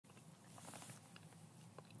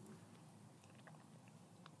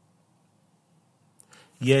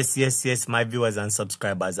Yes, my viewers and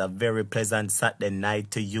subscribers. A very pleasant Saturday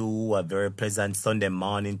night to you. A very pleasant Sunday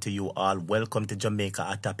morning to you all. Welcome to Jamaica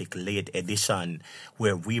Hot Topic Late Edition,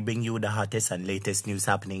 where we bring you the hottest and latest news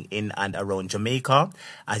happening in and around Jamaica.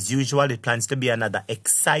 As usual, it plans to be another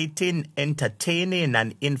exciting, entertaining,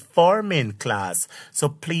 and informing class. So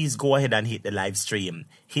please go ahead and hit the live stream.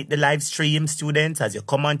 Hit the live stream, students. As you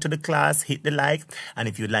come on to the class, hit the like. And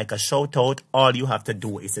if you'd like a shout out, all you have to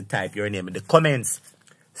do is to type your name in the comments.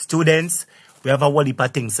 Students, we have a whole heap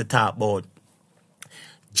of things to talk about.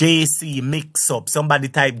 JC mix-up. Somebody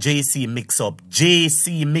type JC mix-up.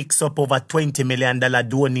 JC mix-up over $20 million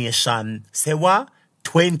donation. Say what?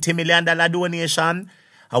 $20 million donation?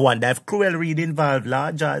 I wonder if Cruel Reid involved,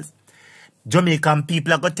 largers. Jamaican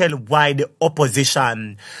people are going to tell why the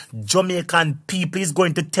opposition. Jamaican people is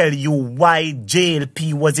going to tell you why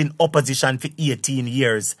JLP was in opposition for 18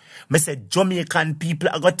 years. I said Jamaican people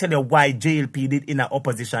are going to tell you why JLP did in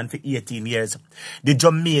opposition for 18 years. The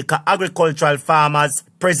Jamaica Agricultural Farmers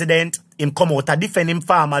President, him come out to defend him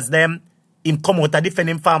farmers them. Him come out to defend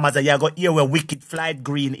him farmers and you got here where wicked flight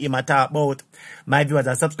green him a talk about. My viewers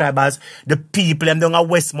and subscribers, the people them down at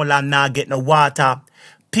Westmoreland now get no water.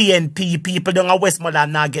 PNP people down at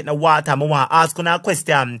Westmoreland now get no water. I want to ask you a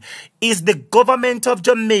question. Is the government of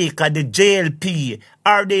Jamaica, the JLP,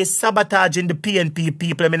 are they sabotaging the PNP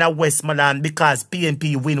people in Westmoreland because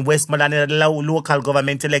PNP win Westmoreland in the local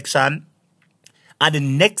government election? And the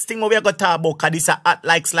next thing we are going to talk about, because this is hot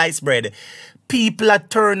like sliced bread, people are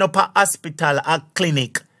turning up a hospital, a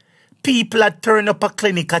clinic. People are turning up a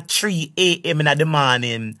clinic at 3 a.m. in the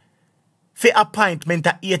morning. For appointment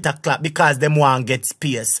at 8 o'clock because them want get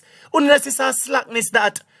space. Unless it's a slackness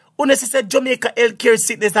that, unless it's a Jamaica healthcare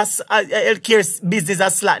business a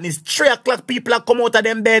slackness. 3 o'clock people are come out of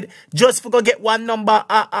them bed just for go get one number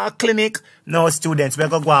a clinic. No, students, we're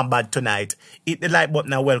going to go on bad tonight. Hit the like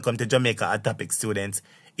button and welcome to Jamaica Hot Topic, students.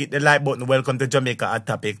 Hit the like button, welcome to Jamaica Hot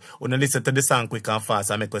Topic. Wanna listen to the song quick and fast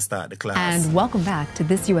and make us start the class. And welcome back to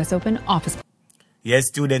this US Open office. Yes,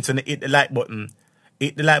 students, when you hit the like button.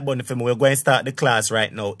 Hit the like button for me. We're going to start the class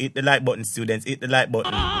right now. Hit the like button, students. Hit the like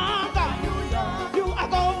button.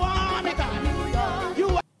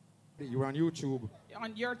 You're on YouTube.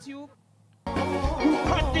 On YouTube.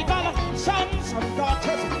 Sons and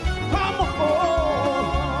daughters, come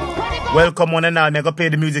home. Welcome one and all. I'm going to play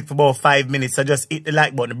the music for about 5 minutes. So just hit the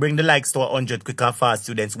like button. Bring the likes to 100 quick and fast,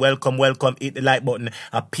 students. Welcome. Hit the like button.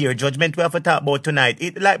 A peer judgment we have to talk about tonight.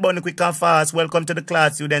 Hit the like button quick and fast. Welcome to the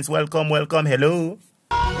class, students. Welcome. Hello.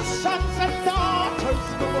 Sons and daughters,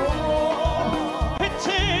 come home. It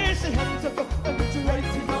is the hands of God and it's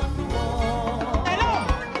waiting on the wall. Hello.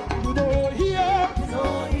 You know here. You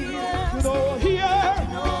know here. You know here.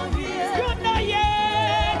 You know here. You know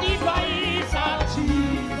here. The voice of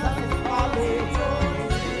Jesus.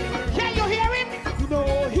 Can you hear it? You know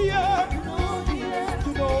here. You know here.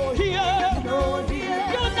 You know here. You know here.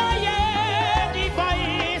 You know here. The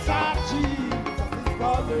voice of Jesus.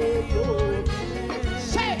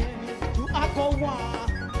 Say, you are go on,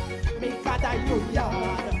 make God you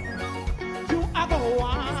yard. You are go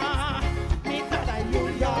on, make God you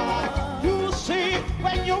yard. You see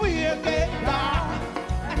when you hear me down,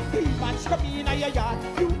 and demons come in your yard.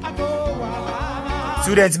 You are go on.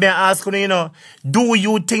 Students, may I ask you, do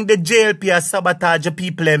you think the JLP has sabotaged the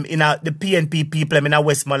people in the PNP people in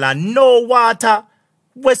Westmoreland? No water.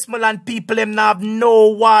 Westmoreland people have no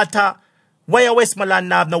water. Why are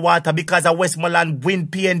Westmoreland have no water? Because a Westmoreland win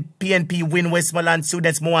PNP win Westmoreland.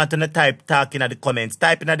 Students more want to type talk in the comments.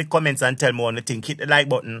 Type in the comments and tell me what you think. Hit the like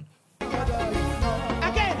button.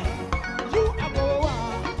 Again, you are go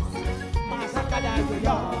on, massacre you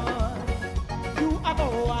yard. You are go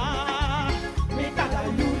on, make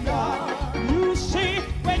that you yard. You see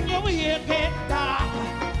when you hear get dark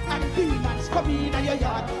and demons come in your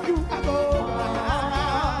yard. You are go on.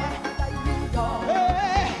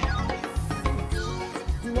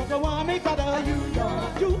 You are go on, make that you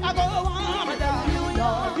yard. You are go on, make that you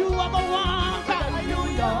yard. You are go on, that you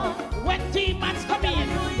yard. When demons come in,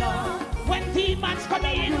 when demons come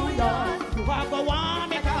in, you are go on,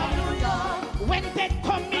 make that you yard. When they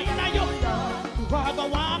come in, you are go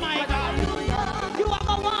on, my God. You are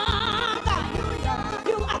go on, God.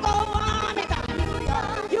 You are go on, make that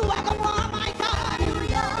you are go on, my God.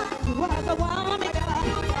 You are go on, make that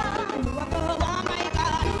you are go on, my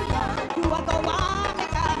God. You are go on.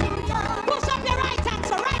 Push up your right hand,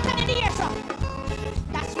 so right hand in the air, so.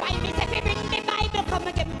 That's why me say, bring the Bible, come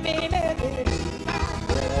and give me.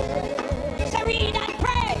 So read and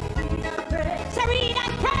pray. So read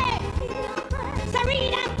and pray. So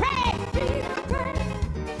read and pray.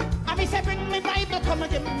 And me say, bring me Bible, come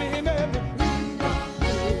and give me.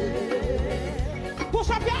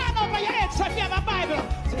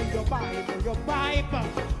 Bible, your Bible.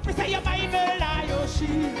 We say your Bible are your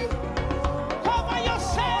shield. Cover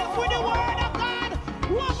yourself with the word of God.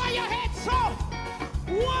 Over your head, so.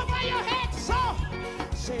 Over your head, so.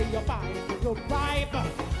 Say your Bible, your Bible.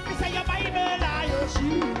 We say your Bible are your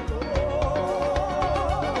shield.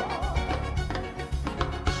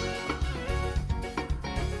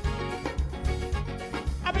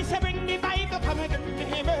 I be say bring the Bible, come and give me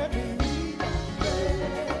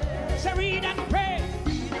say read and pray.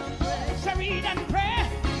 Say read and pray.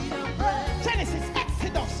 Genesis,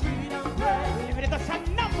 Exodus, Leviticus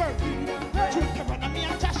and Numbers, Deuteronomy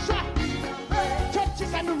and Joshua,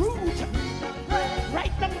 Judges and Ruth,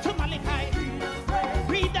 right down to Malachi.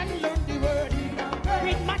 Read and learn the word.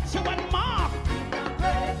 Read Matthew and Mark,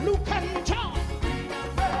 Luke and John,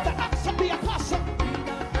 the Acts of the Apostle,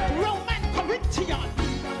 Roman Corinthians.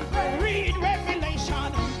 Read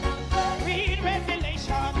Revelation. Read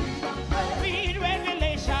Revelation. Read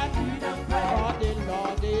Revelation. For the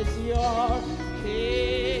Lord is your keeper.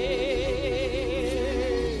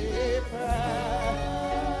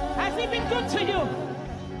 Has he been good to you?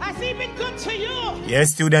 Has he been good to you?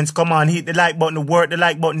 Yes, students, come on, hit the like button, work the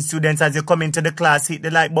like button, students, as you come into the class, hit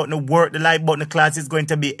the like button, work the like button. The class is going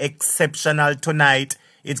to be exceptional tonight.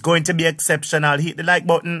 It's going to be exceptional. Hit the like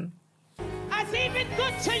button. Has he been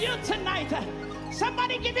good to you tonight?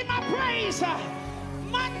 Somebody give him a praise.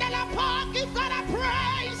 Mandela Park, give God a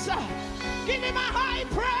praise. Give him a high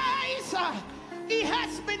praise. He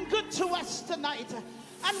has been good to us tonight,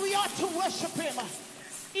 and we ought to worship him.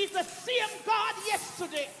 He's the same God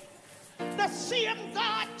yesterday, the same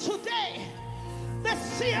God today, the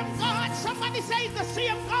same God. Somebody say the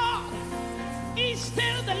same God. He's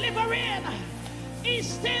still delivering. He's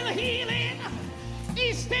still healing.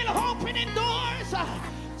 He's still opening doors.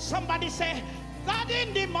 Somebody say, God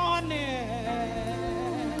in the morning.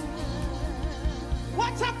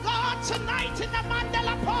 What's a God tonight in the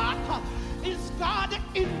Mandela Park? Is God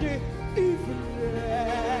in the evening.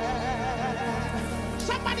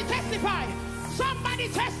 Somebody testify. Somebody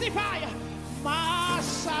testify.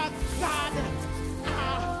 Master God.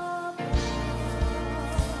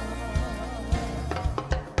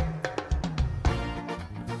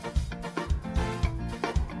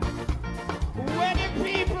 When the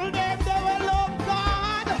people them they will love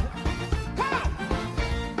God. Come on.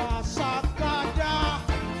 Master God.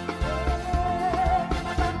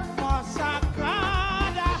 Master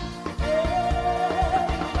God.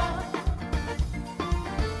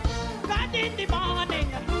 God in the morning.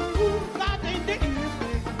 God in the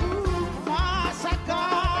evening. Master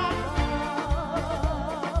God.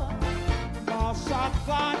 Master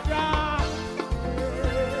God.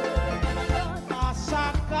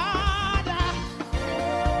 Master God.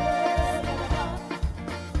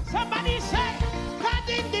 Somebody say, God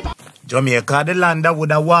in the Jamaica, the land of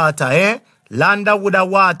wood and water, eh? Land of wood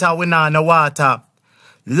and water, we not no water.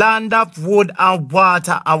 Land of wood and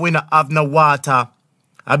water, and we not have no water.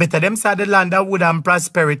 I better them say the land of wood and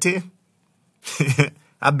prosperity.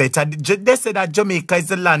 I better they say that Jamaica is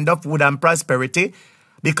the land of wood and prosperity.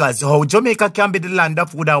 Because how Jamaica can be the land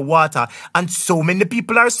of wood and water, and so many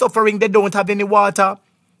people are suffering, they don't have any water.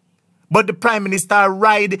 But the Prime Minister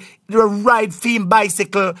ride theme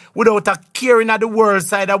bicycle without a caring at the world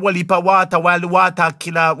side of a heap of water while the water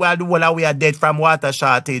killer, while the whole we are dead from water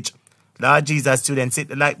shortage. Lord Jesus, students, hit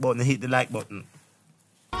the like button, hit the like button.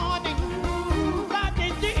 morning, God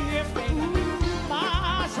in the evening,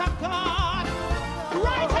 Master God,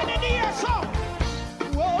 right in the ear, so,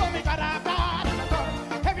 oh, me God, our God,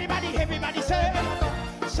 everybody say,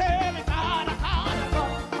 me God, our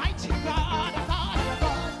God, mighty God, our God,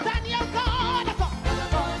 Daniel God, our God,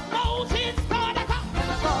 Moses God, our God,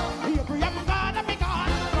 Abraham God, our God,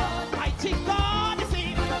 mighty God, is he,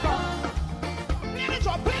 play the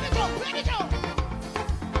drum,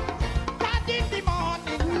 God in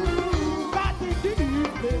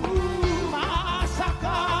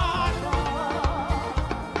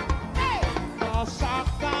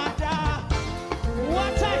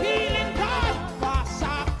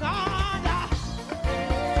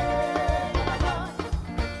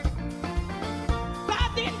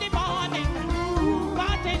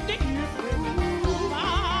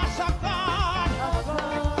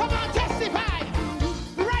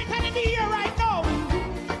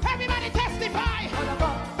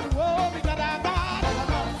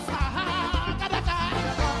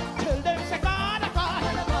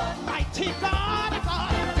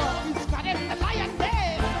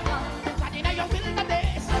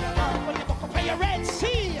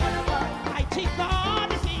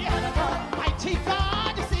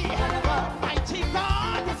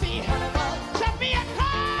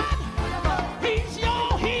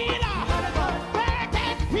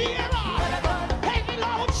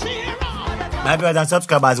My viewers and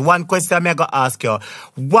subscribers, one question I'm going to ask you.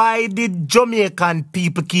 Why did Jamaican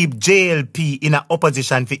people keep JLP in a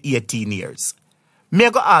opposition for 18 years? Me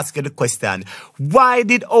go ask you the question. Why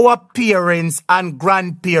did our parents and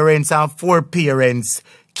grandparents and foreparents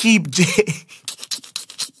keep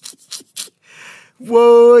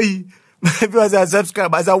Whoa. My viewers and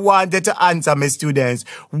subscribers, I wanted to answer my students.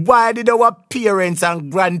 Why did our parents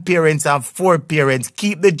and grandparents and foreparents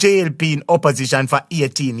keep the JLP in opposition for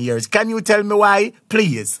 18 years? Can you tell me why,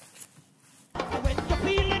 please?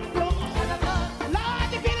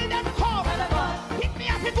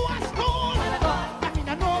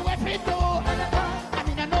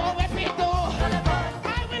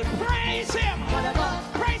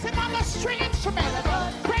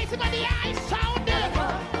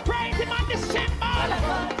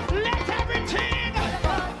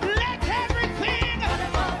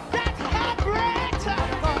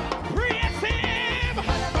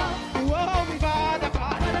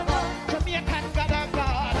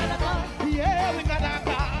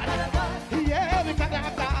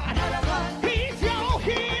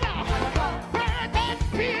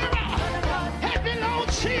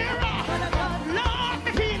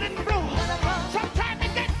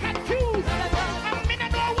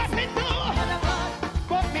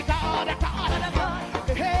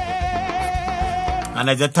 And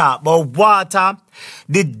as you talk about water,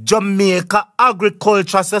 the Jamaica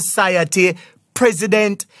Agriculture Society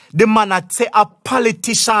president, the man that say a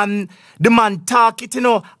politician, the man talk it, you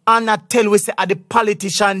know, and I tell we say the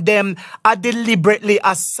politician them are deliberately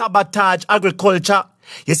sabotage agriculture.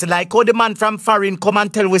 You see, like how the man from foreign come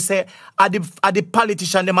and tell we say the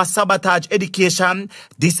politician them a sabotage education.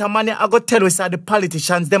 This a man I go tell we say the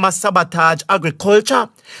politicians them a sabotage agriculture.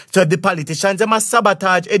 So the politicians them a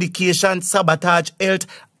sabotage education, sabotage health,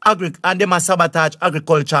 and them a sabotage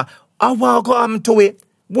agriculture. I want to go to it.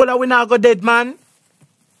 Well, are we not go dead, man?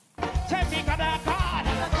 Tell me, God,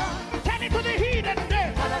 tell it to the heathen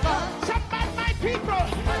there. Some of my people.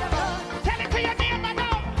 Tell it to your neighbor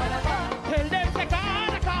now. Tell them say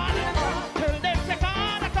God, God. Tell them say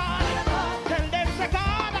God, God. Tell them say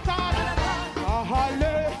God, God.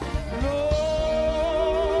 Hallelujah.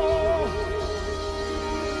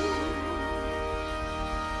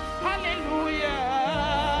 Hallelujah.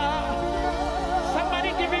 Somebody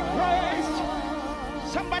give him praise.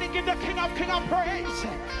 Somebody give the King of praise.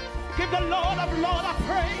 Give the Lord of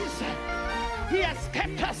praise. He has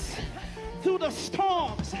kept us through the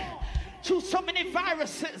storms, through so many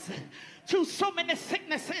viruses, through so many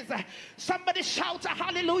sicknesses. Somebody shout a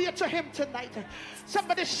hallelujah to him tonight.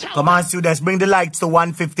 Somebody shout. Come on, students, bring the likes to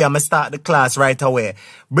 150. I'm going to start the class right away.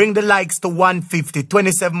 Bring the likes to 150.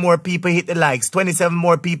 27 more people hit the likes. 27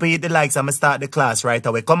 more people hit the likes. I'm going to start the class right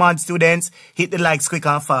away. Come on, students, hit the likes quick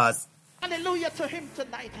and fast. Hallelujah to him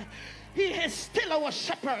tonight. He is still our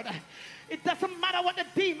shepherd. It doesn't matter what the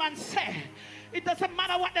demons say. It doesn't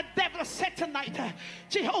matter what the devil said tonight.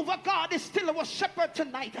 Jehovah God is still our shepherd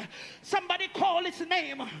tonight. Somebody call his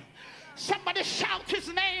name. Somebody shout his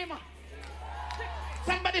name.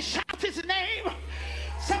 Somebody shout his name.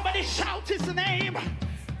 Somebody shout his name.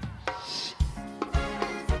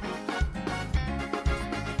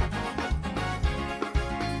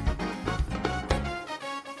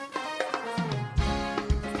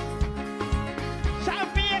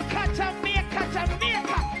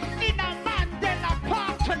 Jamaica in a Mandela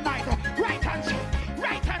Park tonight. Right answer,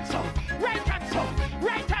 right answer, right answer,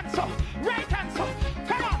 right answer, right answer.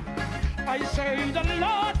 Come on. I say the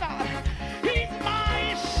Lord God, he's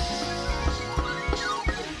my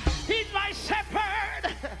shepherd.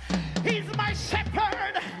 He's my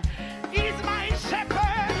shepherd. He's my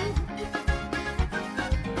shepherd.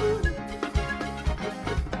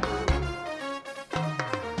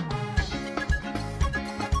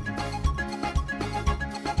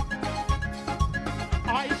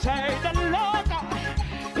 I say the Lord God,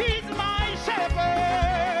 he's my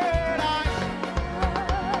shepherd.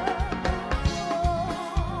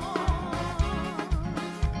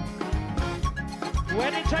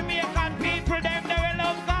 When the Jamaican people, them they will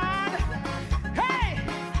love God. Hey,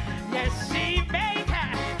 yes, he make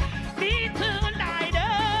me tonight.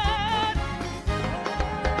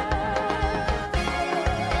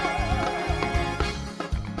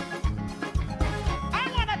 I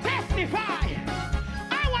want to testify.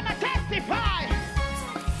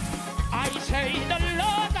 I say the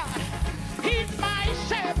Lord, he's my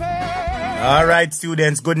shepherd. All right,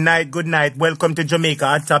 students, good night, good night. Welcome to Jamaica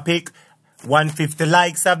Hot Topic. 150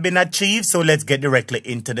 likes have been achieved, so let's get directly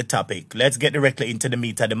into the topic. Let's get directly into the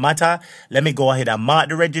meat of the matter. Let me go ahead and mark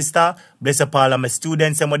the register. Bless up all of my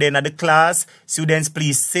students and within the class. Students,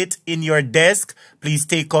 please sit in your desk. Please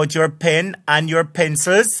take out your pen and your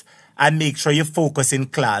pencils and make sure you focus in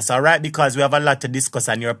class, all right? Because we have a lot to discuss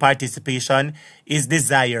and your participation is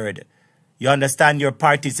desired. You understand? Your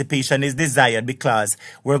participation is desired because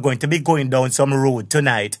we're going to be going down some road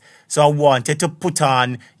tonight. So I want you to put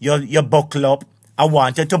on your buckle up. I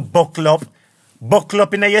want you to buckle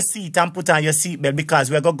up in your seat and put on your seatbelt because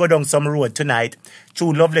we're going to go down some road tonight.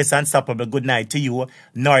 True, loveless, unstoppable. Good night to you.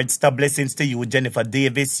 Nordstar, blessings to you. Jennifer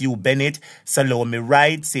Davis, you Bennett, Salome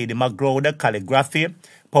Wright, Sadie McGrowder, Calligraphy,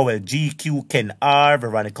 Powell GQ, Ken R,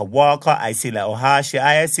 Veronica Walker, Isila Ohashi.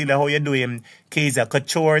 Hi, Isila, how you doing? Kaiser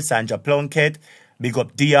Couture, Sandra Plunkett, big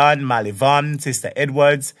up Dion, Malivan, Sister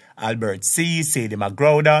Edwards, Albert C, Sadie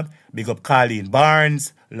McGrowder, big up Colleen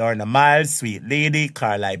Barnes, Lorna Miles, Sweet Lady,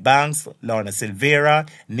 Carly Banks, Lorna Silvera,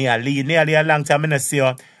 Nia Lee. Nia Lee, a long time I don't see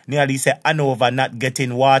her. Nia Lee said, Anova not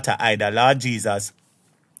getting water either, Lord Jesus.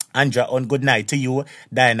 Andrea on good night to you.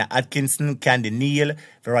 Diana Atkinson, Candy Neal,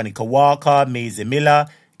 Veronica Walker, Maisie Miller,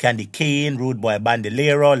 Candy Kane, Rude Boy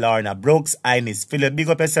Bandolero, Lorna Brooks, Ines Phillips. Big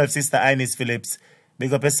up yourself, Sister Ines Phillips.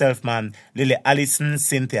 Big up yourself, man. Lily Allison,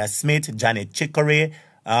 Cynthia Smith, Janet Chicory.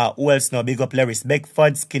 Who else now? Big up Larry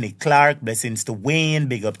Beckford, Skinny Clark. Blessings to Wayne.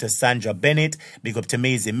 Big up to Sandra Bennett. Big up to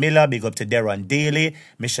Maisie Miller. Big up to Darren Daly.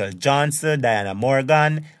 Michelle Johnson. Diana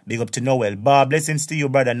Morgan. Big up to Noel Bar. Blessings to you,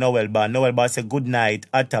 brother Noel Bar. Noel Bar said good night.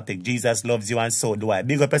 Hot topic. Jesus loves you and so do I.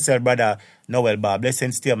 Big up yourself, brother Noel Bar.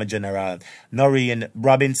 Blessings to you, my general. Noreen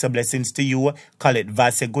Robinson. Blessings to you. Colette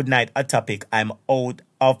Vasse. Good night. Hot topic. I'm out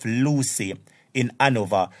of Lucy in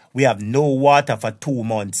Hanover. We have no water for 2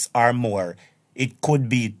 months or more. It could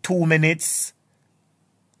be 2 minutes.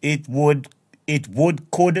 It would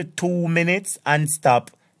could 2 minutes and stop.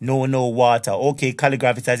 No water. Okay,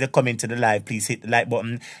 calligraphy as you come into the live, please hit the like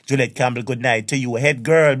button. Juliet Campbell, good night to you. Head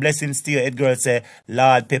girl, blessings to you. Head girl say,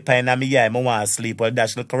 Lord, pepper in me eye, I want to sleep. Well,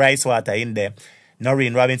 dash look rice water in there.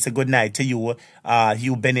 Noreen Robinson, good night to you.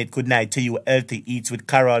 Hugh Bennett, good night to you. Healthy Eats with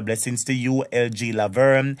Carol, blessings to you. LG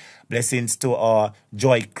Laverne, blessings to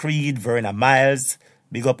Joy Creed, Verna Miles.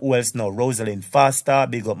 Big up who else now? Rosalind Foster.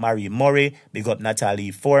 Big up Marie Murray. Big up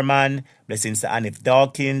Natalie Foreman. Blessings to Anif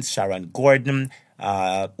Dawkins. Sharon Gordon.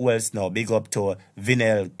 Who else now? Big up to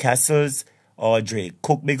Vinell Castles. Audrey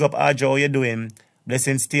Cook. Big up Audrey. How you doing?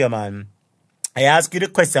 Blessings to you, man. I ask you the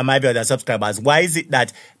question, my brother subscribers. Why is it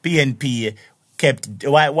that PNP kept...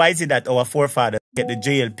 Why is it that our forefathers kept the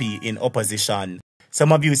JLP in opposition?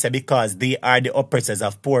 Some of you say because they are the oppressors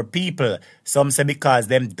of poor people. Some say because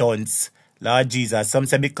them dunce. Lord Jesus, some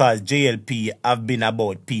say because JLP have been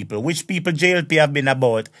about people. Which people JLP have been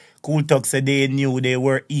about? Cool Talk said they knew they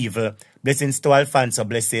were evil. Blessings to Alfonso,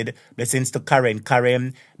 blessed. Blessings to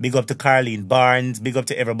Karen. Big up to Carleen Barnes. Big up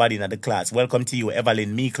to everybody in the class. Welcome to you,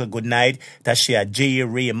 Evelyn Meikle. Good night. Tashia J.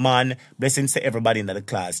 Raymond. Blessings to everybody in the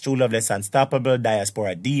class. True Loveless Unstoppable.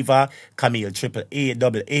 Diaspora Diva. Camille Triple A,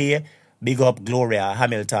 Double A. Big up Gloria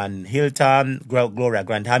Hamilton Hilton, Gloria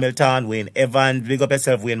Grant Hamilton, Wayne Evans. Big up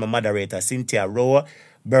yourself, Wayne, my moderator, Cynthia Rowe,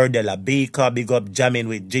 Berdella Baker. Big up Jamming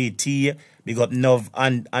with JT. Big up Nov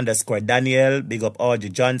 _ Daniel. Big up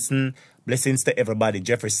Audrey Johnson. Blessings to everybody.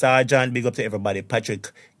 Jeffrey Sargent. Big up to everybody.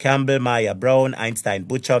 Patrick Campbell, Maya Brown, Einstein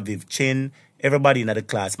Butcher, Viv Chin. Everybody in the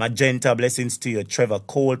class. Magenta. Blessings to you. Trevor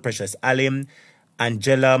Cole, Precious Alim,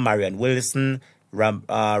 Angela, Marian Wilson,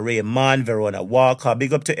 Raymond, Verona Walker.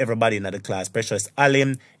 Big up to everybody in the class. Precious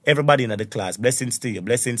Alim, everybody in the class. Blessings to you,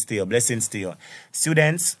 blessings to you, blessings to you.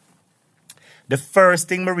 Students, the first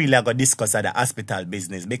thing we really are going to discuss are the hospital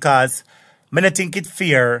business because I don't think it's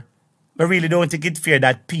fair. I really don't think it's fair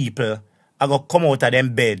that people are going to come out of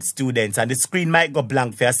them bed, students, and the screen might go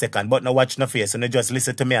blank for a second, but no watch no face, so no just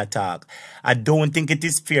listen to me talk. I don't think it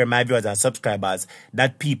is fair, my viewers and subscribers,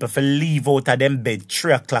 that people for leave out of them bed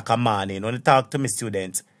 3 o'clock a morning. When you talk to me,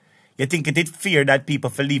 students, you think it is fair that people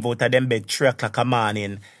for leave out of them bed 3 o'clock a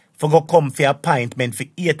morning for go come for appointment for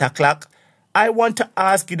 8 o'clock? I want to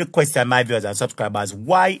ask you the question, my viewers and subscribers.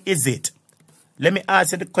 Why is it? Let me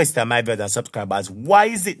ask you the question, my viewers and subscribers. Why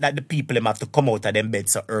is it that the people have to come out of them bed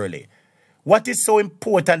so early? What is so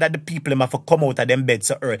important that the people have to come out of them bed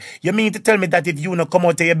so early? You mean to tell me that if you not come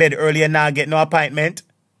out of your bed early and not get no appointment?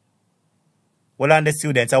 Hold on, the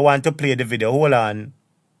students. I want to play the video. Hold on.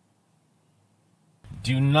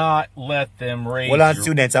 Do not let them raise. Hold on,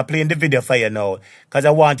 students. I'm playing the video for you now because I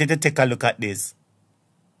want you to take a look at this.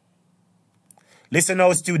 Listen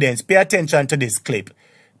now, students. Pay attention to this clip.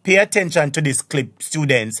 Pay attention to this clip,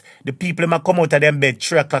 students. The people might come out of them bed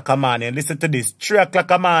 3 o'clock a morning. Listen to this. 3 o'clock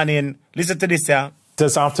a morning. Listen to this, yeah.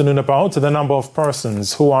 This afternoon about the number of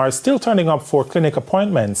persons who are still turning up for clinic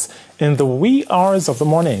appointments in the wee hours of the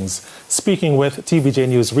mornings. Speaking with TVJ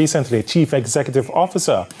News recently, Chief Executive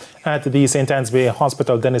Officer at the St. Anne's Bay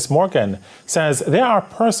Hospital, Dennis Morgan, says there are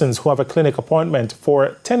persons who have a clinic appointment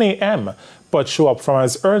for 10 a.m. but show up from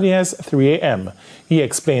as early as 3 a.m. He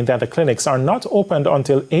explained that the clinics are not opened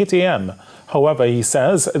until 8 a.m. However, he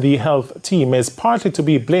says the health team is partly to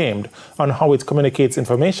be blamed on how it communicates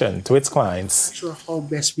information to its clients. I'm not sure how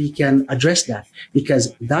best we can address that,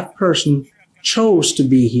 because that person chose to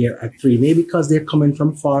be here at 3, maybe because they're coming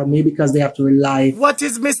from far, maybe because they have to rely. What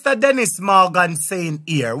is Mr. Dennis Morgan saying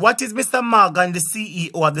here? What is Mr. Morgan, the CEO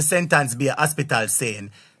of the St. Anne's Bay Hospital,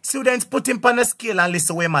 saying? Students, put him on a scale and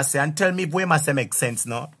listen what he say and tell me if what he say makes sense,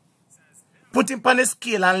 no? Put him on a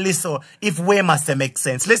scale and listen if what he say makes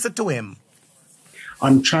sense. Listen to him.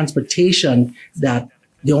 On transportation, that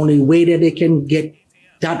the only way that they can get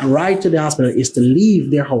that ride to the hospital is to leave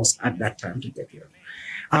their house at that time to get here.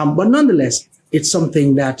 But nonetheless, it's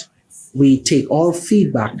something that we take all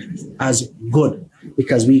feedback as good,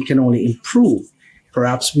 because we can only improve.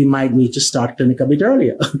 Perhaps we might need to start clinic a bit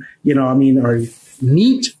earlier, you know what I mean, or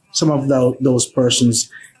meet some of those persons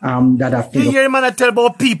that have... You hear man tell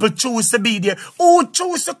about people choose to be there. Who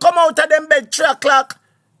choose to come out of them bed 3 o'clock?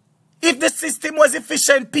 If the system was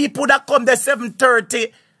efficient, people that come there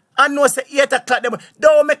 7:30 and know say 8 o'clock,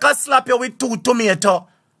 don't make us slap you with 2 tomato.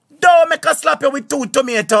 Don't make us slap you with 2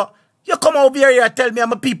 tomato. You come over here and tell me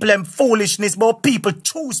I'm a people and foolishness, but people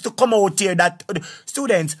choose to come out here. That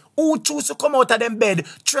students who choose to come out of them bed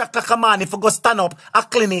 3 o'clock a morning if you go stand up a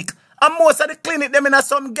clinic. And most of the clinic them in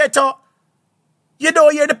some ghetto. You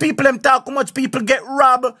don't hear the people them talk how much people get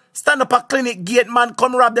robbed. Stand up a clinic gate man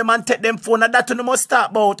come rob them and take them phone. And that you must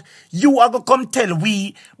start about. You are going to come tell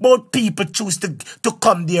we about people choose to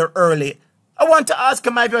come there early. I want to ask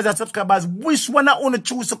my viewers and subscribers, which one I want to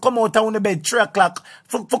choose to come out of the bed 3 o'clock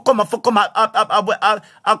for come a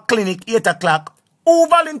clinic 8 o'clock? Who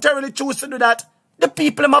voluntarily choose to do that? The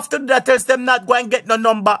people them have to do that, tells them not go and get no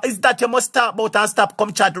number. Is that you must start about and stop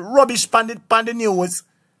come chat rubbish on the news.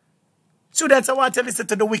 Students, I want to listen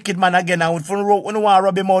to the wicked man again. And if you want to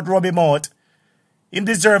rub him out, rub him out. He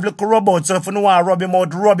deserve look robot, so if you want to rub him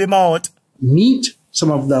out, rub him out. Meet some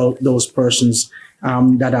of those persons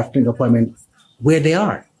that have clinic appointment where they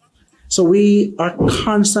are. So we are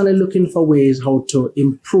constantly looking for ways how to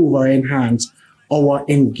improve or enhance our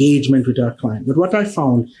engagement with our client. But what I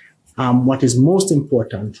found, what is most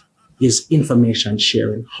important is information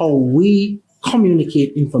sharing, how we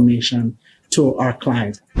communicate information to our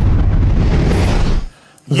clients.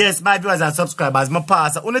 Yes, my viewers and subscribers, my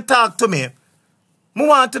pastor, want to talk to me. I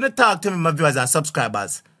want you to talk to me, my viewers and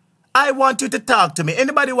subscribers. I want you to talk to me.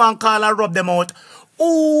 Anybody want to call and rub them out?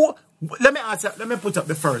 Ooh, let me answer. Let me put up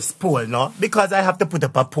the first poll, no? Because I have to put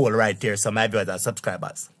up a poll right there, so my viewers and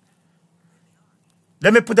subscribers.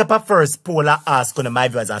 Let me put up a first poll and ask on my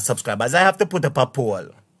viewers and subscribers. I have to put up a poll.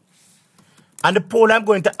 And the poll I'm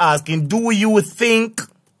going to ask is, do you think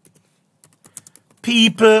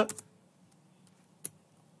people...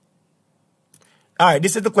 Alright,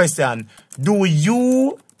 this is the question. Do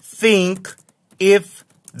you think if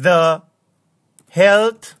the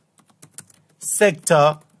health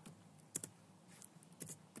sector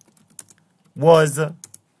was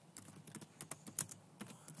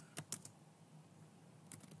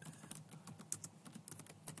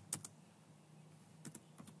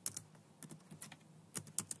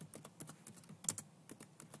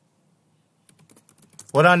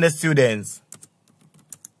what on the students?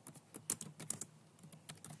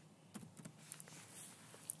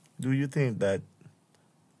 Do you think that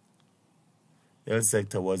the health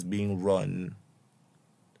sector was being run?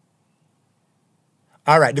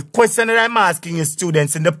 All right, the question that I'm asking you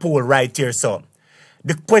students in the poll right here, so.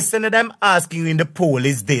 The question that I'm asking you in the poll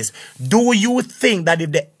is this. Do you think that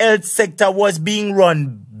if the health sector was being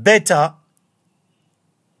run better,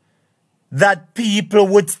 that people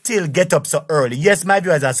would still get up so early? Yes, my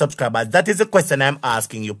viewers and subscribers, that is the question I'm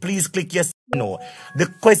asking you. Please click yes or no. The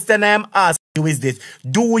question I'm asking you is this.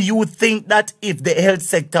 Do you think that if the health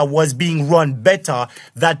sector was being run better,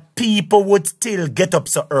 that people would still get up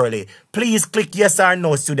so early? Please click yes or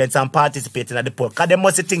no, students, and participate in the poll. Because they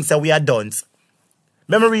must think that we are done.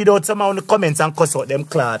 Let me read out some of the comments and cuss out them,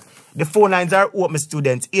 clad. The phone lines are open,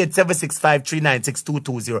 students.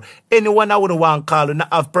 876-539-6220. Anyone that would want to call and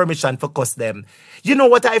not have permission for cuss them. You know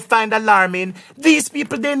what I find alarming? These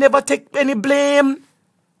people, they never take any blame.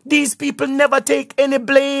 These people never take any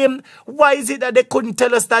blame. Why is it that they couldn't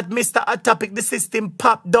tell us that Mr. Atopic, the system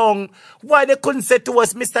popped down? Why they couldn't say to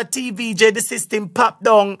us, Mr. TVJ, the system popped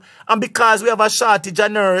down? And because we have a shortage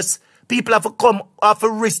of nurse, people have to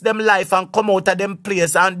risk them life and come out of them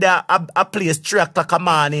place, and they're a place 3 o'clock a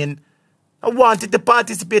morning. I wanted to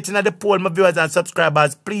participate in the poll, my viewers and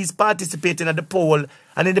subscribers. Please participate in the poll.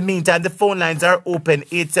 And in the meantime, the phone lines are open,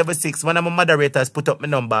 876. One of my moderators put up my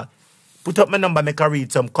number. Put up my number, make I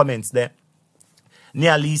read some comments there.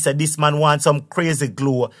 Nearly said this man wants some crazy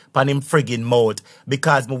glue on him friggin' mouth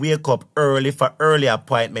because me wake up early for early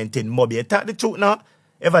appointment in Moby. Tell the truth now.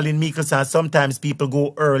 Evelyn Mickelson, sometimes people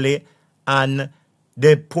go early and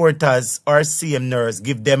the porters or CM nurse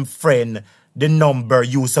give them friend the number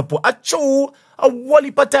you support. Achoo! A whole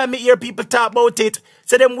heap of time I hear people talk about it.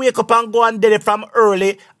 So them wake up and go and did it from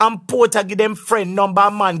early and porter give them friend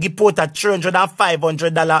number, man give porter $300 and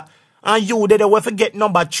 $500. And you they will forget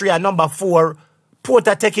number 3 and number 4.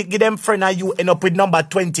 Porter take it, give them friend, and you end up with number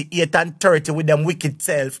 28 and 30 with them wicked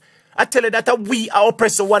self. I tell you that we are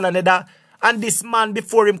oppressing one another. And this man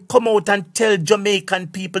before him come out and tell Jamaican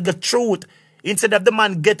people the truth. Instead of the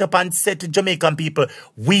man get up and say to Jamaican people,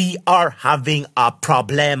 we are having a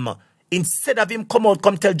problem. Instead of him come out,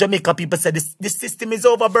 come tell Jamaican people, say this system is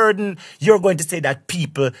overburdened. You're going to say that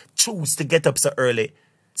people choose to get up so early.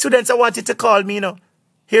 Students, I want you to call me, you know.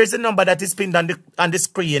 Here's the number that is pinned on the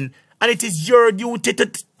screen. And it is your duty to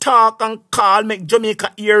talk and call, make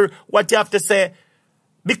Jamaica hear what you have to say.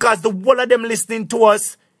 Because the whole of them listening to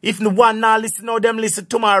us, if no one now listen, now them listen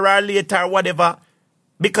tomorrow or later or whatever.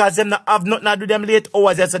 Because them not have nothing to do them late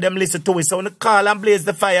hours, so them listen to it. So when they call and blaze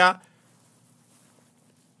the fire.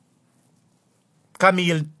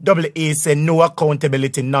 Camille AA say no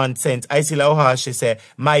accountability nonsense. I see how she say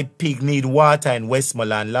my pig need water in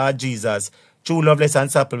Westmoreland. Lord Jesus. True Loveless and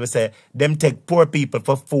Sapple will say, them take poor people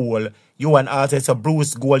for fool. You and artist of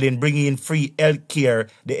Bruce Golden bringing in free health care,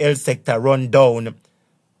 the health sector run down.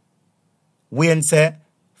 Wayne say,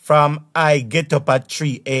 from I get up at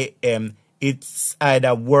 3 a.m., it's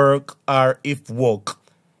either work or if work.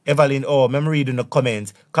 Evelyn, oh, I'm reading the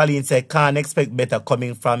comments. Colleen say, can't expect better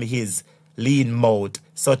coming from his lean mouth.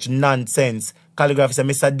 Such nonsense. Calligraph say,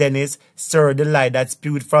 Mr. Dennis, sir, the lie that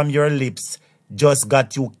spewed from your lips just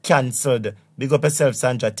got you cancelled. Big up yourself,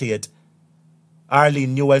 Sandra Tate.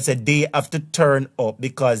 Arlene Newell said they have to turn up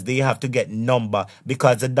because they have to get number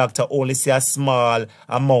because the doctor only see a small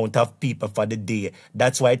amount of people for the day.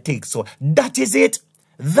 That's why it takes so. That is it.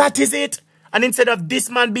 That is it. And instead of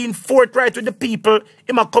this man being forthright with the people,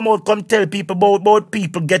 he might come out, come tell people about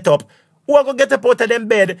people get up. Who are going to get up out of them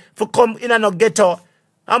bed for come in and not get up?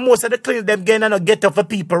 And most of the clinics them getting and not get up for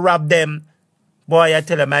people rob them. Boy, I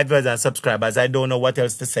tell you, my viewers and subscribers, I don't know what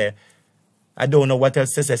else to say. I don't know what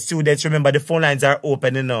else to say. Students, remember, the phone lines are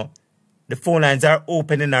open, you know. The phone lines are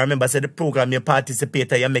open, you know. Remember, say the program, you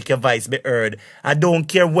participate, you make your voice be heard. I don't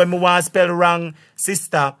care when we want to spell wrong,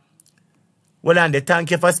 sister. Well, Andy,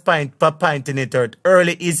 thank you for pointing it out.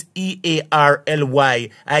 Early is E-A-R-L-Y.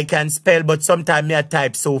 I can spell, but sometimes I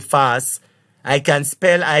type so fast. I can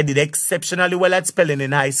spell. I did exceptionally well at spelling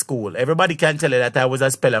in high school. Everybody can tell you that I was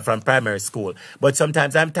a speller from primary school. But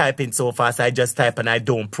sometimes I'm typing so fast, I just type and I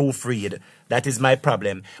don't proofread. That is my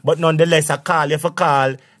problem. But nonetheless, I call you for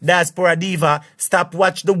call. Diaspora Diva, stop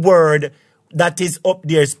watch the word that is up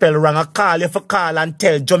there spell wrong. I call you for call and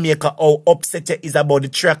tell Jamaica how upset it is about the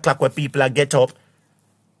 3 o'clock where people are get up.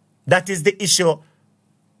 That is the issue.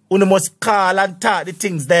 You must call and talk the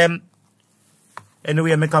things them.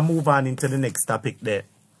 Anyway, I can move on into the next topic there.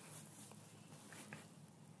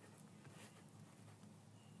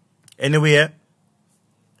 Anyway,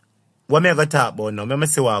 what am I going to talk about now? Let me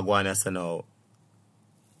see what I'm going to say now.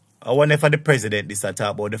 I wonder if the president this to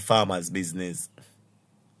talk about the farmers' business.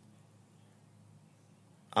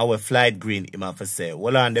 Our flight green, him have to say.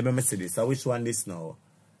 Hold on, let me see this. I wish one this now.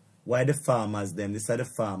 Why the farmers them? These are the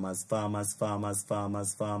farmers.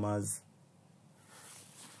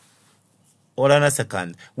 Hold on a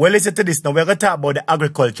second. Well, listen to this now. We're going to talk about the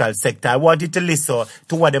agricultural sector. I want you to listen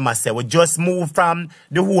to what they must say. We just move from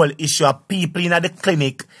the whole issue of people in the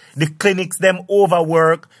clinic. The clinics, them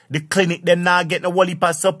overwork. The clinic, them not get no whole heap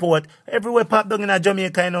of support. Everywhere pop down in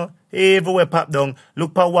Jamaica, you know. Everywhere pop down.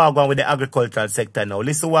 Look for what going with the agricultural sector now.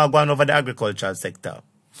 Listen what going over the agricultural sector.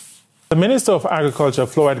 The Minister of Agriculture,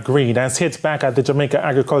 Floyd Green, has hit back at the Jamaica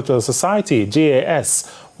Agricultural Society,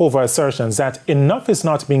 JAS, over assertions that enough is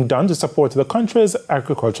not being done to support the country's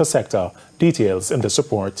agriculture sector. Details in this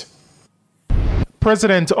report.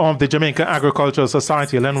 President of the Jamaica Agricultural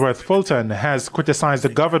Society, Lenworth Fulton, has criticized the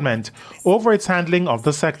government over its handling of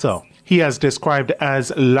the sector. he has described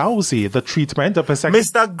as lousy the treatment of a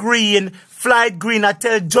Mr. Green, Flight Green, I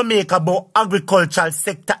tell Jamaica about agricultural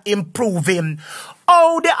sector improving.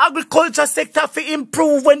 Oh, the agriculture sector for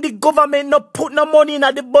improve when the government not put no money in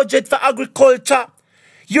the budget for agriculture.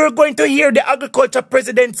 You're going to hear the agriculture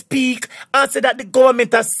president speak and say that the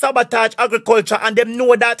government has sabotaged agriculture, and them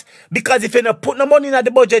know that because if you not put no money in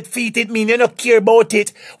the budget for it, it means you don't care about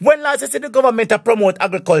it. When last I said the government promote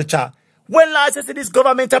agriculture? When last I said this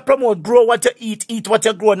government promote grow what you eat what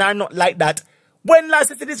you grow, and not like that? When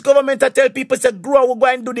last I said this government tell people say grow, we're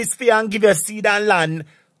going to do this for you and give you seed and land?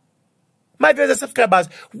 My viewers and subscribers,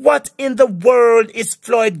 what in the world is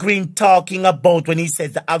Floyd Green talking about when he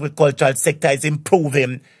says the agricultural sector is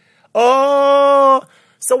improving? Oh,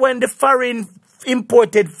 so when the foreign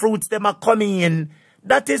imported fruits them are coming in,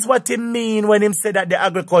 that is what he mean when he said that the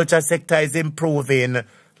agriculture sector is improving.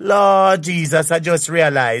 Lord Jesus, I just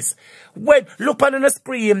realized. Wait, look on the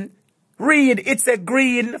screen. Read, it's a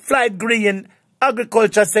green, Flight Green.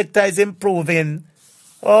 Agriculture sector is improving.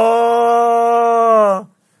 Oh.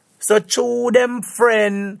 So chew them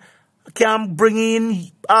friend can bring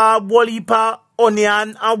in whole heap of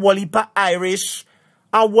onion and whole heap of Irish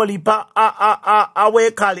and whole heap of what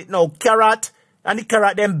you call it now, carrot, and the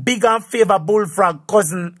carrot them big and favor bullfrog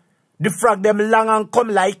cousin. The frog them long and come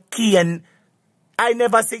like cane. I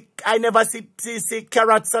never see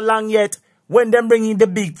carrot so long yet. When them bring in the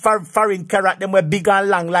big foreign carrot, them were big and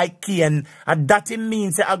long like cane, and that it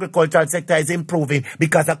means the agricultural sector is improving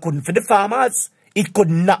because I couldn't for the farmers. It could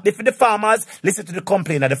not be for the farmers. Listen to the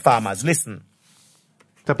complaint of the farmers. Listen.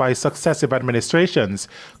 By successive administrations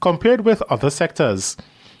compared with other sectors.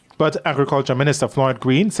 But Agriculture Minister Floyd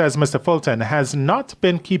Green says Mr. Fulton has not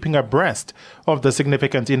been keeping abreast of the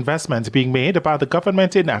significant investment being made by the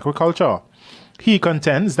government in agriculture. He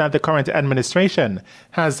contends that the current administration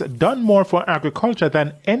has done more for agriculture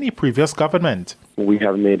than any previous government. We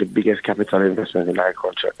have made the biggest capital investment in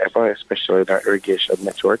agriculture ever, especially the irrigation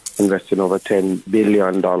network, investing over $10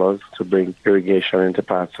 billion to bring irrigation into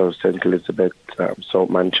parts of St. Elizabeth, South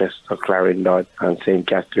Manchester, Clarendon, and St.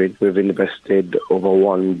 Catherine. We've invested over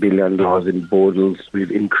 $1 billion in bodles.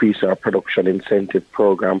 We've increased our production incentive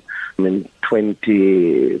program. In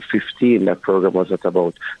 2015, that program was at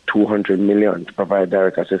about $200 million to provide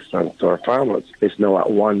direct assistance to our farmers. It's now at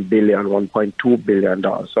 $1 billion, $1.2 billion.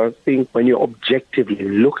 So I think when you objectively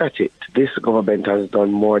look at it, this government has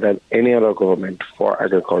done more than any other government for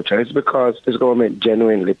agriculture. It's because this government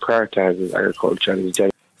genuinely prioritizes agriculture.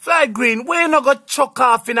 Flight Green, we not go chuck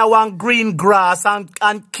off in our green grass and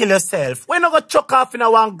kill yourself. We not go chuck off in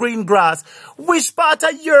our green grass. Which part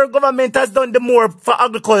of your government has done the more for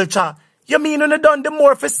agriculture? You mean when you done the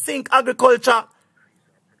more for sink agriculture?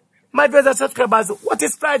 My viewers and subscribers, what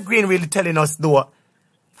is Flight Green really telling us though?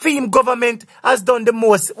 Theme government has done the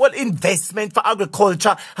most investment for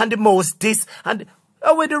agriculture and the most this and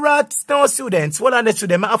with the rats now students. Well, the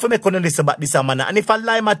students, I have to make on listen about this man. And if I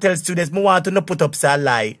lie, I tell students, I want to not put up say a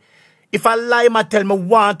lie. If I lie, I tell me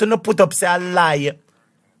want to not put up say a lie.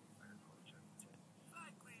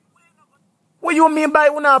 What you mean by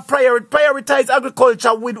when I prioritize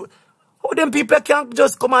agriculture with how them people can't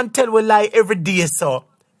just come and tell we lie every day, so.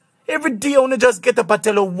 Every day I just get up and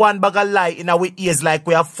tell you one bag of lie in our ears like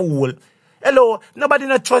we are fool. Hello, nobody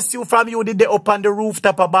not trust you from you did they up on the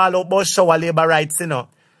rooftop a ball out about shower labor rights, you know.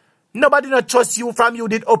 Nobody not trust you from you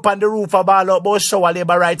did up on the roof a ball out about shower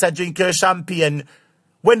labor rights and drink your champagne.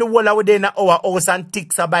 When the whole of in our house and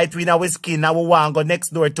ticks are between our skin and we want to go next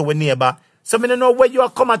door to a neighbor. So I don't know where you are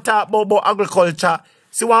come and talk about agriculture.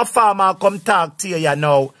 See one farmer come talk to you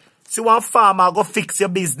now. See one farmer go fix your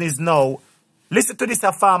business now. Listen to this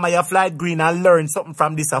a farmer, you Flight Green, and learn something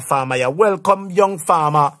from this a farmer. You welcome young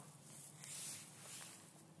farmer.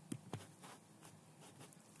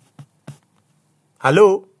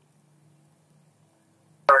 Hello?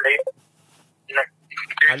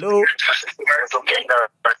 Hello?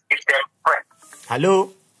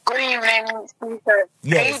 Hello? Good evening, teacher.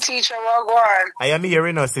 Yes. Hey, teacher, well gone. I am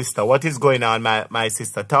hearing her, sister. What is going on, my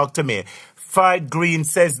sister? Talk to me. Flight Green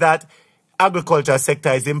says that agriculture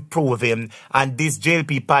sector is improving and this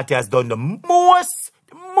JLP party has done the most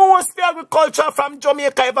for agriculture from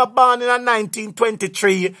Jamaica ever born in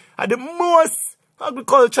 1923 and the most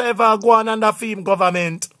agriculture ever gone under theme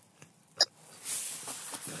government.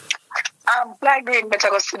 Flight Green better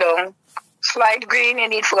go sit down. Flight Green, you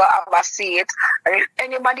need to go have a seat. And if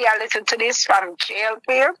anybody are listening to this from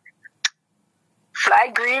JLP,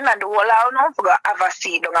 Flight Green and the whole out now for go have a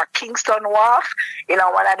seat on a Kingston Wharf, you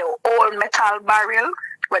know, one of the old metal barrel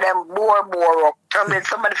where them bore up. And then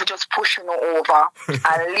somebody for just pushing over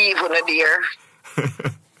and leave on there.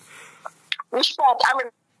 Which part?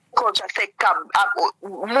 agriculture sector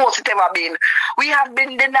most it ever been. We have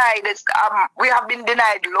been denied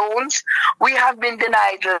loans, we have been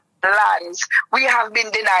denied lands, we have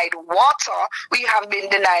been denied water, we have been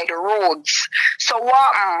denied roads. So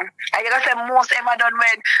what I gotta say most ever done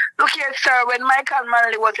when, look here sir, when Michael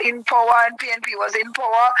Manley was in power and PNP was in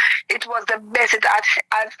power, it was the best it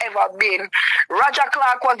has ever been. Roger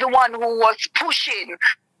Clark was the one who was pushing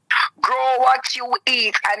grow what you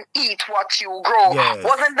eat and eat what you grow. Yes.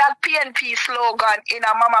 Wasn't that PNP slogan in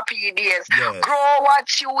a Mama P days? Yes. Grow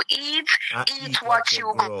what you eat, eat what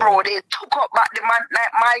you grow. They took up back the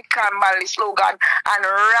Michael Manley slogan and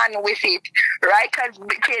ran with it, right? Because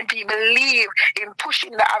PNP believe in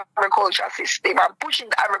pushing the agriculture system and pushing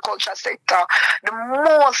the agriculture sector. The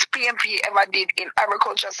most PNP ever did in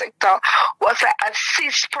agriculture sector was to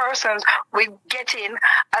assist persons with getting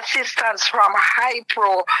assistance from High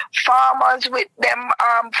Pro. Farmers with them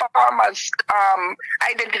farmers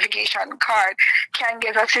identification card can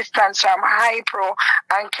get assistance from High Pro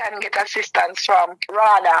and can get assistance from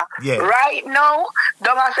RADA. Yeah. Right now,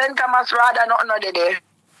 Douglas St. Thomas RADA not there.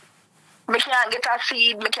 Me can't get a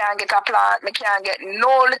seed, me can't get a plant, me can't get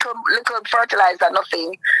no little fertilizer,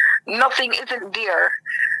 nothing. Nothing isn't there.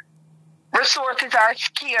 Resources are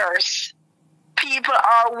scarce. People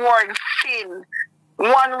are worn thin.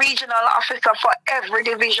 One regional officer for every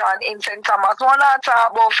division in St. Thomas. One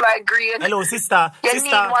talk about fly green. Hello, sister. You sister.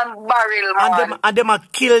 need one barrel, man. And them a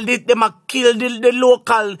killed it. Them a killed the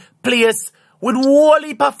local place with whole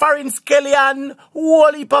heap of foreign scallion,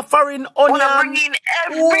 whole heap of foreign onion,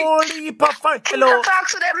 whole heap of foreign. Hello. Talk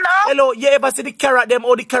to them now. Hello. You ever see the carrot them?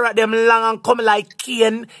 Or the carrot them long and come like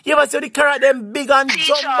cane? You ever see the carrot them big and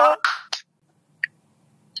jumbo?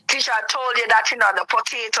 Tisha told you that, the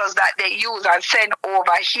potatoes that they use and send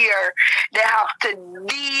over here, they have to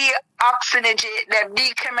deoxygenate them,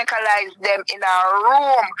 dechemicalize them in a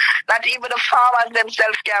room. Not even the farmers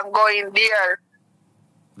themselves can go in there.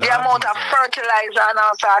 The amount of fertilizer and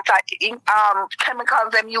all sorts of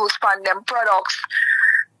chemicals them use on them products.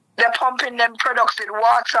 They're pumping them products with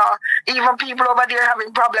water. Even people over there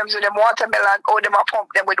having problems with them watermelon, them are pump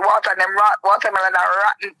them with water, and them watermelon are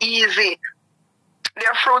rotten easy.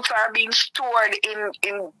 Their fruits are being stored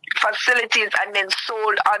in facilities and then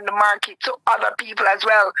sold on the market to other people as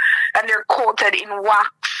well. And they're coated in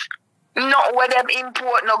wax. Not where them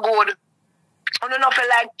import no good. And enough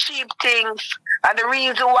like cheap things. And the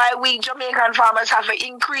reason why we Jamaican farmers have to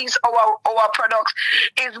increase our products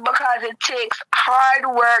is because it takes hard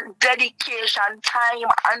work, dedication, time,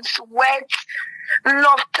 and sweat.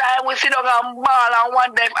 Enough time we sit down and ball and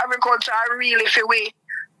wonder if agriculture are really for we.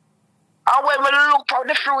 And when we look for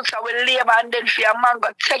the fruits and we labor and then for a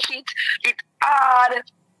mango take it's hard.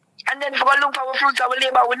 And then if we look for the fruits and we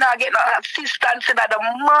labor, we not get no assistance in the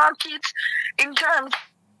market in terms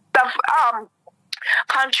of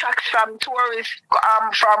contracts from tourists,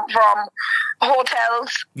 from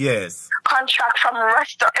hotels. Yes. Contract from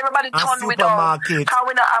restaurants. Everybody turn with us. How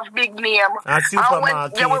we not have big name. A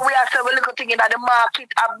supermarket. And when we have to look at things in the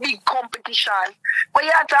market, a big competition. But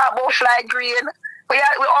you have to talk about fly green. We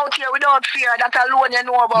out here without fear. That alone you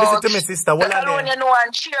know about. Listen to me, sister. That alone you know,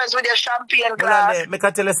 and cheers with your champagne glass. Make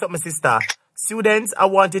I tell you something, sister. Students, I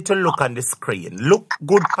want you to look on the screen. Look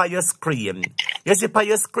good by your screen. You see by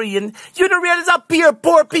your screen? You don't realize that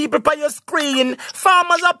poor people by your screen.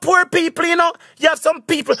 Farmers are poor people, You have some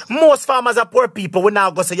people, most farmers are poor people. We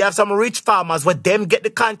now go say you have some rich farmers where them get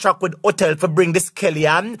the contract with hotel for bring the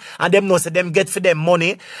scallion. And them know say them get for them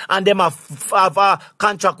money. And them have a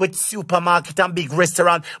contract with supermarket and big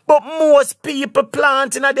restaurant. But most people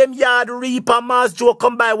planting at them yard reap and Mars Joe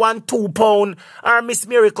come buy 1 2 pound. Or Miss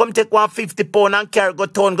Mary come take 150 pound and carry go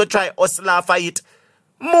town, go try hustle off of it.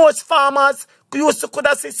 Most farmers used to could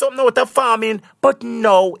have said something out of farming, but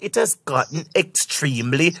now it has gotten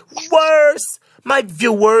extremely worse. My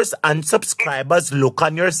viewers and subscribers, look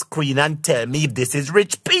on your screen and tell me if this is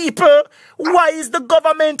rich people. Why is the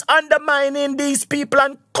government undermining these people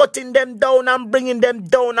and cutting them down and bringing them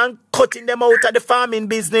down and cutting them out of the farming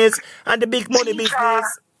business and the big money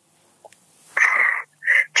business?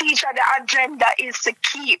 Teacher, the agenda is to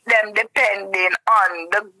keep them depending on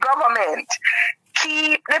the government.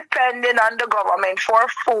 Keep depending on the government for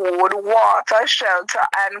food, water, shelter,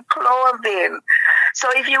 and clothing. So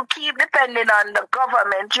if you keep depending on the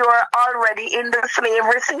government, you are already in the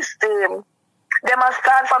slavery system. They must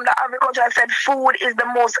start from the agriculture. I said food is the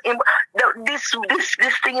most.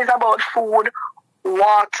 This thing is about food,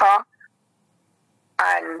 water,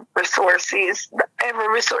 and resources. Every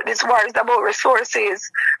resource, this war is about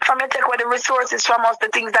resources. From you take away the resources from us, the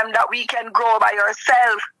things that we can grow by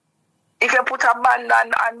ourselves. If you put a ban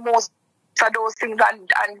on most those things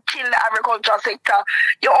and kill the agricultural sector.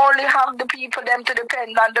 You only have the people them to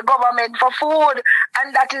depend on the government for food,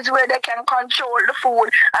 and that is where they can control the food,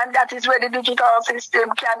 and that is where the digital system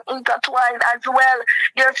can intertwine as well.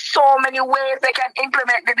 There's so many ways they can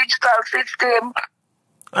implement the digital system.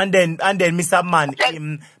 And then, Mr. Man,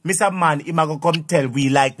 him a go come tell we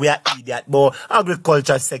like we are idiot, but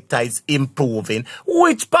agriculture sector is improving.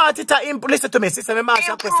 Which part it are improving? Listen to me, sister, me ask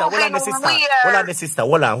you a question.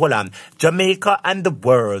 Hold on. Jamaica and the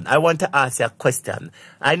world. I want to ask you a question.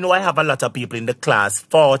 I know I have a lot of people in the class,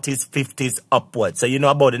 40s, 50s upwards. So you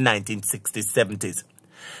know about the 1960s, 70s.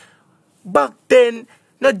 Back then,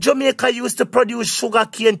 now, Jamaica used to produce sugar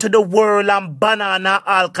cane to the world and banana,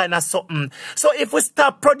 all kind of something. So if we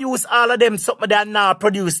start produce all of them something they are now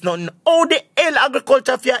produce nothing, how the hell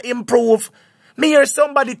agriculture fear improve? Me hear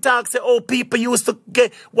somebody talk say, oh, people used to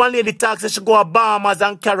get, one lady talk say she go to Bahamas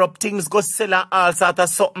and carry up things, go sell and all sort of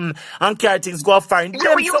something, and carry things go foreign.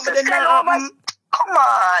 Come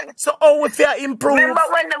on. So how we fear improve? Remember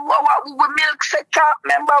when the milk sector,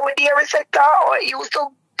 remember with the dairy sector, or it used to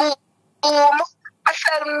boom? I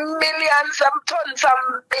sell millions of tons of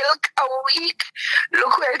milk a week.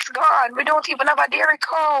 Look where it's gone. We don't even have a dairy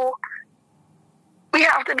cow. We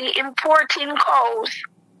have to be importing cows.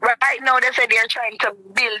 Right now, they say they're trying to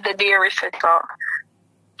build the dairy sector.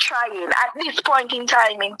 Trying. At this point in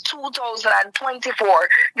time, in 2024,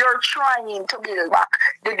 you're trying to build back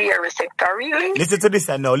the dairy sector. Really? Listen to this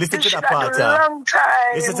now. Listen to that part.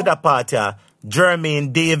 Listen to that part.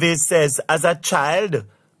 Jermaine Davis says, as a child,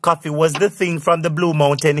 coffee was the thing from the Blue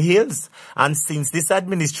Mountain Hills. And since this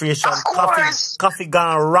administration, coffee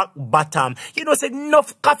gone rock bottom. You know, say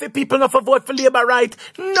enough coffee people enough vote for Labour right.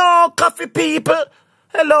 No coffee people.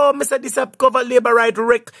 Hello, Mr. Disap cover Labour right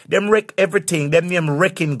wreck. Them wreck everything. Them name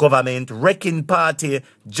wrecking government, wrecking party,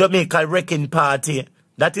 Jamaica wrecking party.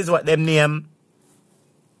 That is what them name.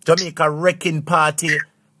 Jamaica wrecking party.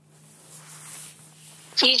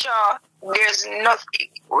 Teacher, there's nothing.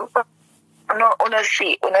 When I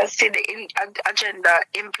see the agenda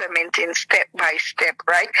implementing step by step,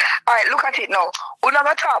 right? All right, look at it now. We're not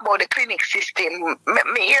going to talk about the clinic system.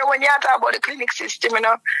 Me hear when you talk about the clinic system, you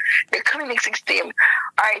know, the clinic system.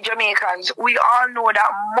 All right, Jamaicans, we all know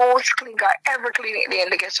that most clinic, every clinic is in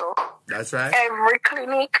the ghetto. That's right. Every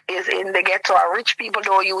clinic is in the ghetto. Rich people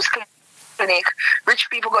don't use clinic. Rich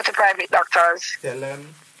people go to private doctors. Tell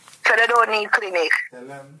them. So they don't need clinic. Tell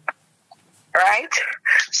them. Right?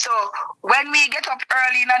 So when we get up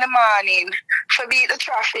early in the morning, for beat the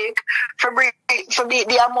traffic, for beat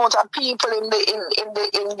the amount of people in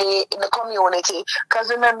the community. Because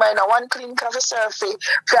remember, you know, one clinic has a survey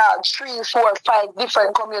for 3, 4, 5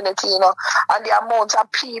 different community, you know, and the amount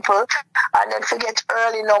of people, and then forget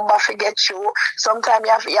early number, forget you. Sometimes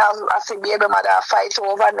you have to be able to fight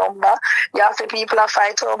over number. You have to people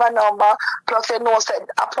fight over number. Plus, you know, said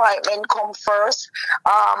appointment come first.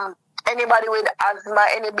 Anybody with asthma,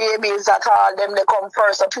 any babies at all, them they come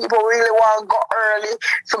first. So people really want to go early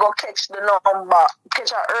to go catch the number,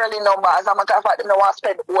 catch an early number. As a matter of fact, they don't want to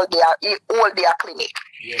spend all day clinic.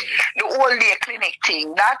 Yeah. The whole day clinic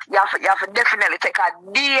thing, that you have to definitely take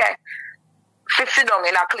a day to sit down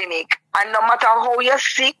in a clinic. And no matter how you're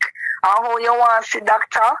sick, and how you want to see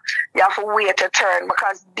doctor, you have to wait a turn,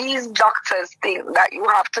 because these doctors think that you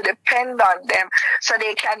have to depend on them so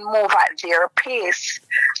they can move at their pace.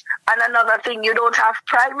 And another thing, you don't have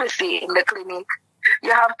privacy in the clinic.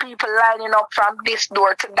 You have people lining up from this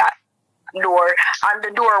door to that door, and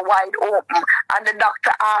the door wide open, and the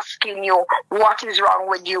doctor asking you what is wrong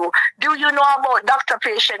with you. Do you know about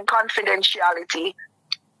doctor-patient confidentiality?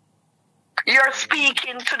 You're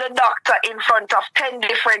speaking to the doctor in front of 10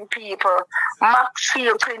 different people.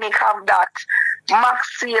 Maxfield Clinic have that.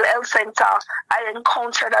 Maxfield Health Center, I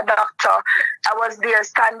encountered a doctor. I was there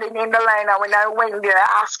standing in the line, and when I went there,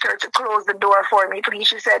 I asked her to close the door for me, please.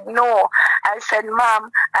 She said, no. I said, ma'am,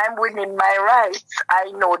 I'm within my rights.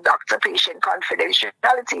 I know doctor-patient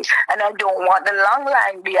confidentiality, and I don't want the long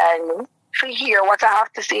line behind me to hear what I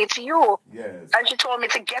have to say to you. Yes. And she told me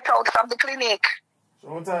to get out of the clinic. So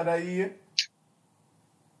what are you?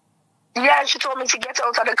 Yeah, she told me to get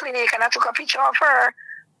out of the clinic, and I took a picture of her.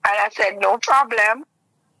 And I said, no problem.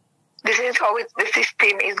 This is how the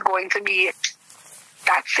system is going to be.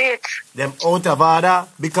 That's it. Them out of order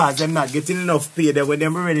because them not getting enough pay. When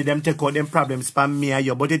them ready, them take out them problems from me and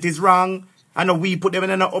you. But it is wrong. I know we put them in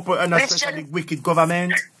an especially wicked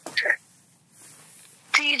government.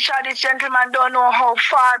 Teacher, this gentleman don't know how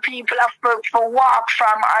far people have to walk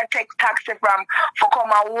from or take taxi from for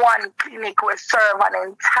come on one clinic will serve an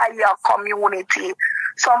entire community.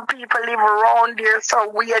 Some people live around there, so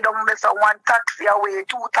we don't miss a one taxi away,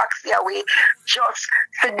 two taxi away, just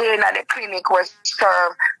today at the clinic will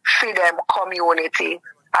serve for them community.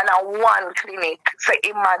 And a one clinic. So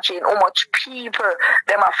imagine how much people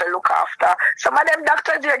them have to look after. Some of them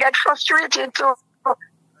doctors here get frustrated too.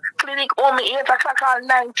 Clinic only 8 o'clock or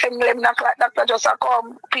 9, 10, 11 o'clock. Doctor just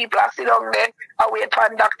come. People are sit down there and wait for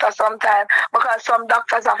a doctor sometime. Because some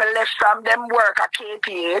doctors have left from them work at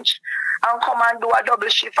KPH and come and do a double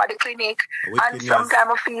shift at the clinic. Wickedness. And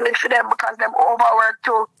sometimes I feel it for them because them overwork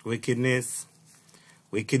too.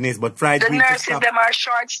 Wickedness, but Fried Green the nurses, them are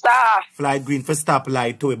short staff. Fried Green for stop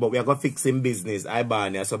lie to it, but we are going to fix in business. I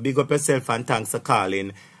ban you. So big up yourself and thanks for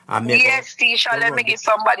calling. Yes, Tisha, let me give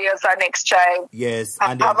somebody else our next child. Yes.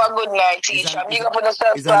 And have a good night, Tisha. Big up on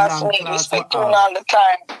yourself, class. Respect you all the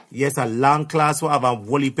time. Yes, a long class will have a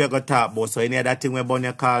whole heap to talk about. So any other thing we're going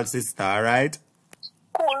to call sister, all right?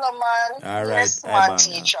 Cool, man. All right. Yes, man,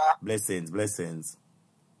 teacher. Blessings.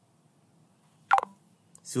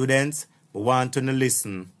 Students, we want to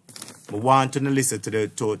listen. We want to listen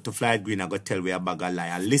to Fried Green. I'm going to tell we a bag of lie.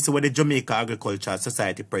 And listen what the Jamaica Agricultural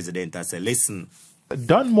Society president has said. Listen.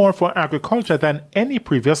 Done more for agriculture than any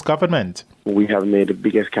previous government. We have made the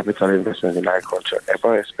biggest capital investment in agriculture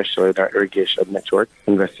ever, especially in our irrigation network,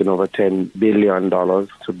 investing over $10 billion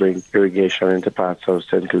to bring irrigation into parts of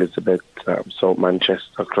St. Elizabeth, South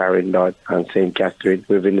Manchester, Clarendon, and St. Catherine.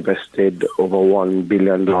 We've invested over $1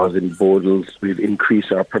 billion in bodles. We've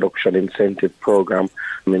increased our production incentive program.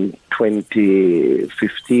 In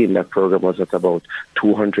 2015, that program was at about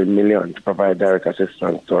 $200 million to provide direct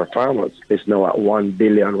assistance to our farmers. It's now at $1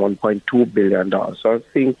 billion, $1.2 billion. So I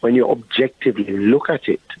think when you objectively look at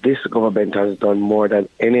it, this government has done more than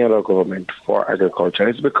any other government for agriculture.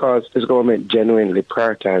 It's because this government genuinely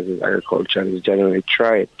prioritizes agriculture and is genuinely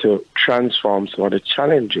trying to transform some of the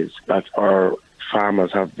challenges that our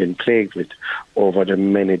farmers have been plagued with over the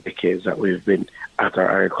many decades that we've been at our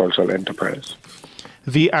agricultural enterprise.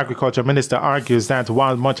 The Agriculture Minister argues that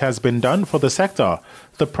while much has been done for the sector,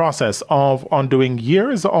 the process of undoing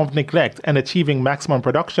years of neglect and achieving maximum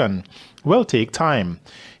production will take time.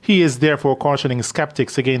 He is therefore cautioning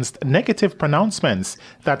skeptics against negative pronouncements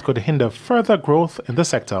that could hinder further growth in the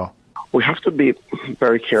sector. We have to be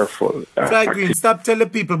very careful. Fried Green, stop telling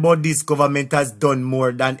people about this government has done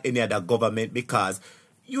more than any other government because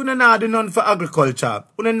you are not doing nothing for agriculture.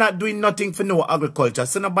 You are not doing nothing for no agriculture.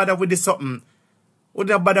 So no bother with this something.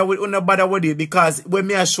 Una bother with it because when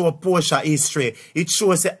me show Portia history, it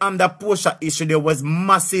shows that under Portia history there was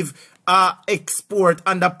massive export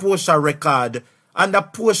under Portia record. Under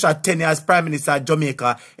Portia tenure as Prime Minister of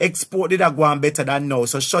Jamaica, export did go on better than now.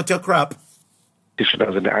 So shut your crap. In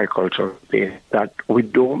the agricultural space, that we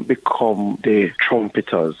don't become the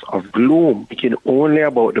trumpeters of gloom, speaking only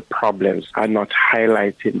about the problems and not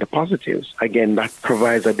highlighting the positives. Again, that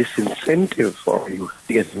provides a disincentive for you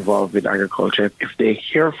to get involved with agriculture. If they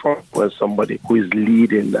hear from somebody who is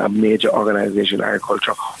leading a major organization in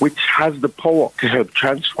agriculture, which has the power to help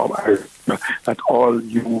transform agriculture, that all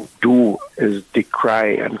you do is decry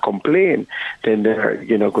and complain, then they're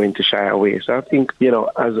going to shy away. So I think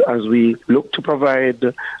as we look to provide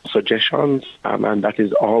suggestions, and that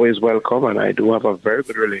is always welcome, and I do have a very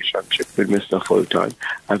good relationship with Mr. Fulton.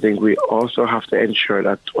 I think we also have to ensure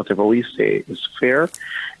that whatever we say is fair,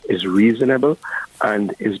 is reasonable,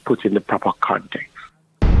 and is put in the proper context.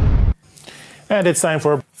 And it's time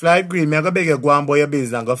for Fried Green. Me I go beg you go and boy your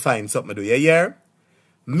business and go find something to do. You hear?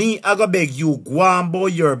 Me, I go beg you, go and boy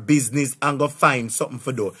your business and go find something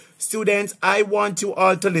for do. Students, I want you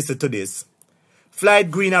all to listen to this.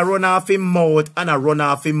 Fried Green a run off him mouth and a run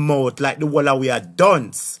off him mouth like the whole we are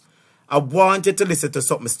dunce. I want you to listen to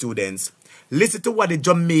something, students. Listen to what the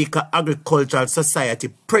Jamaica Agricultural Society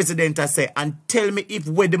president has said and tell me if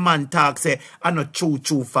what the man talk say are not true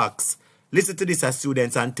facts. Listen to this,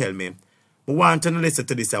 students, and tell me. I want you to listen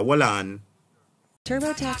to this. Hold on.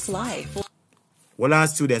 TurboTax Live. Well, our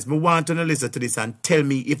students, me want to listen to this and tell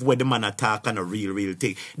me if what the man attack on a real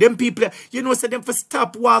thing. Them people, say them for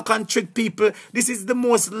stop, walk and trick people. This is the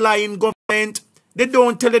most lying government. They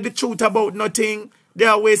don't tell you the truth about nothing. They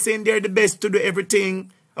are always saying they're the best to do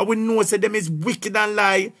everything. And we know say them is wicked and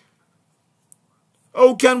lie.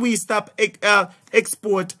 How can we stop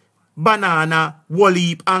export banana,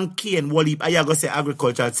 wallip and cane wallip? And you go say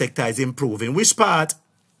agricultural sector is improving. Which part?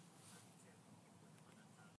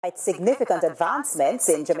 Significant advancements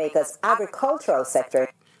in Jamaica's agricultural sector.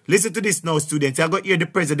 Listen to this now, students. I got here the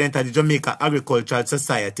president of the Jamaica Agricultural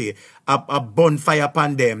Society, a bonfire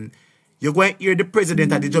upon them. You're going to hear the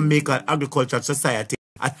president of the Jamaica Agricultural Society.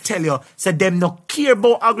 I tell you, say them no care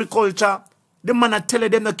about agriculture. The man I tell you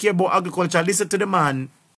them no care about agriculture. Listen to the man.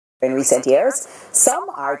 In recent years, some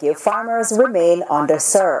argue farmers remain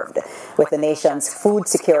underserved. With the nation's food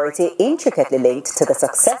security intricately linked to the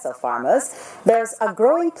success of farmers, there's a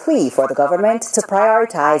growing plea for the government to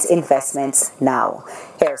prioritize investments now.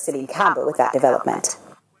 Here's Celine Campbell with that development.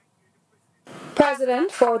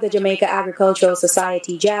 President for the Jamaica Agricultural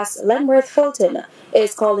Society, JAS, Lenworth Fulton,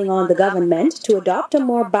 is calling on the government to adopt a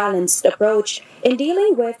more balanced approach in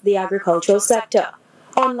dealing with the agricultural sector.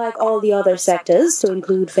 Unlike all the other sectors, to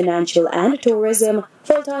include financial and tourism,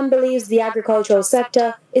 Fulton believes the agricultural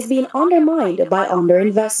sector is being undermined by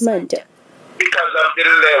underinvestment. Because of the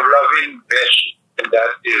level of investment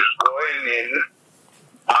that is going in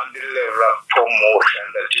and the level of promotion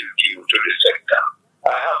that is due to the sector,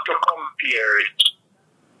 I have to compare it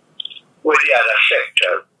with the other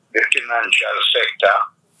sectors, the financial sector,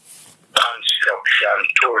 construction,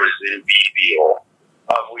 tourism, BPO,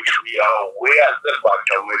 of which we are way at the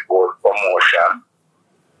bottom with both promotion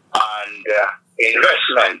and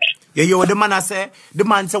investment. Yeah, what the man say? The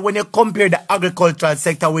man say when you compare the agricultural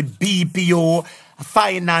sector with BPO,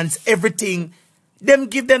 finance, everything, them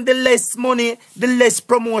give them the less money, the less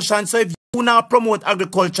promotion. So if you now promote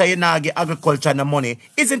agriculture, you now get agriculture no money.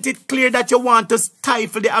 Isn't it clear that you want to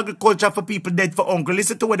stifle the agriculture for people dead for hunger?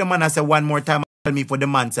 Listen to what the man say one more time. Tell me for the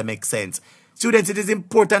man to make sense. Students, it is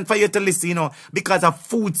important for you to listen, you know, because of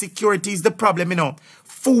food security is the problem, you know.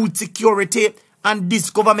 Food security, and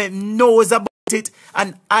this government knows about it.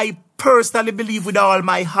 And I personally believe with all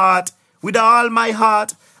my heart,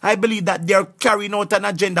 I believe that they're carrying out an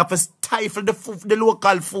agenda for stifle the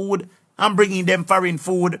local food and bringing them foreign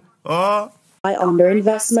food. Oh. By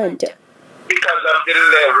underinvestment. Because of the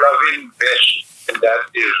level of investment that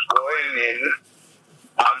is going in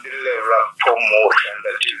and the level of promotion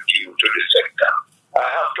that is due to the sector, I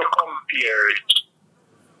have to compare it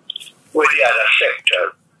with the other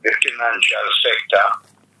sectors, the financial sector,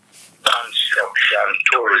 construction,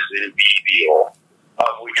 tourism, BPO,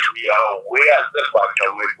 of which we are way at the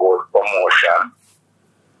bottom with both promotion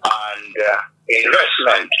and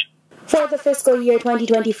investment. For the fiscal year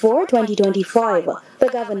 2024-2025, the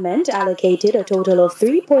government allocated a total of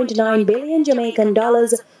 3.9 billion Jamaican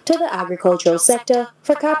dollars to the agricultural sector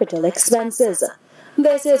for capital expenses.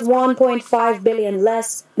 This is 1.5 billion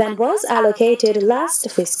less than was allocated last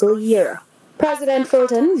fiscal year. President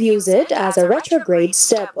Fulton views it as a retrograde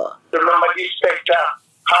step. Remember, this sector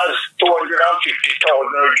has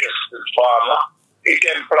 250,000 registered farmers. It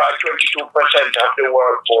employs 22% of the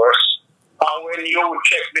workforce. And when you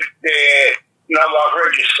check the number of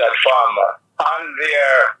registered farmers and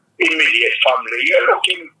their immediate family, you're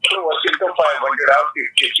looking close into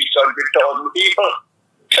 550,000 to 600,000 people.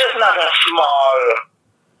 So it's not a small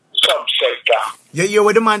subsector. You hear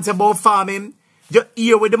what the man say about farming? You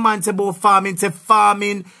hear what the man say about farming? Say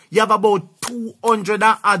farming, you have about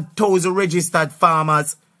 200,000 registered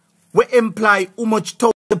farmers. We employ how much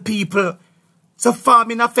thousand people? So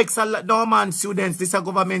farming affects a lot. No, man, students, this is a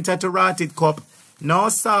government to rat it cup. No,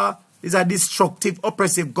 sir. It's a destructive,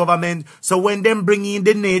 oppressive government. So when them bring in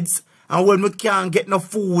the needs, and when we can't get no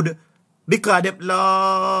food, because them,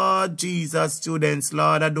 Lord Jesus, students,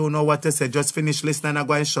 Lord, I don't know what to say. Just finish listening and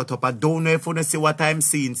go and shut up. I don't know if you want to see what I'm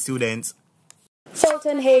seeing, students.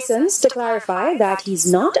 Fulton hastens to clarify that he's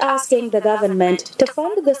not asking the government to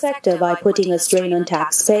fund the sector by putting a strain on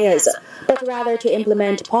taxpayers, but rather to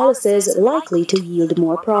implement policies likely to yield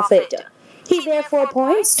more profit. He therefore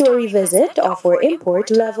points to a revisit of our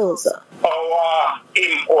import levels. Our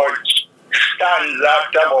imports stands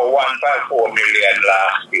at about 1.4 million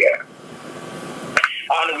last year,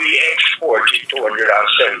 and we exported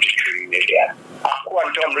 273 million. A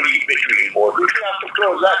quantum leap between both. We have to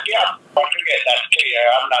close that gap. But to get that clear,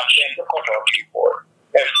 I'm not saying to cut off import.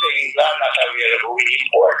 If things are not available, we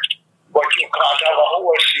import. But you can't have a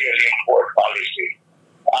wholesale import policy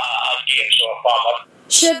against our farmers.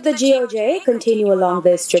 Should the GOJ continue along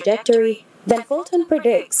this trajectory, then Fulton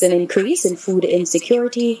predicts an increase in food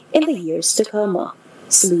insecurity in the years to come.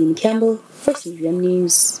 Celine Campbell for CBN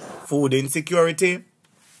News. Food insecurity.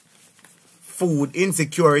 Food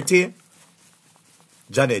insecurity.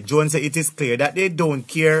 Janet Jones said it is clear that they don't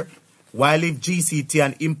care while if GCT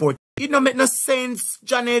and import. It don't make no sense,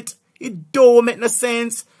 Janet. It don't make no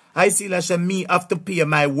sense. I see like me have to pay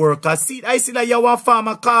my worker. See, I see like you want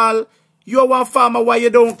farmer call. You want farmer, why you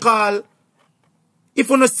don't call? If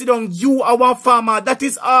you don't sit down, you are one farmer. That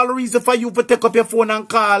is all reason for you to take up your phone and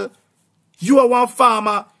call. You are one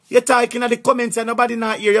farmer. You're talking in the comments and nobody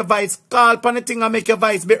not hear your voice. Call upon the thing and make your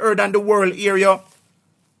voice be heard and the world hear you.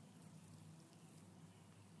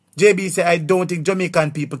 JB say, I don't think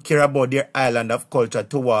Jamaican people care about their island of culture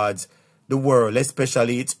towards the world,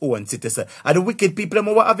 especially its own citizens. And the wicked people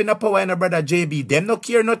who are having a power in a brother JB, them no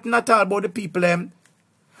care nothing at all about the people them.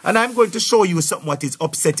 And I'm going to show you something what is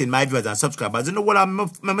upsetting my viewers and subscribers. You know what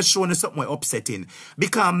I'm showing you something upsetting?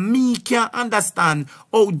 Because me can't understand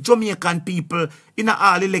how Jamaican people in a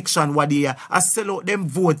all election what they are sell out them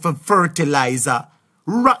vote for fertilizer.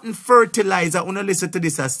 Rotten fertilizer. Wanna listen to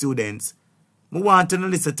this as students? I want to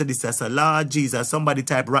listen to this as a Lord Jesus. Somebody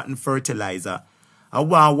type rotten fertilizer. I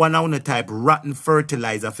want to type rotten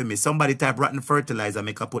fertilizer for me. Somebody type rotten fertilizer.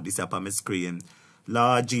 Make I put this up on my screen.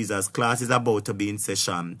 Lord Jesus, class is about to be in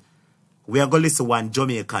session. We are going to listen to one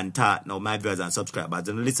Jamaican talk now, my viewers and subscribers.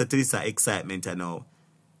 And listen to this excitement now.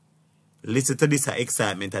 Listen to this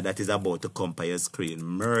excitement that is about to come by your screen.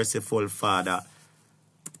 Merciful Father.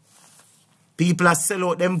 People are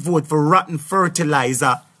sell out them vote for rotten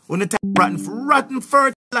fertilizer. When you type rotten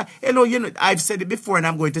fertilizer. Hello, you know, I've said it before and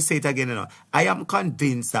I'm going to say it again. You know, I am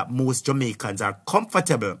convinced that most Jamaicans are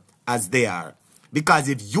comfortable as they are. Because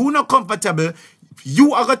if you're not comfortable,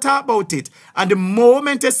 you are going to talk about it. And the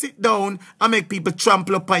moment you sit down and make people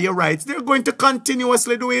trample upon your rights, they're going to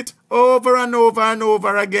continuously do it over and over and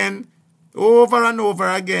over again. Over and over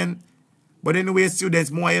again. But anyway,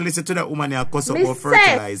 students, more you listen to that woman here cuss about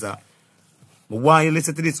fertilizer. Why you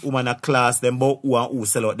listen to this woman a class them about who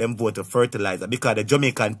sell out them vote for fertilizer? Because the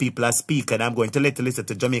Jamaican people are speaking. I'm going to let you listen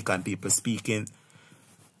to Jamaican people speaking.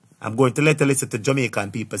 I'm going to let you listen to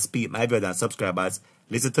Jamaican people speak. My brothers and subscribers,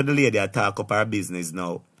 listen to the lady that talk up her business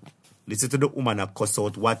now. Listen to the woman that cuss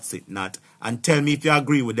out what's it not. And tell me if you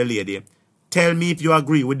agree with the lady. Tell me if you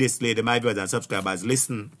agree with this lady, my brothers and subscribers.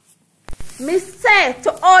 Listen. Me say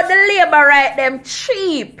to all the labor right them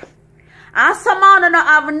cheap. And some man don't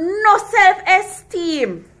have no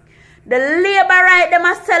self-esteem. The labor right them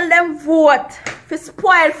a sell them vote for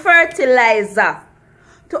spoil fertilizer.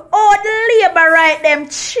 To all the labor right them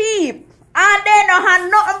cheap. And they don't have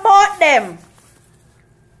nothing about them.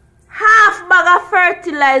 Half bag of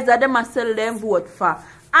fertilizer them a sell them vote for.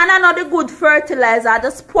 And I know the good fertilizer, the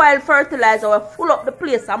spoiled fertilizer will full up the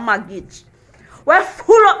place of maggots. We're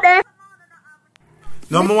full up there.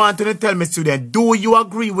 Now, I want to tell me, student, do you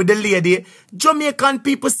agree with the lady? Jamaican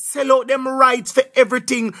people sell out them rights for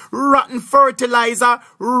everything. Rotten fertilizer,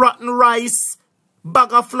 rotten rice,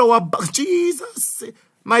 bag of flour. Jesus.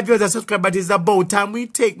 My viewers and subscribers, it's about time we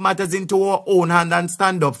take matters into our own hand and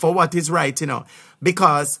stand up for what is right, you know.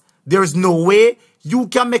 Because there's no way you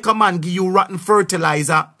can make a man give you rotten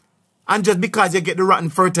fertilizer. And just because you get the rotten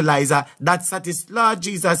fertilizer, that satisfies. Lord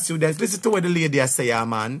Jesus, students, listen to what the lady say,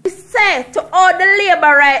 man. Say to all the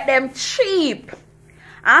labor right them cheap.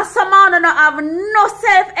 And some man don't have no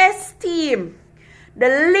self-esteem. The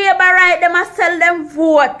labor right them a sell them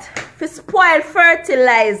vote for spoil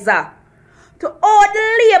fertilizer. To all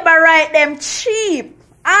the labor right them cheap.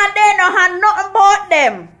 And they don't have nothing about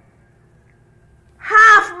them.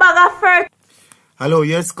 Half bag of fertilizer. Hello,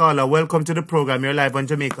 yes, caller. Welcome to the program. You're live on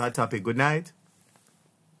Jamaica Hot Topic. Good night.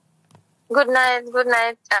 Good night, good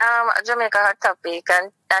night. Jamaica Hot Topic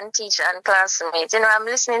and teacher and classmates. You know, I'm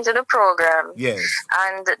listening to the program. Yes.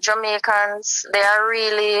 And Jamaicans, they are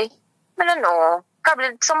really, I don't know, probably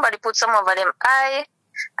somebody put some over them. I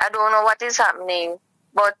don't know what is happening.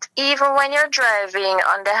 But even when you're driving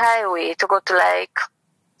on the highway to go to like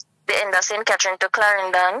the end of St. Catherine to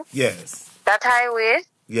Clarendon. Yes. That highway.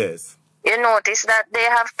 Yes. You notice that they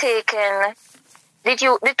have taken the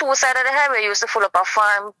two sides of the highway used to full up a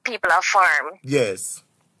farm, people a farm. Yes.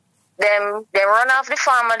 They run off the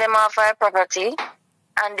farmer, them off our property,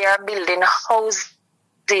 and they are building houses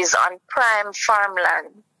on prime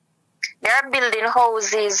farmland. They are building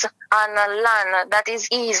houses on a land that is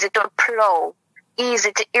easy to plow,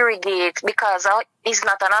 easy to irrigate, because it's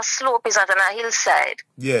not on a slope, it's not on a hillside.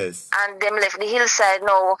 Yes. And them left the hillside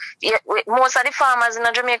now. Most of the farmers in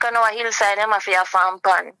Jamaica now a hillside, them have a farm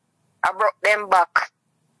pan. I brought them back.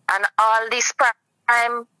 And all this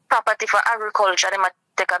prime property for agriculture, them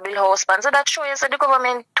take a build house pan. So that shows that the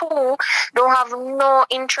government too don't have no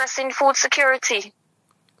interest in food security.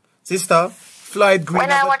 Sister, Floyd Green.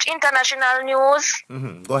 When I watch international news,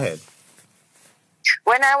 go ahead.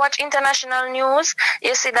 When I watch international news,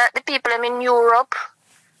 you see that the people in Europe,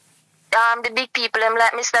 the big people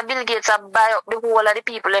like Mr. Bill Gates have buy up the whole of the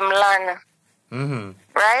people land.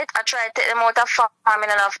 right? I try to take them out of farming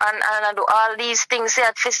and I do all these things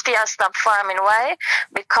here to stop farming. Why?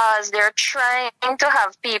 Because they're trying to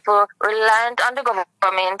have people reliant on the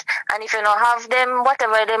government, and if you don't have them,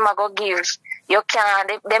 whatever them are going to give, you can't.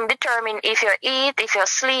 Them determine if you eat, if you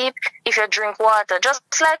sleep, if you drink water. Just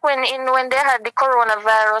like when they had the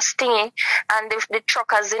coronavirus thing, and the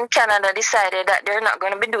truckers in Canada decided that they're not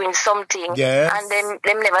going to be doing something, yes, and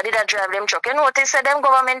them never did a drive them truck. You notice that them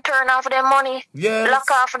government turn off their money, yes, lock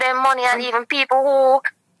off their money, and even people who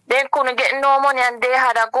they couldn't get no money and they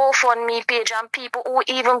had a GoFundMe page, and people who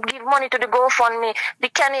even give money to the GoFundMe, the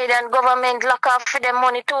Canadian government lock off for their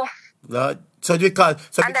money too. Lord. So because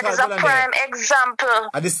and that is a prime example.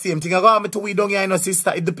 And the same thing I got me to we down here, you know,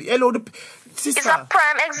 sister. Sister. It's a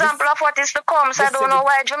prime example of what is to come. So I don't know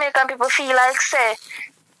why Jamaican people feel like say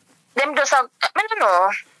them just I don't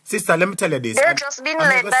know. Sister, let me tell you this. They're just being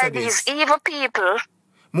led by these evil people.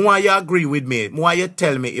 More you agree with me. More you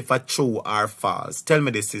tell me if it's true or false. Tell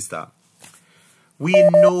me this, sister. We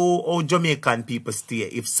know how Jamaican people stay.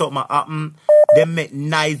 If something happen, they make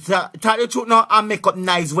nice. Tell the truth now, I make up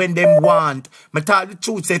nice when they want. But tell the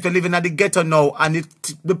truth, say if you're living at the ghetto now and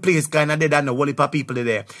the place kind of dead and the whole heap of people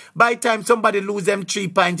there. By the time somebody lose them 3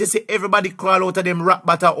 pints, you see everybody crawl out of them rock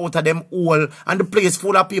batter, out of them hole, and the place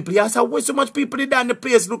full of people. You say, why so much people there and the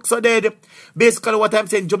place looks so dead? Basically what I'm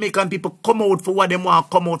saying, Jamaican people come out for what they want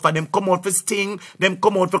to come out for. Them come out for Sting, them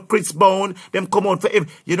come out for Chris Brown, them come out for...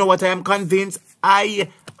 You know what I am convinced? I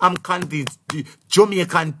am convinced the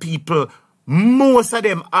Jamaican people, most of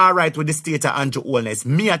them are right with the state of Andrew Holness.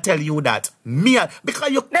 Me, I tell you that. Because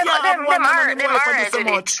you can't right so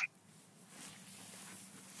much.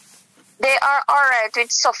 They are alright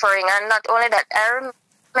with suffering, and not only that, I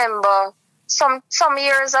remember some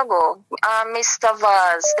years ago, Mr.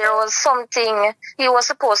 Vaz, there was something he was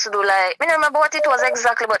supposed to do, like, I don't remember what it was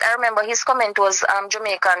exactly, but I remember his comment was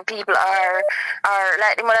Jamaican people are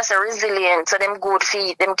like the mother say resilient, so them good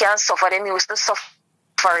feet, them can suffer, them used to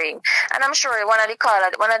suffering. And I'm sure one of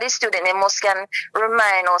the students, they must can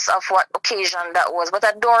remind us of what occasion that was. But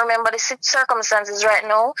I don't remember the circumstances right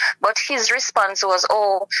now. But his response was,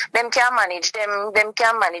 oh, them can manage, them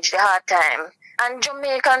can manage the hard time. And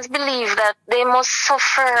Jamaicans believe that they must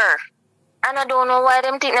suffer. And I don't know why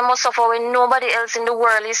them think they must suffer when nobody else in the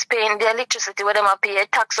world is paying the electricity where them are pay,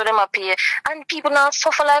 tax where them are pay. And people now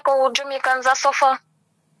suffer like how Jamaicans are suffer.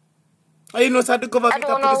 You know, so the government I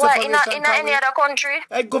don't know why in any other country.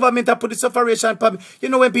 The government have put the sufferation. You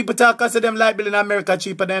know, when people talk, I say them light bill in America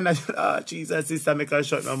cheaper than Jesus, sister, make her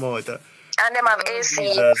shut no mouth. And them have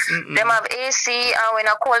AC. Them have AC, and when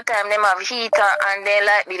a cold time, them have heater, and they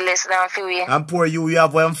like be less than for we. And poor you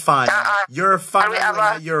have one fan. Your fan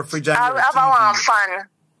and your fridge and your have TV. One fan.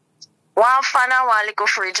 One fan and one little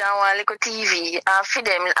fridge and one little TV. And feed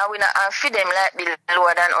them, and feed them like be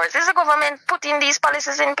lower than ours. This is the government putting these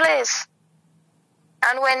policies in place.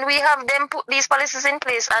 And when we have them put these policies in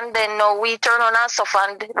place, and then now we turn on our stuff,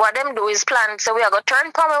 and what them do is plan, so we are going to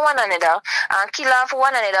turn power with one another and kill off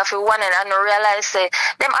one another for one another, and realize say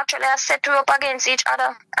them actually are set up against each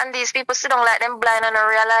other, and these people sit down like them blind and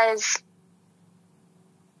realize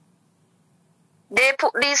they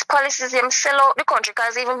put these policies, them sell out the country,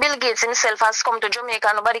 because even Bill Gates himself has come to Jamaica,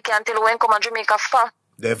 nobody can tell when come to Jamaica for.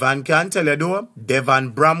 Devon can tell you though. Devon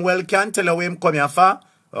Bramwell can tell you when come here for.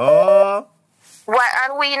 Oh. Why,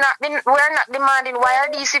 and we're not demanding why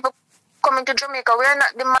are these people coming to Jamaica. We're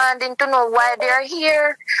not demanding to know why they're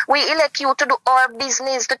here. We elect you to do our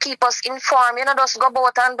business, to keep us informed. You know, just go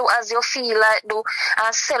about and do as you feel like do,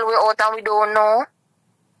 and sell we out and we don't know.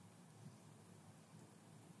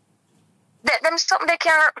 Them something they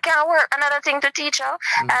can't work. Another thing to teach her.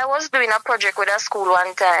 I was doing a project with a school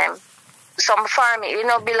one time. Some farming, you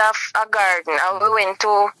know, build a garden, and we went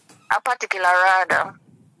to a particular radar.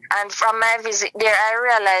 And from my visit there, I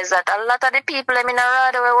realized that a lot of the people in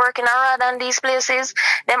Arada were working Arada in these places.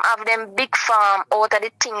 Them have them big farm out of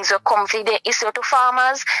the things that come for the issue to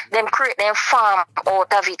farmers. Them create them farm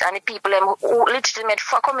out of it. And the people, them legitimate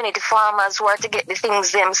community farmers who are to get the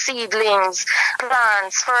things, them seedlings,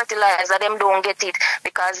 plants, fertilizer, them don't get it.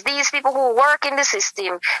 Because these people who work in the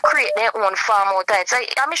system create their own farm out of it. So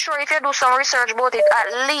I'm sure if you do some research about it,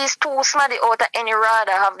 at least 2 somebody out of any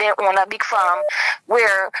Arada have their own a big farm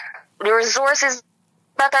where the resources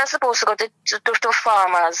that are supposed to go to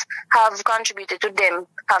farmers have contributed to them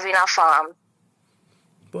having a farm.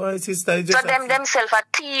 Boy, sister, so them themselves are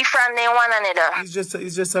thief and they one another.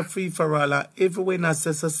 It's just a free for all. Everywhere in a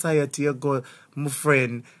society you go, my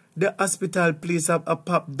friend, the hospital place a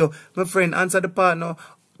pop door. My friend, answer the partner.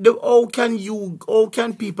 How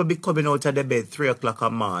can people be coming out of the bed 3 o'clock in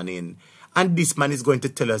the morning And this man is going to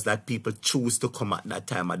tell us that people choose to come at that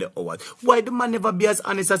time of the hour. Why do man never be as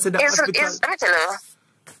honest as the hospital? Let me tell you.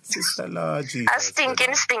 Sister Lord Jesus. A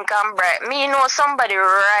stinking stink and bright. Me know somebody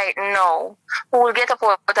right now who will get up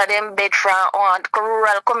out of them bed from a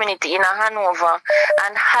rural community in Hanover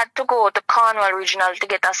and had to go to Cornwall Regional to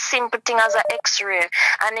get a simple thing as an x-ray.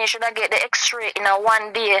 And they should have get the x-ray in a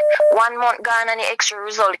 1 day, 1 month gone, and the x-ray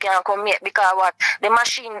result can't come yet because what? The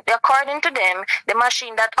machine, according to them, the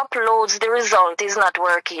machine that uploads the result is not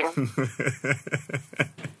working.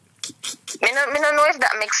 I don't know if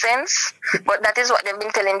that makes sense, but that is what they've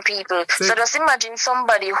been telling people. So just imagine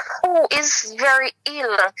somebody who is very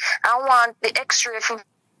ill and want the x-ray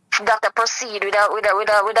doctor proceed with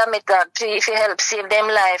a method to help save them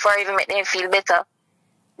life or even make them feel better.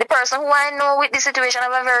 The person who I know with this situation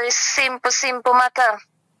have a very simple matter.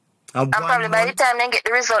 And probably by the time they get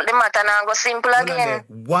the result, the matter now go simple again.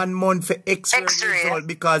 1 month for x-ray result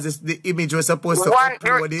because the image was supposed to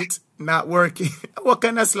upload it, not working. What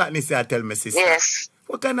kind of slackness you tell me, sister? Yes.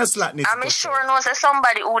 What kind of slackness? I'm sure no say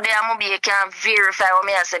somebody who there maybe can verify what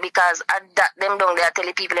me I say because at that them down there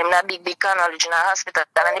telling people them that big Cornwall Regional Hospital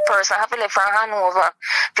and the person have to leave from Hanover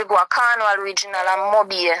to go to Cornwall Regional and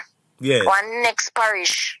Mobile. Yes. One next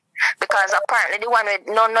parish. Because apparently the one with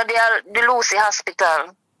the Lucy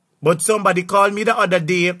Hospital. But somebody called me the other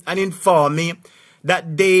day and informed me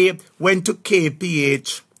that they went to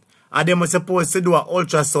KPH and they were supposed to do an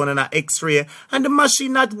ultrasound and an x-ray and the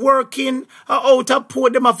machine not working. Out of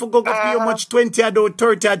port, them have to go pay how much? 20 or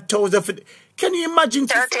 30,000. Can you imagine?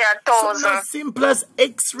 30,000. Something as simple as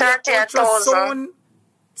x-ray, ultrasound.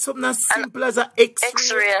 Something as simple as an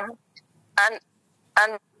x-ray.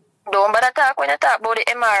 And don't bother talk when you talk about the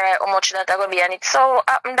MRI, how much that going to be. And it's so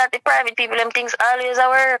happen that the private people, them things always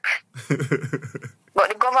work. But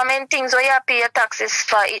the government things where you pay your taxes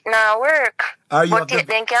for it now work. But yet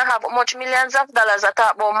they can have how much millions of dollars that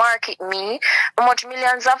talk about market me, how much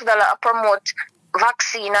millions of dollars promote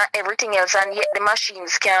vaccine and everything else, and yet the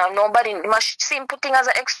machines can't. Nobody, simple thing as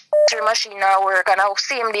an x-ray machine now work, and our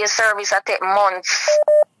same day service that take months.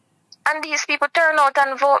 And these people turn out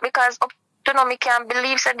and vote because to know me can't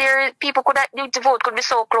believe that there people could the vote could be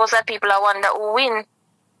so close that people are wonder who win.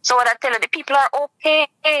 So what I tell you, the people are okay.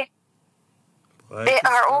 Right. They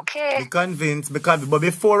are okay. Be convinced, but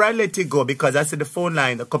before I let you go, because I see the phone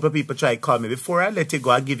line, a couple of people try to call me. Before I let you go,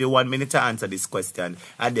 I'll give you 1 minute to answer this question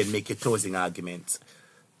and then make your closing argument.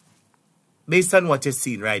 Based on what you're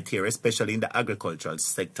seeing right here, especially in the agricultural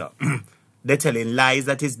sector, they're telling lies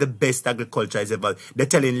that is the best agriculture has ever. They're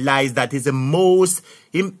telling lies that is the most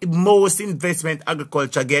investment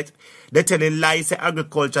agriculture get. They're telling lies the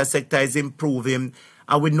agriculture sector is improving.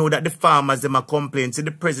 And we know that the farmers, them are complaining. So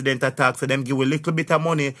the president attacks so them give a little bit of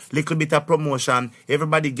money, little bit of promotion.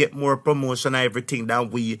 Everybody get more promotion and everything than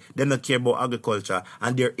we. They don't care about agriculture.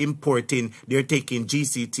 And they're importing, they're taking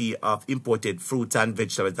GCT of imported fruits and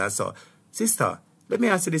vegetables and so. Sister, let me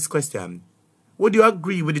ask you this question. Would you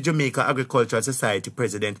agree with the Jamaica Agricultural Society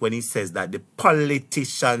president when he says that the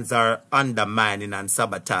politicians are undermining and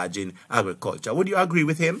sabotaging agriculture? Would you agree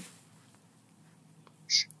with him?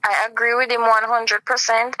 I agree with him 100%,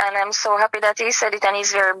 and I'm so happy that he said it, and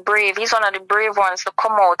he's very brave. He's one of the brave ones to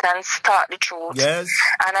come out and start the truth. Yes.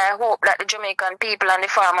 And I hope that the Jamaican people and the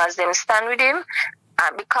farmers, them stand with him.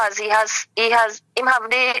 Because he have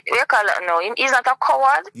the, we call it now, he's not a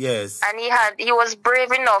coward. Yes. And he was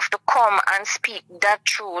brave enough to come and speak that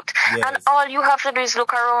truth. Yes. And all you have to do is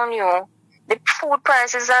look around you. The food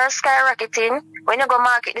prices are skyrocketing. When you go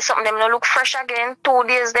market, something them don't look fresh again. 2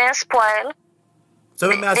 days then spoil. So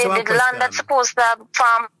the land that's supposed to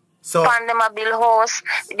farm. So, pan them a bill house,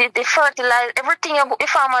 the fertilizer, everything the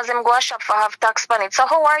farmers them go a shop for have tax on it. So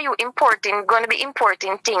how are you going to be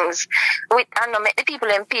importing things and make the people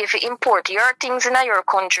them pay for import your things in your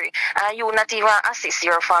country and you not even assist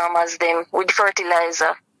your farmers them with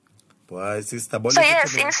fertilizer? Why, sister? So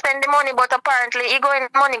yes, he spend the money, but apparently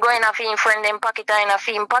money going off in friend them pocket or in a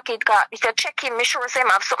film pocket. If you check him, me sure say him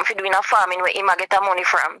have something to do in a farming where he might get the money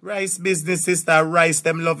from. Rice business, sister. Rice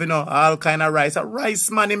them love, all kind of rice. A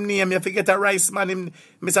rice man him name. You forget a rice man him,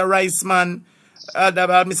 Mr. Rice man.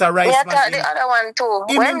 Mr. Rice yeah, man. The other one too.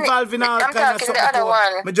 Him involved in all kind of stuff. The other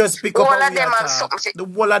one. Me just pick up all of them have something. The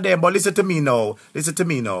whole of them. But listen to me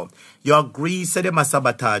now. You agree say they must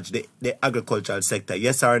sabotage the agricultural sector?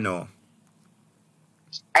 Yes or no?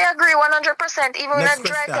 I agree 100%. Even in a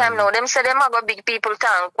dry time now, them say them are going to big people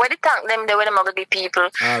tank. Where the tank them there, where them are going to be people.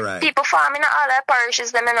 All right. People farming all their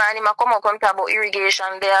parishes, them and them come out come talk about irrigation.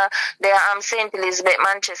 They are St. Elizabeth,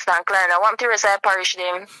 Manchester and Klein. I want to rest their parish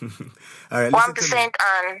them. All right, one to St.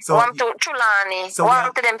 Anne, one to Trulani,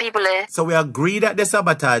 one to them people there. So we agree that the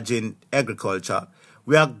sabotage in agriculture.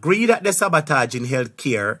 We agree that the sabotage in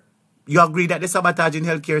healthcare. You agree that the sabotage in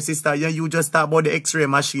healthcare, sister? You just talk about the X-ray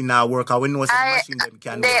machine now work. I know some machine them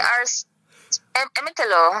can they work. Are. Let me tell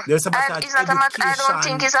you. There's sabotage it's not a matter, I don't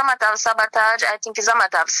think it's a matter of sabotage. I think it's a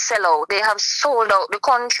matter of sellout. They have sold out the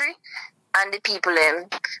country and the people in,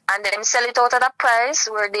 and them sell it out at a price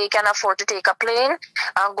where they can afford to take a plane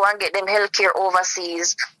and go and get them healthcare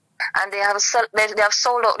overseas. And they have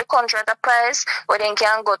sold out the country at a price where they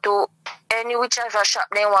can go to any whichever shop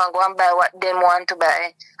they want, go and buy what they want to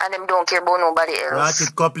buy, and them don't care about nobody else. Right,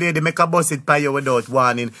 it couple lady make a bus it by you without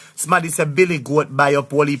warning. Somebody said Billy Goat buy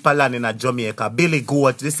up whole heap of land in Jamaica. Billy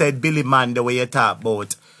Goat, they said Billy Man the way you talk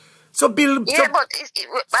about. So Bill, yeah, but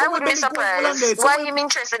I wouldn't be surprised. Why him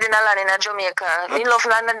interested in a land in Jamaica? He love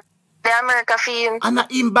land in the America film. And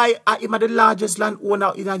him buy him the largest land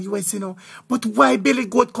owner in the US, you know. But why Billy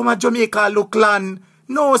Goat come to Jamaica look land?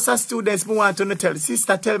 No, sir, students, we want to tell.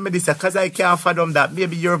 Sister, tell me this, because I can't fathom that.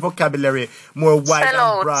 Maybe your vocabulary more wide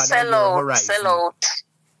and broad. Sell out.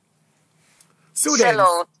 Students. Sell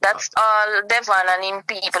out. That's all Devon and him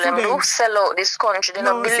people. Them do sell out this country. They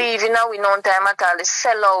don't believe in we no time at all. They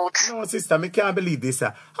sell out. No, sister, I can't believe this.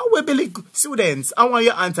 How will Billy students? I want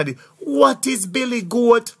you to answer this. What is Billy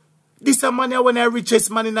Goat? This a man when the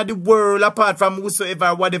richest man in the world, apart from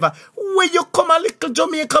whosoever, whatever. Where you come a little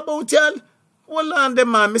Jamaica about, y'all? Hold on, the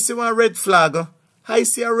man. I see one red flag. I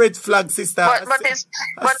see a red flag, sister. But it's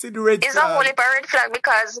a whole heap of red flag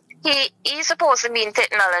because he's supposed to be in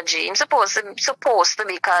technology. He's supposed to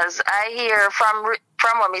because I hear from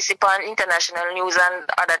what we see on international news and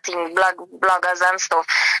other things, bloggers and stuff,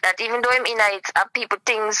 that even though him in it, people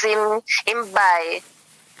things him buy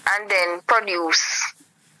and then produce.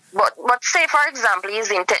 But say, for example,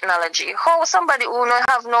 he's in technology. How somebody who don't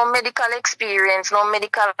have no medical experience, no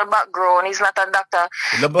medical background, he's not a doctor,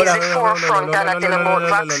 is the forefront and tell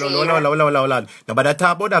about vaccine. Nobody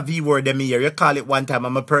talk about a V word them here. You call it one time,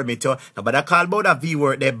 I'm a permit you. Nobody call about a V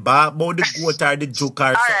word, they about the goat or the joke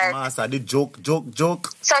or something, master. The joke.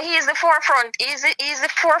 So he's the forefront. He's the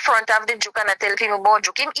forefront of the joke and I tell people about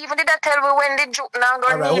joke. Him even did I tell me when the joke now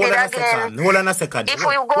gonna need it again. Hold on a second. If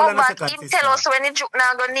we go back, him tell us when the joke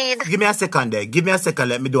now gonna need. Give me a second there. Give me a second.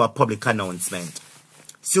 Let me do a public announcement.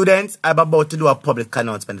 Students, I'm about to do a public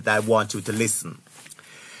announcement that I want you to listen.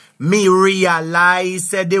 Me realize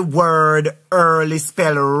the word early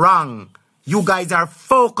spell wrong. You guys are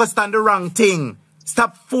focused on the wrong thing.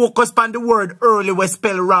 Stop focused on the word early we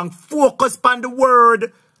spell wrong. Focus on the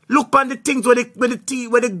word. Look on the things where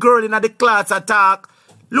the girl in the class attack.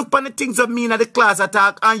 Look on the things of me in the class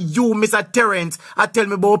attack. And you, Mr. Terrence, I tell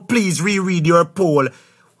me about please reread your poll.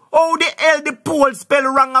 Oh, the hell the poll spell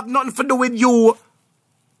wrong have nothing to do with you.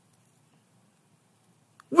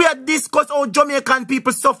 We are discuss how Jamaican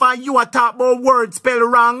people suffer and you are talk about words spell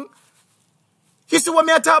wrong. You see what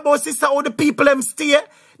me talk about, sister, how the people them stay?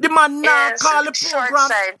 The man now call the program.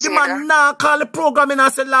 The man now call the program and I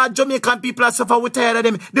say, Lord, Jamaican people are suffer, we tired of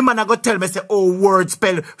them. The man I go tell me, say, oh, words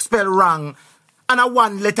spell wrong. And a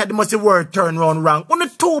one letter, the must the word turn round wrong. On the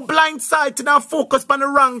two blind sides and focus on the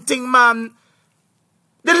wrong thing, man.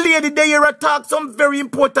 The lady there here talk some very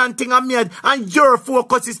important thing I made and your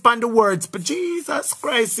focus is on the words. But Jesus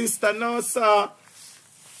Christ, sister, no sir.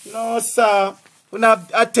 No sir. We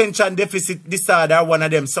have attention deficit disorder, one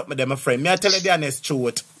of them, something of them, my friend. May I tell you the honest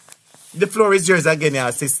truth? The floor is yours again, yeah,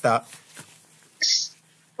 sister.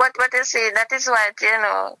 What you say, that is why, you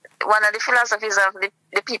know, one of the philosophies of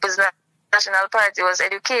the People's National Party was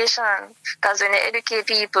education. Because when you educate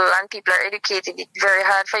people and people are educated, it's very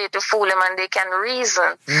hard for you to fool them and they can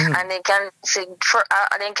reason. And they can say,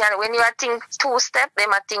 when you are think 2 steps, they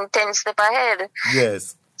might think 10 steps ahead.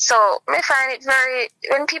 Yes. So, I find it very,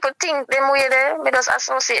 when people think them way there, I just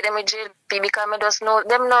associate them with JLP because I just know,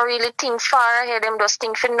 them not really think far ahead, them just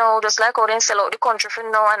think for now, just like how they sell out the country for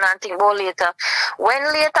now and not think about later. When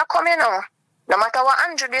later come, you know, no matter what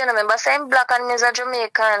Andrew do, you know, remember saying black and me is a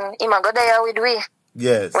Jamaican, he might go there with we.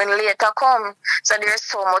 Yes. When later come. So there's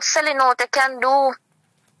so much selling out they can do.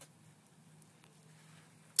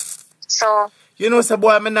 So... You know, so boy,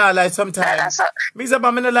 I not like sometimes. Me say, but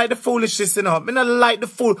I not like the foolishness, you know. I not like the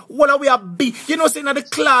fool. What are we a be? You know, say in the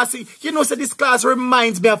class, you know, say this class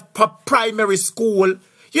reminds me of primary school.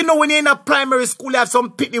 You know, when you're in a primary school, you have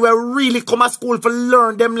some pitney where really come to school for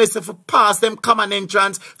learn them lesson, for pass them common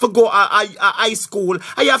entrance, for go to high school.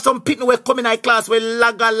 And you have some pitney where come in high class where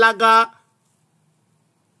laga.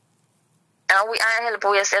 And we are help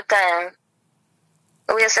waste your time.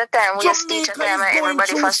 Waste your time, waste teacher time, and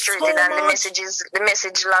everybody frustrated, and the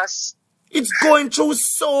message lost. It's going through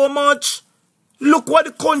so much. Look what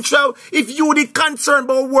the country, if you the concerned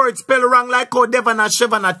about words spell wrong like how Devon and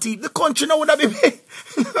Chevron are teeth, the country now would have been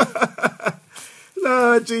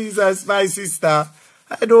Lord Jesus, my sister.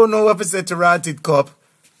 I don't know what I said to Ratted Cup.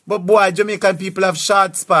 But boy, Jamaican people have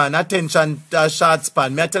short span, attention short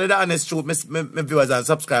span. May I tell you the honest truth, my viewers and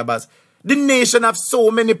subscribers. The nation have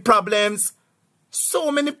so many problems.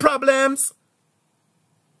 So many problems.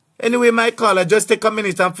 Anyway, my caller, just take a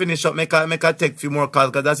minute and finish up. Make a take a few more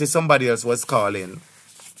calls because that's if somebody else was calling.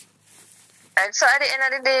 And so at the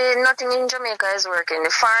end of the day, nothing in Jamaica is working. The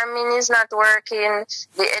farming is not working.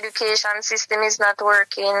 The education system is not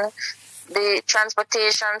working. The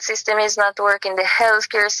transportation system is not working. The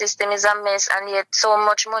healthcare system is a mess, and yet so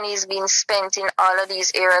much money is being spent in all of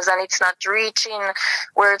these areas, and it's not reaching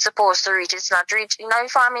where it's supposed to reach. It's not reaching. The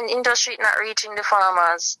farming industry is not reaching the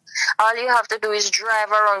farmers. All you have to do is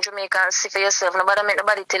drive around Jamaica and see for yourself. Nobody make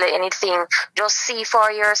nobody tell you anything. Just see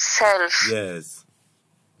for yourself. Yes.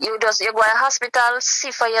 You go to a hospital, see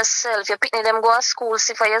for yourself. You're picking them go to school,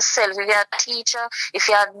 see for yourself. If you're a teacher, if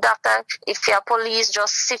you're a doctor, if you're a police,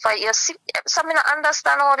 just see for yourself. So I don't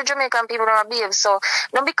understand how the Jamaican people don't behave. So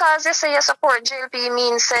not because they say you support JLP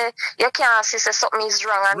means you can't say something is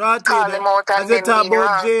wrong and right, call them out and them being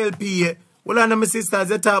wrong. JLP, well, I know my sister, as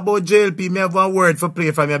they talk about JLP, me have one word for play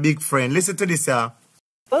from your big friend. Listen to this, sir.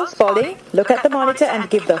 Falling, look at the monitor and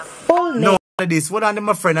give the full name. No, this. What on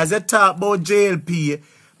my friend, as they talk about JLP,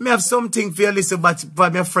 me have something for you listen about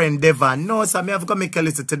from your friend Devon. No, sir, me have to make you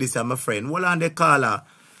listen to this, my friend. Hold on the caller.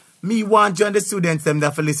 Me want you and the students them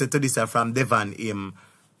that to listen to this from Devon him.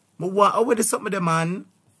 But what how would this something the man?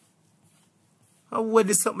 How would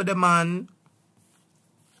this something the man?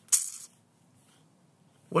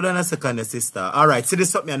 Hold on a second, sister. Alright, see this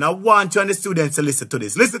something and I want you and the students to listen to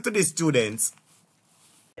this. Listen to this, students.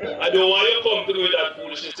 I don't want you to come to do that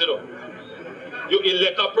foolishness, you know. You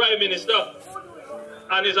elect a prime minister.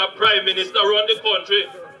 And is a prime minister around the country.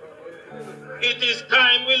 It is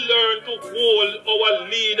time we learn to hold our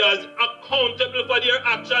leaders accountable for their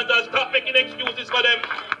actions and stop making excuses for them.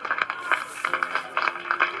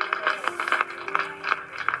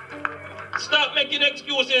 Stop making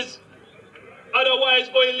excuses. Otherwise,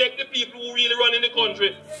 go elect the people who really run in the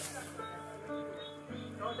country.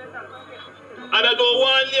 And I don't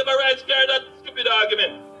want labor rights carry that stupid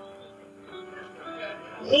argument.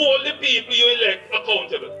 Hold the people you elect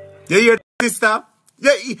accountable. You hear that, sister?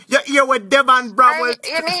 You hear what Devon Brown You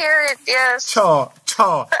hear it, yes. Cho.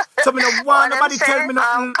 So me no want nobody tell me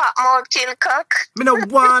nothing. Cock mouth kill cock. Me no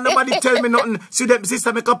want nobody tell me nothing. Students,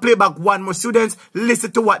 sister, make a play back one more. Students,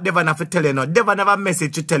 listen to what Devon have to tell you now. Devon have a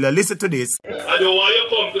message to tell you. Listen to this. I don't want you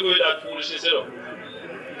to come to do that foolishness, you know.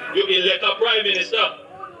 You elect a prime minister.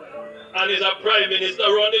 And is a prime minister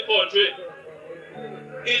around the country.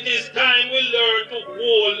 It is time we learn to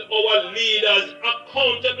hold our leaders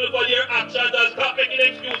accountable for their actions and stop making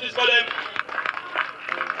excuses for them.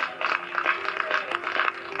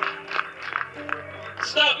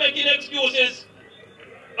 Stop making excuses.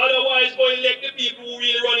 Otherwise, go elect the people who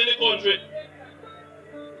really run in the country.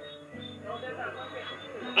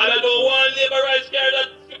 And I don't want labor rights carry that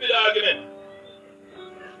stupid argument.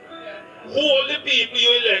 Hold the people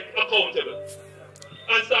you elect accountable.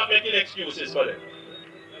 And stop making excuses for them.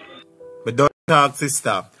 But don't talk,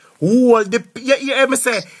 sister. Hold the... You hear me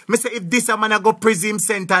say if this a man a go prison,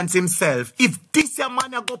 sentence himself. If this a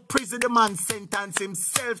man a go prison, the man sentence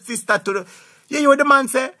himself, sister, to the... You hear what the man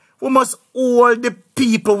say? We must hold the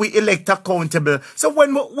people we elect accountable. So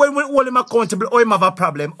when we hold them accountable, oh, them have a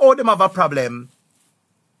problem. Oh, them have a problem.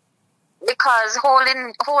 Because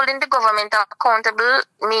holding the government accountable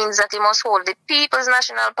means that you must hold the People's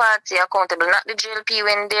National Party accountable, not the JLP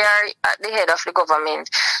when they are at the head of the government.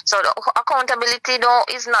 So the accountability though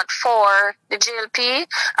is not for the JLP,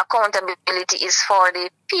 accountability is for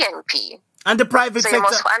the PNP. And the private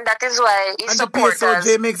sector. And that is why his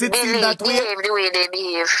supporters makes it seem that way. Behave the way they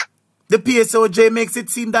behave. The PSOJ makes it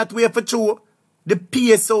seem that way for true. The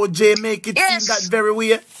PSOJ make it seem that very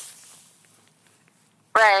way.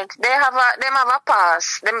 Right. They have a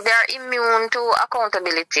pass. They are immune to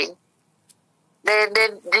accountability.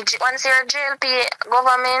 Once you're a JLP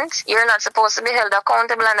government, you're not supposed to be held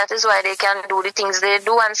accountable, and that is why they can do the things they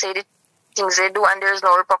do and say the things they do and there's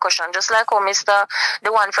no repercussion. Just like how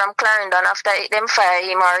the one from Clarendon, after them fire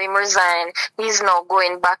him or him resign, he's now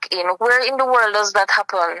going back in. Where in the world does that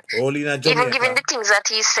happen? Only in Even given the things that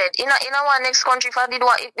he said. In our next country,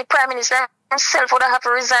 if the Prime Minister himself would have to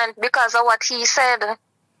resign because of what he said.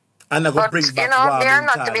 And I go bring back they are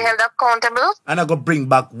not to be held accountable. And I go bring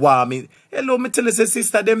back warm. Hello, me tell you,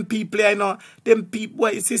 sister, them people, I know, them people,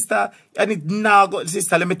 sister, and it now go,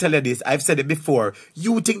 sister, let me tell you this, I've said it before.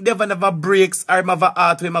 You think never breaks, or have a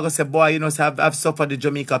heart where I'm going to say, boy, you know, so I've suffered the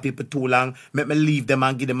Jamaica people too long, make me leave them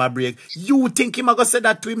and give them a break. You think he going to say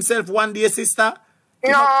that to himself one day, sister?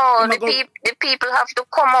 No, the people have to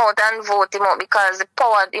come out and vote him out because the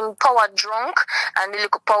power drunk and the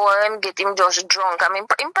little power him get him just drunk. I mean,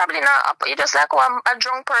 him probably not. You just like a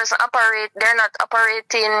drunk person operate. They're not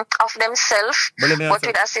operating of themselves, but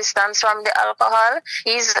with assistance from the alcohol.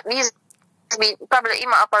 He's probably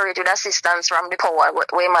him operate with assistance from the power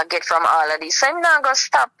where he might get from all of this. So I'm not going to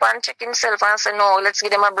stop and check himself and say, no, let's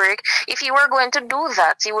give him a break. If he were going to do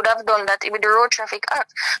that, he would have done that with the Road Traffic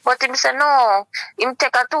Act. But him say, no, him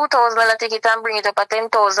take a $2,000 ticket and bring it up at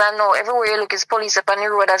 10,000. No, everywhere you look is police up on the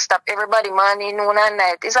road and stop everybody morning, noon and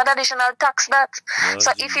night. It's an additional tax that. Oh,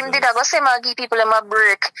 so Jesus. If him did, I go say, I give people him a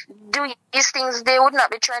break. Do these things they would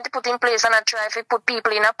not be trying to put in place and try to put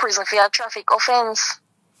people in a prison for a traffic offense.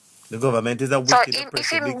 The government is a wicked,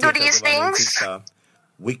 oppressive dictator. Do these things,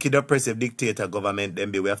 wicked, oppressive dictator government.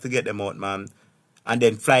 Then we have to get them out, man. And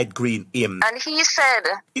then Flight Green him. And he said,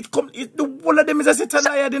 the one of them is a set a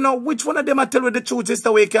liar. You know, which one of them I tell me the truth,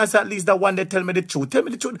 sister? We can say at least the one that tell me the truth. Tell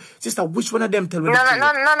me the truth, sister. Which one of them tell me the truth?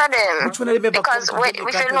 None of them. Which one of them ever? Because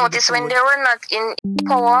if you notice, when they were not in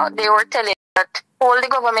power, they were telling that hold the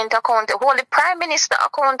government accountable, hold the Prime Minister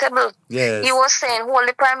accountable. Yes. He was saying hold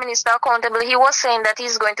the Prime Minister accountable. He was saying that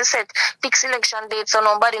he's going to set fixed election dates so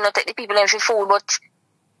nobody not take the people in for food, but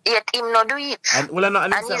yet him not do it. And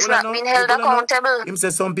he's not been held accountable. Him say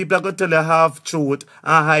some people are going to tell you half truth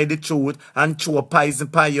and hide the truth and chew pies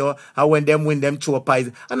and pie you, and when them win them chew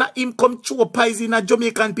pies. And him come chew pies in a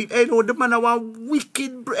Jamaican people. Hey, no, the man are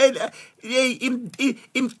wicked. Him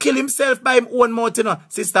kill himself by him own mouth, you know.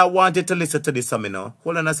 Sister, I want you to listen to this, you know.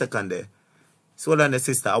 Hold on a second there. So hold on there,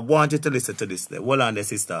 sister. I want you to listen to this there. Hold on there,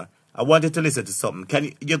 sister. I want you to listen to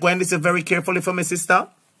something. You're going to listen very carefully for me, sister?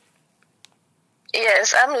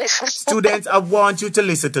 Yes, I'm listening. Students, I want you to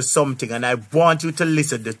listen to something, and I want you to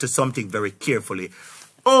listen to something very carefully.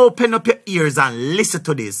 Open up your ears and listen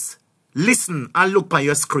to this. Listen and look on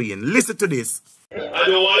your screen. Listen to this. I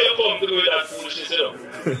don't want you to come to with that foolishness, you know.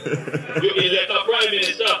 You elect a Prime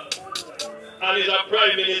Minister, and he's a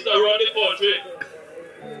Prime Minister around the country.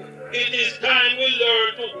 It is time we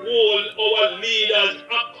learn to hold our leaders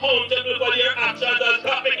accountable for their actions and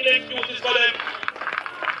stop making excuses for them.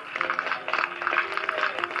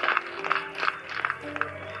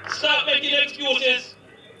 Stop making excuses.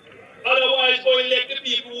 Otherwise, go elect the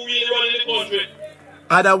people who really run in the country.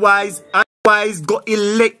 Otherwise, go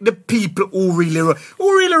elect the people who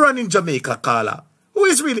really run in Jamaica, Carla. Who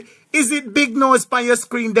is really? Is it Big Nose on your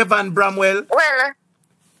screen, Devon Bramwell? Well,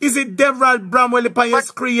 is it Devon Bramwell on your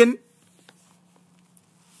screen?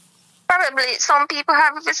 Probably some people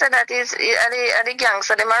have said that is the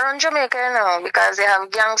gangster. They are on Jamaica, you know, because they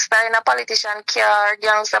have gangster in a politician car,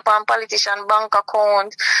 gangster on politician bank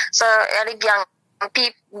account. So the gang.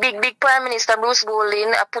 Big Prime Minister Bruce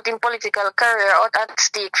Golding putting political career out at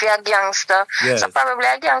stake for a gangster. Yes. So probably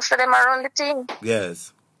a gangster them around the team.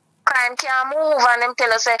 Yes. Crime can't move and them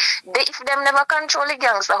tell us if them never control the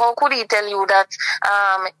gangster, how could he tell you that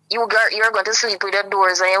you're going to sleep with your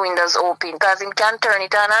doors and your windows open? Because him can turn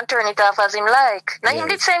it on and turn it off as him like. Now him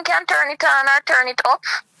did say him can turn it on or turn it up.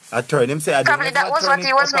 I turn him say I probably that was what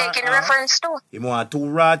he was making reference to. He want to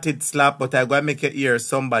rotted slap, but I gotta make you hear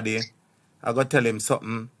somebody. I gotta tell him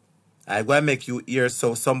something. I gotta make you hear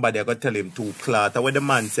somebody. I gotta tell him to clot. What the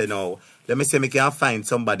man say now. Let me say me can find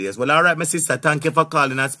somebody else. Well, all right, my sister. Thank you for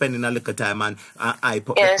calling and spending a little time and I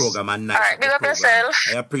put the program and night. All right, big up yourself.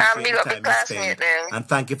 I appreciate the time you spend. And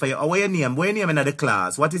thank you for your. Oh, what's your name? What's your name in the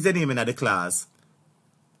class? What is the name in the class?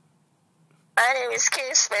 My name is Kay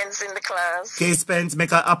Spence in the class. Kay Spence,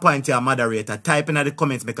 make a appoint your moderator. Type in the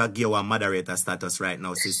comments, make a give you a moderator status right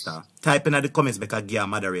now, sister. Type in the comments, make a give you a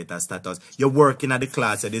moderator status. You're working at the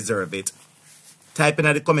class, you deserve it. Type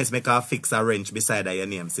in the comments, make a fix a wrench beside your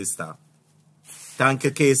name, sister. Thank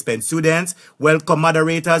you, Kay Spence. Students, welcome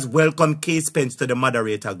moderators. Welcome Kay Spence to the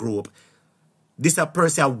moderator group. This a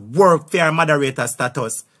person work for your moderator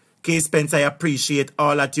status. Kay Spence, I appreciate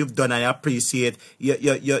all that you've done. I appreciate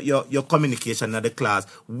your communication in the class.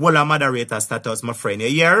 What a moderator status, my friend. You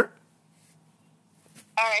hear?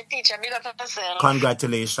 All right, teacher, big up yourself.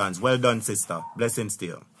 Congratulations. Well done, sister. Blessings to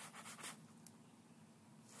you.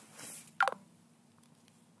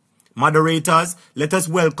 Moderators, let us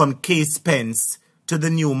welcome Kay Spence to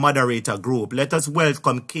the new moderator group. Let us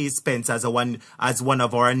welcome Kay Spence as one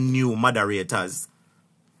of our new moderators.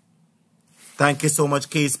 Thank you so much,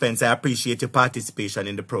 Kay Spence. I appreciate your participation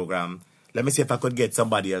in the program. Let me see if I could get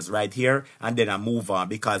somebody else right here, and then I move on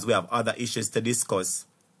because we have other issues to discuss.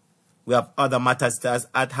 We have other matters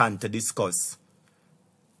at hand to discuss.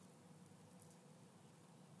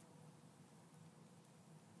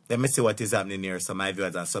 Let me see what is happening here, so my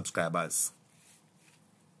viewers and subscribers.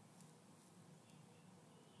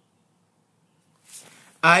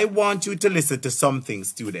 I want you to listen to something,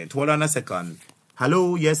 student. Hold on a second.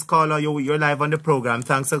 Hello, yes, caller, you're live on the program.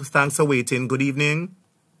 Thanks for waiting. Good evening.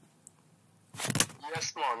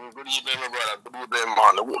 Yes, man. Good evening, my brother. Good evening,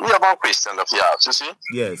 man. We have a question of yours, you see?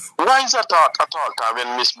 Yes. Why is that at all time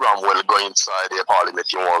when Miss Bramwell go inside the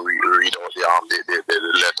parliament, you want to read out the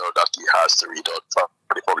letter that he has to read out for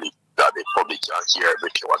the public, that the public can hear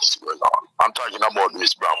everything what's going on? I'm talking about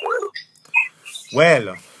Miss Bramwell.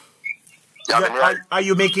 Well, are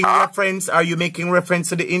you making reference? Are you making reference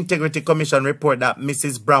to the Integrity Commission report that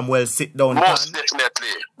Mrs. Bramwell sit down? Most definitely,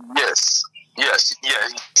 yes,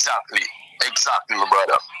 exactly, my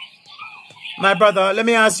brother. My brother, let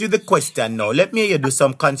me ask you the question now. Let me hear you do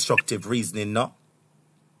some constructive reasoning, no?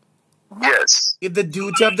 Yes. If the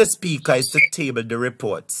duty of the speaker is to table the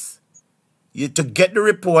reports, to get the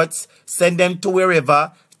reports, send them to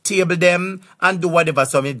wherever, table them, and do whatever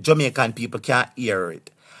so Jamaican people can hear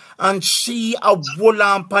it. And she a roll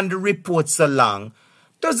on the report so long.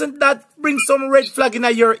 Doesn't that bring some red flag in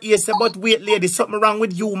your ear? Say, but wait, lady, something wrong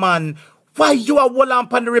with you, man. Why you a roll on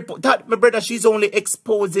the report? That, my brother, she's only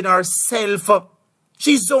exposing herself.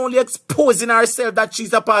 She's only exposing herself that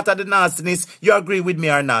she's a part of the nastiness. You agree with me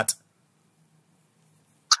or not?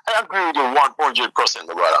 I agree with you 100%,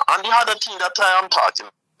 brother. And the other thing that I am talking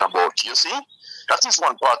about, you see? That is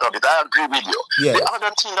one part of it. I agree with you. Yes. The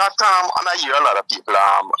other thing that, and I hear a lot of people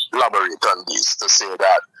elaborate on this to say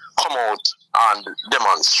that come out and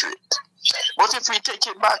demonstrate. But if we take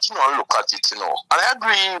it back, and look at it, and I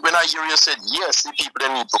agree when I hear you said, yes, the people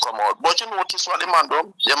they need to come out. But you notice what the man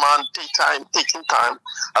do? The man taking time,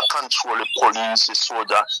 control the police, the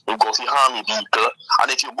soldier, and go to army vehicle.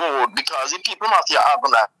 And if you go out, because the people have to have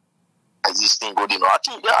that this thing good, I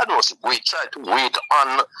think they are those try to wait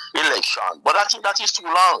on election. But I think that is too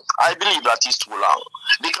long. I believe that is too long.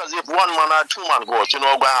 Because if one man or two man go out,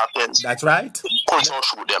 what happens? That's right. Police don't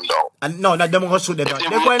shoot them down. And no, not them going to shoot them down.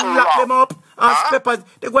 They're going to lock them up and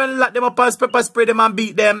they're going to lock them up and pepper spray them and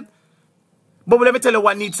beat them. But let me tell you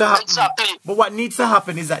what needs to happen. Exactly. But what needs to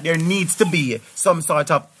happen is that there needs to be some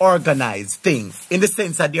sort of organized thing. In the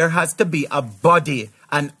sense that there has to be a body,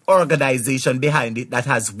 an organization behind it that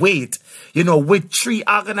has weight. With 4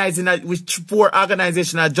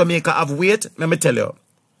 organizations at Jamaica have weight, let me tell you.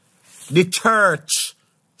 The church,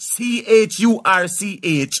 CHURCH,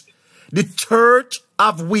 the church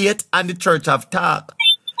have weight and the church have talk.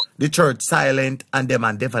 The church silent and them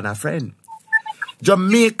and Devon a friend.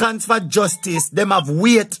 Jamaicans for justice, them have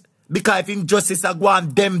weight. Because if injustice are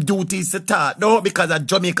going, them duties to talk. No, because of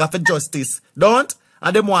Jamaica for justice. Don't?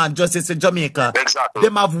 And them want justice for Jamaica. Exactly.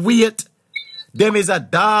 Them have weight. Them is a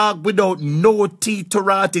dog without no teeth to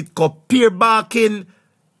rot it. Peer barking.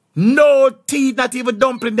 No teeth, not even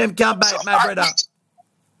dumpling them can bite, my brother.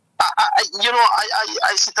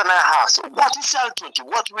 I sit and I ask, what is alternative?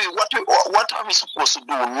 What are we supposed to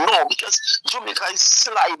do? No, because Jamaica is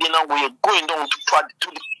sliding away, going down to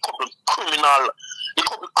the couple criminal. The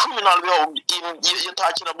couple criminal you're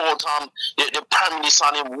talking about the prime minister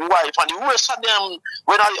and his wife and the rest of them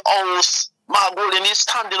when I house Margolin is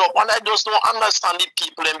standing up, and I just don't understand the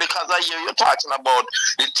people because I hear you talking about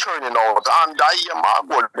the turning out, and I hear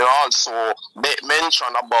Margolin also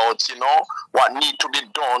mention about what need to be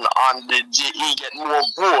done, and he get more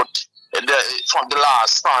vote from the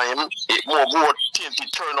last time, more vote tend to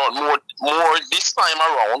turn out more this time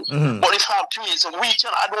around. But if I have to me,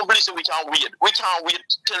 I don't believe we can wait. We can't wait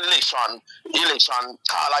till election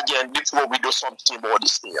call again before we do something about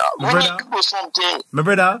this thing. We need to do something. My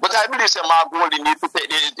brother. But I believe Margolin need to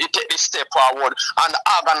take the step forward and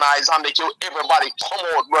organize and make everybody come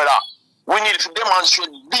out, brother. We need to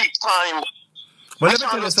demonstrate big time. Well, let me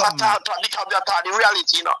tell you something. Because that's the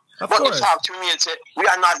reality, But course. you talk to me and say, we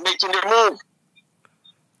are not making the move.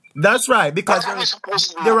 That's right, because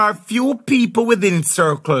there are few people within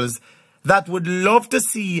circles that would love to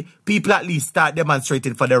see people at least start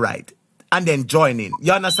demonstrating for the right and then join in.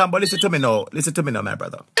 You understand? But listen to me now. Listen to me now, my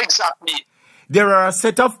brother. Exactly. There are a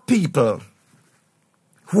set of people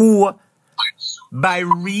who, by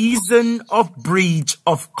reason of breach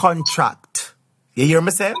of contract, you hear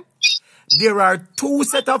me say? There are two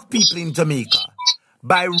set of people in Jamaica.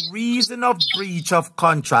 By reason of breach of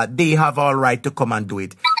contract, they have all right to come and do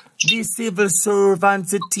it. The civil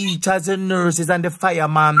servants, the teachers, the nurses, and the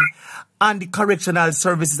firemen, and the correctional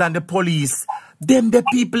services and the police. Them the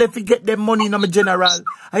people, if you get them money in the general.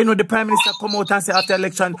 I know the Prime Minister come out and say after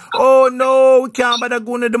election, oh no, we can't bother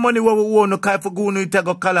going to the money where we want, because if we go, it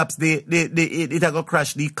will collapse, it will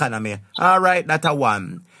crash the economy. Alright, that's a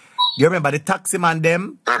one. You remember the taxi man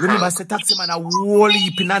them? Remember the taxi man a whole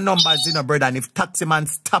heap in a numbers, you know, brother. And if taxi man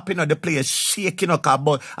stopping on the place, shaking up a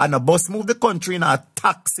bus, and a bus move the country in a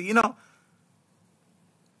taxi, you know.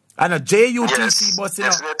 And a JUTC bus, you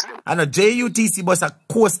know. And a JUTC bus, a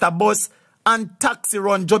coaster bus, and taxi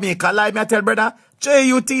run Jamaica. Like me I tell brother,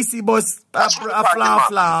 JUTC bus, a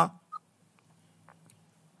flan.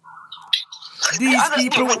 These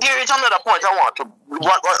people. There is another point I want to.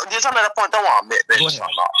 There's another point I want to make.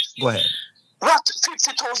 Go ahead. What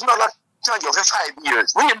 $50,000 charge for 5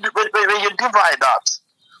 years? When you divide that,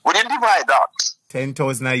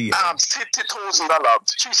 $10,000 a year. $50,000,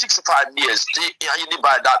 365 years. You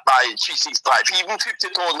divide that by 365. Even $50,000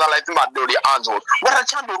 if you might do the answer. What I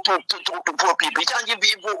can do to poor people? You can give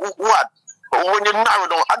people what? When you narrow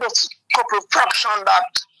down, I just couple fraction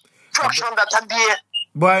that a day.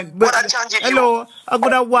 But hello, I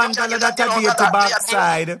got a $1 that a day to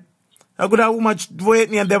backside. I got a much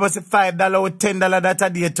waiting and there was a $5 or $10 that a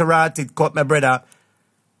day to rat it cut, my brother.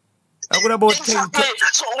 I got about exactly. 10.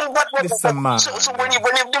 So when you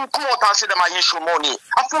them come out and say them I issue money,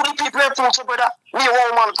 I put the people in front of brother. Me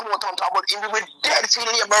one man come out and talk about him. We were dead for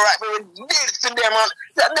labor, right? We were dead for them, man.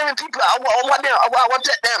 That them people, I want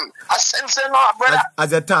them. I sense them off, brother.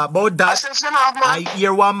 As I talk about that, I sense them off, man. I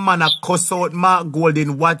hear one man a cuss out Mark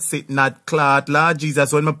Golden, what's it not clot, Lord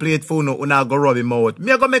Jesus, when I play it for no, I go rub him out.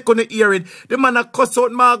 Me I go make on hear it. The man a cuss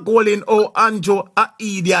out Mark Golden, oh, Anjo, a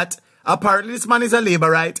idiot. Apparently this man is a labor,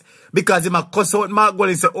 right? Because him a cuss out Mark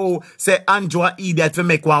Golden say, oh, say Andrew a idiot to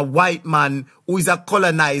make one white man who is a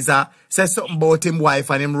colonizer say something about him wife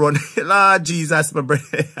and him run. Lord Jesus, my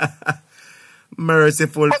brother.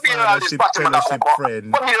 Merciful fellowship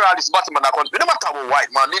friend. But here are this Batman that country. No matter about white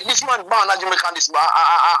man. This man born a Jamaican, this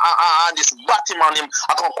Batman him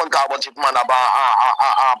I can't contact about him man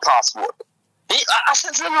about passport. I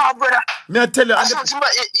said to him, brother. Me I tell you, and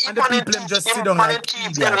the people them just sit down like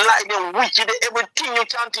idiots. Everything you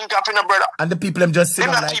can think of in a brother. And the people them just sit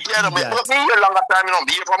down like idiots. Me hear longer time, you know.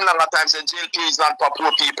 Me hear from longer time say JLP is not for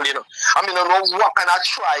poor people, you know. I mean, I don't know what kind of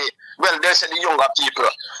try. Well, they say the younger people,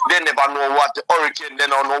 they never know what the hurricane, they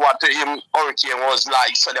don't know what the hurricane was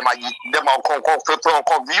like. So them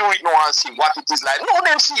come view it now and see what it is like. No,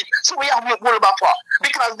 them see it. So we have to worry about that.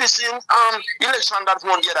 Because this election that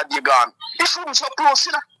won't get a day gone. It shouldn't so close,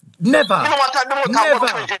 you know. Never. You know what I mean? Never.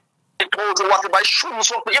 Whatever, shouldn't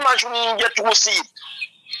so close. Imagine you get to see it.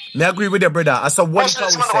 Me agree with your brother. As a one pound say. He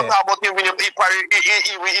win.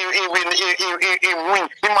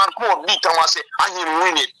 He man come out beat and say, and he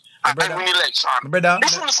win it. And win election. Brother,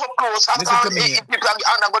 listen so close. Listen to me. People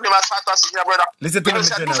are going to start to see, brother. Listen to me,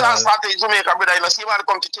 General.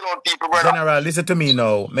 General, listen to me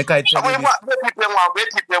now. Make I tell you this.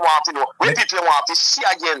 Where people want to see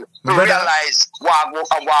again to realize what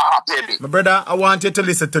happened. My brother, I want you to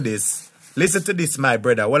listen to this. Listen to this, my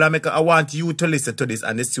brother. Well, I want you to listen to this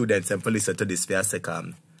and the students and to listen to this for a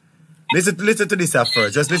second. Listen to this at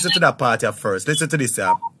first. Just listen to that part at first. Listen to this,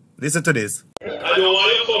 sir. Listen to this. I don't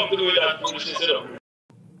want you to come to me with that foolishness, you know.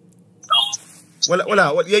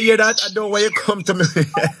 Well, you hear that? I don't want you to come to me.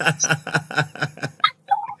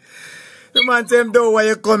 The man say, don't want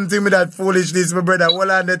you to come to me with that foolishness, my brother.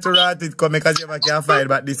 Well, I need to write it come because you can't find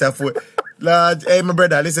about this. Lord, hey, my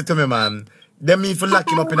brother, listen to me, man. They mean for lock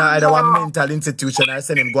him up in either one mental institution or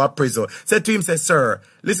send him go to prison. Say to him, say, sir,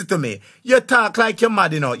 listen to me. You talk like you're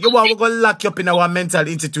mad, you know. You want to go lock you up in a one mental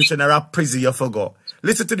institution or a prison, you forgo.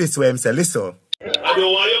 Listen to this way, him say, listen. I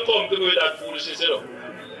don't want you to come to me with that foolishness, you know.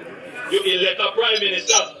 You elect a prime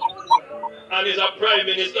minister, and he's a prime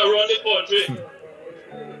minister around the country.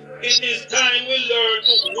 It is time we learn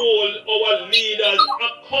to hold our leaders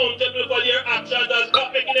accountable for their actions and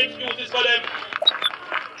stop making excuses for them.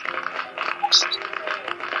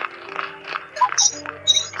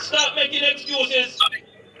 Stop making excuses.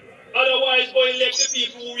 Otherwise, go elect the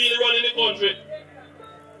people who really run in the country.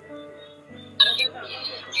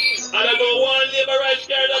 And I don't want Labour rights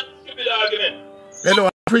carry that stupid argument. Hello,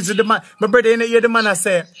 prison the man. My brother, you know, hear the man I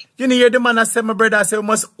say. You know, hear the man I say, my brother I say, we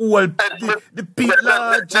must hold the people.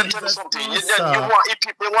 Let tell you something. You want, if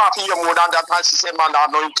people want to hear more than that, I say, man,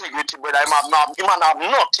 have no integrity, brother. The man have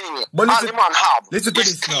nothing. But listen, the man have. Listen to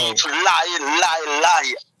this now.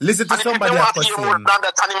 Lie. Listen to somebody else. If people want to hear more than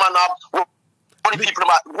that, the man have. Only people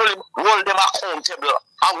hold them accountable,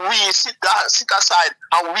 and we sit aside,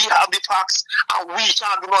 and we have the facts, and we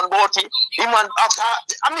can't do nothing about it. Even after,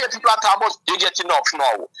 I mean, people are talking about, you get enough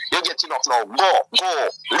now. You get enough now. Go,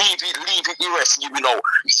 leave it, the rest, you know.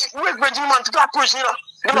 When the man to that prison,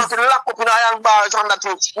 the man to lock up in iron bars, and that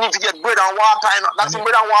you need to get bread and water, and that's bread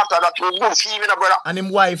and water that will good for you, brother. And him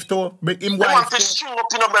wife too, him wife. The man to string up,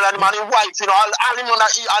 brother, and him wife, all him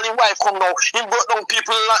wife come now, he brought down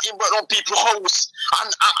people house,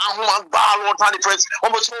 and woman ball out on the press,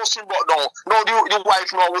 almost no sin but down. No, the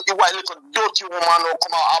wife, the wife little dirty woman now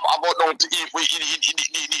come out about down to the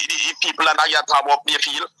people and I get about play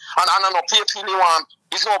field, and I know play field you want.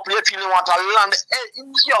 It's not play field you want to land. Hey,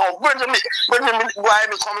 yo, Benjamin, why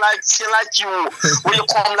me come like say like you? When you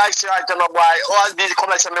come like say I don't know why, or this come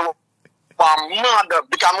like say me. Mother,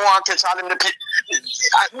 because I want to tell him the people.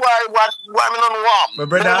 Why me not warm? My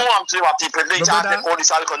brother,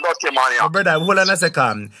 my brother, hold on a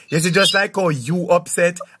second. You see, just like how you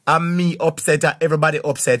upset and me upset and everybody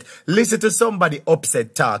upset. Listen to somebody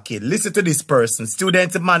upset talking. Listen to this person.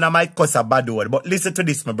 Student man, I might cuss a bad word, but listen to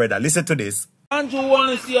this, my brother. Listen to this. Andrew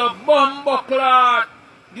want to see a bumbo clot.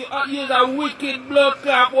 You use a wicked blood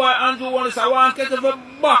clot, boy. Andrew want to say, I want to get a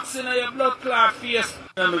box in your blood clot face.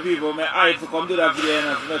 And the people, my eye to come to that video and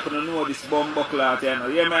I'm not going to know this bumbo clot, you know.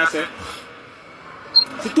 You hear me I say?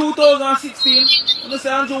 See, 2016, I say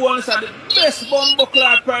Andrew want to say the best bumbo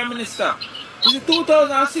clot Prime Minister. See,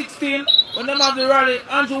 2016, when they have the rally,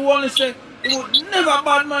 Andrew want to say, he would never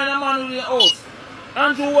bad mind a man with the house.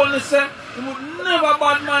 Andrew want to say, he would never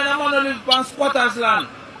bad mind a man who live on squatters land.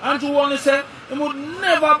 Andrew want to say, he would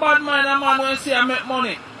never bad mind a man when say I make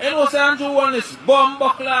money. And also Andrew want this bumbo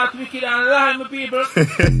clot, wicked and lie, my people. Hey,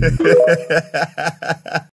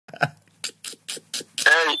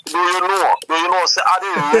 do you know, say, are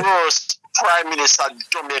the worst Prime Minister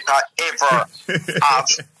Jamaica ever have?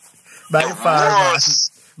 By far,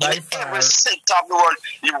 in every sector of the world,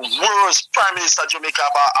 the worst Prime Minister Jamaica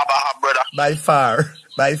ever have, brother. By far.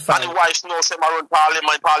 And the wife knows him around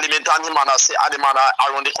parliament, and him and I say, and the man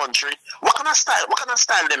around the country. What kind of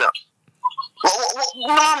style them here?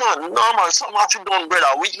 No man, something have to be done,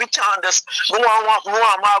 brother. We can't just, we want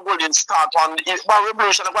Margolin start on,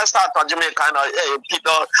 revolution, if I start on Jamaica, and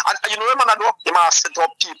people, and you know, when I do, they must set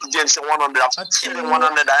up people against 100, killing 100, you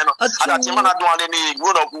know, and that you man do any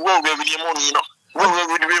grown up world with the money, you know. With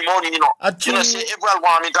the money, you know. You know, see, everyone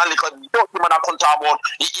want me to look at the man I can't about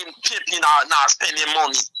in people now spending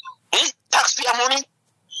money. Taxpayer money.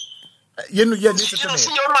 You know, listen to me.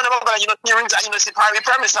 See, your man, you know, see, Prime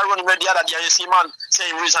Minister running the other day, you see, man,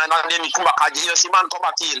 saying resign, and then he come back again, you see, man, come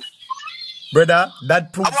back in. Brother,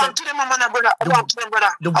 that proves I want to them, brother. I want to them,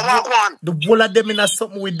 brother. I want one. The whole of them in a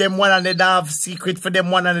something with them, one and they have secret for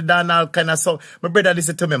them, one and they and all kind of stuff. My brother,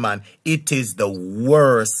 listen to me, man. It is the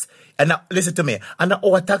worst. And now, listen to me. And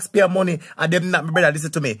our taxpayer money, and them not, my brother, listen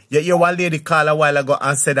to me. You hear one lady call a while ago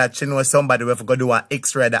and said that she knows somebody will go do an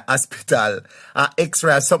x-ray at the hospital. An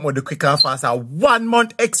x-ray or something with the quick and fast. 1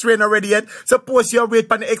 month x-ray already yet. Suppose you wait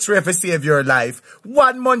for the x-ray to save your life.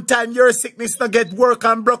 1 month time, your sickness not get work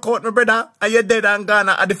and broke out, my brother. And you're dead and gone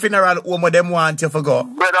at the funeral home where them want you to go.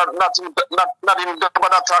 Brother, not even talk about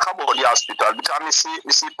the hospital. Because I see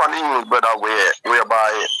on the news, brother,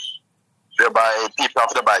 whereby people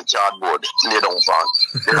have to buy cardboard, lay down on.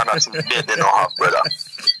 They have nothing bed they don't have, brother.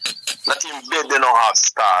 Nothing bed they don't have,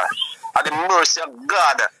 star. At the mercy of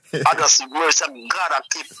God, I just see mercy of God and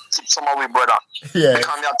keep some of we, brother. Yeah.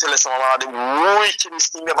 Because I tell you some of the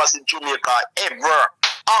wickedest thing ever seen Jamaica ever.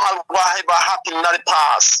 All what ever happened in the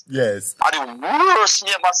past. Yes. Are the worst me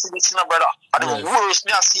ever seen, brother. Are the worst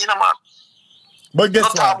me ever seen, man. But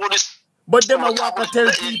guess what? But them are what I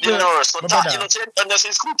tell people.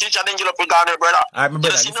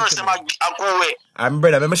 I'm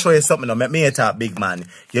brother, let me show you something now. Make me talk, big man.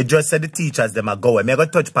 You just said the teachers, them are going. I'm going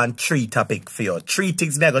to touch upon 3 topics for you. 3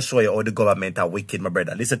 things I'm going to show you how the government are wicked, my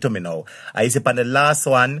brother. Listen to me now. I see upon the last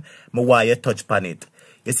one, I want you to touch upon it.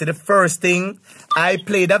 You see the first thing, I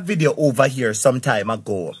played a video over here some time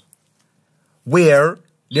ago where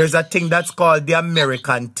there's a thing that's called the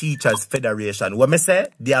American Teachers Federation. What me say?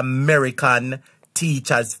 The American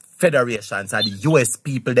Teachers Federations are the US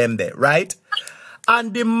people them there, right?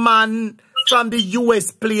 And the man from the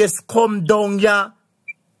US place come down here.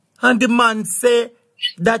 And the man say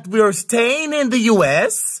that we're staying in the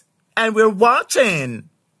US and we're watching.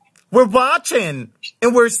 We're watching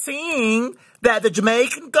and we're seeing that the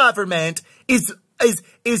Jamaican government is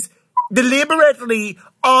deliberately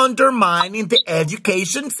undermining the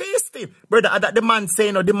education system. Brother, that the man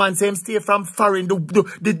saying, or the man saying stay from foreign,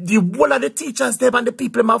 the whole of the teachers them and the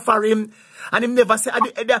people them are foreign. And him never say, him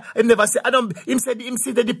said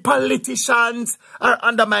that the politicians are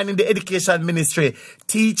undermining the education ministry.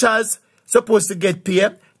 Teachers supposed to get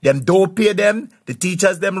paid. Them don't pay them. The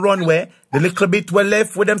teachers them run away. The little bit we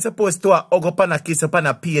left with them supposed to hug up and a kiss up and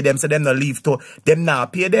a pay them, so them not leave to them now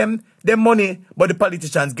pay them money, but the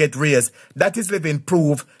politicians get raised. That is living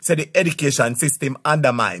proof, say the education system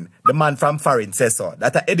undermine. The man from foreign says so.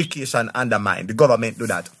 That the education undermine. The government do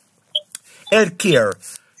that. Healthcare.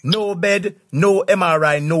 No bed, no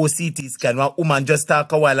MRI, no CT scan. One woman just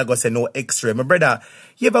talk a while ago say no X-ray. My brother,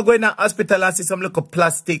 you ever go in a hospital and see some little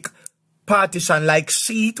plastic partition like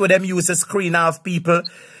sheet where them use a screen off people?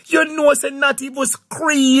 You know, say not even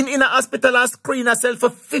screen in a hospital and screen herself for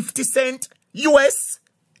 50 cents US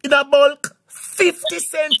in a bulk. 50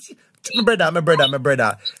 cents. My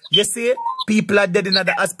brother. You see, people are dead in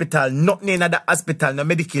the hospital, nothing in the hospital, no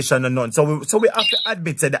medication, no none. So we have to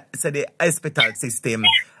admit say the hospital system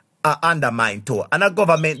are undermined too. And the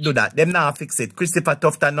government do that. Them now fix it. Christopher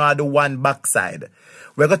Tufton now do one backside.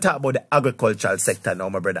 We're going to talk about the agricultural sector now,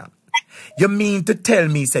 my brother. You mean to tell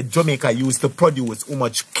me, said Jamaica used to produce how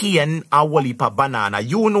much cane and whole heap of banana?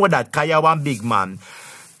 You know that, because you're one big man.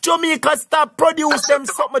 Jamaica stop produce them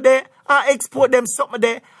something there and export them something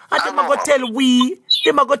there. And them are going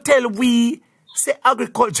to tell we, say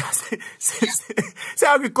agriculture, say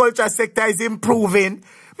agriculture sector is improving.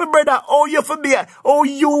 My brother,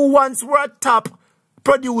 you once were a top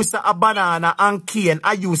producer of banana and cane,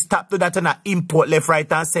 and you stop to that and import left,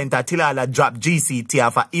 right, and center till all drop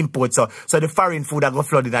GCT for import, so the foreign food are go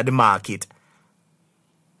flooding at the market.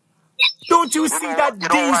 Don't you see that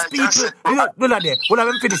these people... Let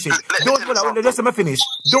me finish it. Just let me finish.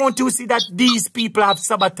 Don't you see that these people have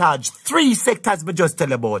sabotaged 3 sectors we just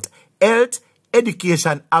tell about? Health,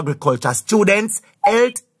 education, agriculture. Students,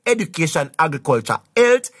 health, education, agriculture.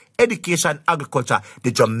 Health, education, agriculture.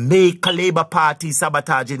 The Jamaica Labour Party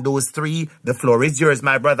sabotaging those 3. The floor is yours,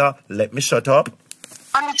 my brother. Let me shut up.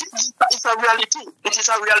 And it's a reality. It is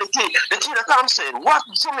a reality. The thing that I'm saying, what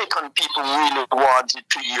Jamaican people really wanted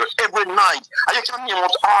to hear every night, and you can hear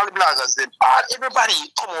what all the bloggers did, everybody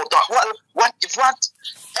come out. Well, what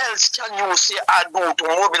else can you say I do to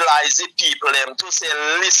mobilize the people to say,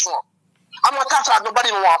 listen, I'm not talking about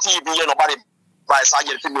nobody wants to even hear nobody price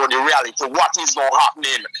again to know the reality, what is not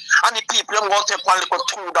happening. And the people them want to take $1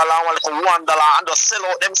 $2, $1 and just sell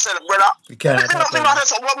out themselves, brother. You can't.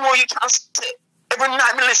 What more you can say? Every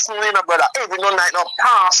night me listening, brother. Every night no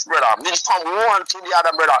pass, brother. Me from one to the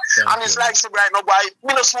other, brother. And it's like, say, right now, boy,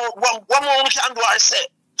 me just one more we can do, I say,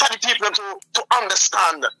 for the people to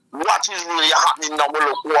understand what is really happening now. We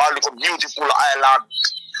look a beautiful island.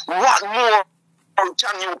 What more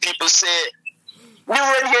can you people say? We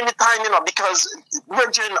ready anytime, because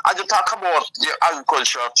Virgin, I just talk about the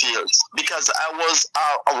agricultural fields, because I was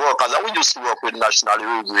a worker. I used to work with National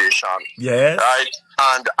Irrigation. Yes. Right?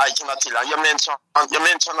 And I cannot tell you mentioned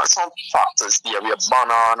some factors there. We're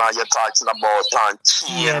banana, you're talking about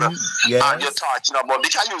cane, yes. And you're talking about,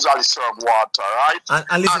 because I usually serve water, right?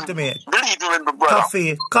 And listen to me. Believe me,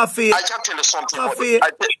 brother. Coffee. I can tell you something.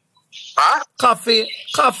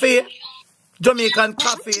 Coffee. Jamaican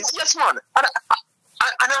coffee. Yes, man.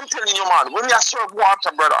 And I'm telling you, man, when you serve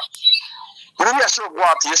water, brother, you serve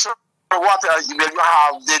water, you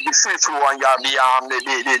have the free flow and you have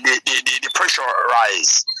the pressure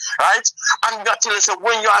rise, right? And you tell us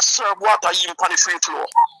when you serve water, even for the free flow,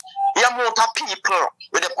 the amount of people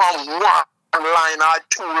with upon 1 line or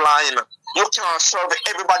 2 line, you can't serve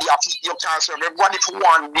everybody. You can't serve everybody for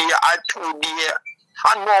 1 day or 2 days.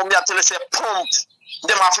 And now me tell us pump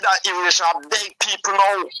them after that irrigation. I beg people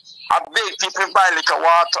now. I beg people buy liquor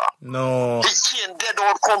water. No. It can't dead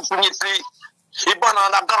out completely. The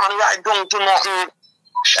banana gone right down to nothing.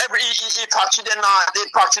 Every factory then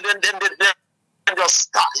just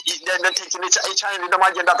start. Then they taking it. China them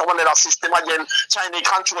again that one of the system again. China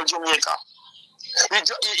control Jamaica.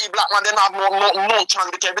 The black man then have no chance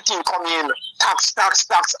because everything come in. Tax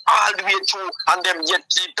all the way through and them get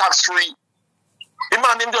tax free. The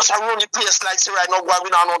man them just run the place like say right now, boy, we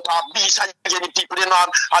don't know top beach and get the people in on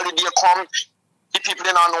holiday come. The people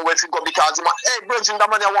they don't know where to go because the man, hey, brother, the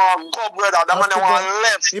man they want to go, brother. The man they want to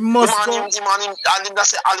left. He must go. And they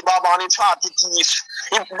say Alibaba and him 40 keys.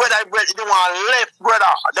 Brother, they want to left,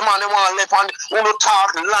 brother. The man they want to left and when you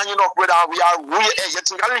talk, lining up, brother, we are weird. Hey, you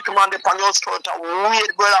think I recommend the panel skirt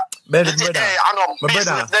weird, brother? My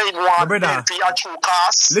brother.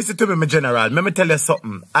 Listen to me, my general. Let me tell you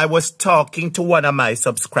something. I was talking to one of my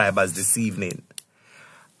subscribers this evening.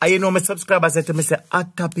 And you know, my subscriber said to me, say,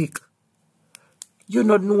 hot topic. You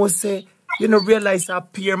know, say, you know, realize a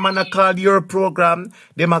peer man a call your program.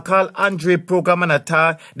 They ma call Andre program and a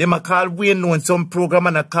talk. They ma call Wayne Known some program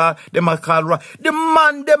and a call. They ma call the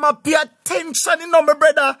man, they ma pay attention, you know, my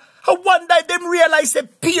brother. I wonder if them realize a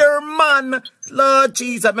peer man. Lord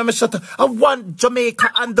Jesus, let me shut up. I want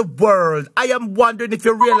Jamaica and the world. I am wondering if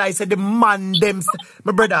you realize that the man them,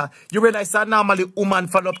 my brother, you realize that normally woman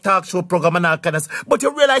follow up talk show program and all kind of stuff. But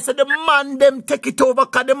you realize that the man them take it over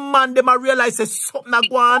because the man them I realize that something a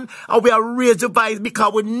go on and we are raised your voice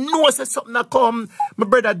because we know that something a come. My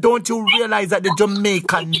brother, don't you realize that the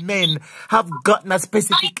Jamaican men have gotten a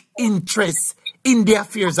specific interest in the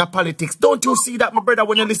affairs of politics? Don't you see that, my brother,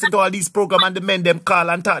 when you listen to all these programs and the men them call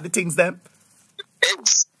and talk the things them?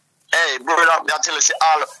 Hey, brother, I tell you, say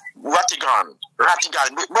all Ratigan. Brother,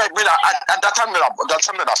 that's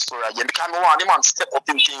another story again. Because I want the man step up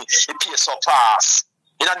in thing, he pays so fast.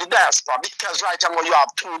 In the diaspora, because right now you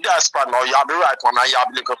have two diaspora now, you have the right one and you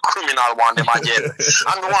have like a criminal one them again.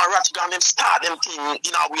 And the one Ratigan them start them thing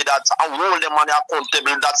in a way that and hold them man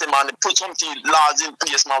accountable, that's the man put something laws in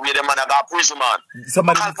place man where the man got prison man.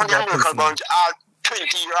 Somebody and from the American bunch, 20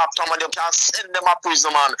 years after man, you can send them a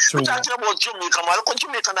prison man. We're talking about Jamaica man. Look at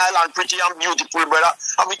Jamaican island pretty and beautiful, brother.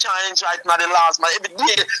 And we can't enjoy it now the last man. Every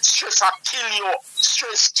day stress will kill you.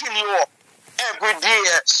 Stress kill you. Every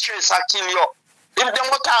day stress will kill you. If them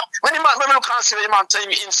what up, when the man look and see the man tell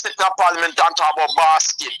him instead of parliament and talk about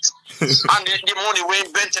basket. And the money we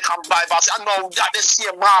invent can buy basket. And now that the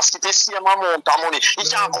same basket, the same amount of money. You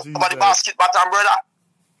can't cover the basket button, brother.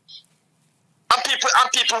 And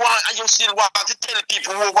people want, and you still want to tell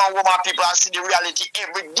people who want people and see the reality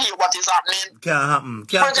every day what is happening. Can't happen.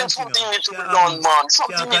 Something needs to be done, man.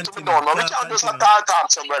 Something needs to be done, man. We can't just like talk,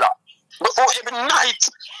 brother. But every night,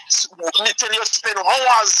 we tell you spend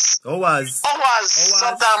hours.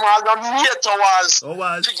 Sometimes I'll go 8 hours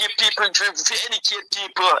to give people drink, to educate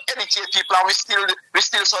people, and we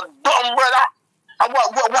still so dumb, brother. And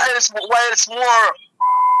why else more?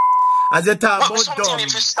 As you talk about dumb,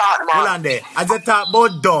 hold on there. As you talk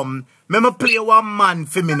about dumb, let me play one man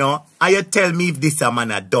for me now, and you tell me if this a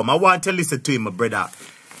man a dumb. I want to listen to him, my brother.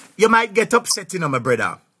 You might get upset, you know, my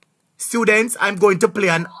brother. Students, I'm going to play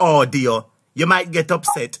an audio. You might get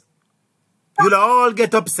upset. You'll all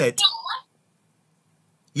get upset.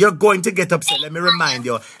 You're going to get upset. Let me remind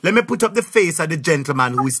you. Let me put up the face of the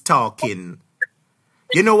gentleman who is talking.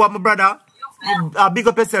 You know what, my brother? Big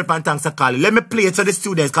up yourself and thanks for calling. Let me play it so the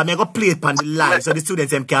students can play it on the live so the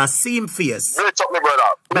students can see him face. Bless up, my brother.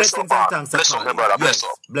 Blessings and thanks for calling. Yes,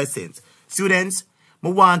 blessings. Students, I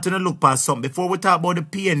want to look past something. Before we talk about the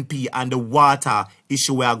PNP and the water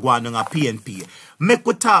issue we are going on a PNP, make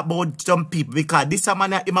we talk about some people because this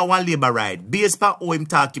man him a want labor right. Based on how him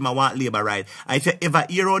talk, him a want labor right. And if you ever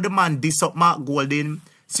hear how the man this up Mark Golden,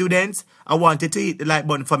 students, I want you to hit the like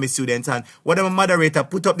button for me, students. And when I'm a moderator,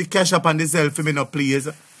 put up the cash up on the Zelle for me now, please.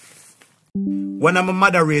 When I'm a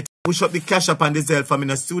moderator, push up the cash up on the Zelle for me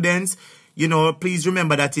now, students. You know, please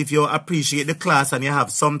remember that if you appreciate the class and you have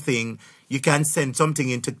something, you can send something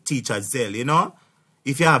into Teacher's Zelle, you know.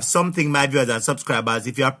 If you have something, my viewers and subscribers,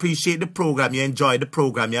 if you appreciate the program, you enjoy the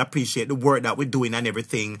program, you appreciate the work that we're doing and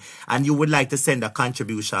everything, and you would like to send a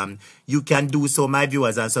contribution, you can do so, my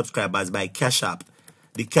viewers and subscribers, by Cash App.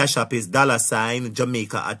 The Cash App is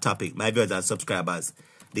 $Jamaica at topic, my viewers and subscribers.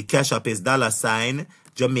 The Cash App is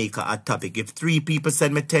 $Jamaica at topic. If 3 people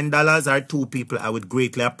send me $10 or 2 people, I would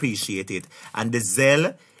greatly appreciate it. And the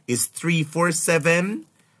Zelle is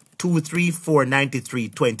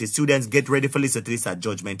 347-234-9320. Students, get ready for listen to this at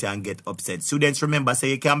Judgment and get upset. Students, remember, say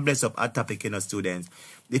you can bless up at topic, you know, students.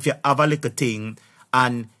 If you have a little thing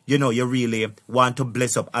and, you know, you really want to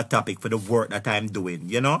bless up at topic for the work that I'm doing,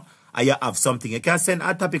 you know, and you have something, you can send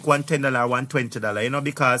at topic $10, $20, you know,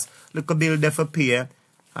 because look a bill there for pay,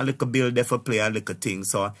 a little bill there for play, a little thing.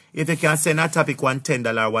 So if you can send a topic $10,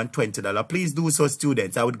 $20, please do so,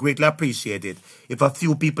 students. I would greatly appreciate it. If a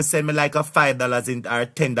few people send me like a $5 in, or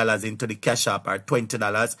 $10 into the Cash App or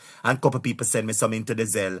 $20, and a couple people send me some into the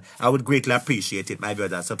Zelle, I would greatly appreciate it, my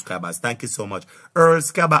brothers and subscribers. Thank you so much. Earl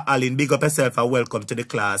Scabba Allen, big up yourself and welcome to the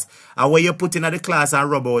class. And what you put in the class and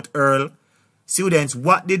rub out, Earl, Students,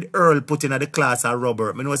 what did Earl put in the class of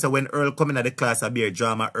rubber? I know so when Earl come in the class of beer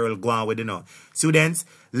drama, Earl go on with you know. Students,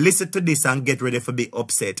 listen to this and get ready for be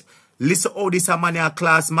upset. Listen how this a man in a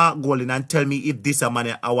class mark Golden and tell me if this a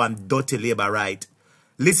man I want dirty labor right.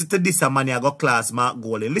 Listen to this a man I got class mark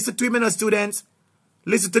Golden. Listen to him, you know, students.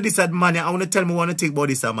 Listen to this a man I want to tell me what to think about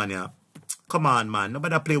this a man. Come on, man.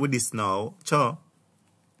 Nobody play with this now. Sure.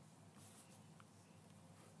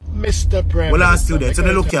 Mr. Prime well, Minister, students, so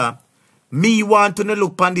look here. Me want to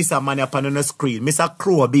look on this man up on the screen. Mr.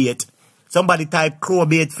 Crowbait. Somebody type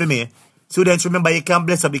Crowbait for me. Students, remember you can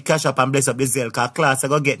bless up the cash up and bless up the Zelle, because class are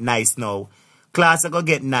going to get nice now. Class are going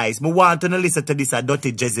to get nice. Me want to listen to this a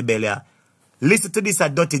dirty Jezebel. Yeah. Listen to this a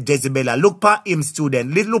dirty Jezebel. Look at him,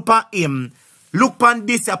 student. Look at him. Look on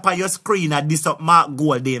this up on your screen at this up Mark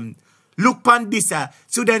Golden. Look on this.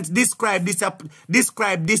 Students, describe this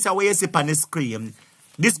where you see on the screen.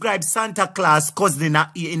 Describe Santa Claus cousin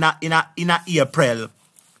in April.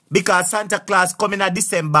 Because Santa Claus come in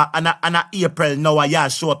December and April now you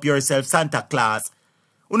show up yourself Santa Claus.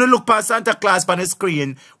 When you look at Santa Claus on the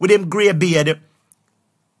screen with him grey beard.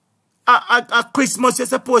 At Christmas you're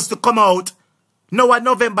supposed to come out. Now at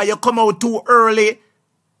November you come out too early.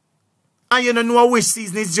 And you don't know which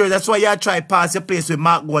season is yours. That's why you try to pass your place with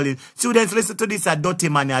Mark Golden. Students, listen to this a dirty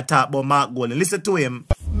man you talk about Mark Golden. Listen to him.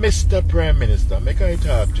 Mr. Prime Minister, make I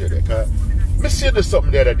talk to you because I see you do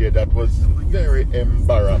something the other day that was very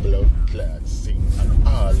embarrassing class on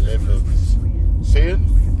all levels. See?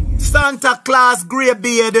 Santa Claus grey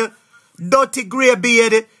beard, dirty grey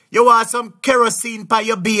beard. You want some kerosene by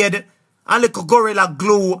your beard and little gorilla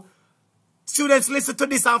glue. Students, listen to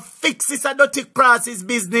this and fix this a dirty crosses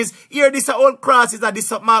business. Hear this a old crosses and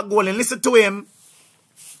this up Mark Golden. Listen to him.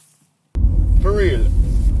 For real.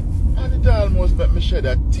 And it almost made me shed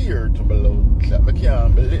a tear to below. I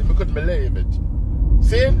can't believe I couldn't believe it.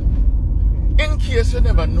 See? In case you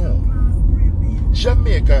never know,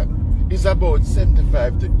 Jamaica is about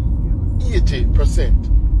 75 to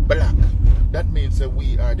 80% black. That means that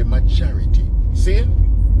we are the majority. See?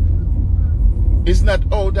 It's not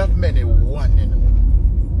out of many one, you know,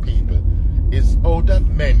 people. It's out of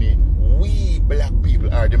many we black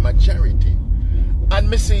people are the majority. And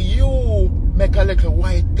me see you make a little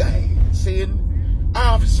white guy saying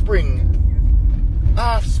offspring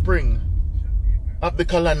of the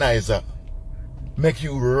colonizer make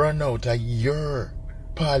you run out of your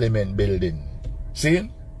parliament building. See?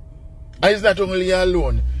 And it's not only you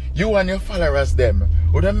alone. You and your followers them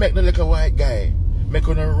would make the little white guy make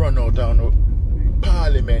you run out of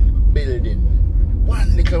parliament building.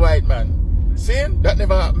 One little white man. See? That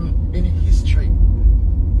never happened in history.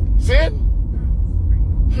 See?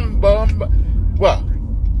 What?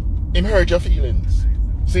 Him hurt your feelings.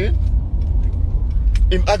 See?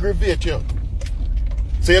 Him aggravate you.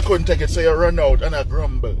 So you couldn't take it, so you run out and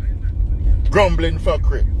grumble. Grumbling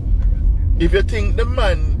fuckery. If you think the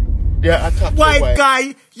man, they are attacked white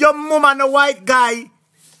guy, your mama no white guy.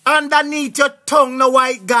 Underneath your tongue no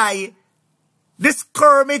white guy. The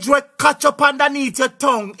skirmish will catch up underneath your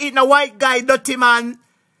tongue. It no white guy, dirty man.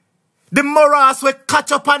 The morass will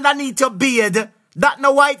catch up underneath your beard. That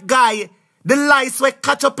no white guy. The lice will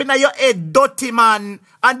catch up in your head, dirty man.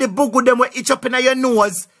 And the boogle them will itch up in your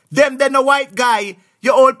nose. Them no white guy.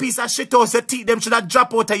 Your old piece of shit house, your teeth them should have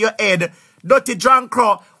drop out of your head. Dirty drunk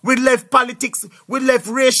crow. We left politics, we left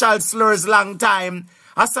racial slurs long time.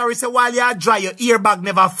 I sorry say while you are dry, your earbag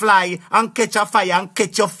never fly and catch a fire and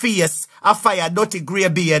catch your face. A fire, dirty grey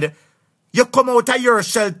beard. You come out of your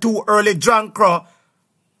shell too early, drunk crow.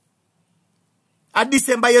 At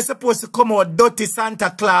December, you're supposed to come out dirty Santa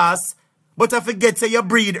Claus. But I forget, say you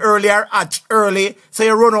breed early or hatch early, so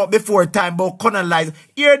you run out before time about colonize.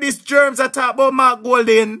 Hear these germs I talk about Mark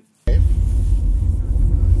Golden. At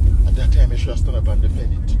that time, you should have stood up and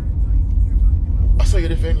defend it. I saw you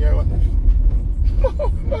defend your wife.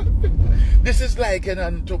 This is like an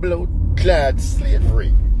untouched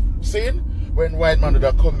slavery. See? When white man would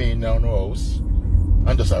have come in our house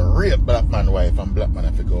and just a rape black man wife and black man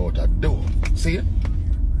have to go out a door. See?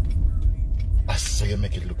 I saw you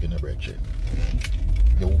make it look in the bridge.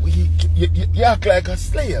 You weak. You act like a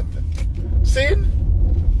slave. See?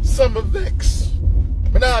 Some of vex.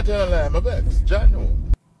 But not tell a lie, I'm vex. Jano.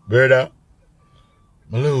 Brother,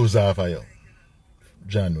 I lose half of you.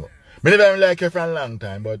 Jano. I never like you for a long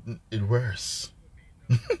time, but it's worse.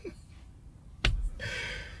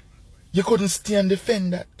 You couldn't stay and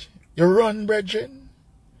defend that. You run, brethren.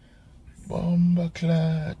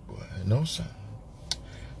 Bombaclad, boy. No, sir.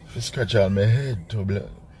 If you scratch on my head to blood.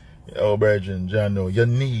 Oh, brethren, Jano, you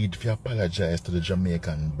need to apologize to the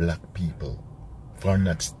Jamaican black people for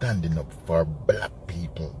not standing up for black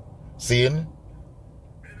people. Seeing?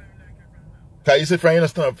 Because you see, if you don't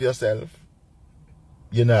stand up for yourself,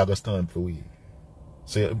 you're not going to stand up for we.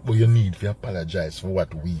 So you need to apologize for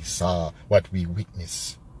what we saw, what we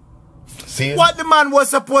witnessed. See? What the man was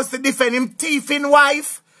supposed to defend him thieving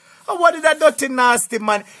wife? Or what did that dirty nasty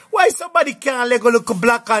man? Why somebody can't let go look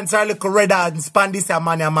black hands or look red hands span this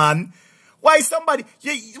man? Why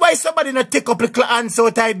somebody not take up little hands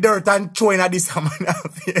out of dirt and throw in at this man?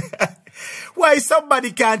 Why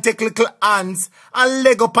somebody can't take little hands and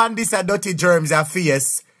leg up on this dirty germs and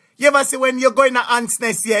face? You ever see when you're going to ants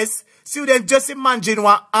nest, yes? Students, just imagine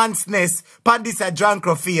one ants nest pan this drunk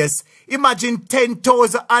face. Imagine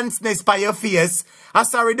 10,000 ants nest by your face. I'm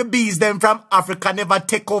sorry, the bees them from Africa never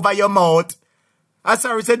take over your mouth. I'm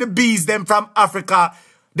sorry, say the bees them from Africa,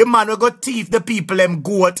 the man will go thief the people them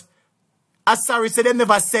goat. I'm sorry, say they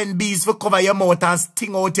never send bees for cover your mouth and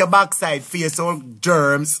sting out your backside face all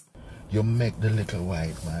germs. You make the little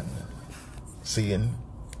white man saying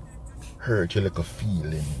hurt your little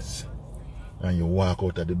feelings and you walk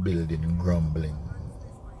out of the building grumbling.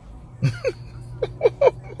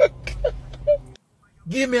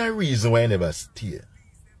 Give me a reason why you never stay.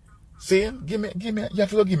 See? You have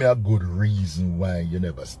to give me a good reason why you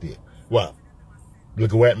never stay. What?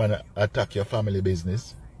 Look, a white man attack your family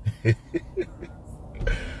business.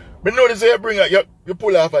 But notice you bring out, you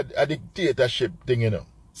pull off a dictatorship thing, you know.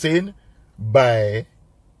 See? By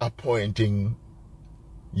appointing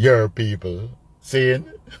your people, see?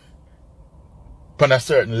 On a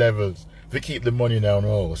certain levels, to keep the money down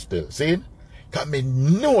now still. See? Because me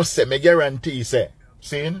know, say, me guarantee, say,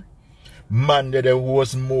 see? Man that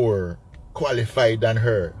was more qualified than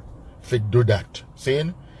her to do that.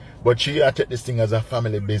 See? But she had to take this thing as a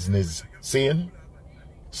family business. See?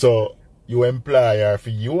 So, you employ her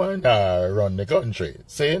for you and her run the country.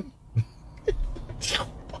 See?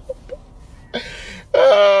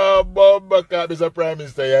 Bob Backup is a prime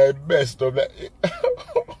minister. You're best of that.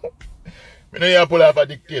 You know you pull off a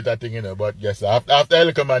dictator thing, you know, but yes, after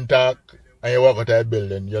you come and talk and you walk out of the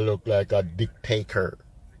building, you look like a dictator.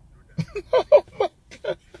 Oh my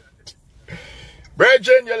God.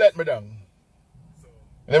 Brethren, you let me down.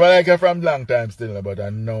 I never like you from long time still, but I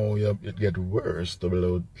know it get worse to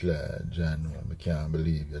blood clot, John. I can't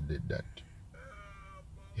believe you did that.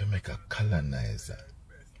 You make a colonizer.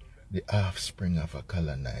 The offspring of a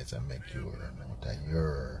colonizer make you run out of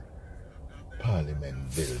your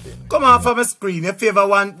Parliament building. Come on from a screen. You favor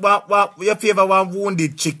one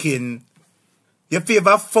wounded chicken. You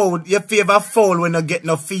favor fowl when you get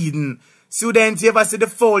no feeding. Students, you ever see the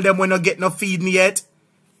fowl them when you get no feeding yet?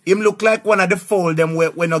 Him look like one of the fowl them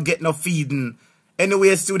when you get no feeding.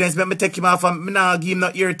 Anyway, students, let me take him off and now give him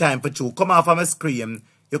no ear time for you. Come off from a screen.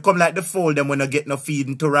 You come like the fowl them when you get no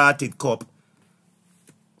feeding to rotted cup.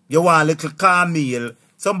 You want a little cornmeal.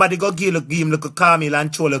 Somebody go give him little cornmeal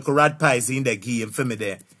and throw little rat pies in there, give him for me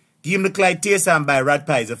there. Give him little like taste and buy rat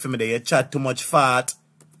pies for me there. You chat too much fat.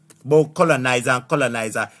 About colonizer and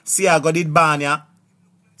colonizer. See I got it ban ya.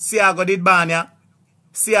 See I got it ban ya.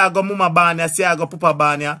 See I got mama ban ya. See I got papa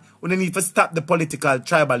ban ya. We need to stop the political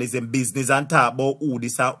tribalism business and talk about who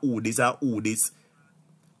this and who this and who this.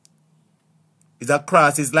 It's a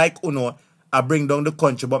cross. It's like, you know, I bring down the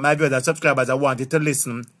country. But my viewers and subscribers, I want you to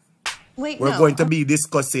listen. We're going to be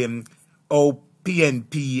discussing how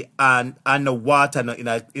PNP and the water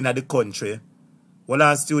in the country. Well,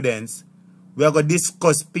 our students, we are going to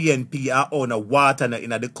discuss PNP and how the water in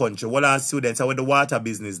the country. Well, our students, how the water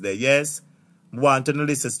business there, yes? We want to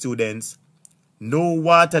listen, students. No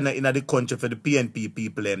water in the country for the PNP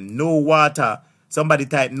people. No water. Somebody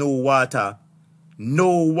type no water.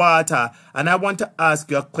 No water. And I want to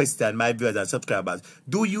ask you a question, my viewers and subscribers.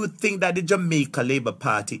 Do you think that the Jamaica Labour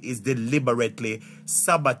Party is deliberately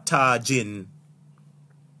sabotaging?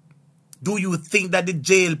 Do you think that the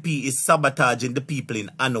JLP is sabotaging the people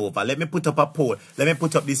in Hanover? Let me put up a poll. Let me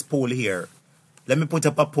put up this poll here. Let me put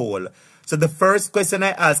up a poll. So the first question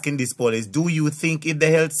I ask in this poll is, do you think if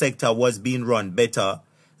the health sector was being run better,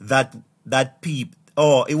 that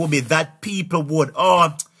people, it would be that people would,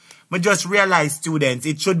 I just realized, students,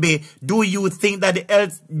 it should be, do you think that if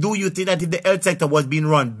the health sector was being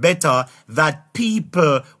run better, that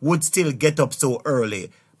people would still get up so early?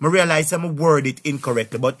 I realize I'm word it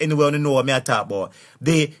incorrectly, but anyway, I know what I talk about.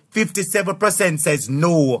 The 57% says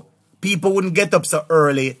no, people wouldn't get up so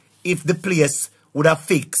early if the place would have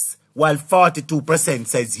fixed, while 42%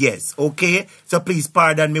 says yes, okay? So please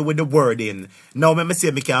pardon me with the wording. Now, let me see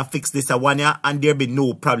if I can fix this one year, and there be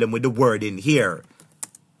no problem with the wording here.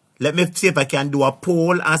 Let me see if I can do a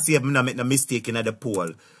poll and see if I'm not making a mistake in the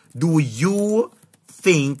poll. Do you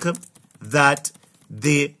think that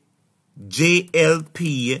the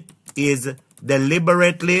JLP is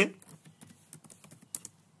deliberately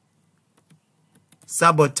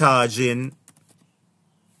sabotaging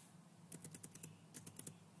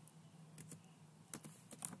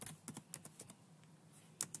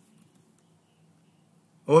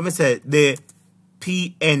what me say, the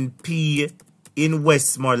PNP in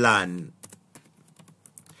Westmoreland.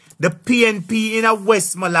 The PNP in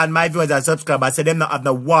Westmoreland, my viewers and subscribers, say them not have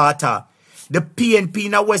the water. The PNP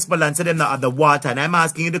in Westmoreland say them not have the water. And I'm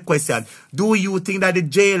asking you the question, do you think that the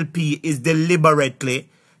JLP is deliberately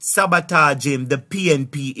sabotaging the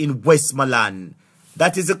PNP in Westmoreland?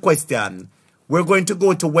 That is the question. We're going to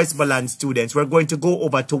go to Westmoreland, students. We're going to go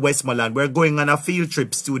over to Westmoreland. We're going on a field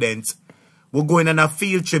trip, students. We're going on a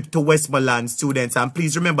field trip to Westmoreland, students. And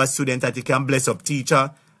please remember, students, that you can bless up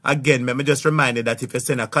teacher. Again, let me just remind you that if you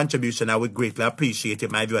send a contribution, I would greatly appreciate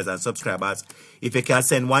it, my viewers and subscribers. If you can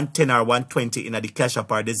send 110 or 120 in the Cash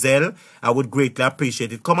App or the Zelle, I would greatly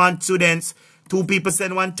appreciate it. Come on, students. 2 people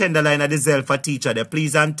send $110 in the Zelle for teacher. There,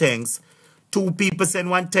 please and thanks. 2 people send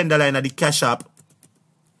 $110 in the Cash App.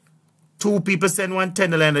 2 people send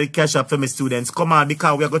 $110 in the Cash App for me, students. Come on,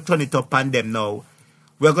 because we're going to turn it up on them now.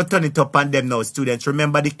 We're going to turn it up on them now, students.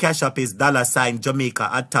 Remember, the Cash App is $ Jamaica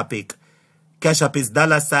at topic. Cash App is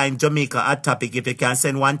 $ Jamaica at topic. If you can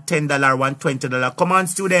send $110 or $120. Come on,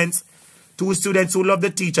 students. 2 students who love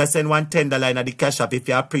the teacher, send $110 in the Cash App if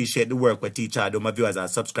you appreciate the work with teacher do, my viewers and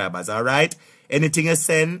subscribers. Alright? Anything you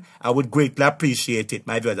send, I would greatly appreciate it,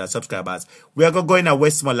 my viewers and subscribers. We are going to go in a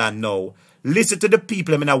Westmoreland now. Listen to the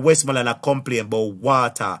people in Westmoreland are complaining about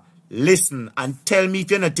water. Listen and tell me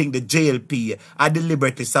if you don't think the JLP are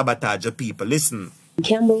deliberately sabotage the people. Listen.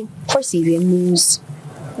 Campbell for CVM News.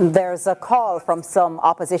 There's a call from some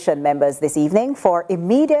opposition members this evening for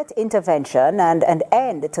immediate intervention and an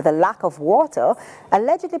end to the lack of water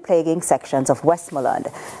allegedly plaguing sections of Westmoreland.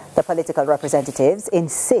 The political representatives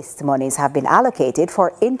insist monies have been allocated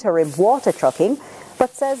for interim water trucking,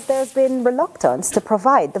 but says there's been reluctance to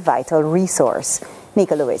provide the vital resource.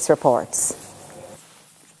 Nika Lewis reports.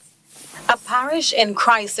 A parish in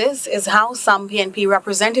crisis is how some PNP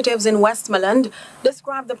representatives in Westmoreland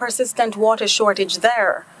describe the persistent water shortage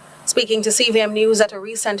there. Speaking to CVM News at a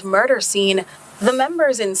recent murder scene, the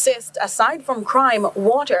members insist, aside from crime,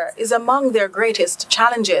 water is among their greatest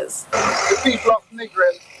challenges. The people of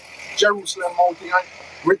Negril, Jerusalem Mountain,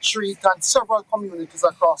 Retreat, and several communities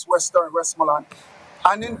across Western Westmoreland,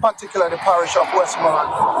 and in particular the parish of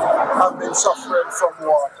Westmoreland, have been suffering from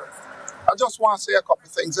water. I just want to say a couple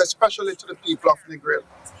of things, especially to the people of Negril.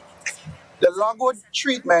 The Logwood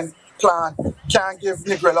treatment plant can't give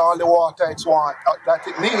Negril all the water that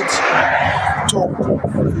it needs. To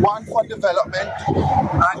 1 for development,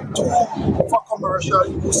 and 2 for commercial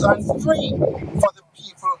use, and 3 for the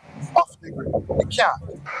people of Negril. It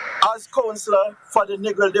can't. As councillor for the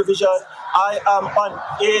Negril division, I am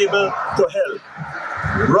unable to help.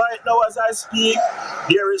 Right now as I speak,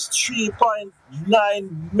 there is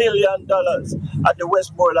 $3.9 million at the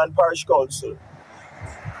Westmoreland Parish Council,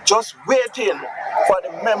 just waiting for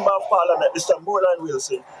the Member of Parliament, Mr. Moreland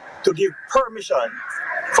Wilson, to give permission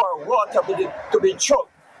for water to be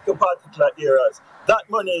trucked to particular areas. That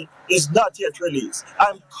money is not yet released.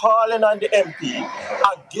 I'm calling on the MP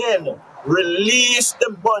again, release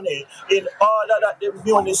the money in order that the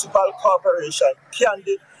municipal corporation can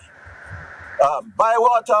buy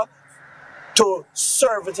water to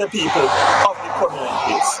serve the people of the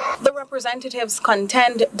communities. The representatives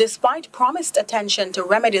contend, despite promised attention to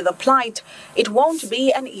remedy the plight, it won't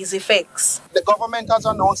be an easy fix. The government has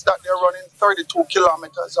announced that they're running 32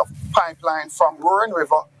 kilometers of pipeline from Roaring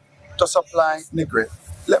River to supply Negril.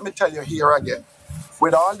 Let me tell you here again,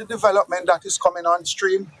 with all the development that is coming on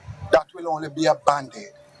stream, that will only be a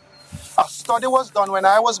band-aid. A study was done when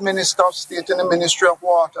I was Minister of State in the Ministry of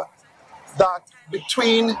Water, that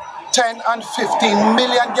between 10 and 15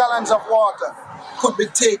 million gallons of water could be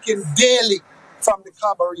taken daily from the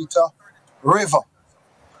Cabarita River.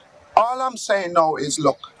 All I'm saying now is,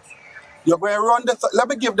 look, you're going to run let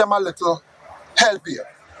me give them a little help here.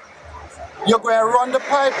 You're going to run the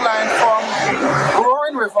pipeline from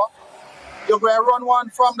Roaring River, you're going to run one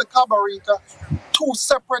from the Cabarita, 2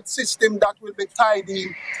 separate systems that will be tied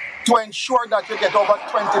in to ensure that you get over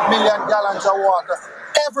 20 million gallons of water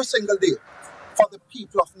every single day for the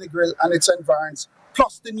people of Negril and its environs,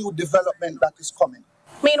 plus the new development that is coming.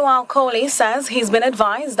 Meanwhile, Coley says he's been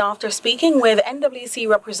advised after speaking with NWC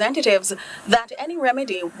representatives that any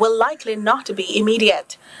remedy will likely not be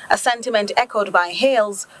immediate, a sentiment echoed by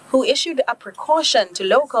Hales, who issued a precaution to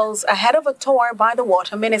locals ahead of a tour by the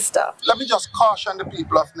water minister. Let me just caution the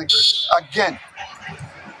people of Negril again.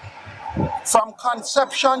 From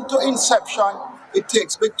conception to inception, it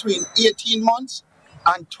takes between 18 months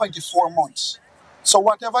and 24 months. So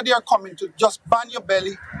whatever they are coming to, just ban your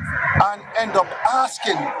belly and end up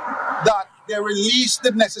asking that they release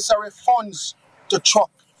the necessary funds to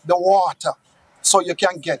truck the water so you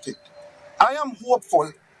can get it. I am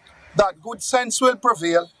hopeful that good sense will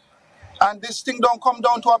prevail and this thing don't come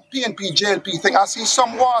down to a PNP JLP thing. I see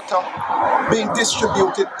some water being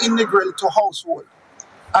distributed in the grill to household.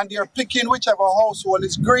 And they're picking whichever household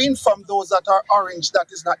is green from those that are orange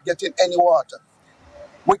that is not getting any water.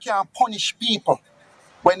 We can't punish people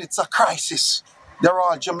when it's a crisis. They're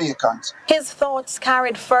all Jamaicans. His thoughts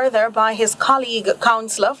carried further by his colleague,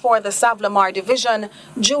 councillor for the Savlamar division,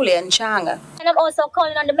 Julian Chang. And I'm also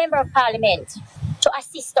calling on the Member of Parliament to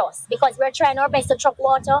assist us because we're trying our best to truck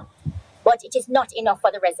water, but it is not enough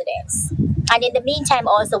for the residents. And in the meantime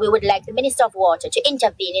also, we would like the Minister of Water to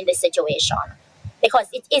intervene in this situation because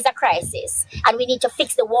it is a crisis and we need to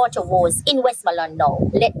fix the water woes in Westmoreland now.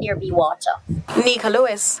 Let there be water. Nika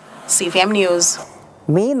Lewis, CVM News.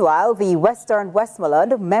 Meanwhile, the Western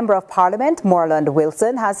Westmoreland Member of Parliament, Moreland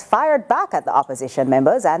Wilson, has fired back at the opposition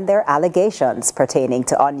members and their allegations pertaining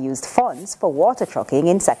to unused funds for water trucking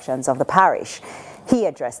in sections of the parish. He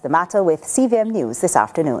addressed the matter with CVM News this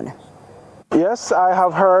afternoon. Yes, I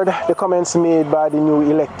have heard the comments made by the new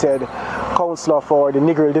elected councillor for the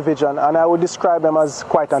Negril division, and I would describe them as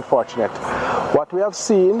quite unfortunate. What we have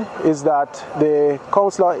seen is that the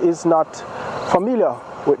councillor is not familiar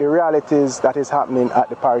with the realities that is happening at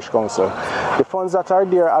the parish council. The funds that are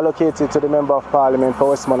there allocated to the Member of Parliament for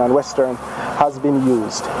Westmoreland and Western has been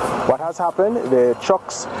used. What has happened? The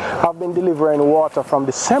trucks have been delivering water from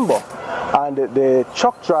December, and the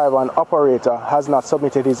truck driver and operator has not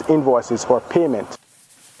submitted his invoices for payment.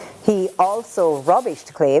 He also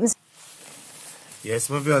rubbished claims.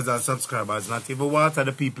 Yes, my viewers and subscribers, not even water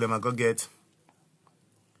the people am I go get.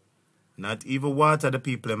 Not even water the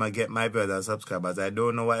people am I get, my viewers and subscribers. I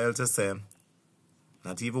don't know what else to say.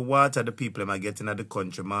 Not even water the people am I getting at the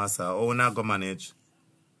country, master. Oh, now go manage.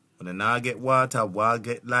 When I now get water, wall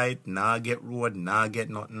get light, now get road, now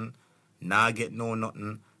get nothing, now get no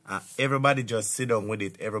nothing. And everybody just sit down with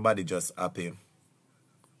it. Everybody just happy.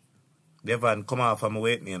 Devon, come off of my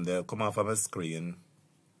wait name there. Come off of my screen.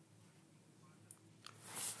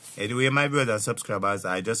 Anyway, my viewers and subscribers,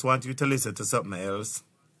 I just want you to listen to something else.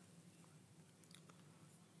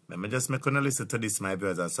 Let me just make you listen to this, my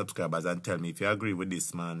viewers and subscribers, and tell me if you agree with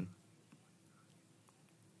this, man.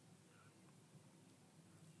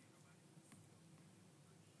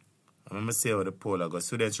 I'm going to say how the poll I go.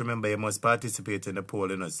 Students, remember, you must participate in the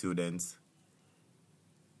poll, you know, students.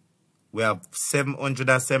 We have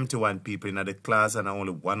 771 people in the class and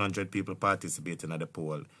only 100 people participating in the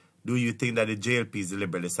poll. Do you think that the JLP is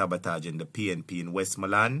deliberately sabotaging the PNP in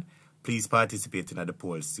Westmoreland? Please participate in the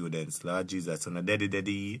poll, students. Lord Jesus, on the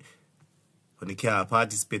daddy, when you can't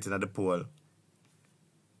participate in the poll.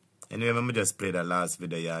 Anyway, I'm just play the last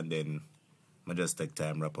video and then I just take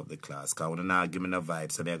time wrap up the class. Because I want to now give me the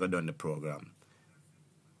vibe so I go down the program.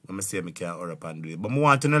 Let me see if I can hurry up and do it. But I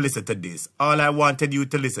want to listen to this. All I wanted you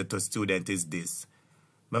to listen to, student, is this.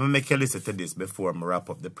 Let me make you listen to this before I wrap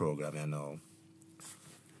up the program, you know.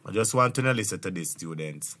 I just want to listen to this,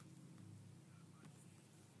 students.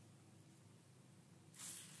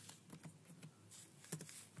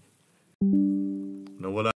 Now,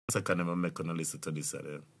 hold on a second, I'm making you listen to this.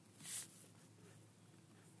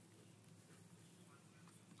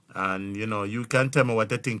 And, you know, you can tell me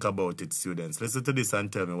what you think about it, students. Listen to this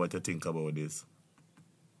and tell me what you think about this.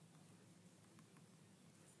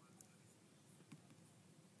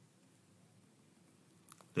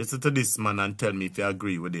 Listen to this man and tell me if you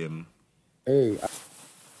agree with him. Hey.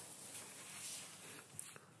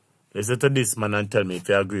 Listen to this man and tell me if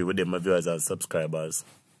you agree with him, my viewers and subscribers.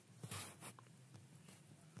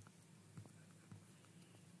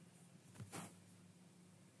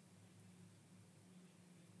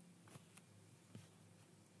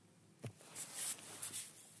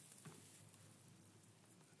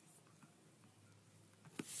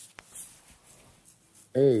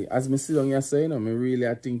 Hey, as me sit down here saying, me really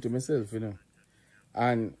I think to myself, you know.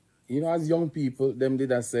 And, you know, as young people, them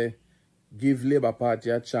did I say, give Labour Party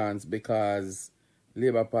a chance because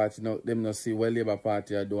Labour Party, them not see what Labour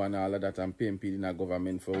Party are doing and all of that and PNP in a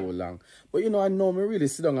government for how long. But, you know, I know me really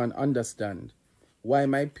sit down and understand why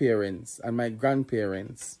my parents and my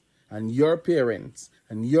grandparents and your parents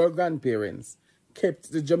and your grandparents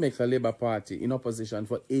kept the Jamaica Labour Party in opposition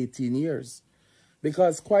for 18 years.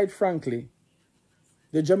 Because, quite frankly,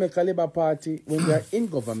 the Jamaica Labour Party, when they are in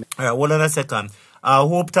government... All right, hold on a second.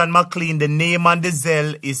 Hopeton McLean, the name on the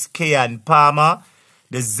Zell is Kean Palmer.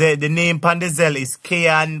 The name on the Zell is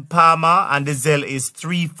Kean Palmer, and the Zell is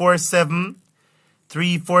 347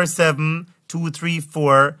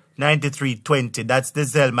 234-9320. That's the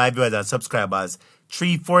Zelle, my viewers and subscribers.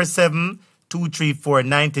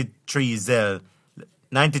 347-234-93 Zelle.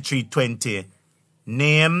 9320.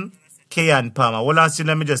 Name K&Palmer. Well,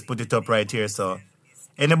 let me just put it up right here, so.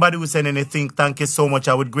 Anybody who send anything, thank you so much.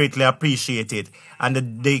 I would greatly appreciate it.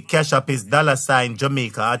 And the cash app is $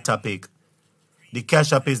 Jamaica at topic. The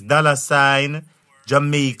cash app is $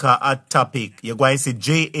 Jamaica at topic. You're going to see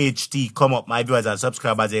JHT come up, my viewers and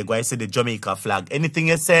subscribers. You're going to see the Jamaica flag. Anything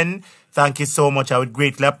you send, thank you so much. I would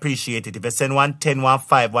greatly appreciate it. If you send 110,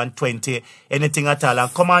 105, 120, anything at all.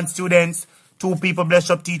 And come on, students. 2 people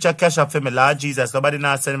bless up teacher cash app for me, Lord Jesus. Nobody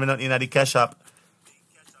now send me nothing in the cash app.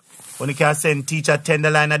 When you can send teacher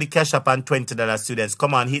 $10 at the cash app and $20 students.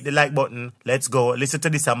 Come on, hit the like button. Let's go. Listen to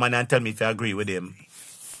this man and tell me if you agree with him.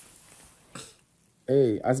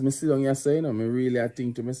 Hey, as me sit down here saying, I really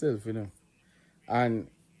think to myself, And,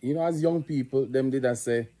 as young people, them did I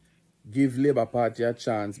say, give Labour Party a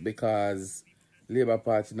chance because Labour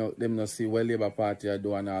Party, them not see what Labour Party are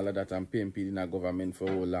doing and all of that and PMP in a government for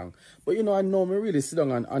how long. But, I know me really sit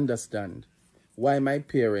down and understand why my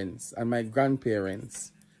parents and my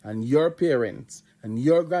grandparents and your parents and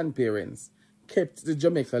your grandparents kept the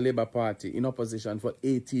Jamaica Labour Party in opposition for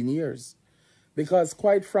 18 years. Because,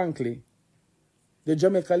 quite frankly, the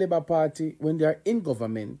Jamaica Labour Party, when they are in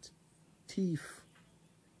government, thief.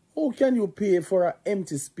 How can you pay for an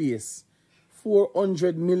empty space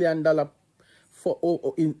 $400 million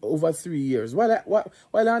in over 3 years? Well,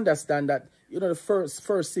 I understand that, the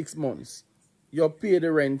first 6 months, you pay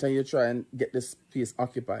the rent and you try and get the space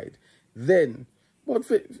occupied. Then, but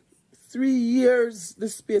for 3 years, the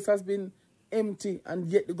space has been empty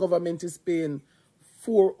and yet the government is paying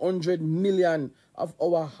 $400 million of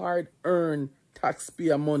our hard-earned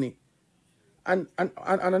taxpayer money. And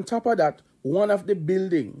on top of that, one of the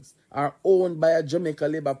buildings are owned by a Jamaica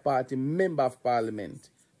Labour Party member of parliament,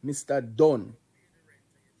 Mr. Dunn.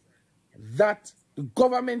 That the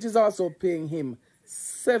government is also paying him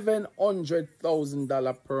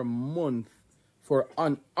 $700,000 per month for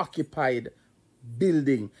unoccupied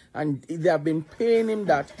building. And they have been paying him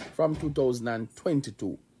that from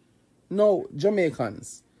 2022. Now,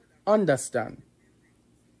 Jamaicans, understand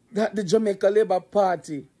that the Jamaica Labour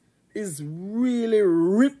Party is really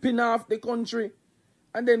ripping off the country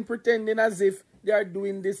and then pretending as if they are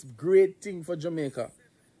doing this great thing for Jamaica.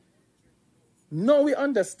 Now we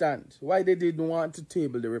understand why they didn't want to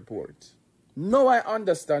table the report. Now I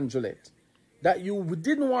understand, Juliet, that you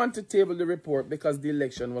didn't want to table the report because the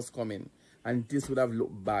election was coming and this would have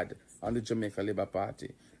looked bad on the Jamaica Labour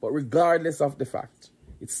Party. But regardless of the fact,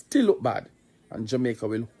 it still looked bad and Jamaica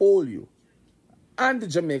will hold you and the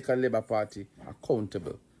Jamaica Labour Party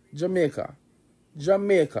accountable. Jamaica,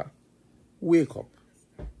 wake up.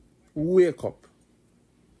 Wake up.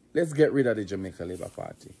 Let's get rid of the Jamaica Labour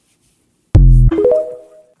Party.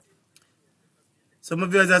 Some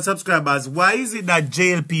of you as subscribers, why is it that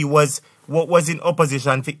JLP was in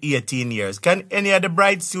opposition for 18 years? Can any of the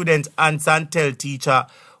bright students answer and tell teacher,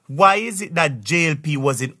 why is it that JLP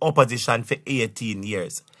was in opposition for 18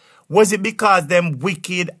 years? Was it because them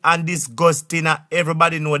wicked and disgusting and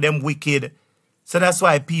everybody know them wicked? So that's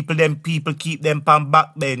why people keep them on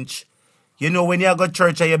backbench. When you go to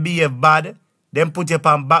church and you behave bad, them put you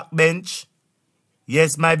on backbench.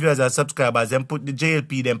 Yes, my viewers and subscribers, them put the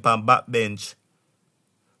JLP them on backbench.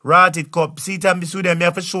 Rotted cup. See time me them, me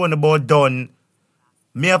have to show about Don.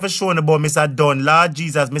 Me have to show about Mr. Don. Lord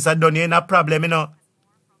Jesus, Mr. Don, you ain't a problem,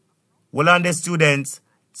 Well, on the students,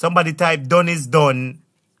 somebody type Don is done.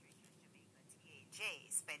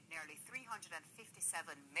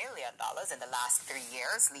 In the last 3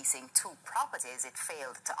 years, leasing 2 properties it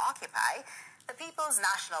failed to occupy. The People's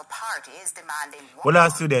National Party is demanding... Well,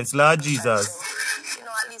 our students, Lord Jesus.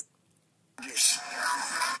 At least...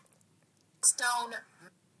 Down...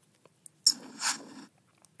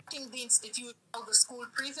 the institute of the school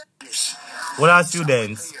prison. Well, our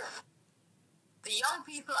students. The young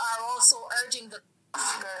people are also urging the...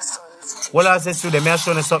 Well, I said students, may I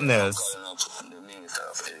show you something else?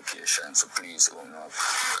 So please own up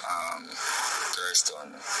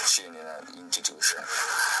Thurston training institution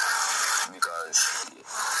because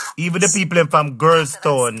even the people from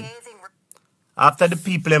Girlstown, after the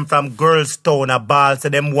people from Girlstown are ball, so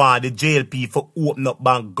them want the JLP for open up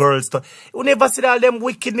bank Girlstown. You never see all them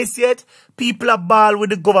wickedness yet? People are ball with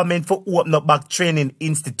the government for open up back training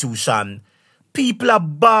institution. People are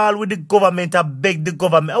ball with the government, I beg the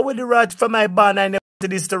government. I will the rat from my barn, I never see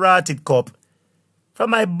this to ratted cup.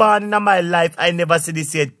 From my born in my life, I never see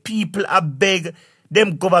this yet. People are beg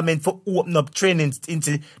them government for open up training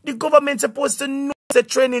institution. The government supposed to know the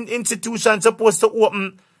training institution supposed to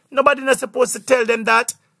open. Nobody not supposed to tell them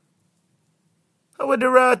that. How would the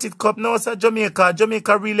rotted cup now, sir? Jamaica.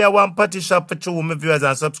 Jamaica really a one party shop for true, my viewers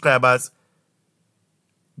and subscribers.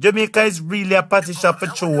 Jamaica is really a party shop for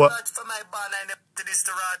true.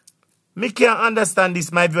 Me can't understand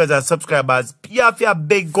this, my viewers and subscribers. You have to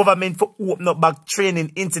beg government for open up back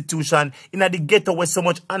training institution in the ghetto where so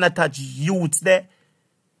much unattached youth there.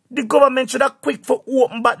 The government should have quick for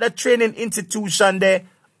open back the training institution there.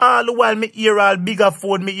 All the while me hear all bigger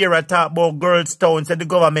phone, me hear a talk about Girls Town. Said the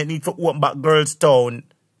government need to open back Girls Town.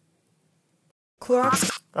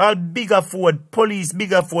 All bigger phone, police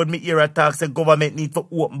bigger phone, me hear a talk. Said government need to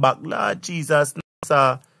open back. Lord Jesus, no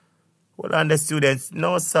sir. Hold on the students.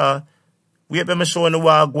 No sir. We have been showing the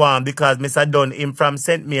war go on because Mr. Dunn him from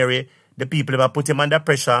St. Mary. The people have put him under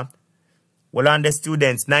pressure. Well on the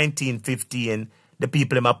students 1915. The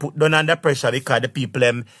people have put Dunn under pressure because the people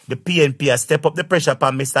the PNP have step up the pressure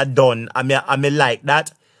upon Mr. Dunn. I mean like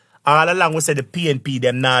that. All along we say the PNP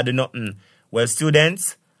them nah do nothing. Well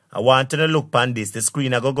students, I want to look upon this. The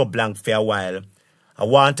screen I go blank for a while. I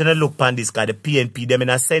want to look upon this because the PNP them in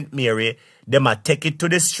a St. Mary, them a take it to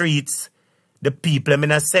the streets. The people them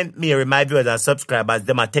in a St. Mary, my viewers and subscribers,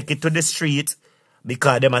 them a take it to the streets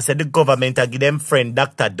because them a say the government a give them friend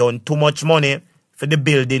Dr. Dunn too much money for the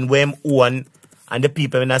building where him own. And the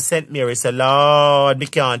people in a St. Mary say, Lord, we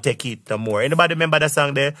can't take it no more. Anybody remember that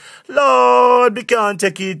song there? Lord, we can't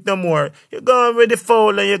take it no more. You're going with the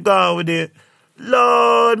foul and you're going with it.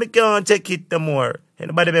 Lord, we can't take it no more.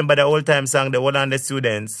 Anybody remember the old time song there? Hold on the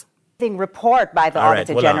students. Report by the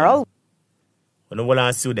Auditor General. Hold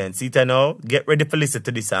on students. See it now? Get ready for listen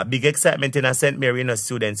to this. Big excitement in a St. Mary in a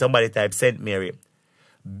student. Somebody type St. Mary.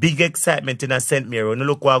 Big excitement in a St. Mary.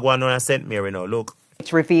 Look what going on in St. Mary now. Look.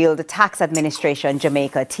 It revealed the Tax Administration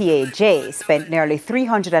Jamaica TAJ spent nearly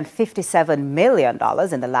 $357 million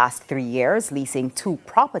in the last 3 years leasing 2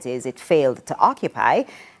 properties it failed to occupy.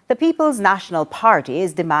 The People's National Party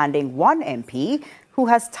is demanding one MP who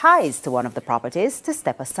has ties to one of the properties to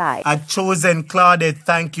step aside. At Chosen Claudette,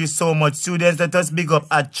 thank you so much. Students, let us big up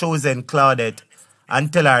at Chosen Claudette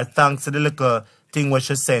and tell her thanks to the little thing what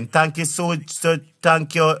she sent. Thank you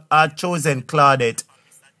thank you at Chosen Claudette.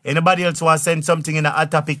 Anybody else want to send something in a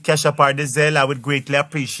topic cash up or the Zelle, I would greatly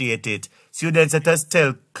appreciate it. Students, let us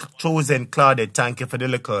tell Chosen Claudette, thank you for the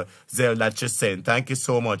little Zelle that you sent. Thank you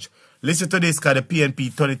so much. Listen to this because the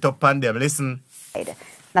PNP turn it up on them. Listen.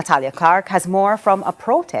 Natalia Clark has more from a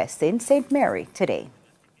protest in St. Mary today.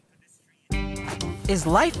 Is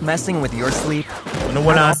life messing with your sleep? When the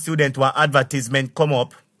one student want advertisement come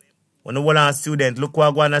up, when the one student look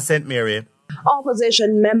what going on St. Mary.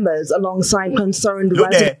 Opposition members alongside concerned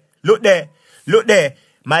residents. Look there.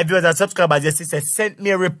 My viewers and subscribers, you see, say St.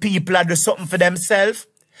 Mary people are do something for themselves.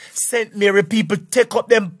 St. Mary people take up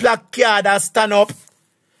them placard and stand up.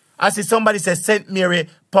 I see somebody say St. Mary,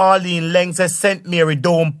 Pauline Leng says St. Mary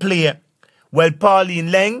don't play. Well, Pauline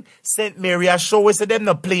Leng, St. Mary are show us them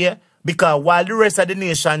not play. Because while the rest of the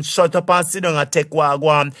nation shut up and sit down and take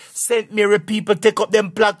wagwan, St. Mary people take up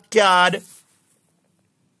them placard.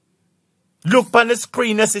 Look on the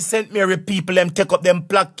screen, you see St. Mary people them take up them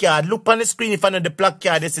placard. Look on the screen if I know the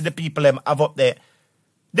placard, you see the people them have up there.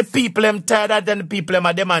 The people them tired and the people them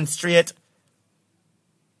are demonstrate.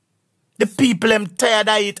 The people them tired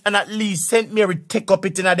of it and at least St. Mary take up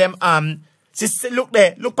it in them arm. See, look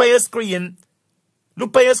there, look on your screen.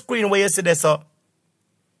 Look on your screen where you see this so.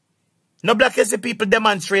 No black you see people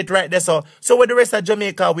demonstrate right there so. So what the rest of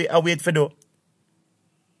Jamaica we wait for do?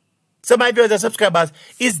 So my viewers and subscribers,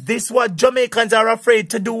 is this what Jamaicans are afraid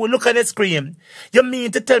to do? Look at the screen. You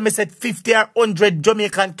mean to tell me that 50 or 100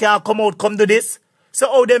 Jamaicans can't come do this? So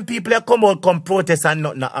all them people that come out, come protest and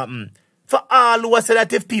nothing happen. For all who say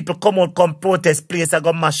that if people come out, come protest, place are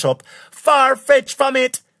going to mash up. Far-fetched from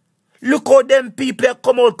it. Look how them people that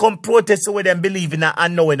come out, come protest where them believe in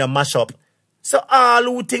and know in a mash up. So all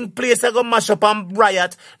who think place are going to mash up and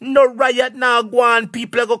riot. No riot now go on.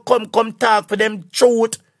 People are going to come talk for them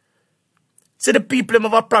truth. So the people them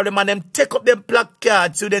have a problem and them take up them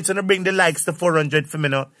placards. Students gonna bring the likes to 400 for me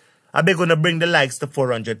now. I be gonna bring the likes to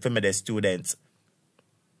 400 for me, the students.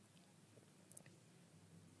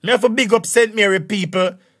 Me have a big up St. Mary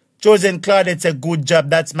people. Chosen Claudette a good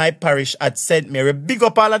job. That's my parish at St. Mary. Big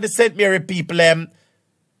up all of the St. Mary people.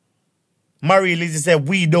 Marie Lizzie said,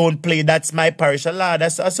 we don't play. That's my parish. Allah,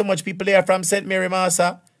 that's so much people here from St. Mary,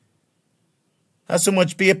 Master. That's so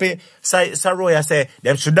much people. Saroya say,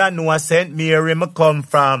 them shoulda know St. Mary me come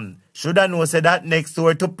from. Shoulda know say that next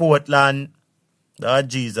door to Portland. Lord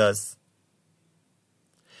Jesus.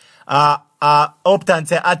 Upton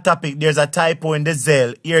say, at topic, there's a typo in the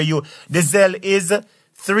Zelle. Hear you. The Zelle is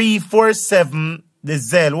 347 The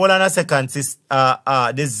Zell, hold on a second,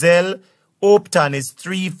 the Zell Optan is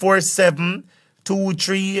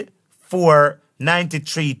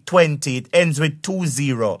 347-234-9320. It ends with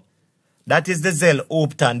 20. That is the Zell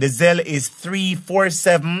Optan. The Zell is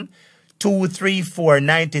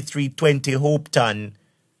 347-234-9320 Optan.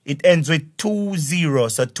 It ends with 20.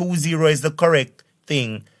 So 20 is the correct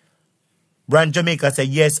thing. Brand Jamaica said,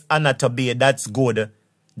 yes, Anna Tobe, that's good.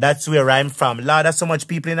 That's where I'm from. Lord, there's so much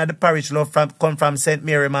people in the parish love come from St.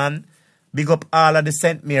 Mary, man. Big up all of the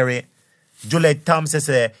St. Mary. Juliet Thompson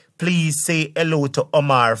said, please say hello to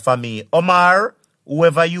Omar for me. Omar,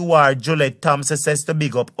 whoever you are, Juliet Thompson says to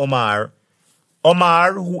big up Omar.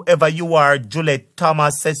 Omar, whoever you are, Juliet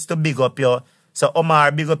Thomas says to big up you. So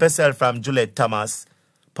Omar, big up yourself from Juliet Thomas.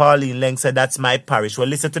 Pauline Leng said, that's my parish. Well,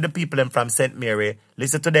 listen to the people from St. Mary.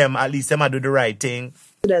 Listen to them. At least them do the right thing.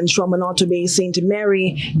 Residents from Monato Bay St.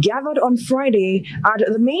 Mary gathered on Friday at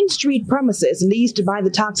the Main Street premises leased by the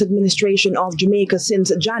Tax Administration of Jamaica since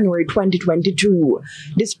January 2022.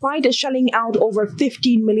 Despite shelling out over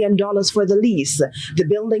 $15 million for the lease, the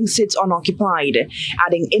building sits unoccupied.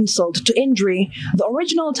 Adding insult to injury, the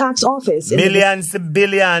original tax office... Millions,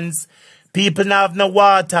 billions. People now have no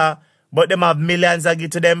water, but them have millions I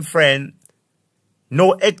give to them friend.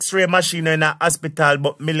 No x-ray machine in a hospital,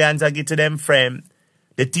 but millions I give to them friend.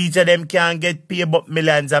 The teacher them can't get paid, but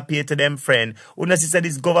millions are paid to them friend. Una see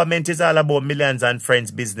this government is all about millions and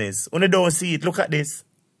friends business. Una don't see it. Look at this.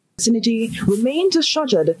 Vicinity remains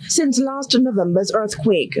shuttered since last November's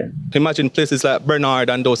earthquake. Imagine places like Bernard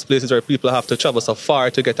and those places where people have to travel so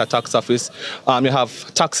far to get a tax office. You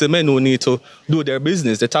have taxi men who need to do their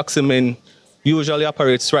business. The taxi men usually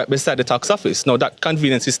operates right beside the tax office. Now that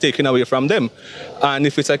convenience is taken away from them. And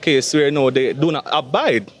if it's a case where they do not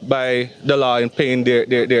abide by the law in paying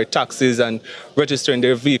their taxes and registering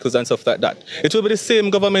their vehicles and stuff like that, it will be the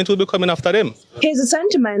same government who will be coming after them. His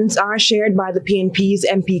sentiments are shared by the PNP's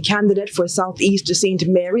MP candidate for Southeast St.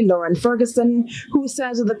 Mary, Lauren Ferguson, who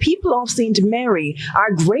says the people of St. Mary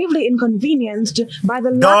are gravely inconvenienced by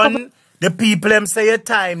the lack of... The people them say a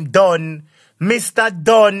time done. Mr.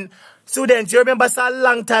 Dunn. Students, you remember so a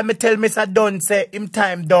long time I tell Mr. Dunn say him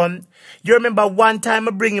time done. You remember one time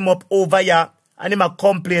I bring him up over here and him a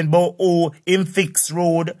complain about him fix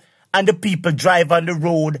road and the people drive on the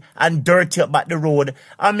road and dirty up at the road.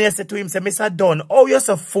 And me I say to him, say, Mr. Dunn, oh you're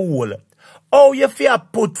so fool. Oh you fear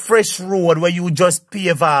put fresh road where you just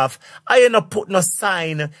pave off. I ain't not put no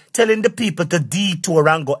sign telling the people to detour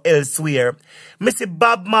and go elsewhere. Mr.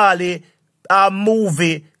 Bob Marley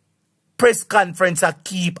movie press conference a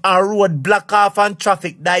keep and road block off and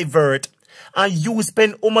traffic divert. And you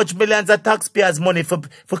spend how much millions of taxpayers' money for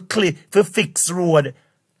fix road.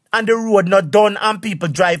 And the road not done and people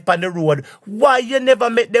drive on the road. Why you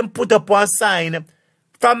never make them put up one sign?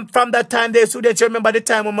 From that time there, students, you remember the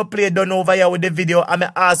time when I played done over here with the video and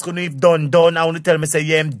I ask you if done. I want to tell me say,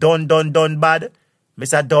 yeah, I'm done bad.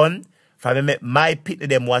 Mr. Done. From me make my pit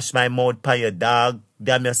them wash my mouth by your dog.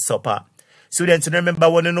 Damn your supper. Students, you remember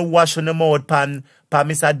when you wash on the mouth pan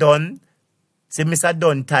Mr. Dunn? See, Mr.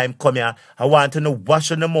 Dunn time come here. I want to know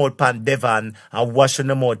wash on the mouth pan Devon and wash on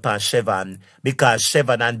the mouth pan Chevron. Because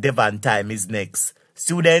Chevron and Devon time is next.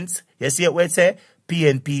 Students, you see what we say?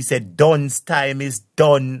 PNP said Dunn's time is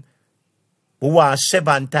done. We want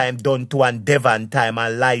Chevron time done to and Devon time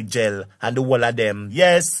and Ligel and the whole of them.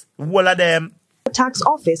 Yes, the whole of them. Tax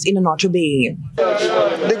office in Monato Bay.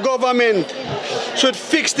 The government should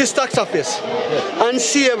fix this tax office and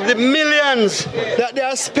save the millions that they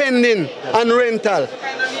are spending on rental.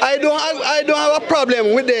 I don't have a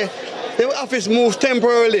problem with the office move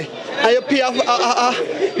temporarily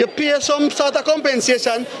and you pay some sort of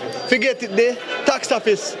compensation to get the tax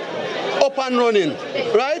office up and running,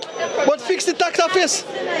 right? But fix the tax office.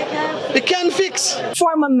 It can fix.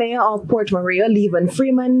 Former Mayor of Port Maria, Levan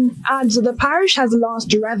Freeman, adds the parish has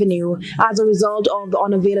lost revenue as a result of the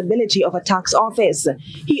unavailability of a tax office.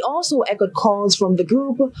 He also echoed calls from the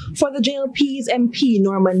group for the JLP's MP,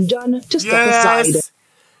 Norman Dunn, to step aside.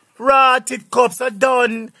 Rotted cups are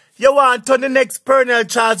done. You want on the next Pernell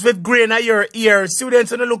Charles with grain at your ear.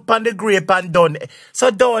 Students want to look on the grape and done.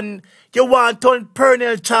 So done. You want on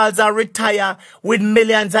Pernell Charles and retire with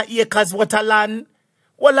millions of acres worth of land?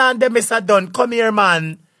 Well, on them, Mr. Dunn, come here,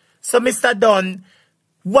 man. So, Mr. Dunn,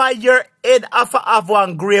 why your head have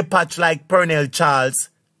one grey patch like Pernell Charles?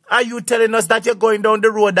 Are you telling us that you're going down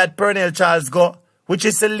the road that Pernell Charles go? Which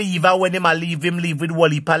is to leave, and when him leave with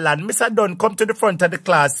Wally Palan. Mr. Dunn, come to the front of the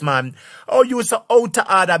class, man. Oh, you so out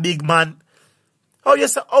to order, big man. Oh, you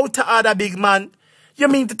so out to order, big man. You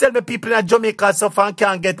mean to tell me people in Jamaica suffer and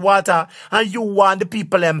can't get water, and you want the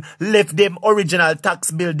people them left them original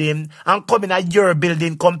tax building and come in at your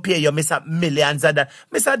building compare you, Mr. Millions of that.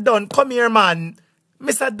 Mr. Dunn, come here, man.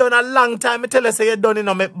 Mr. Dunn, a long time, I tell you say you done, you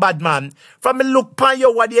know, me bad man. From me look pan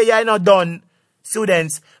you, what you know done.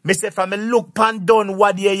 Students, me say from me look pan done,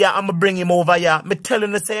 what you I'ma bring him over here. Me tell you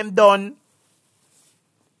the same done.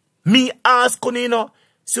 Me ask you know,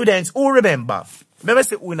 students, who remember? Remember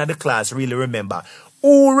say who in the class really remember.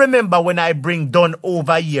 Who remember when I bring Don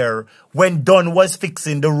over here, when Don was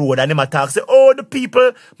fixing the road and him attack say, oh, the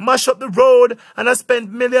people mash up the road and I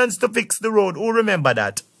spent millions to fix the road. Who remember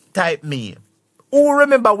that? Type me. Who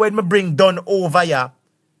remember when me bring Don over here?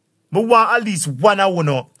 Me want at least one of you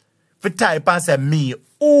know for type and say me.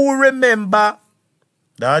 Who remember?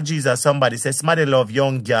 Oh, Jesus, somebody says, somebody love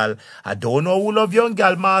young girl. I don't know who love young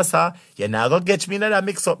girl, master. You're not going to get me in that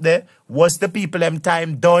mix up there. What's the people them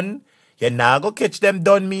time done? You're not going to catch them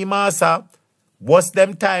done, me, master. What's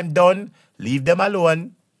them time done? Leave them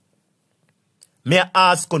alone. May I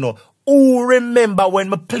ask you know, who remember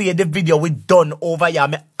when me play the video with Don over here?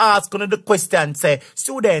 Me ask you know the question, say,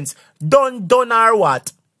 students, Don or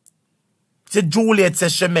what? Say, Juliet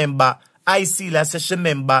says she remember. Isila says she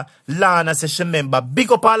remember. Lana says she remember.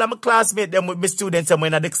 Big up all of my classmates, them with my students, and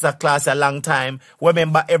when I did class a long time.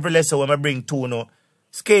 Remember every lesson when I bring two, no.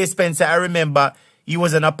 Skay Spencer, I remember he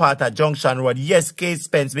was in a part of Junction Road. Yes, Skay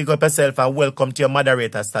Spence, big up yourself and welcome to your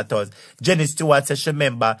moderator status. Jenny Stewart says she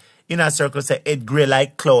remember. Inner Circle say Ed Grey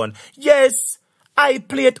like clown. Yes, I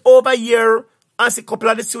played over here. As a couple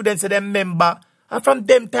of the students say them remember. And from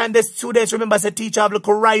them time, the students remember say teacher have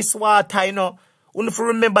little rice water, you know. If you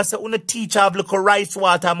remember, say, when the teacher have little rice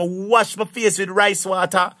water, I wash my face with rice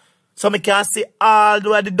water. So I can see all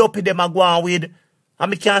the dopey them are going with.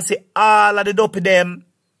 And I can see all of the dopey them.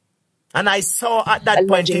 And I saw at that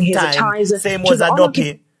point in time, same was a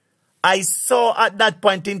dopey. I saw at that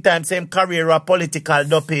point in time, same career a political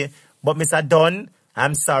dopey. But Mr. Dunn,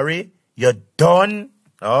 I'm sorry, you're done.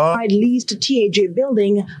 Oh. Leased TAJ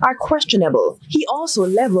building are questionable. He also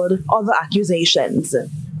leveled other accusations.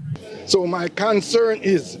 So my concern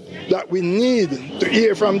is that we need to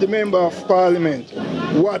hear from the Member of Parliament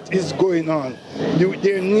what is going on.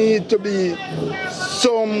 There need to be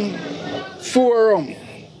some forum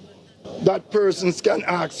that persons can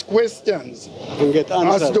ask questions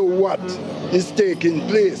as to what is taking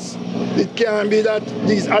place. It can't be that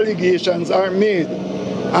these allegations are made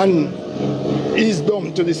and is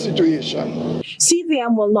dumb to the situation.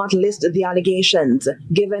 CVM will not list the allegations,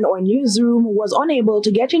 given our newsroom was unable to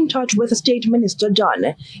get in touch with State Minister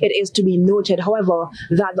Dunn. It is to be noted, however,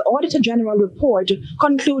 that the Auditor General report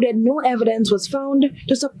concluded no evidence was found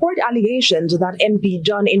to support allegations that MP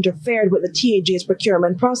Dunn interfered with the TAJ's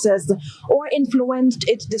procurement process or influenced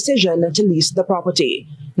its decision to lease the property.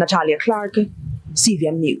 Natalia Clark,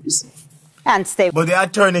 CVM News. And stay. But the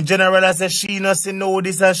Attorney General has said she not see no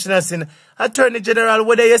this and she not see. Attorney General,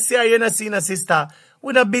 whether you see or you not see, no sister.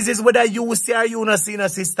 We not business whether you see or you not see, no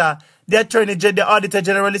sister. The Auditor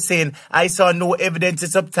General is saying, I saw no evidence to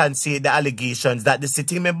substantiate the allegations that the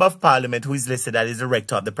sitting Member of Parliament, who is listed as the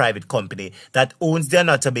director of the private company that owns the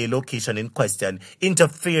Anota Bay location in question,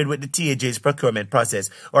 interfered with the TAJ's procurement process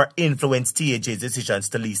or influenced TAJ's decisions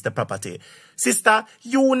to lease the property. Sister,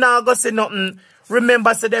 you now go say nothing.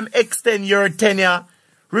 Remember, so them extend your tenure.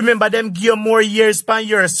 Remember, them give you more years per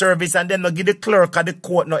your service and then no give the clerk of the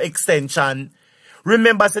court no extension.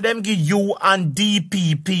 Remember, so them give you and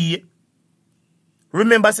DPP.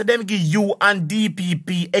 Remember, so them give you and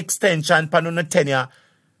DPP extension per no tenure.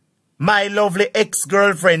 My lovely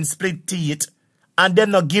ex-girlfriend split teeth. And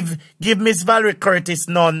them no give Miss Valerie Curtis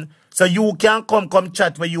none. So you can come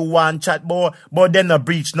chat where you want chat, but then no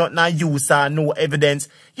breach, not no use or no evidence.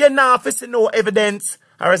 You not have to see no evidence.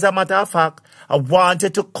 Or as a matter of fact, I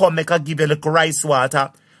wanted to come make a give you a little rice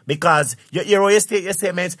water. Because you hear how you state your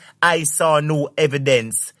statements, I saw no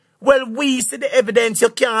evidence. Well, we see the evidence, you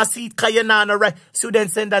can't see it because you're not no right. So then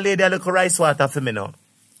send a lady a little rice water for me now.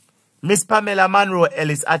 Miss Pamela Monroe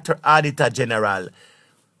Ellis, Auditor General.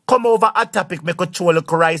 Come over a topic, make a throw a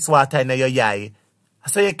little rice water in your eye.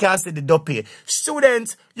 So you can't see the dopey.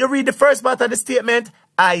 Students, you read the first part of the statement.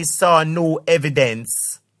 I saw no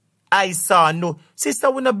evidence. I saw no. Sister,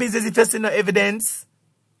 we're not busy if you see no evidence.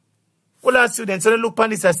 Well, students, so look on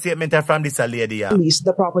this statement from this lady here. Lease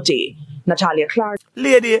the property. Natalia Clark.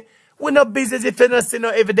 Lady, we're not busy if you not see no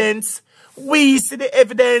evidence. We see the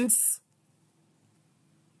evidence.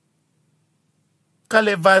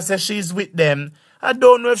 Kaleva says she's with them. I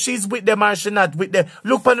don't know if she's with them or she's not with them.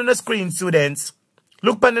 Look on the screen, students.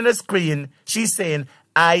 Look on the screen. She's saying,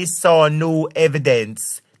 I saw no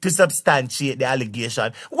evidence. to substantiate the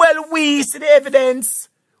allegation. Well, we see the evidence.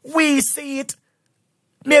 We see it.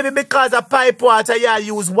 Maybe because of pipe water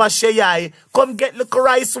you use wash your eye. Come get little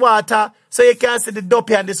rice water so you can see the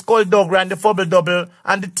dopey and the skullduggery and the fubble double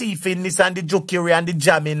and the thiefiness and the jukery and the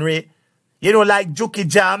jamminry. You know, like jukey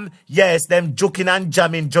jam. Yes, them juking and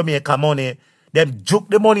jamming Jamaica money. Them juke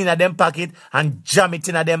the money in them pocket and jam it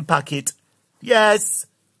in them pocket. Yes.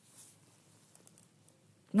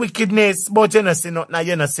 Wickedness, but you don't see nothing,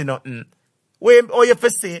 you don't see nothing. All you for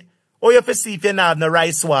see? All you for see if you don't have no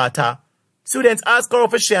rice water? Students, ask her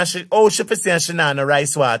if she for see she not no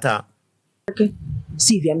rice water.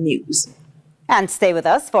 CVM News. And stay with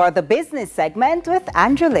us for the business segment with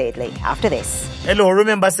Andrew Lately after this. Hello,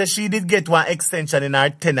 remember, say she did get one extension in her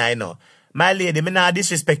tenure, you know. My lady, me not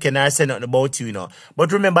disrespecting her, say nothing about you, you know.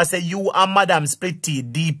 But remember, say you and Madam Split T,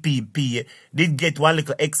 DPP, did get one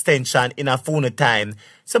little extension in a phone time.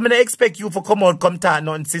 So me not expect you for come out, come talk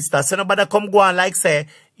nothing, sister. So nobody come go on like say,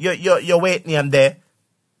 you wait name there.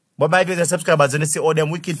 But my viewers and subscribers, when you see all them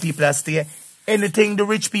wicked people that stay, anything the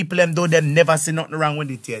rich people them do, them never see nothing wrong with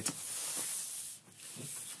it yet.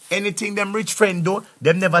 Anything them rich friend do,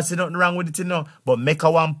 them never see nothing wrong with it, you know. But make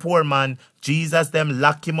a one poor man, Jesus, them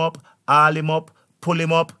lock him up, haul him up, pull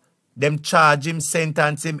him up, them charge him,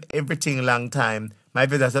 sentence him, everything long time. My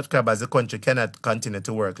viewers and subscribers, the country cannot continue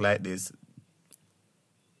to work like this.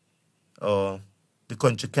 Oh, the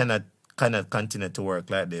country cannot continue to work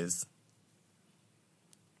like this.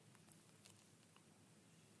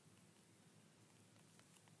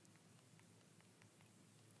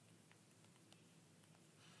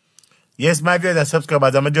 Yes, my viewers and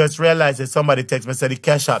subscribers, I just realized that somebody text me said the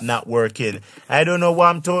cash app not working. I don't know what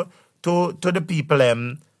I'm to the people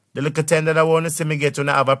the little $10 that I want to see me get when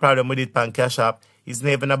I have a problem with it pan cash app. It's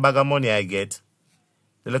not even a bag of money I get.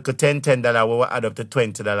 The little $10 will add up to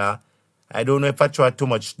 $20. I don't know if I try too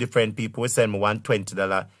much different people will send me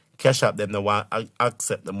 $120. Cash app them no want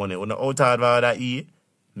accept the money. When the out of that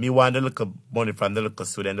me want the little money from the little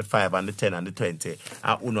student, the 5 and the 10 and the 20.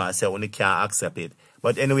 And Uno I say only can't accept it.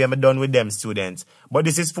 But anyway, I'm done with them students. But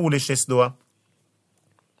this is foolishness though.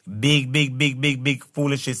 Big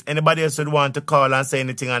foolishness. Anybody else would want to call and say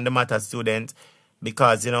anything on the matter, student?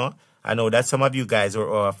 Because, you know, I know that some of you guys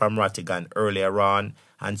were from Rottigan earlier on.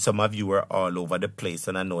 And some of you were all over the place.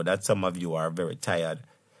 And I know that some of you are very tired.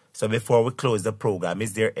 So before we close the program,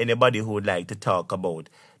 is there anybody who would like to talk about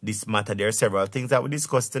this matter? There are several things that we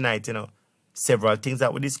discussed tonight, you know. Several things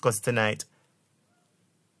that we discussed tonight.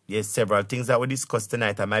 Yes, several things that we discussed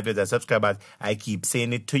tonight. And my viewers and subscribers, I keep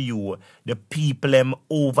saying it to you. The people them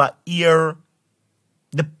over here.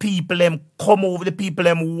 The people them come over. The people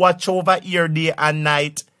them watch over here day and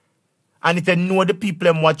night. And if you know the people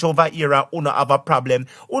them watch over here and you have a problem,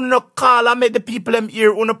 you no call and make the people them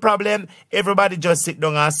here no problem. Everybody just sit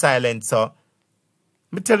down and silent, so.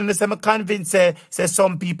 I'm telling you, I'm convinced say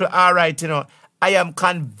some people are right, you know. I am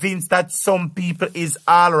convinced that some people is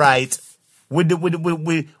all right with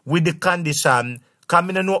the condition.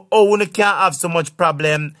 Because I know how you can't have so much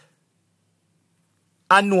problem.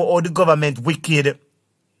 I know how the government wicked.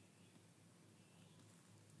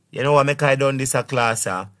 You know what make I done this a class,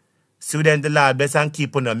 Student, the Lord bless and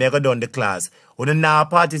keep on me go done the class. You now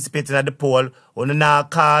participating at the poll. You now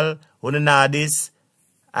call. You now this.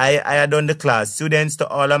 I done the class. Students, to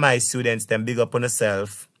all of my students, them big up on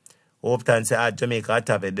yourself. Hope to say at Jamaica at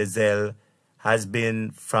Tavet, the Zell has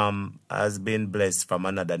been blessed from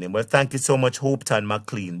another name. Well, thank you so much, Hopeton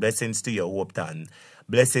McLean. Blessings to you, Hopeton.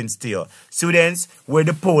 Blessings to you. Students, where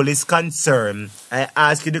the poll is concerned, I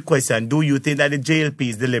ask you the question, do you think that the JLP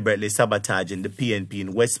is deliberately sabotaging the PNP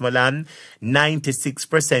in Westmoreland?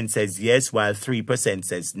 96% says yes, while 3%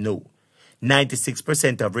 says no.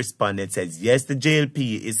 96% of respondents says yes, the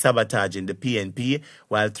JLP is sabotaging the PNP,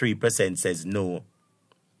 while 3% says no.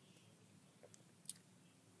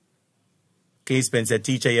 Case Spencer,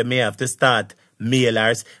 teacher, you may have to start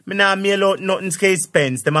mailers. Me not mail out nothing, Case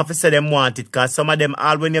Spence. Them have to say them want it, because some of them,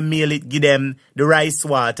 all when you mail it, give them the rice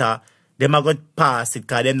water, them are going to pass it,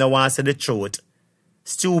 because them don't want to say the truth.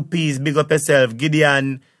 Stew Peas, big up yourself.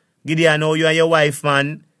 Gideon, how you and your wife,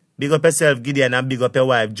 man? Big up yourself, Gideon, and big up your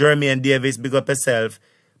wife. Jermaine Davis, big up yourself.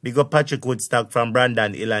 Big up Patrick Woodstock from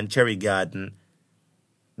Brandon Hill and Cherry Garden.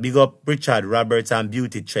 Big up Richard Roberts and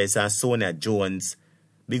Beauty Tress and Sonia Jones.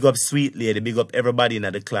 Big up Sweet Lady. Big up everybody in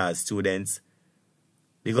the class, students.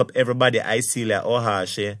 Big up everybody. I see like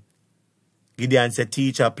Ohashi. Gideon said,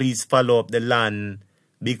 teacher, please follow up the land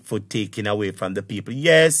Bigfoot taking away from the people.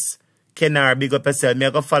 Yes. Kenar, big up yourself. Me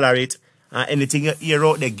I go follow it. And anything you hear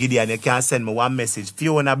out there, Gideon, you can send me one message.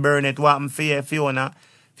 Fiona Burnett, what happened for you, Fiona?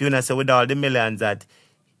 Fiona said, with all the millions that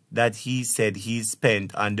that he said he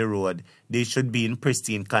spent on the road, they should be in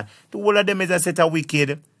pristine condition. The whole of them is a set of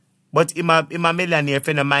wicked. But him a millionaire, if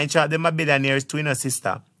you don't mind, child, them a billionaires too, you know,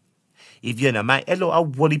 sister. If you know, my hello,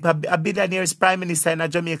 a billionaire's prime minister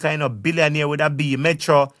in Jamaica, you know, billionaire would have be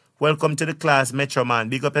Metro. Welcome to the class, Metro man.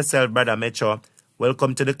 Big up yourself, brother Metro.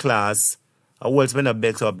 Welcome to the class. I will spend a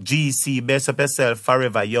best up. GC, best up yourself,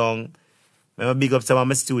 forever young. Remember, big up some of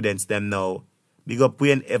my students, them now. Big up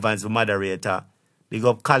Wayne Evans, the moderator. Big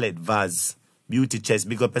up Khaled Vaz, Beauty Chest.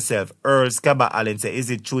 Big up yourself. Earl Scabba Allen say,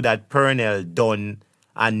 is it true that Pernell Dunn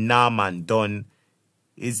and Norman Dunn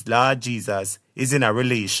is Lord Jesus is in a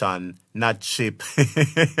relation, not ship?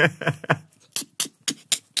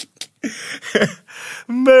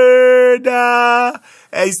 Murder!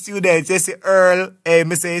 Hey students, you see Earl, hey,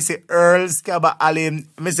 me say you see Earl Scabba Allen.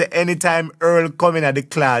 Me say anytime Earl coming at the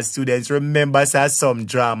class, students, remember say some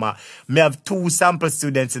drama. Me have 2 sample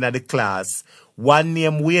students in the class. One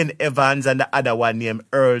named Wayne Evans and the other one named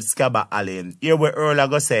Earl Scabba Allen. Here where Earl I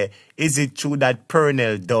go say, is it true that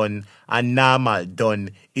Pernell Dunn and Normal Dunn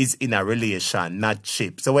is in a relation, not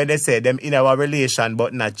ship? So when they say them in our relation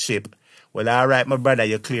but not ship, well, all right, my brother,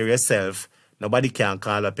 you clear yourself. Nobody can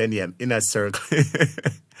call up any inner circle.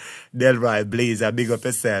 Delroy Blazer, big up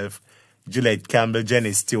yourself. Juliet Campbell,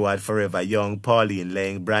 Jenny Stewart, Forever Young, Pauline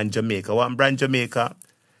Lang, Brand Jamaica. What Brand Jamaica?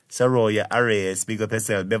 Saroya Arrayes, big up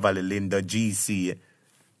yourself. Beverly Linda, GC.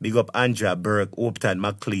 Big up Andrea Burke, Upton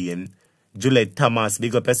McLean. Juliet Thomas,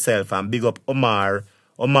 big up yourself. And big up Omar.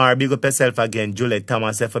 Omar, big up yourself again. Juliet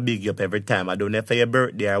Thomas, if I big you up every time. I don't know for your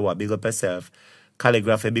birthday or what. Big up yourself.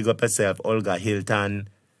 Calligraphy, big up yourself. Olga Hilton.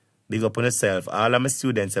 Big up on yourself. All of my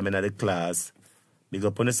students I'm in the class. Big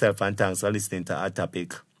up on yourself and thanks for listening to our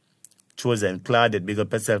topic. Chosen Claudette, big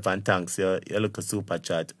up yourself and thanks. You look a super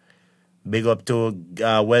chat. Big up to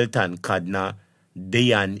Welton Cadna,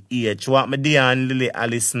 Diane H. What me Diane, Lily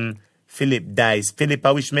Allison, Philip Dice. Philip,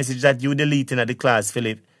 I wish message that you deleting at the class,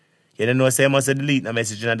 Philip. You don't know, say I must delete a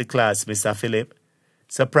message in the class, Mr. Philip.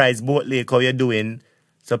 Surprise Boat Lake, how you doing?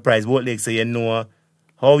 Surprise Boat Lake, so you know.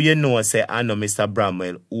 How you know, say, I know Mr.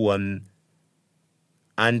 Bramwell own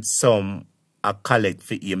and some a collect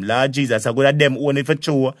for him. Lord Jesus, I go to them own it for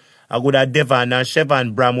true. I go to Devon and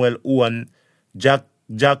Chevon Bramwell own.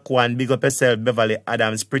 Jack One, big up yourself, Beverly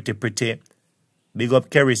Adams, pretty. Big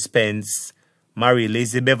up Kerry Spence, Mary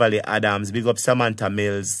Lazy Beverly Adams, big up Samantha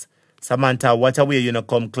Mills. Samantha, what a way you know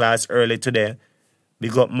come class early today.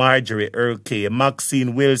 Big up Marjorie Urke,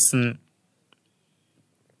 Maxine Wilson.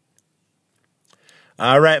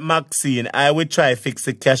 Alright, Maxine, I will try fix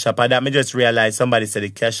the cash app. And that me just realized somebody said the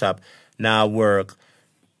cash app now work.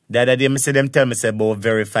 The other day, me see them tell me say about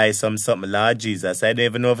verify something. Lord Jesus, I don't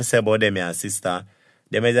even know if I say about them, your sister.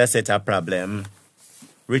 They may just set a problem.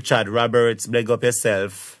 Richard Roberts, big up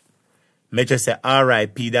yourself. Me just say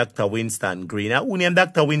R.I.P. Dr. Winston Green. Who name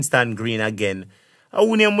Dr. Winston Green again?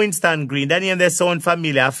 Who name Winston Green? That name they sound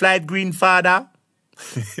familiar. Flight Green father?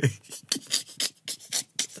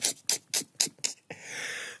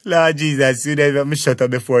 Lord Jesus, you never me shut up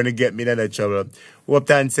before you get me in that trouble.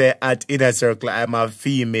 Upton say at Inner Circle I'm a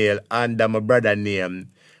female under my brother name.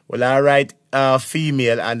 Well, alright,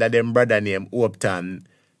 female under them brother name, Upton.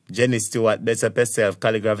 Jenny Stewart, best up yourself.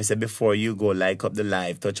 Calligraphy say before you go, like up the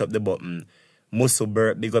live, touch up the button. Musu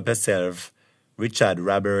Burt, big up yourself. Richard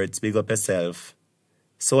Roberts, big up yourself.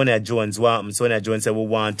 Sonia Jones, Sonia Jones said we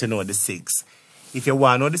want to know the 6. If you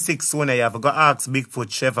want to know the 6, Sonia, you have to go ask Bigfoot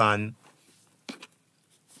Chevon.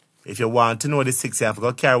 If you want to know the 6, you have to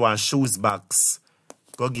go carry one shoes box.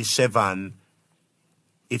 Go give Chevon.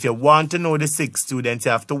 If you want to know the 6 students,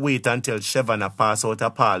 you have to wait until Chevon pass out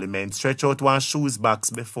of parliament. Stretch out one shoes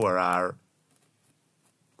box before her.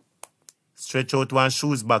 Stretch out one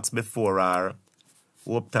shoes box before her.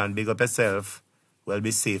 Upton, big up yourself. Well,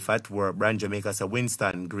 be safe at work. Brand Jamaica say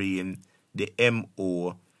Winston Green, the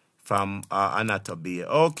M.O. from Anatomy.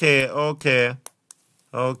 Okay, the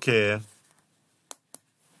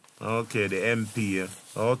MP.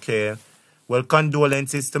 Okay. Well,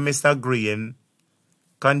 condolences to Mr. Green.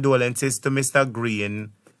 Condolences to Mr.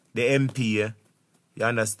 Green, the MP. You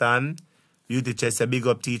understand? Beauty Chest, a big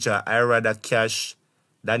up teacher. I rather cash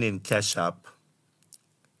than in cash app.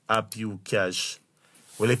 App you cash.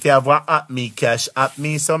 Well, if you have one app me cash, app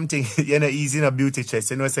me something. You know, easy in a Beauty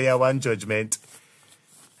Chest. You know, say you have one judgment.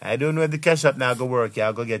 I don't know if the cash app now go work.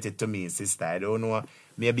 You go get it to me, sister. I don't know.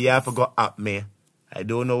 Maybe you have to go app me. I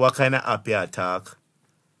don't know what kind of app you talk.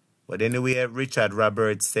 But anyway, Richard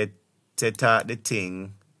Roberts said to talk the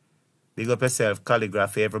thing. Big up yourself,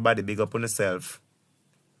 calligraphy. Everybody big up on yourself.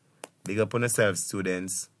 Big up on yourself,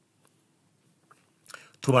 students.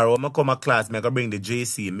 Tomorrow, when I come to class, I'm going to bring the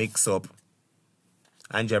JC mix up.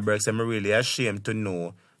 Andrea Burke said, I'm really ashamed to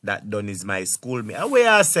know that Don is my schoolmate. And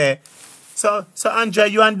where I say, so Andrea,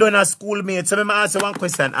 you and Don are schoolmates. So let me ask you one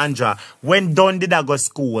question, Andrea. When Don did I go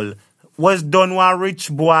school, was Don one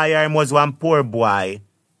rich boy or was one poor boy?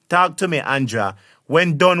 Talk to me, Andrea.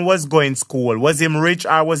 When Don was going school, was him rich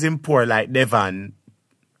or was him poor like Devon?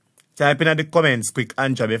 Type in the comments quick,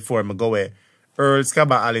 Andrea, before I go away. Earl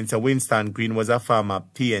Scabba Allen said Winston Green was a former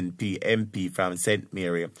PNP MP from St.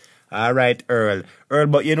 Mary. All right, Earl. Earl,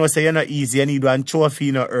 but you know, say you're not easy. You need one trophy,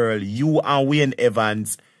 you know, Earl. You and Wayne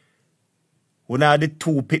Evans, one of the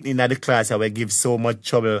two pitting in the class that will give so much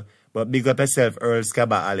trouble. But big up yourself, Earl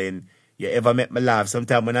Scabba Allen. You ever make me laugh?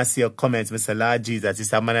 Sometimes when I see your comments, I say, Lord Jesus,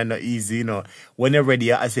 it's a man not easy, you know. When you're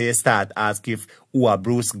ready, I say you start ask if who are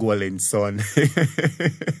Bruce Golding's son.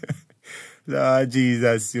 Lord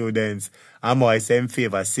Jesus, students. I'm always in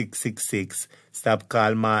favor 666. Stop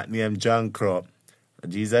call my name John Crow.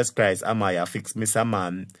 Jesus Christ, Amaya fix Mr.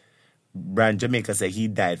 Man. Brand Jamaica said he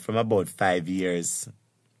died from about 5 years.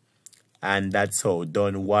 And that's how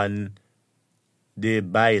Don won the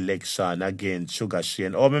by-election against Sugar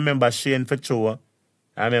Shane. Oh, I remember Shane for sure.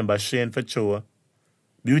 I remember Shane for sure.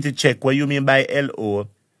 Beauty check, what you mean by LO?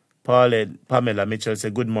 Pamela Mitchell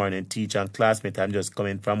said, good morning, teacher and classmate. I'm just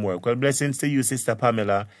coming from work. Well, blessings to you, Sister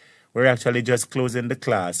Pamela. We're actually just closing the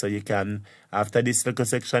class, so you can, after this little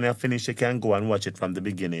section you finish, you can go and watch it from the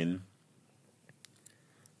beginning.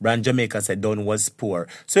 Brand Jamaica said Don was poor.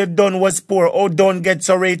 So if Don was poor, how Don get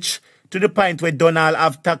so rich to the point where Don all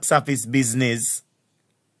have tax office business?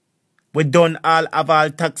 We Don all have all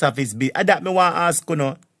tax office business. That me want to ask, you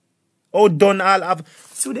know. How Don all have...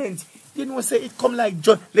 Students, you know, say it come like...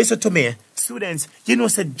 Listen to me. Students, you know,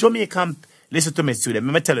 say Jamaican... Listen to me, student.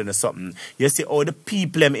 Let me tell you something. You see all the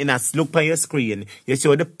people in a look on your screen. You see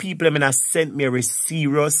all the people in a St. Mary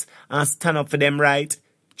serious and stand up for them right.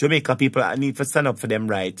 Jamaica people need to stand up for them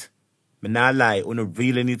right. Me not lie. You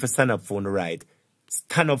really need to stand up for the right.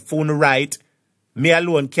 Stand up for the right. Me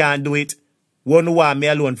alone can't do it. One want me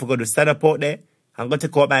alone for go to stand up out there. I'm going to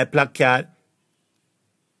take out my placard.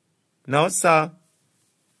 No, sir.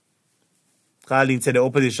 Colleen said the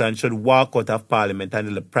opposition should walk out of Parliament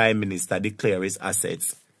until the Prime Minister declare his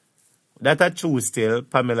assets. That's true still.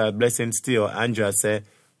 Pamela, blessings to you. Andrea said,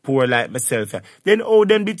 poor like myself. Then how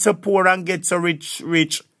them did so poor and get so rich?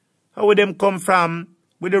 How would them come from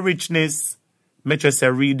with the richness? Metro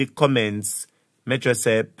said, read the comments. Metro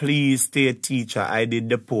said, please stay teacher. I did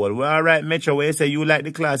the poll. Well, all right, Metro, where you say you like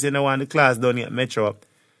the class, you don't want the class done yet, Metro.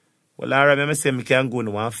 Well, all right, let me say I can go in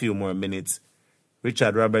a few more minutes.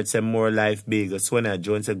 Richard Roberts said, more life big. Sonia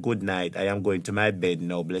Jones said, good night. I am going to my bed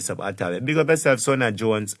now. Bless up Atawe. Big up yourself, Sonia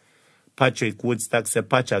Jones. Patrick Woodstock said,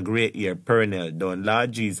 Patch a great ear. Pernell done.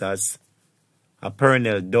 Lord Jesus. A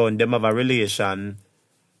Pernell done. Them have a relation.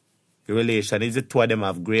 The relation is the two of them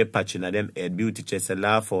have great patch in them head. Beauty chest said,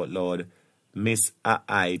 laugh out loud. Miss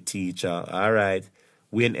I teacher. All right.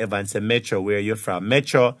 Wayne Evans said, Metro, where you from?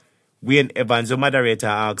 Metro. Wayne Evans, the moderator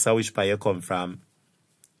asks which part you come from.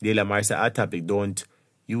 Dela Marcia, a topic, don't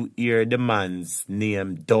you hear the man's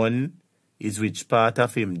name Don? Is which part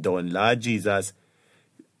of him Don? Lord Jesus.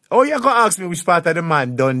 Oh, you're going to ask me which part of the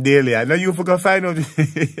man Don Delia. Now you forgot find out.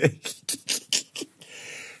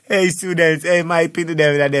 Hey, students, hey, my opinion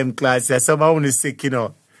in them classes. Someone is sick, you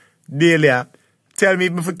know. Delia, tell me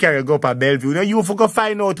if I carry go up at Bellevue. Now you forgot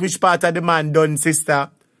find out which part of the man Don, sister.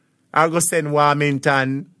 I'll go send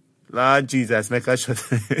Warmington. Lord Jesus, make a shot.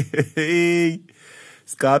 Hey.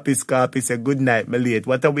 Scarpy, say good night, me late.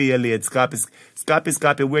 What are we late?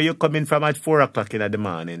 Scarpy, where you coming from at 4 o'clock in the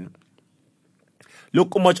morning?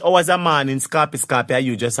 Look how much hours a morning, Scarpy, are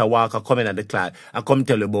you just a walker coming at the class? I come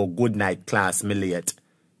tell you about good night class, me late.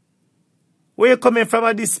 Where you coming from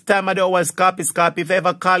at this time of the hour, Scarpy? If you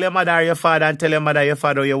ever call your mother or your father and tell your mother or your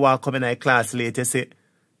father you walk coming at class late, you see?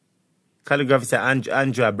 Calligraphy said,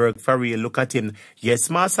 Andrea Burke, for real, look at him.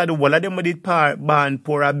 Yes, master, the whole of them did born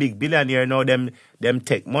poor a big billionaire. Now them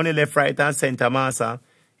take money left, right, and center, master.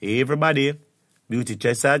 Hey, everybody. Beauty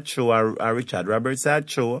Chess said true, and Richard Roberts said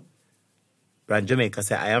true. Brand Jamaica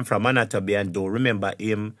said, I am from Manitoba and don't remember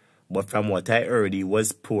him, but from what I heard, he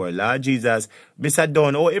was poor. Lord Jesus. Mr.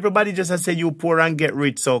 Don, oh, everybody just say you poor and get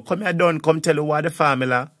rich. So come here, Don, come tell you what the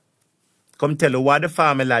family. Come tell you what the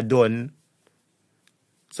family done.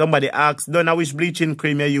 Somebody asks, Don, which bleaching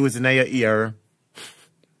cream you're using in your ear?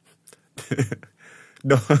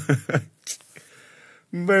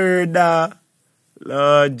 Murder.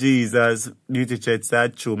 Lord Jesus. Beauty chat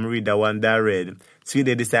said true. Me read that one that I read. So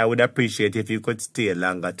they decide I would appreciate if you could stay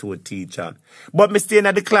longer to a teacher. But me staying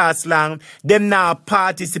at the class long, them now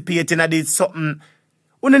participating at this something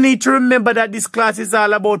You need to remember that this class is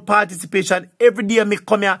all about participation. Every day me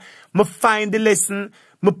come here, me find the lesson,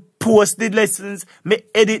 me post the lessons, me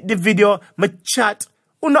edit the video, me chat.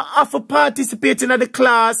 You not have to participate in the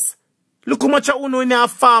class. Look how much you know in our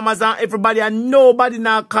farmers and everybody, and nobody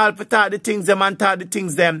now call for talk the things them and talk the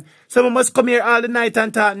things them. So we must come here all the night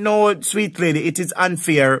and talk. No, sweet lady, it is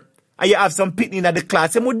unfair. And you have some pitney in the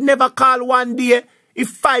class. You would never call one day. If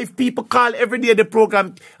 5 people call every day the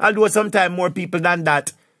program, although sometimes more people than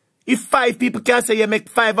that. If 5 people can say you make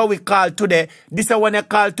 5 a week call today, this is when you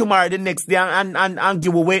call tomorrow, the next day, and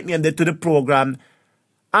give a weight name to the program.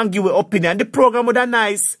 And give an opinion. The program would be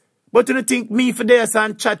nice. But you don't think me for this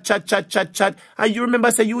and chat. And you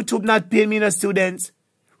remember say YouTube not paying me no students.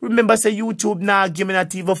 Remember say YouTube not give me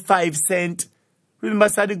not even 5 cents. Remember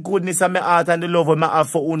say the goodness of my heart and the love of my heart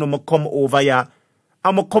for uno me come over here.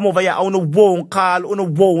 I'ma come over here, uno won't call, uno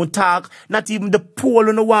won't talk. Not even the poll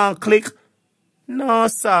uno won't click. No,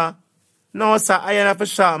 sir. No, sir. Iron have a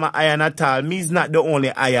shot my iron at all. Me is not the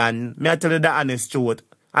only iron. Me I tell you the honest truth.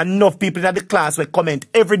 Enough people in the class will comment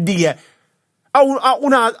every day. I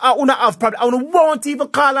have problem. I won't even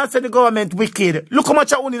call and say the government wicked. Look how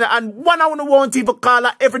much I want and one I won't even call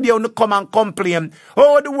her every day. I come and complain.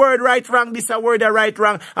 Oh, the word right wrong. This a word right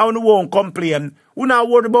wrong. I won't complain. We not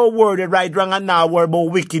worry about word right wrong and now worry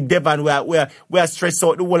about wicked Devon. We are stressed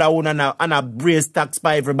out the whole of and a brace tax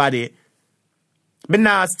by everybody. Me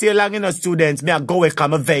now stay long in the students. Me a go away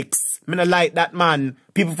come a vex. Me not like that man.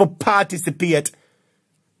 People for participate.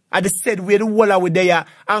 I just said we the whole of we there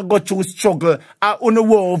and go through struggle. I wanna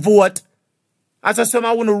vote. As I say,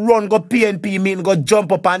 I wanna run, go PNP meeting, go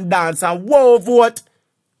jump up and dance and vote.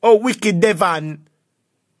 Oh, wicked Devon.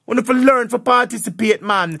 Wanna for learn for participate,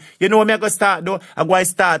 man. You know what I'm gonna start though? I'm going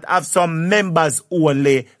to start have some members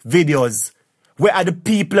only videos. Where are the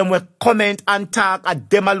people and we comment and talk at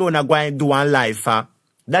them alone are going to do on live.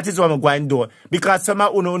 That is what I'm going to do. Because some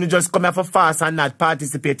of you just come here for fast and not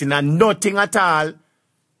participating and nothing at all.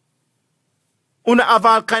 Una have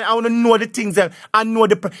all kind, I wanna know the things and know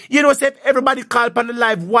the you know, say if everybody call upon the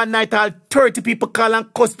live one night, all 30 people call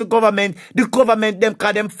and cuss the government them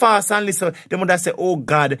call them fast and listen. Them would say, oh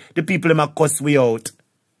God, the people them a cuss we out.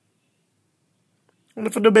 And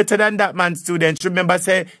if you do better than that, man, students, remember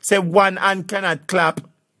say one hand cannot clap.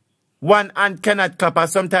 One hand cannot clap, and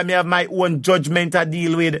sometimes I have my own judgment to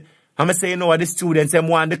deal with. I'm going to say, you know what, the students them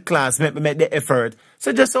want the class, make the effort.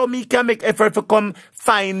 So just so me can make effort to come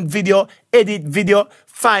find video, edit video,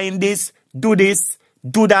 find this, do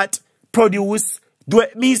that, produce. Do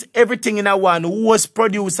it means everything in a one. Host,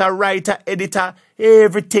 producer, writer, editor,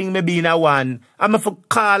 everything may be in a one. I'm going to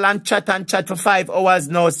call and chat for 5 hours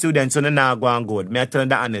now, students. So not going good. Me I tell you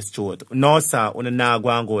the honest truth. No, sir, not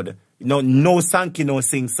going good. No sanky no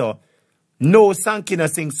sing so. No sanky no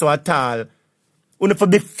sing so at all. Uno for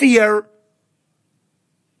be fear.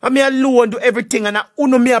 I me alone do everything and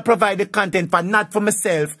uno me provide the content for not for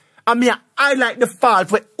myself. I me I like the fault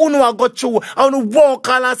for uno I go through. I uno walk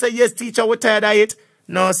all and say yes teacher we tired of it.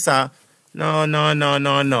 No sir. No.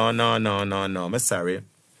 I'm sorry.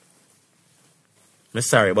 I'm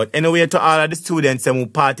sorry. But anyway to all of the students who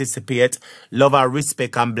participate, love and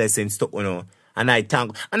respect and blessings to uno. And I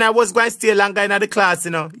thank. And I was going to stay longer in the class,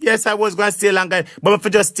 you know. Yes, I was going to stay longer. But if I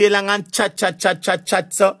just stay long and chat,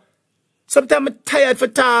 so. Sometimes I'm tired for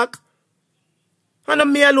talk. And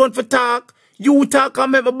I'm me alone for talk. You talk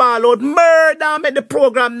and make me ball out. Murder, make the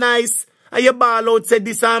program nice. And you ball out, say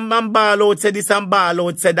this and ball out, say this and ball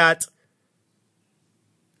out, say that.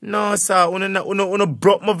 No, sir. Uno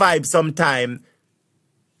broke my vibe sometime.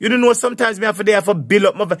 You don't know sometimes me have to there for build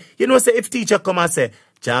up my vibe. You know, say if teacher come and say,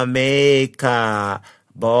 Jamaica,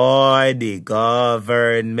 boy, the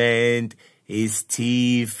government is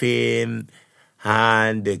thieving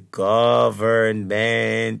and the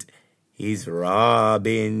government is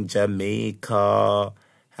robbing Jamaica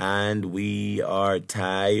and we are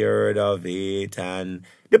tired of it and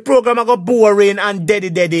the program I go boring and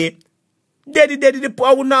daddy.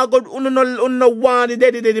 I will not go, no want the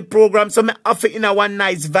daddy program so me offer in a one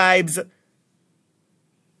nice vibes.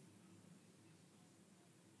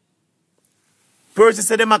 Person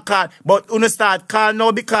say them a call, but uno start call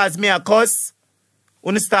now because me a cuss.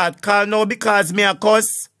 Uno start call now because me a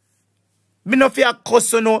cuss. Me no fear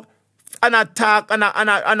cuss, you know, and I talk and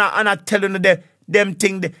I tell you them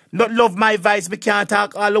thing. Not love my voice, me can't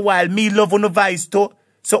talk all the while. Me love uno voice too.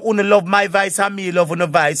 So uno love my voice and me love uno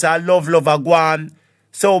voice. I love a guan.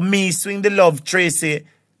 So me swing the love Tracy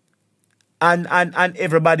and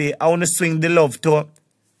everybody. I wanna swing the love too.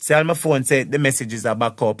 See on my phone say the messages are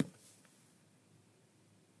back up.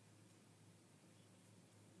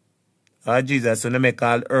 Oh, Jesus, so they make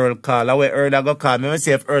call Earl call. Away Earl I go call. Me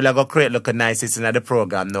see if Earl I go create look nice in the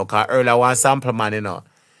program now. Because Earl I want sample man, you know.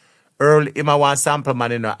 Earl, him I want sample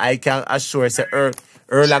man, you know. I can assure say Earl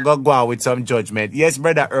I go on with some judgment. Yes,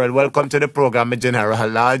 brother Earl, welcome to the program, my general.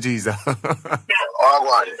 Lord Jesus.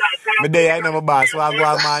 Oh, My day I know my boss. What go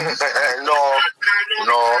on, man? No.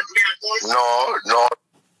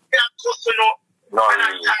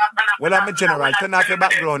 Really. Well, I'm a general. Turn off your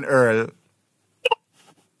background, Earl.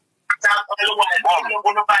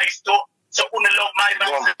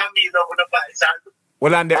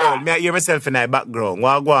 Well, on the Earl, may I hear myself in that background?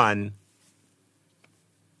 What go on?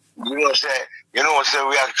 You know, say we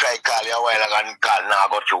have tried to call you a while ago and call now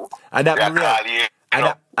go through.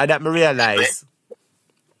 That me realize.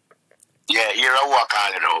 Yeah, you're a walk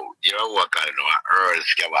all you know. Earl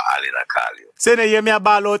Skeba all in a call you. So now you hear me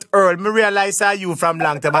about Earl. Me realize you from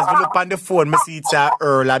long time. As we look on the phone, me see it's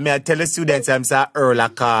Earl. And me I tell the students I'm say Earl I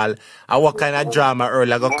call. And what kind of drama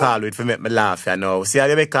Earl I go call with to make me laugh, you know. See how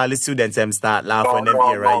they call the students them start laughing when them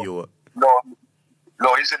hear you.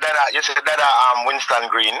 No, you said that Winston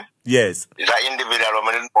Green. Yes. It's an individual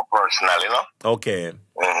woman personal, you know? Okay.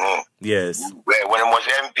 Yes. When he was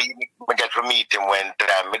MP, we get to meet him when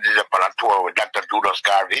we did on a tour with Dr. Judas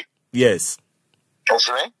Garvey. Yes. You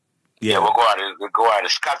see me? Yeah. We go out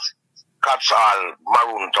of Scots Hall,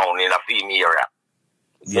 Maroon Town in a female area.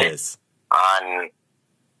 Yes. And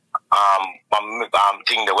I'm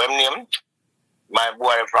thinking the web name, my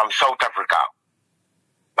boy from South Africa.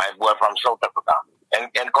 And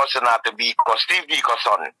cousin had to be Steve Biko's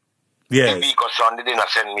son. Yes. Steve Biko's son, they didn't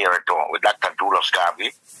send me a return with Dr. Judas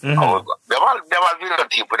Garvey. They were really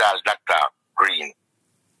deep with us, Dr. Green.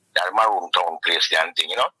 That Maroon Town place there and thing,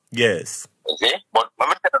 you know? Yes. Okay? But let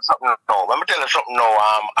me tell you something now,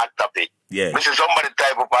 at topic. Yes. This is somebody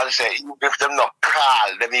type up and say, if them not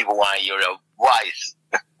call, them even want to hear your voice.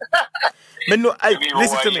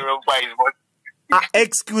 Listen to me.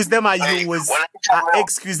 Excuse them I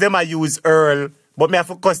use Earl, but me have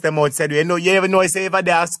to cuss them outside. You know, you ever know say ever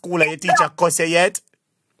there at school and your teacher cuss you yet?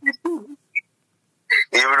 Even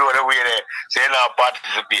though the way they say now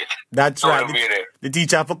participate. That's right. The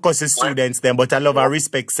teacher have to cuss the students them, but I love and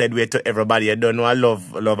respect said way to everybody. I don't know I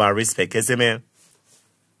love and respect, you see me? Yeah,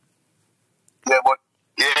 but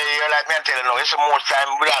like me I tell you now, it's the most time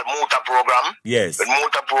with that motor program. Yes. With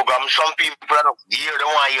motor program, some people don't hear, they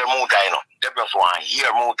want to hear motor, you know. They just want to hear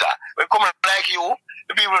motor. When coming like you,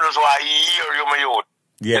 the people just want to hear you, my youth.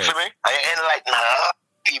 Yes. You see me? I enlighten a lot of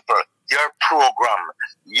people. Your program,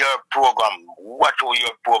 what will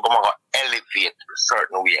your program going to elevate a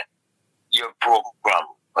certain way? Your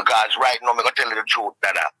program. Because right now, I'm going to tell you the truth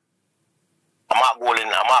that I'm not going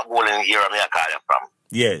here, I'm call you from.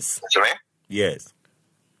 Yes. You see me? Yes.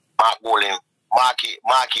 Marky,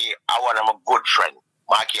 I want him a good friend.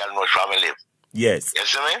 Marky, I know how I live. Yes. You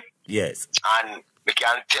see me? Yes. And we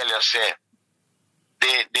can tell you, say,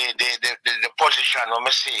 the position, when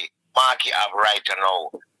I say, Marky have right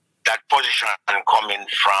now, that position coming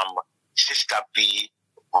from Sister P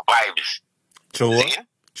vibes. True. See?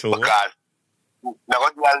 True. Because I'm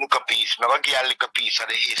going to give a little piece of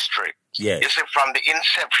the history. Yes. You see, from the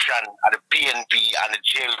inception of the PNP and the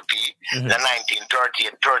JLP, the 1930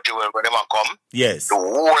 and 30 where they come, yes, the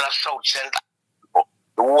whole of South St.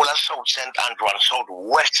 Andrew and South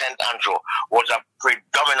West St. Andrew was a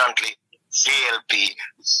predominantly JLP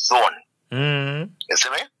zone. You see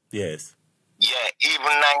me? Yes. Yeah, even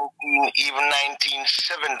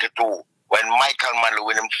 1972, when Michael Manley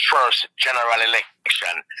won him first general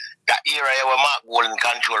election, that era where Mark Golden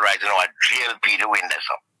control right now at JLP to win this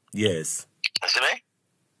up. Yes. You see me?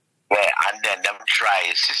 Yeah, and then them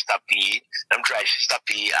try Sister P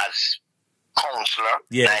as councillor,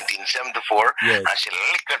 yes, 1974, yes, and she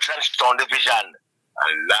licked the Trenchtown division.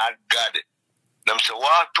 And Lord God, them say,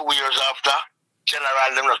 what, 2 years after,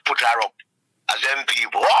 general them just put her up as MP.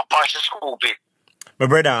 What, punch the scoop it. My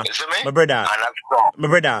brother,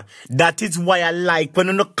 that is why I like when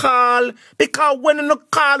you call, because when you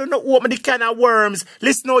call, you open the can of worms.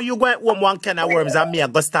 Listen, now you go and open one can of worms and me I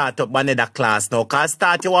go start up another class now. Cause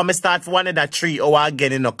you want me start for another 3 hours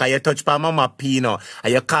again, you know, cause you touch by Mama P, you know,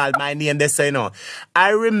 and you call my name, they say, you know. I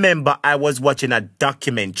remember I was watching a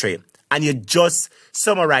documentary and you just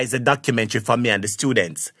summarized the documentary for me and the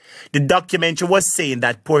students. The documentary was saying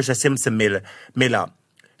that Portia Simpson Miller,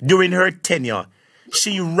 during her tenure,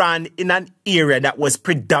 she ran in an area that was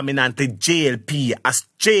predominantly JLP. As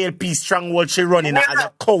JLP stronghold, she running as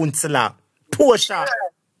a councillor. Portia.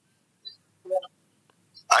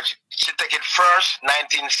 And she take it first,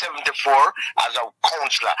 1974, as a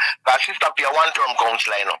councillor. Because Sister P a one-term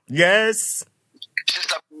councillor, you know. Yes.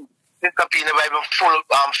 Sister P Sister P never even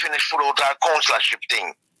finished full out our counselorship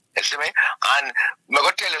thing. You see me? And I'm going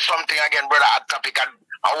to tell you something again, brother, at topic.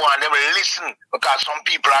 I want them to listen because some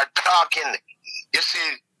people are talking. You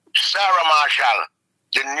see, Sarah Marshall,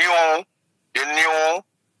 the new,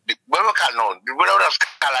 what we call now, the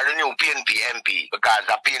new PNP MP, because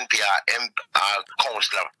the PNP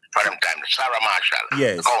counselor for them time, Sarah Marshall,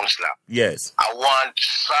 yes, the counselor. Yes. I want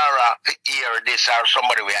Sarah to hear this, or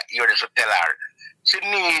somebody will hear this to tell her. She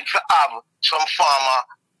needs to have some form of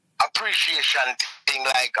appreciation thing,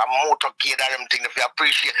 like a motorcade or them thing, if you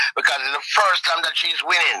appreciate, because it's the first time that she's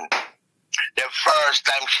winning. The first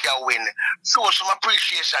time she'll win. Show some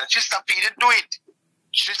appreciation. Sister P to do it.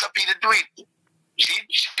 Sister P to do it. She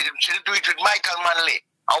do it with Michael Manley.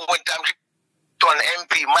 And one time she turned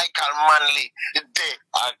MP, Michael Manley, the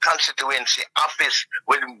constituency office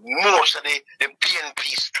with most of the PNP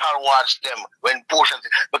stalwarts them when Portia,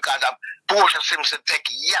 because Portia seems to take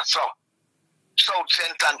yes, sir. South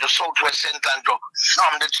St. Andrew, Southwest St. Andrew,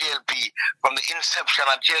 from the JLP, from the inception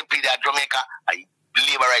of JLP that Jamaica, I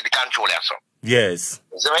liberate the control there, sir. Yes.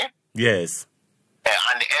 You see me? Yes.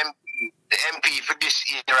 And the MP for this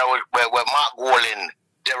era where Mark Golin,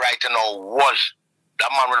 the writer now, was that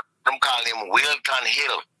man, them call him Wilton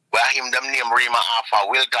Hill, where him them name Rima Alpha,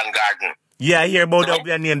 Wilton Garden. Yeah, I hear about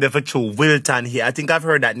that name there for true, Wilton here. I think I've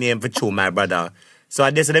heard that name for true, my brother. So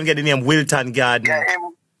I guess them get the name Wilton Garden. Yeah,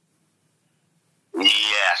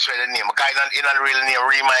 yeah, so the name, because it's not real name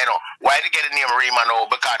Rima, you know. Why they get the name Rima now?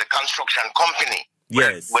 Because the construction company,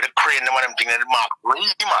 yes, with the crane, them and them thing, they mark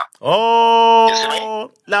Rima.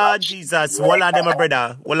 Oh, Lord Jesus. Hold on there, my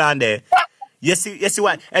brother. Hold on there. You see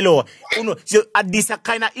what? Hello. You know, so this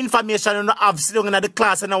kind of information you know have sitting in the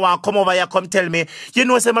class and I want come over here, come tell me. You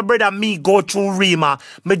know, say my brother, me go through Rima,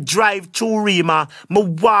 me drive through Rima, me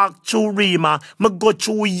walk through Rima, me go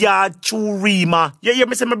through yard through Rima. You hear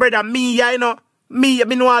me say my brother, me, yeah, you know. Me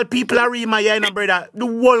know all people are Rima, yeah, you know, brother. The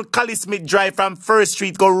whole Cali Smith drive from 1st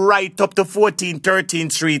Street go right up to 14th,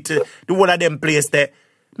 13th Street. The whole of them place there.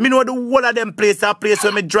 Me know the whole of them place, a place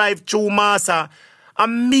where me drive through Massa.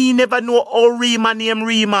 And me never know how Rima name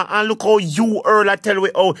Rima. And look how you earlier tell me,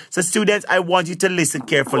 oh, so students, I want you to listen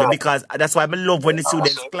carefully because that's why I love when the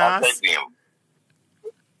students class.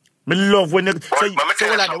 Me love when the, so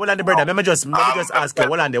hold on, brother. Let me just ask you,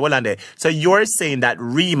 hold on there. So you're saying that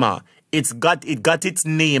Rima, it got its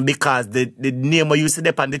name because the name we used to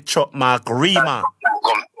dip on the truck mark Rima.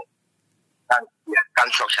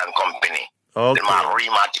 Construction company. Okay. The man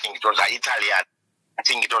Rima, I think it was an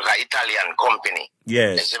Italian company.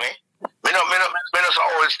 Yes. You see me? Me no so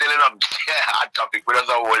always telling up hard topic. We don't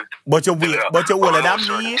always. But you older than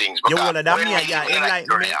me. You older than me and you're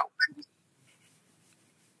enlightened me.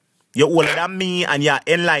 You're older than me and you're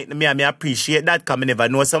enlightened me and I appreciate that because I never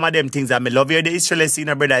know some of them things and I love you the history lesson,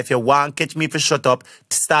 brother. If you want catch me for shut up,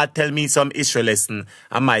 start tell me some history lesson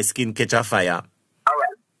and my skin catch a fire.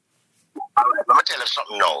 Alright. Let me tell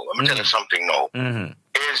you something now.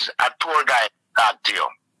 Is a tour guide talk to you.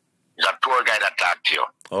 Is a tour guide that talk to you.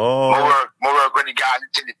 Oh. My work with the guy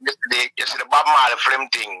yesterday, you see the Bob Marley film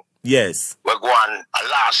thing. Yes. We're going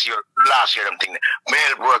last year them thing.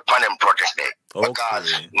 Male work on them project there. Okay.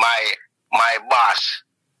 Because my boss,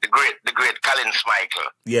 the great Collins Michael.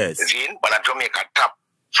 Yes. You see, but I Jamaica top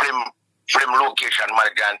film location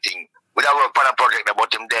manager and thing. We don't work on a project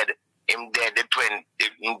about him dead the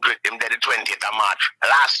 20th of March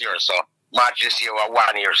last year, so March this year was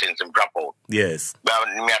 1 year since him drop out. Yes. But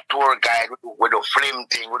me a tour guide with a film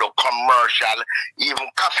thing, with a commercial, even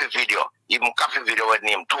coffee video with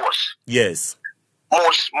name Toast. Yes.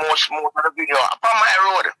 Most of the video upon my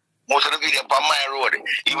road. Most of the video upon my road.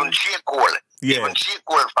 Even J. Cole. Yeah. Even J.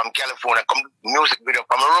 Cole from California come music video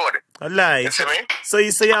from the road. A lie. You see me? So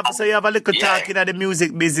you have a little talking at the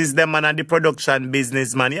music business, them man, and the production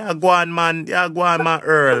business, man. Yeah, go on, man,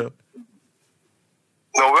 Earl.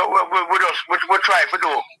 No, we try to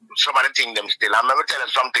do some of the things them still. I'm going to tell you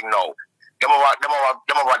something now. Them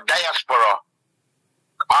of a diaspora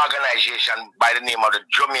organization by the name of the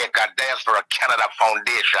Jamaica Diaspora Canada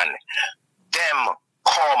Foundation. Them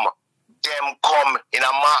come in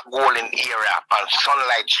a Mark Golden area on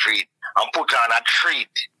Sunlight Street and put on a treat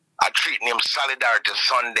named Solidarity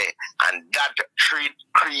Sunday, and that treat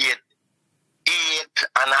create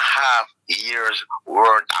 8.5 years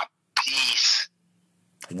worth of peace.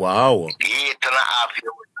 Wow. 8.5 years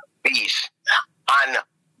worth of peace. And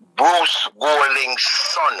Bruce Golding's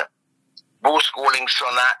son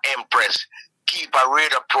and Empress keep a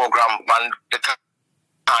radar program on the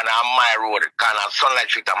my road, Sunlight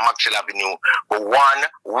Street and Maxwell Avenue for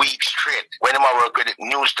 1 week straight. When I work with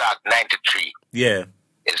New Start 93. Yeah.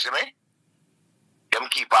 You see me? them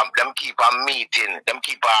keep a meeting, them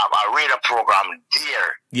keep a radio program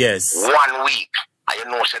there. Yes. 1 week. And you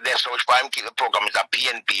know, so that's how I'm keep the program is a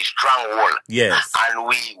PNP stronghold. Yes. And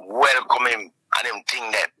we welcome him and him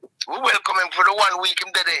think that. We welcome him for the 1 week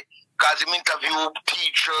him today. Because him interview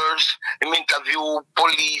teachers, him interview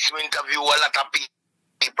police, him interview a lot of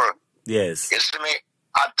people. Yes. You see me?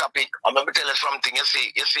 Hot topic. I'm going to tell you something. You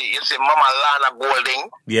see, Mama Lana Golding.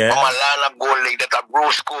 Yeah. Mama Lana Golding, that a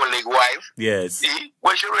Bruce Golding wife. Yes. See?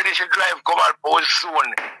 When she ready, she drive come out power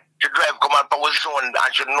soon. She drive come out power soon,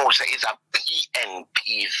 and she knows it's a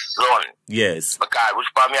PNP zone. Yes. Because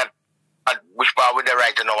which part with the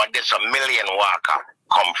right to know what this a million walker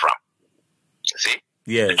come from. See?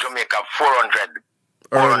 Yes. Jamaica 400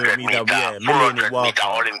 meter, yeah, 400 meter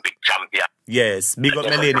Olympic champion. Yes, big up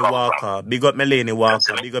Melanie Walker. Big up Melanie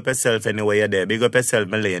Walker. Big up yourself anyway you're there. Big up yourself,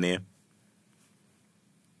 Melanie.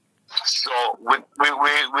 So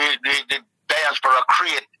the diaspora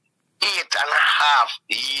create 8.5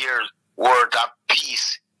 years worth of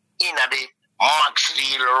peace in the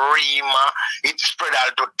Maxfield, Rima. It spread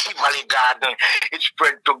out to Tivoli Garden. It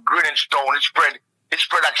spread to Greenstone. It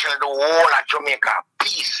spread actually the whole of Jamaica.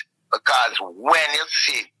 Peace. Because when you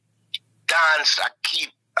see dance keep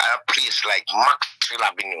a place like Maxfield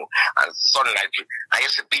Avenue and Sunlight, and you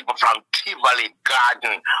see people from Tivoli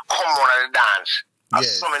Garden come on and dance, and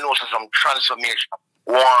some knows some transformation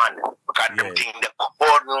one because them think they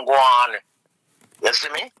couldn't go on. You see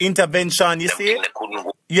me? Intervention, you see?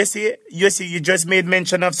 You see, you just made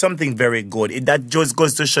mention of something very good. That just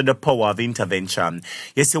goes to show the power of intervention.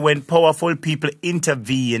 You see, when powerful people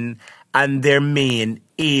intervene and their main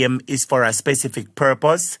aim is for a specific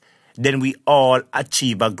purpose, then we all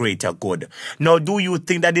achieve a greater good. Now, do you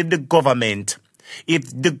think that if the government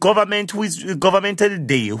who is the government of the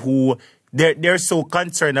day, who they're so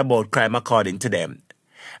concerned about crime according to them,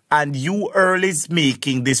 and you Earl is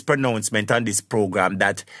making this pronouncement on this program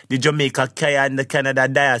that the Jamaica and the Canada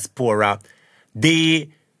diaspora, they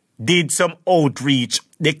did some outreach,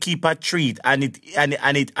 they keep a treat, and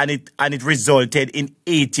it resulted in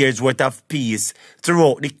 8 years worth of peace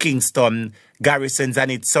throughout the Kingston garrisons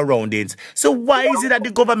and its surroundings. So why is it that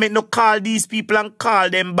the government not call these people and call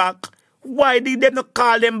them back? Why did they not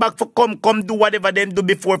call them back for come do whatever them do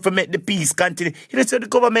before for make the peace continue? You know, so the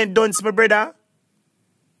government done, my brother.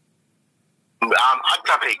 Hot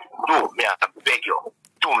topic. Do me I beg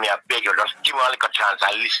you. Just give me a little chance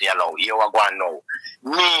and listen you now. You are going now.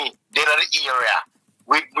 Me, they're in the area.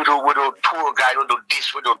 We do tour guide, we do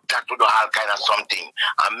this, we do that, we do all kind of something.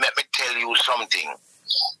 And let me tell you something.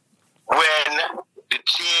 When the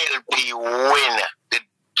JLP win the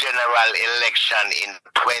general election in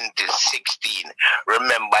 2016,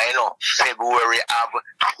 remember, February of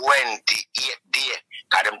 28th day,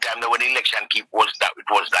 at the time when the election it was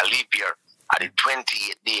the leap year. At the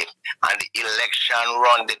 28th day, and the election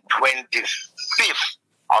run the 25th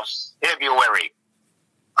of February,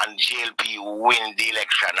 and JLP win the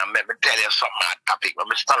election. And let me tell you something, topic. Let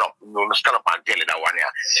me stand up and tell you that one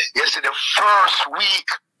here. Yesterday, the first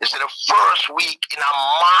week in a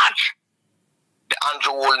March, the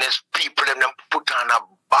Andrew Wellness people them put on a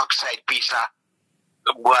backside piece of.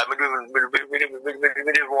 Boy, we didn't want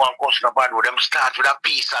to go bad with them start with a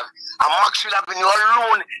piece of and Maxfield Avenue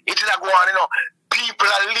alone, it is a go on, people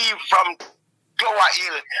are leave from Tower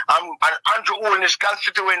Hill and Andrew Wellness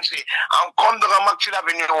constituency and come to Maxfield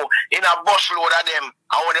Avenue in a bus load of them,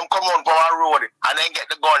 and when them come on from our road and then get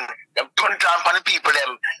the gun, them turn it on for the people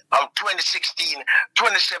them from 2016,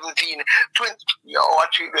 2017, what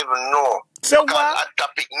you don't even know. So what? That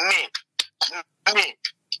topic, me,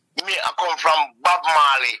 I come from Bob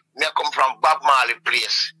Marley. Me I come from Bob Marley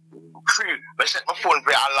place. I set my phone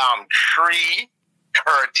for alarm 3:30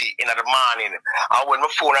 in the morning. And when my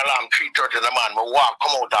phone alarm 3:30 in the morning, I walk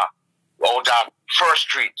come out of First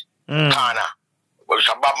Street corner. Well, it's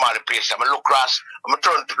a Bob Marley place. I'm look across. I'm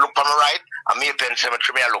turn to look on my right. And me pen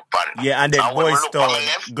cemetery, I look on. Yeah, and then Boys Town,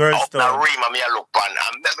 Girls Town. Rima, me I look on.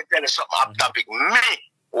 And let me tell you something off topic.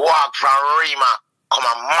 Me walk from Rima, come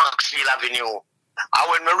on Maxfield Avenue. And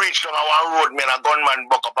when we reach on one road, me and a gunman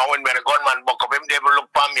buck up. And when me and a gunman buck up, him never look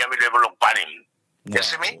on me and me never look on him. Wow. You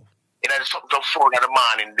see me? It is something to 4 in the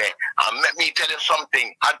morning there. And let me tell you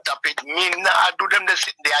something. Hot topic, me nah do them the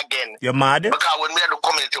sit there again. You're mad? Because when we had the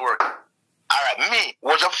community work, alright, me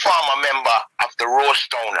was a former member of the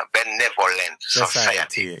Rosetown Benevolent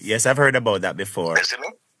Society. Yes, I've heard about that before. You see me?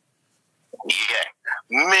 Yeah.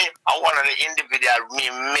 Me, I one of the individual, me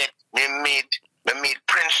meet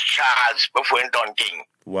Prince Charles before he done king.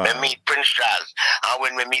 Wow. Me meet Prince Charles. And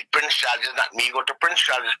when we meet Prince Charles, it's not me go to Prince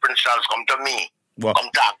Charles, Prince Charles come to me. What? Come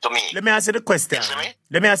talk to me. Let me answer the question. You see me?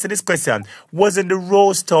 Let me answer this question. Wasn't the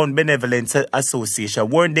Rosetown Benevolence Association,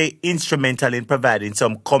 weren't they instrumental in providing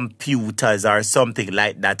some computers or something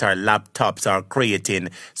like that, or laptops, or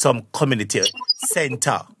creating some community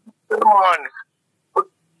center? Come on.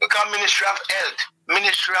 Because Ministry of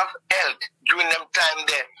Health, during them time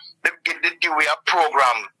they give away a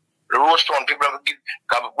program. The Rosetown people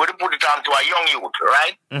we put it on to a young youth,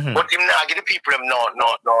 right? But him now give the people them no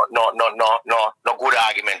good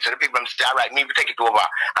argument. So the people them say, all right, me take it over,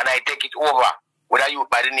 and I take it over with a youth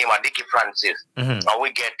by the name of Dickie Francis, and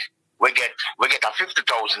we get a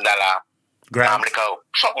 $50,000 grant, like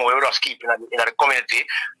something we just keep in the community.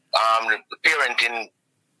 The parenting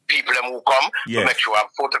people them who come, we make sure I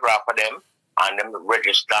have photograph of them and them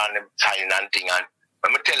register and them sign and thing. And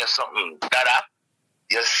let me tell you something, Dada.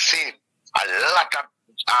 You see a lot of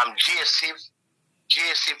JSIF,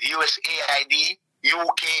 USAID,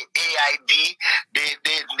 UK AID, the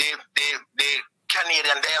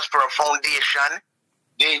Canadian Diaspora Foundation,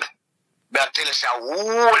 they tell us a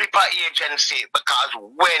whole heap of agency, because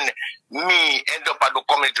when me end up at the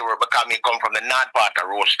community work, because me come from the north part of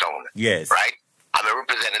Rosetown, right? I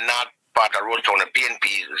represent the north part of Rosetown, the PNP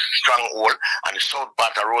stronghold, and the south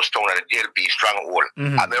part of Rosetown, the JLP stronghold.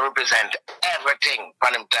 I represent everything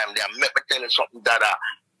from them time there. Let me tell you something that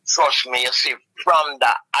trust me, you see, from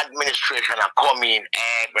the administration I come in,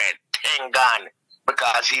 everything gone.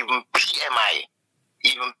 Because even PMI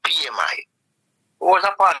was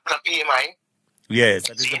a part of PMI. Yes,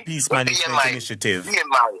 that is the Peace Management Initiative.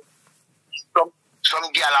 PMI.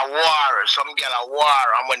 Some girl a war,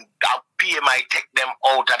 and when the PMI take them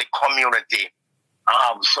out of the community,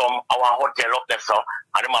 some our hotel up there, so,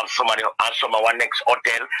 and them have somebody and some our next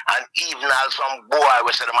hotel, and even as some boy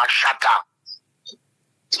we say them a shut up.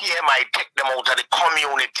 PMI take them out of the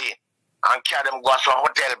community and carry them go to some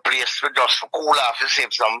hotel place to just cool off to see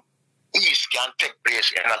if some east can take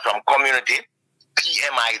place in some community.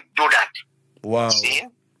 PMI do that. Wow. See?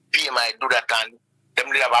 PMI do that, and them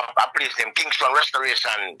they have a place named Kingston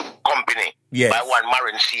Restoration Company by one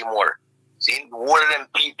Marin Seymour. See, the whole of them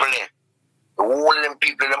people them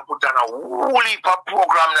put on a whole heap of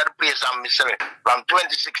program in the place and from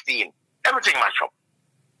 2016. Everything mash up.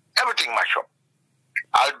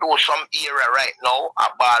 Although some area right now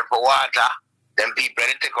a ball for water, them people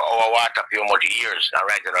they take our water for much years, and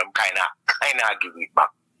right now I'm kinda give it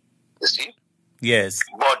back. You see? Yes.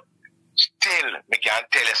 But still, me can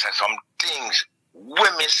tell you some things.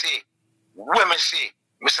 When me say,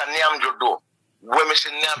 Mr. Nyamjo, when me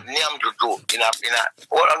say Nyamjo in a,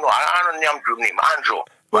 oh no, I don't know Nyamjo name, Andrew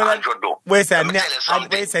do. Where's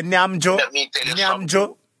Nyamjo? Let me tell you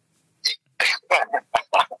Nyamjo.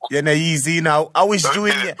 You're not easy now. I wish Jew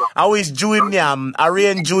him Nyam. I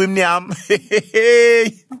really Jew him Nyam. Let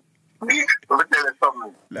me tell you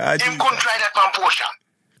something. Him couldn't try that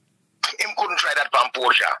from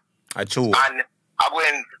Portia. True. And I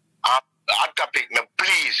went. At topic,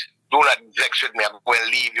 please do not vex with me. I'm going to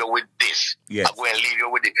leave you with this. Yes. I'm going to leave you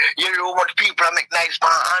with it. You know what people make nice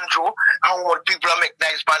man, Andrew? I want people to make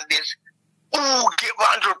nice man this. Ooh, give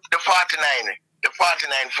Andrew the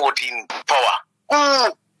 49-14 power.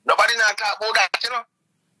 Ooh, nobody not talk about that, you know?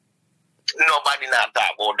 Nobody not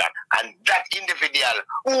talk about that. And that individual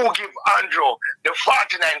who give Andrew the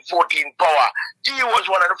 49-14 power, he was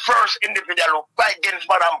one of the first individuals who fight against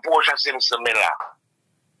Madam Portia Simpson Miller.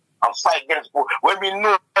 And fight against when we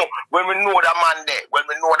know the man there,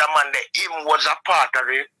 him was a part of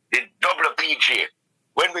the WPG.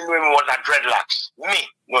 When we knew him was a dreadlocks. Me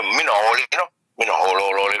know all, you know. Me know all.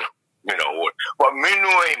 But me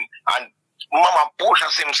know him, and Mama Portia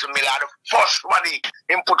Simpson Miller, the first body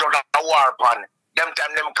him put out a war upon. Them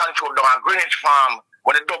time them control down a Greenwich Farm,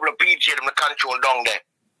 when the WPG them control down there.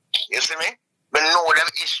 You see me? Me know them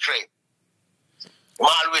history. I'm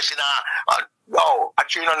always in a no,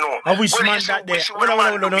 actually no. I wish man that day.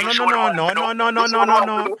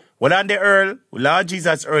 No. Well, on the Earl, Lord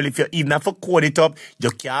Jesus Earl, if you even have to code it up,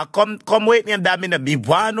 you can't come with me and that mean be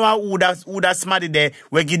one who that smarty there,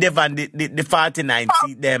 we give them the 49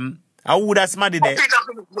 seat them. Who that smarty there? Peter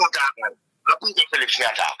Phillips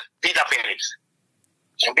attack. Peter Phillips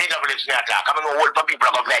in attack. I mean, old people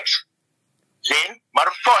are vex. See? But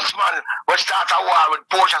the first man will start a war with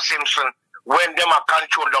Portia Simpson when them are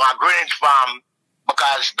controlled on a Greenwich Farm,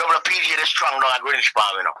 because WPG is strong on a Greenwich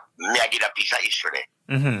Farm, you know. Me, I get a piece of history there.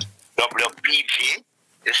 WPG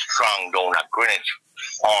is strong down a Greenwich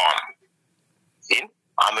Farm. See?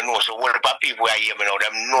 I mean, so what about people are here, you know,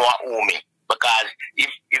 them know who me. Because if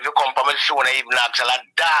you come from a soon, I even ask a lot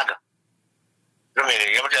dog. You mean,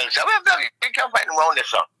 you tell yourself, well, you can't find them around this,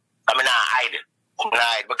 so. I mean, I hide it.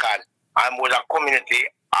 Because I'm with a community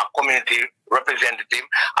representative.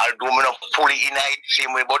 I'll do me not fully in it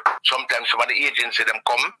same way, but sometimes some of the agency them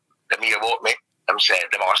come, them hear about me, them say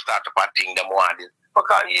them will start up a thing, them want it.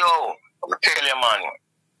 Because yo, I'm tell you man,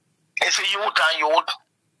 it's a youth and youth.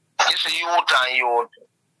 It's a youth and youth.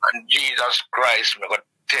 And Jesus Christ, I'm gonna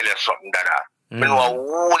tell you something that I know a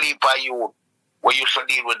whole heap of youth where used to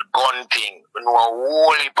deal with gun thing. We know a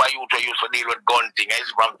whole heap of youth where used to deal with gun thing.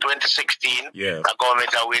 It's from 2016, the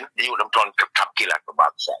government a win, the youth them turn to top killer to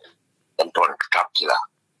backside. Them turn to top killer.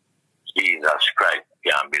 Jesus Christ,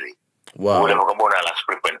 can't believe. Wow. I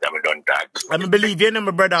believe you know,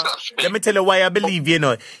 my brother. Let me tell you why I believe you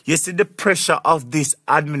know. You see the pressure of this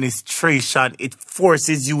administration, it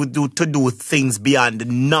forces you to do things beyond the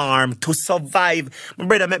norm to survive. My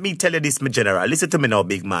brother, let me tell you this, my general. Listen to me now,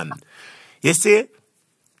 big man. You see?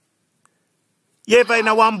 You ever in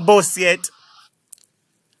a one bus yet?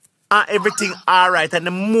 And everything alright. And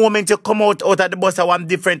the moment you come out of the bus, a one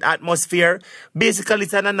different atmosphere. Basically,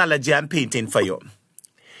 it's an analogy I'm painting for you.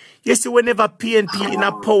 You see, whenever PNP in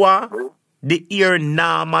a power, the ear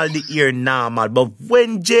normal. But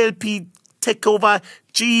when JLP take over,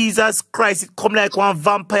 Jesus Christ, it come like one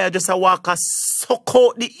vampire just a walk and suck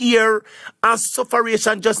out the ear and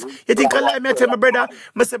sufferation just. You think I like me? I tell my brother,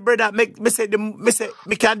 me say brother, me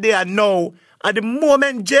can't dare now. And the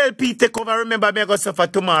moment JLP take over, remember me I go suffer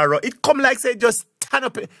tomorrow. It come like say just stand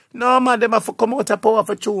up. No man, them have to come out of power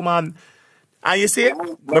for true man. And you see,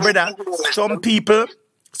 my brother,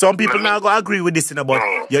 some people now go agree with this, you know, but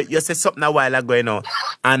you said something a while ago, you know.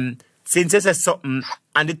 And since you said something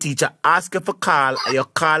and the teacher ask you for call, and you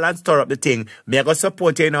call and stir up the thing, me I go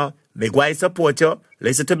support you, you know. Me go I support you.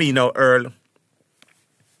 Listen to me now, Earl.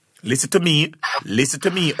 Listen to me,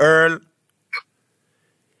 Earl.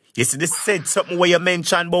 You see, this said something where you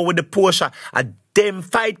mentioned about with the Porsche. A them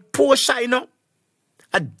fight Porsche, you know.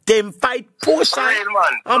 A them fight Porsche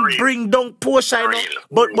and bring down Porsche, you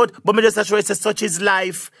know. But me just assure you, such is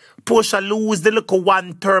life. Porsche lose the little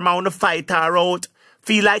one term on the fight her out.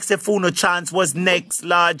 Feel like say no chance was next.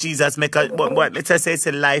 Lord Jesus, make a but let's say it's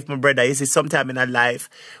a life, my brother. You see, sometime in a life,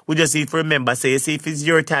 we just need to remember, say, you see, if it's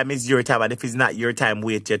your time, it's your time, and if it's not your time,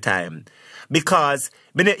 wait your time. Because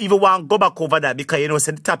me don't even want to go back over that because you know, it's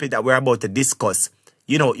the topic that we're about to discuss.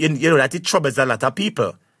 You know that it troubles a lot of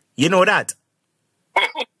people. You know that.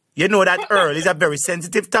 You know that, Earl, is a very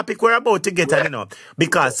sensitive topic we're about to get on, you know,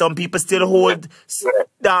 because some people still hold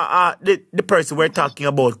the person we're talking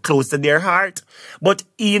about close to their heart. But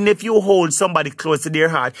even if you hold somebody close to their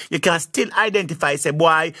heart, you can still identify, say,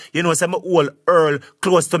 boy, you know, some old Earl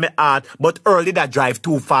close to my heart, but Earl did that drive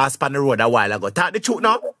too fast on the road a while ago. Talk the truth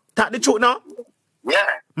now?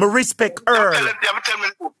 Yeah. Me respect Earl. Tell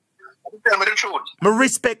me the truth. Me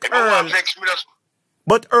respect Earl.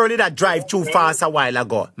 But early that drive too fast a while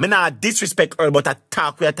ago. Me not disrespect Earl, but I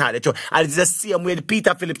talk with the truth. And it's the same way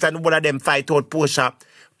Peter Phillips and one of them fight out Porsche.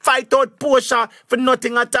 Fight out Porsche for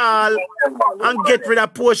nothing at all. And get rid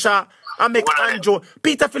of Porsche and make Andrew.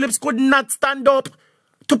 Peter Phillips could not stand up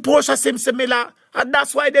to Porsche similar. And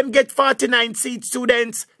that's why them get 49 seat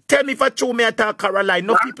students. Tell me for true me I talk Caroline.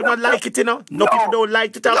 No people don't like it, you know. No people don't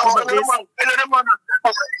like to talk about this.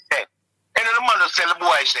 And the man just tell the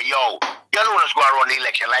boy, say, yo, you don't want to go around the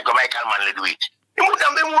election like a Jamaican man do it. They moved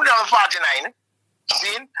down 49.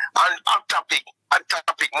 See? And a topic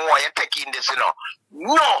more, you're taking this, you know.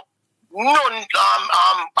 No,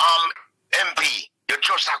 MP. You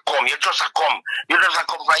just come from your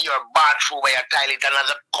bathroom where you toilet and as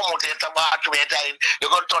a come out of your bathroom where you toilet, you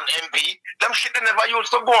go turn MP. Them shit they never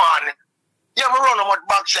used to go on. You ever run about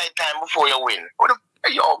backside time before you win?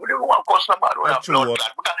 Yo, we don't want to cuss about where blood clot.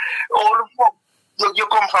 Because all the fuck, you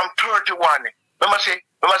come from 31. Remember say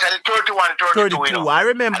 31, 32, you know. I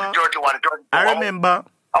remember. 31, 32. I remember.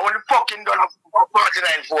 I want to fucking done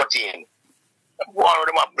 49, 14. War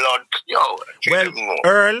with my blood. Yo. Well,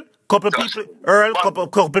 Earl, couple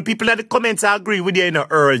people in the comments agree with you, you know,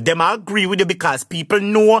 Earl. Them agree with you because people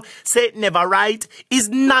know, say it never right. It's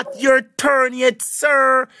not your turn yet,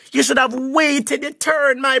 sir. You should have waited your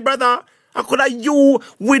turn, my brother. I could have you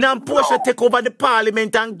win and Porsche take over the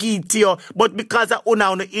parliament and give to you. But because of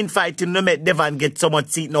now the infighting, no make Devon get so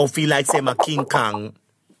much seat now feel like say my King Kong.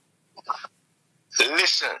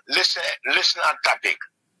 Listen at topic.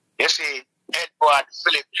 You see, Edward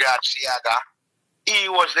Philip George Siaga, he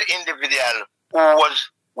was the individual who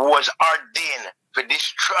was ordained to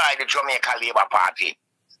destroy the Jamaica Labour Party.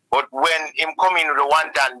 But when him come into the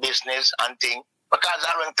one-done business and thing, because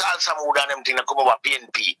I don't call some wood and them thing to come over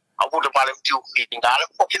PNP, I put up all them 2 feet in all the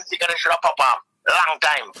fucking figure they should have pop up long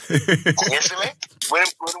time. You see me? When we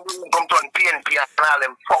come to PNP and all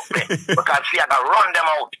them fuck me, because see I got run them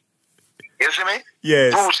out. You see me?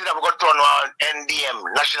 Yes. Who see that we got turn on NDM,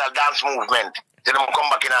 National Dance Movement. Then them come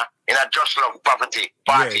back in a Just Love Property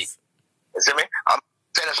party. Yes. You see me? I'm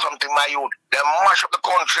telling you something, my youth. They mash up the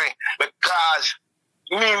country because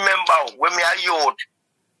me remember when me a youth,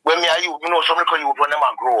 you know, some little youth when them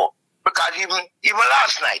a grow up. Because even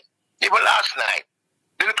last night, the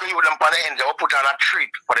little youth them on the end, they will put on a treat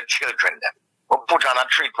for the children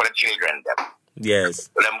them. Yes.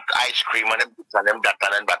 Them ice cream and them this and them that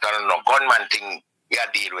and that and no gunman thing you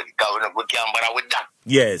deal with. Because we can't bother with that.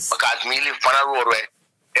 Yes. Because me live on a road where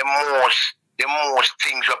the most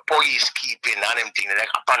things the police keeping and them things like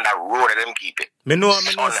upon the road them keep it. Me know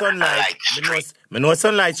Sunlight. Me know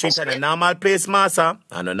Sunlight Street and a normal place, massa.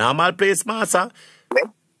 And a normal place, massa.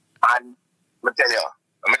 And me tell you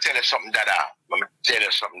something that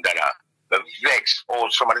the vex or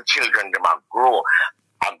some of the children them are grow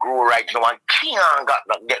right now and can't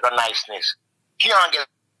get the niceness. Can't get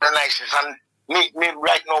the niceness. And me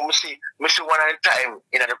right now, me see one at a time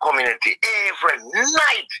in the community. Every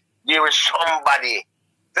night there is somebody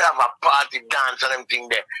that have a party dance and everything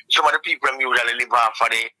there. Some of the people usually live off for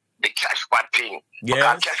the cash pot thing. Yes.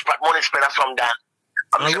 Because cash pot money spent from that.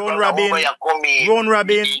 And Ron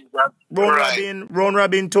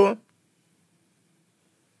Robin too.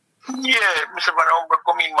 Yeah, Mr. Van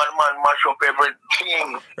come in, man, mash up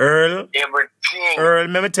everything. Everything. Earl,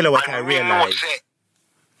 let me tell you what I realized.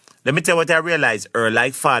 Let me tell you what I realized, Earl,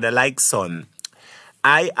 like father, like son.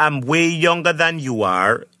 I am way younger than you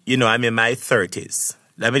are. You know, I'm in my 30s.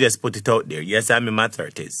 Let me just put it out there. Yes, I'm in my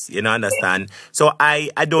 30s. You know, understand? So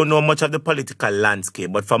I don't know much of the political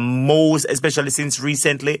landscape, but for most, especially since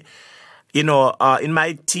recently, you know, in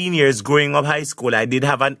my teen years growing up high school, I did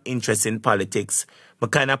have an interest in politics.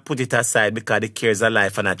 But kind of put it aside because the cares of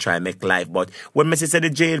life and I try to make life. But when Mrs. said the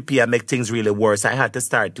JLP and make things really worse, I had to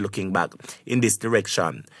start looking back in this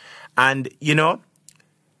direction. And, you know,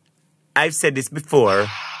 I've said this before,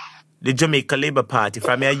 the Jamaica Labour Party,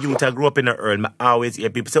 from a youth, I grew up in the Earl, I always hear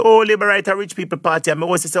people say, oh, Labour Right, a rich people party. And I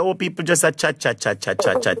always say, oh, people just a chat.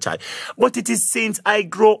 But it is since I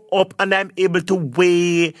grow up and I'm able to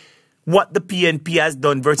weigh what the PNP has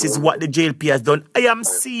done versus what the JLP has done, I am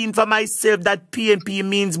seeing for myself that PNP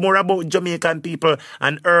means more about Jamaican people.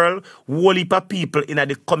 And Earl, whole heap of people in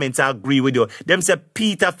the comments I agree with you. Them say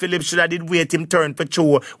Peter Phillips should have did wait him turn for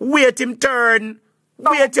sure. Wait him turn.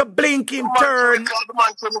 Wait your blinking turn.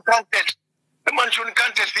 The man shouldn't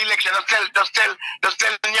contest the election. Just tell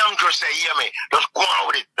Nyamjo say, hear me. Just go on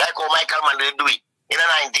with it. Like how Michael Mann did do it in a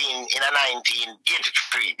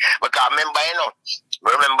 1983. Because remember,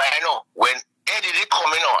 when Eddie they come,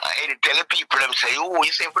 Eddie tell the people, them say, oh, you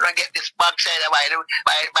say, if we don't get this backside by the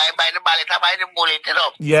ballot, by the bullet,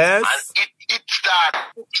 Yes. And it start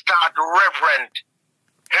Reverend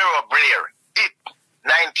Harold Blair.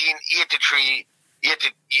 1983,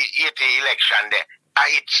 80 election there.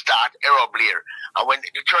 It start Harold Blair. And when the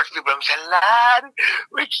church people say, lad,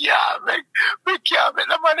 we can't make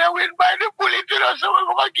the money win by the bullet, so we're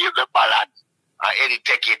going to give the ballot. And Eddie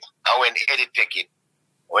take it. And when Eddie take it,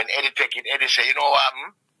 Eddie say, you know what,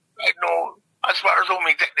 I know, as far as how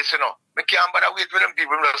me take this, we can't bother wait for them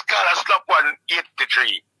people. Just call a slap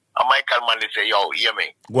 183. And Michael Manley say, yo, hear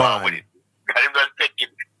me. Go on with it. And he will take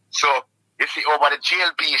it. So, you see, over the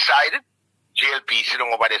JLP side, JLP sitting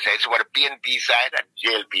over there, so it's over the PNP side, and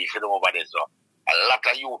JLP sitting over there. So, a lot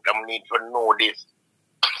of youth need to know this.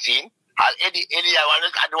 See? And Eddie,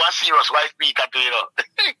 I do a serious wife beater to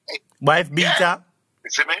Wife beater? Yeah.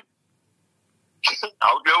 You see me?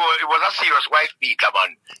 It was a serious wife beater,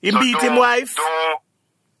 man. He beat him wife?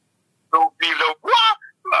 Don't feel the what?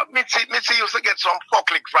 Mitzi used to get some fuck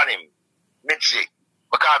lick from him. Mitzi.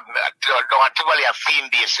 Because don't typically have theme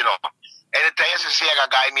this, Anytime you see a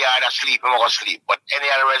guy me either sleep, I'm gonna sleep. But any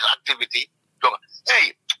other activity, don't.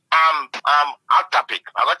 Hey, our topic.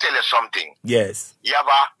 I'm gonna tell you something. Yes. You have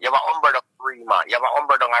a umbrella Rima. You have a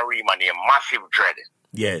umbrella Rima named Massive Dread.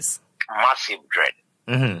 Yes. Massive Dread.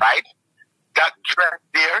 Mm-hmm. Right? That dread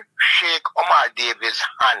there, Sheikh Omar Davis'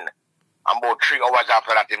 hand. About 3 hours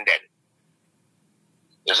after that, him dead.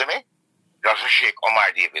 You see me? Just Sheikh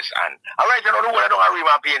Omar Davis' hand. All right, you know the word I don't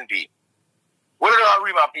Rima PNP. What do I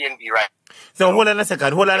Rima PNP, right? So hold on a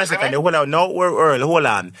second. Hold on. No, Earl, hold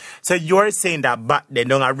on. So you're saying that back then,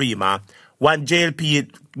 don't Rima, one JLP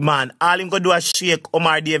man, all him go do a Sheikh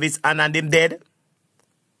Omar Davis and him dead?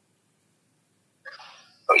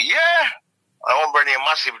 Yeah. I want to burn a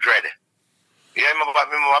Massive Dread. Yeah, I remember a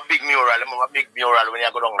big mural when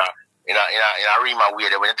you go down there in a Rima way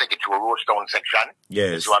there, when you take it to a Rose Town section.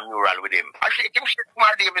 Yes. So a mural with him. I shake him Sheikh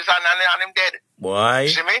Omar Davis and him dead. Why?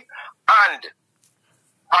 See me? And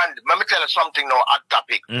And let me tell you something now, hot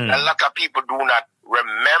topic. A lot of people do not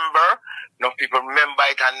remember. No people remember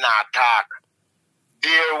it and not talk.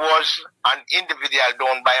 There was an individual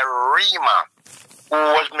down by Rima who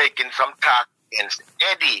was making some talk against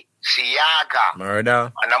Eddie Siaga.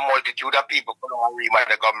 Murder. And a multitude of people come on Rima.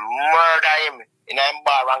 They go murder him in a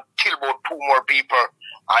bar and kill about 2 more people.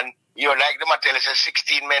 And you know, like the tell us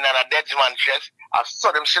 16 men and a dead man's chest. I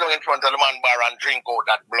saw them sitting in front of the man bar and drink out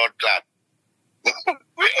that blood clot.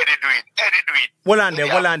 Eddie do it.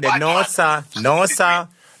 Hold on there. No, sir.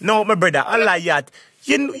 No, my brother. I like that.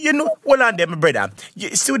 You know, hold on there, my brother.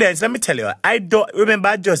 Students, let me tell you, I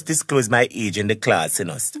just disclosed my age in the class, you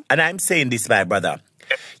know. And I'm saying this, my brother.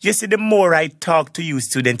 You see, the more I talk to you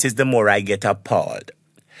students, is the more I get appalled.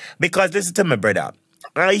 Because listen to me, brother.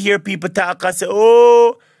 I hear people talk and say,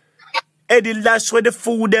 oh, Eddie Lash where the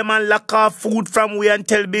food them and lock off food from we and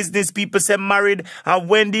tell business people say married. And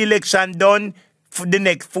when the election done, the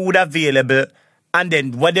next food available. And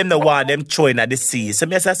then what them the want them throwing at the sea. So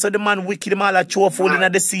me say, so the man wicked them all a throw food in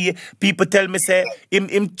at the sea. People tell me say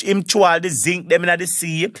him throw all the zinc them in at the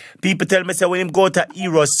sea. People tell me say when him go to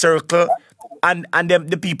Hero Circle and them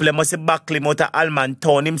the people them must say back him out of Alman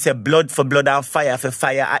Town. Him say blood for blood and fire for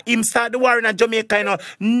fire. And him start the war in Jamaica, you know.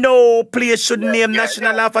 No place should name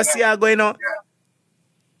national officer going on.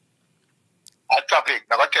 A topic.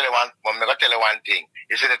 I'm gonna tell you one thing.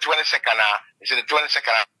 It's the 22nd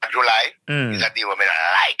of July. It's a day we don't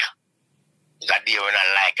like. It's a day we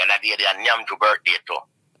don't like. And that day they are named to birthday too.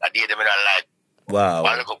 That day they don't like. Wow.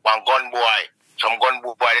 One gun boy, some gun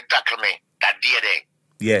boy they tackle me. That day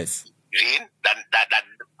they. Yes. See? That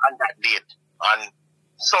on that date. And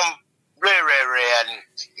some very and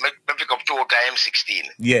me pick up 2 times 16.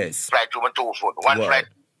 Yes. Flight to my 2 foot. One flight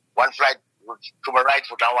to my right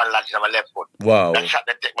foot and one latch to my left foot. Wow. That shot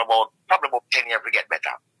that take me probably about 10 years to get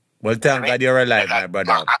better. Well, thank God you're alive, my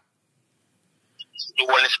brother.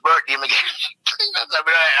 When it's birthday, I'll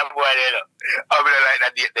be like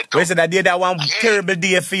that day. Listen, that day that one terrible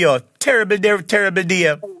day for you. Terrible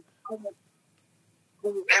day.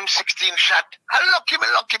 M16 shot. Lucky me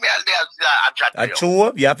all day.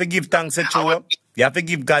 True. You have to give thanks to true. You have to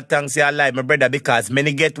give God thanks you're alive, my brother, because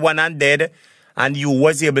many get one and dead. And you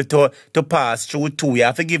was able to pass through 2. You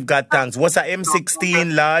have to give God thanks. What's a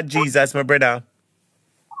M16, Lord Jesus, my brother?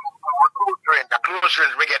 The close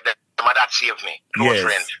friends we get them, and that saved me. Close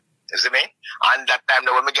friends. You see me? And that time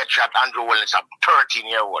when we get shot, Andrew Willis, I'm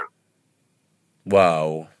 13-year-old.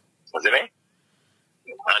 Wow. You see me?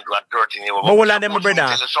 Andrew at 13-year-old. But hold on, my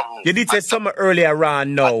brother. You did say something earlier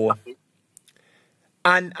on now.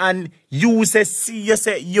 And you say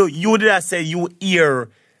you did say you hear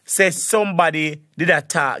say somebody did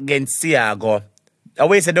attack against Siago. I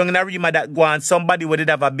always say don't remember that go on somebody would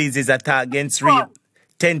have a business attack against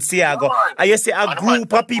 10 Siago. And you say a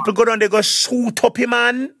group of people go down they go shoot up him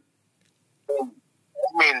man. I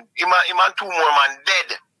mean, him and 2 more man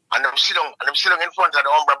dead. And I'm sitting in front of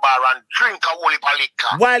the Umbra bar and drink a holy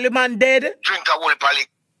palika. While the man dead? Drink a holy palika.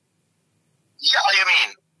 Yeah,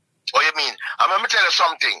 what you mean? I'm gonna tell you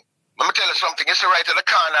something. It's right in the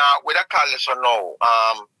corner where they call this one now.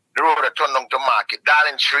 The road that turned down to Market,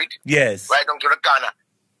 Darling Street. Yes. Right down to the corner.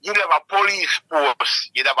 You'd have a police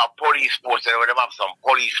post. And they would have some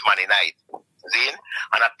policeman in it. See?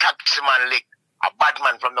 And a taxi man lick a bad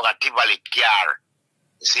man from the Tivoli car.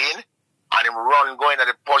 See? And him run going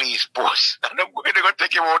to the police post. And they're going to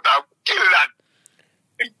take him out and kill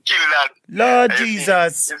that. Lord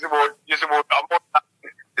Jesus. It's about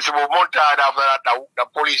a month after that the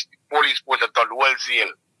police post had done well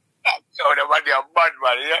seal. So the man they are bad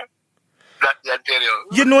man, yeah? That I tell you.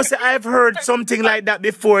 You know, say I've heard something like that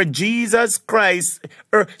before. Jesus Christ.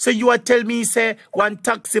 So you are telling me, say, one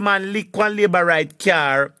taxi man lick one labor right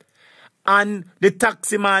car and the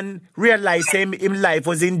taxi man realized him life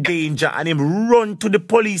was in danger and him run to the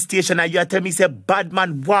police station and you are telling me, say, bad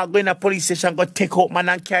man walk in a police station, go take out man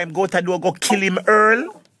and carry him, go to the door, go kill him,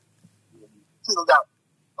 Earl? Kill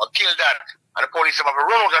that. And the police have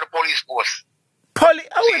run out of the police post.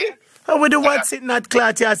 How would the one sitting at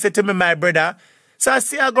cloth here said to me, my brother? So I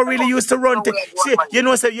see I go really used to run to see, you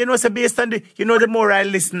know, based on the more I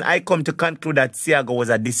listen, I come to conclude that Siago was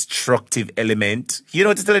a destructive element. You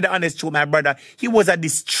know, to tell you the honest truth, my brother, he was a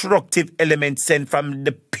destructive element sent from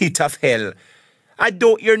the pit of hell. I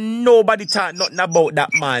don't hear nobody talk nothing about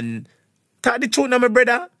that man. Talk the truth now, my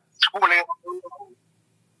brother. With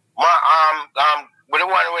the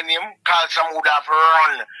one when him call some would have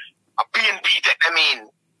run. A PNP take them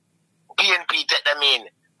in.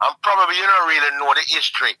 And probably you don't really know the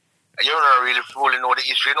history. You don't really fully know the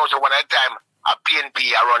history. You know, so one at a time, a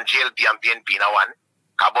PNP around JLP and PNP now one.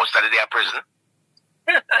 About started their prison.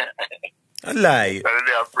 A lie.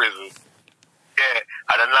 They are prison. Yeah,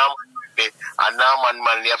 and now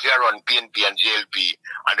man, they have to run PNP and JLP,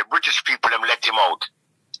 and the British people them let him out.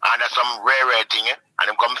 And that's some rare thing, and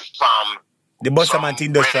them come farm. The Bustamante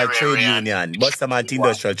Industrial Trade Union. Bustamante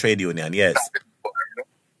Industrial Trade Union, yes.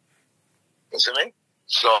 You see me?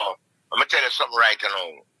 So, I'm going to tell you something right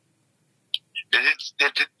now. The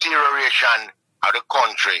deterioration of the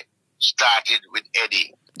country started with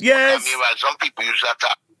Eddie. Yes. I mean, well, some people use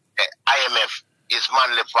that IMF is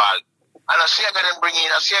manly fault. And I see I got them bring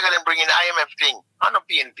in IMF thing. I'm not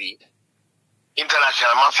PNP.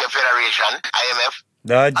 International Mafia Federation, IMF.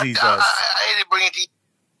 No, Jesus. I had to bring it in.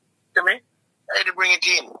 You me? I had to bring it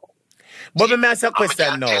in. But let me ask you a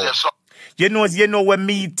question now. You know, when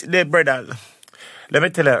meet the brother. Let me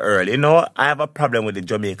tell you, Earl, you know, I have a problem with the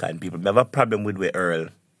Jamaican people. I have a problem with Earl.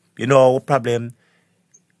 You know, problem.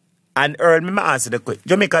 And Earl, let me answer the question.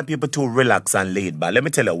 Jamaican people too relaxed and laid back. Let me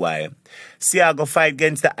tell you why. See, I go fight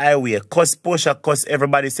against the highway. Cuss, push, cuss.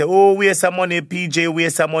 Everybody say, oh, waste some money. PJ,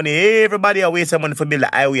 waste some money. Everybody waste some money for build the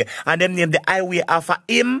highway. And them name the highway after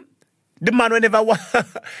him. The man who never want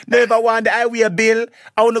the highway bill.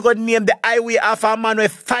 I want to go name the highway after a man who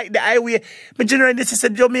fight the highway. But generally, this is a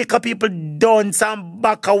Jamaica people done some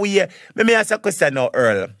back away. Let me ask you a question now,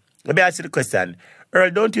 Earl. Let me ask you the question.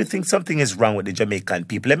 Earl, don't you think something is wrong with the Jamaican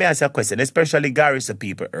people? Let me ask you a question, especially Garrison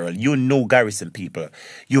people, Earl. You know Garrison people.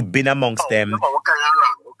 You've been amongst them.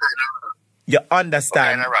 You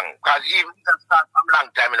understand? What kind of wrong? Because even it start from a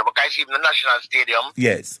long time, you know, because even the National Stadium,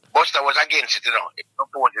 yes, Buster was against it, you know. He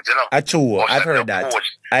opposed it, you know. True, Buster I've heard that.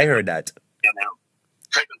 opposed. I heard that. You know.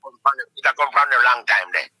 So it come from them long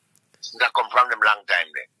time there. It come from them long time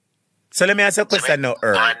there. So let me ask you a question now,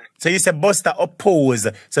 Earl. So you say Buster oppose,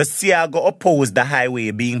 so Siago oppose the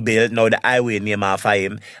highway being built, now the highway name after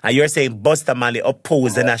him, and you're saying Buster Manley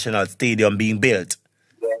oppose the National Stadium being built.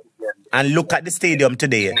 And look at the stadium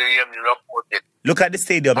today. Look at the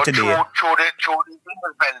stadium today. Through the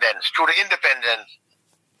independence,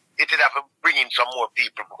 it would have to bring in some more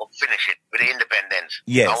people to finish it with the independence.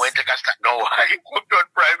 Yes. And when take a start now, I put on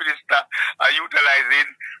Prime Minister, I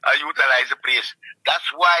utilize the place. That's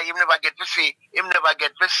why you never get to see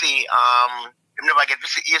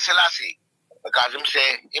Selassie. Because him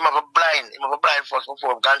say him have a blind force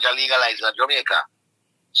before ganja legalized in Jamaica.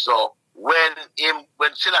 So when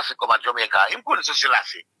Selassie come at Jamaica, him couldn't see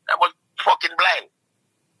Selassie. That was fucking blind.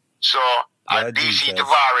 So DC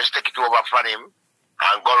Tavares take it over from him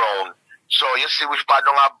and go around. So you see which part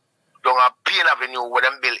don't have Payne Avenue where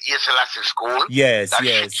them build Selassie school. Yes, that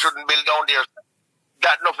yes. shit shouldn't build down there.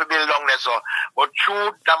 That nothing build down there. So, but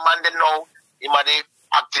true, the man they know him are the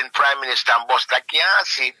acting prime minister and Buster can't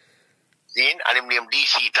see. And him name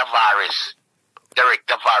DC Tavares, Derek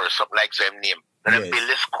Tavares, something like same name. And then build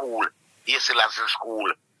the school, Selassie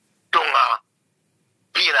school, Tunga,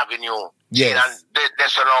 Payne Avenue. Yes. And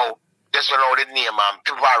that's all the name,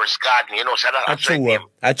 Tavares Garden, you know, so that's the name.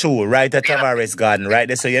 True, right at Tavares Garden, right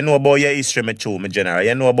there. So you know about your history, my true, my general.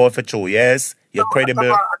 You know about for true, yes? You're credible.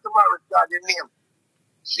 Tavares Garden name.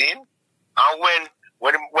 See? And when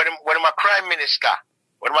my prime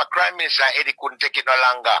minister Eddie couldn't take it no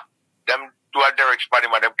longer, them do a direct spot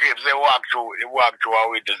him and them claims they walk through our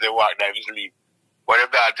windows, they walk down to sleep. But if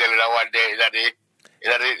I tell you that one day,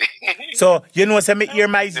 so, you know, say me hear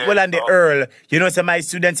my well and the Earl, you know, say my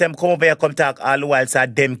students them come over here, come talk all the while, say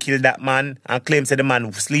them kill that man and claim say the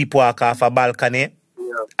man sleepwalk off a balcony.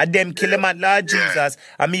 And them kill the man, Lord Jesus.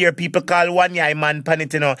 And me hear people call one guy man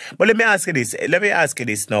panit, you know. But let me ask you this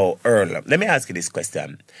now, Earl. Let me ask you this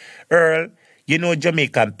question. Earl, you know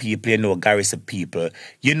Jamaican people, you know Garrison people,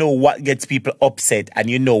 you know what gets people upset, and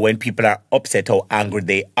you know when people are upset how angry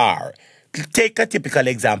they are. Take a typical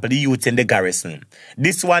example, the youth in the Garrison.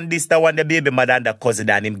 This one, the one, the baby mother and the cousin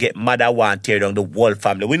and him get mother want tear down the whole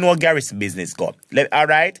family. We know Garrison business go.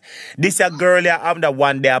 Alright? This a girl here, I'm the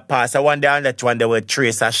one day pass, one day and that one they will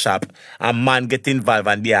trace a shop, and man get involved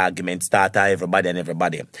and the argument start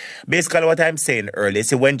everybody. Basically what I'm saying earlier,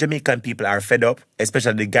 see when Jamaican people are fed up,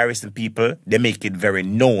 especially the Garrison people, they make it very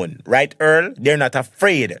known. Right, Earl? They're not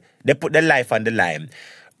afraid. They put their life on the line.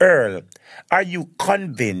 Earl, are you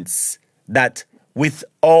convinced that with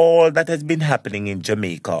all that has been happening in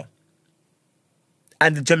Jamaica,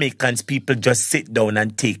 and the Jamaicans people just sit down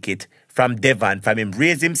and take it from Devon, from him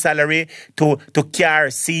raise him salary, to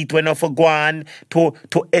car seat when off a guan, to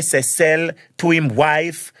SSL, to him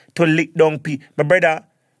wife, to lick down people. My brother,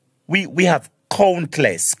 we have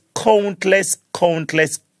countless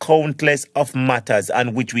of matters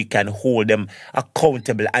on which we can hold them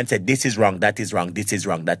accountable and say this is wrong, that is wrong, this is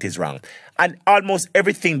wrong, that is wrong. And almost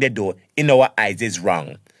everything they do in our eyes is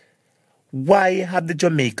wrong. Why have the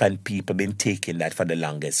Jamaican people been taking that for the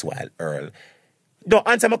longest while, Earl? Don't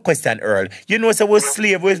answer my question, Earl. You know, so we're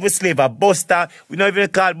slave a Buster. We don't even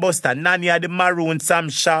call Buster. Nanya, the Maroon, Sam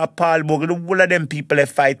Shaw, Paul Bogle, the whole of them people they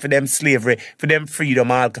fight for them slavery, for them freedom.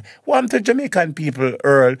 What happened to Jamaican people,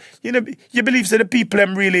 Earl? You know, you believe so the people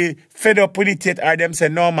them really fed up with it yet, or them say,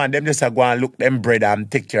 no man, them just go and look them bread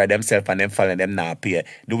and take care of themselves and them following them now pay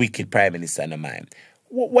the wicked Prime Minister no mind.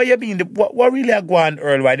 What you mean? What really are going,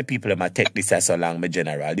 Earl? Why the people them take this as so long, my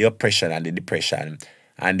general? The oppression and the depression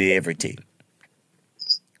and the everything.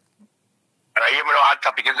 You know, hot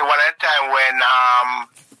topic is the one at a time when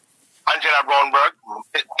Angela Brownberg,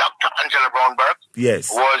 Dr. Angela Brownberg,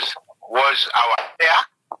 yes, was our mayor.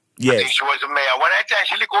 Yes, I think she was the mayor. When I time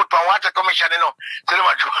she look out for water commission, you know, so they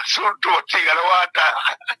might do a thing on the water.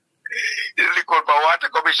 They look out for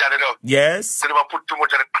water commission, you know. Yes, so they might put too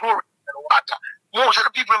much of the chlorine in the water. Most of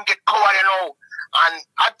the people get covered, you know. And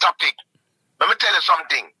hot topic. Let me tell you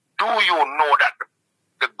something. Do you know that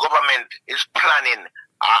the government is planning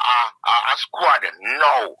a squad?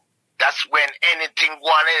 No. That's when anything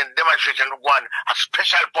go on in demonstration go on, a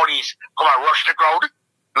special police come and rush the crowd.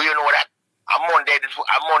 Do you know that? A Monday did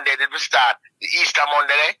we start. The Easter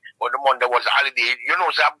Monday, but the Monday was a holiday. You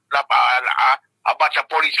know, so a batch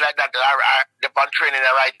of police like that they're training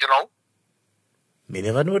right, you know. Me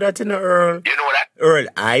never know that, you know, Earl. You know that? Earl,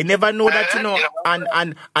 I never know that, you know.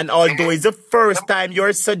 And although it's the first time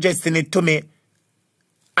you're suggesting it to me,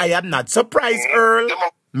 I am not surprised, Earl.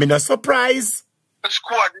 Me not surprised. The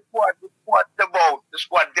squad about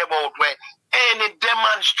where any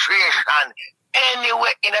demonstration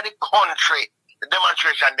anywhere in the country, the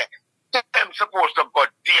demonstration there, them supposed to go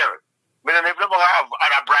there. Me don't even have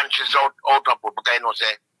other branches out of it, because you know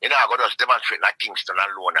say, you know, I go just demonstrate like Kingston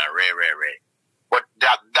alone and Ray. But the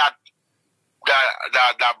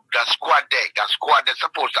squad there, they're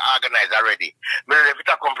supposed to organize already. Me don't know if it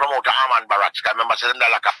come from out of Armand Barracks, because remember saying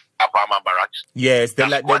they like Armand Barracks. Yes, they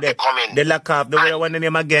lock off the one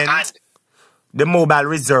name again. The mobile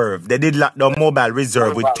reserve. They did lock the mobile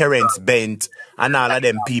reserve with Terence Bent and all of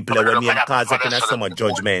them people that were named cause up in a summer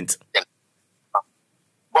judgment.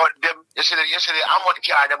 But you see the amount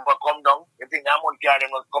care them will come down. You think the amount care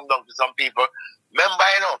them will come down to some people. Remember,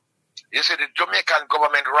 you know, you see the Jamaican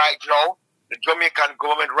government right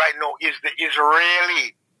now is the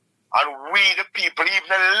Israeli. And we the people, even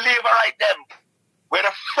the labor right them, we're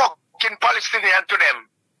the fucking Palestinian to them.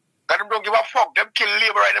 That them don't give a fuck. Them kill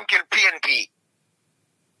labor right, them kill PNP.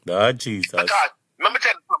 Oh, Jesus. Because, let me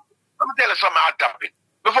tell you something hot topic.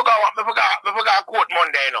 We forgot court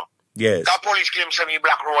Monday, you know. Yes. The police claim some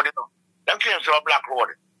black road, you know. Them claim some black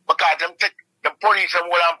road. Because them take the police and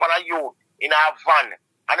hold on a youth in a van.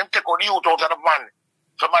 And them take the youth out of the van.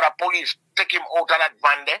 Some other police take him out of that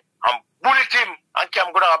van there and bullet him and come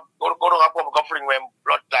go to a public offering when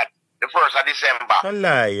blood that the 1st of December. A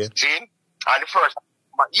lie. See? And the 1st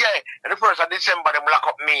of December them lock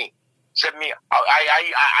up me. Said me,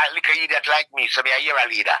 I like a idiot like me, so me a year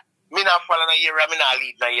leader. Me not follow a year, me not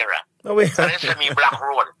lead a year. Oh, wait. And they say me black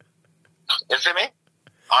road. You see me? Me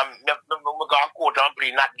go to court and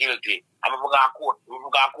plead not guilty. And me go to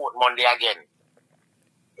court Monday again.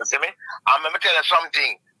 You see me? And let me tell you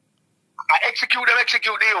something. I execute the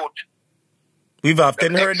youth. We've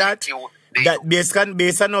often heard that. That based on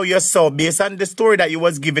how you saw, based on the story that you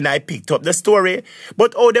was given, I picked up the story.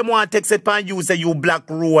 But how them want to text it and you say you black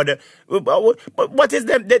road. What is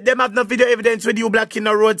them? Them have no video evidence with you blocking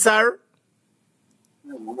the road, sir?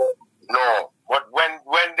 No. But when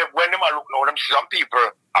them are looking at them, some people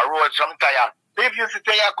are road some tire. If you see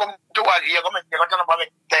tire come towards you, you're going to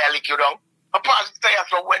tire lick you down. I pass the tire,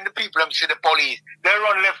 so when the people see the police, they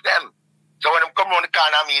run left them. So when them come around the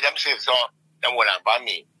corner me, them say so, them will have by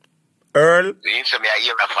me. Earl,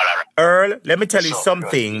 let me tell you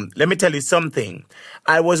something.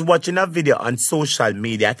 I was watching a video on social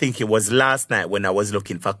media. I think it was last night when I was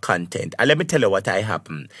looking for content. And let me tell you what I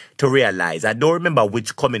happened to realize. I don't remember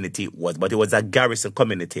which community it was, but it was a garrison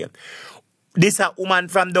community. This a woman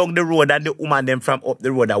from down the road and the woman them from up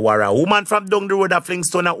the road a Warra. Woman from down the road a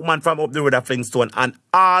Flingstone and woman from up the road a Flingstone. And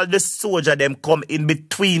all the soldier them come in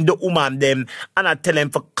between the woman them and I tell them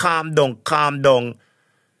for calm down.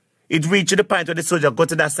 It reached the point where the soldier go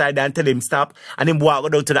to that side and tell him stop. And him walk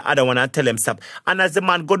down to the other one and tell him stop. And as the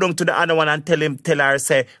man go down to the other one and tell her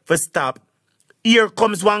say for stop. Here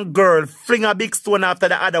comes one girl, fling a big stone after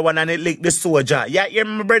the other one and it lick the soldier. Yeah, you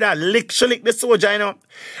remember brother, she lick the soldier, you know.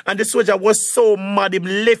 And the soldier was so mad, him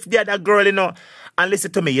left the other girl, you know. And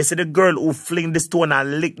listen to me, you see the girl who fling the stone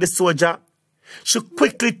and lick the soldier? She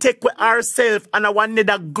quickly take with herself and I wanted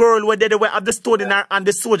a girl where they were have the stone in her and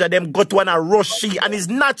the soldier them got one and rush she and it's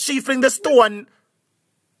not she fling the stone.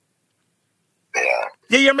 Yeah.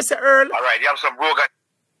 You hear me say, Earl? All right, you have some broke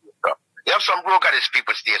these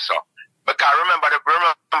people stay, so. Because remember the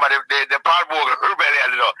Paul Bogle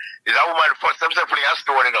rebellion, you know, is a woman first time fling a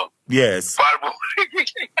stone, you know. Yes. Paul Bogle.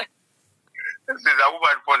 This is a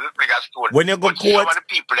woman first fling a stone. When you go but court, some of the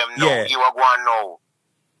people them know, yeah. you are going now.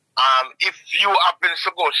 If you happen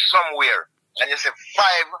to go somewhere and you say 5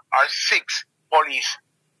 or 6 police,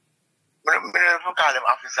 I don't call them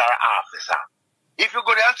officer or officer. If you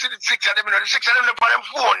go there and see the 6 of them, you know, the 6 of them upon them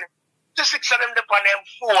phone. The 6 of them upon them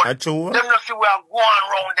phone. Them not see where I'm going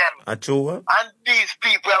around them. And these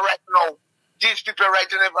people are right now. These people are right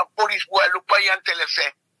now. If a police boy look for you and tell you,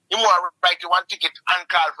 say, you want to write you one ticket and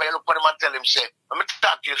call for you, look for them and tell him, say, I'm going to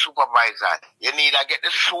talk to your supervisor. You need to get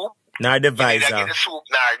the soup. Now the visor. You need to get the soup,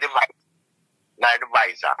 now the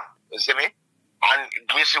visor. You see me? And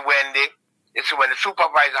you see when the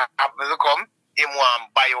supervisor happens to come, he want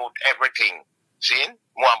to buy out everything. See?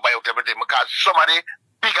 Want to buy out everything because somebody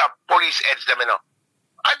pick up police heads them, you know.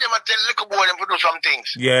 And them tell little boy them to do some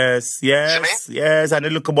things. Yes. And the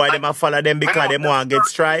little boy them follow them because they want to get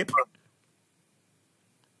striped.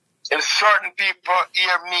 If certain people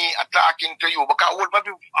hear me attacking to you, because old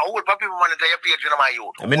people monitor your page in my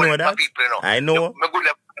youth. I know that. People, you know. I know. Me good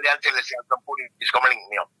and tell you some police come link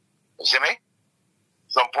me up. You see me?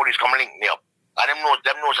 Some police come link me up. And them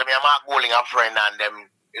know some me Mark Golding a friend and them,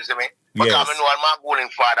 you see me? Because I know Mark Golding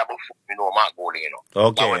father before me know Mark Golding, you know.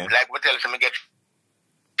 Okay. Like we tell you, me get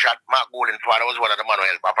shot, Mark Golding father was one of the man who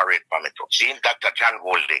helped operate for me too. See, Dr. John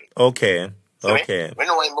Golding. Okay. See Okay. Me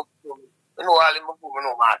know him, me know all him, me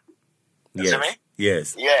know Mark. You see me?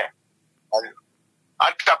 Yes. Yeah. And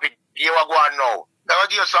on topic, you are going now. Now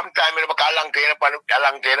give you some time in the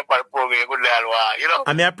program, you know. I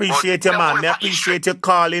appreciate you, man. I appreciate you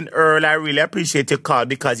calling, Earl. I really appreciate your call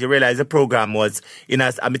because you realize the program was, you know,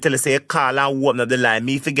 I'm tell you, say, call and open up the line.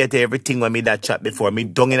 Me forget everything when me that chat before. Me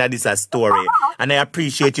dung in this a story. And I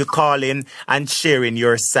appreciate you calling and sharing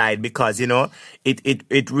your side because, you know,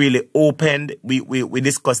 it really opened. We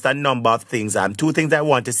discussed a number of things. 2 things I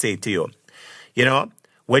want to say to you. You know,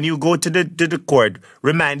 when you go to the court,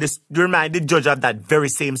 remind the judge of that very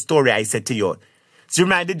same story I said to you. So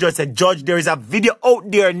remind the judge, said, Judge, there is a video out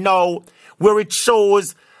there now where it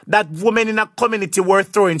shows that women in a community were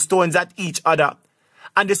throwing stones at each other.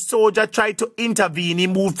 And the soldier tried to intervene. He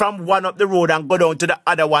moved from one up the road and go down to the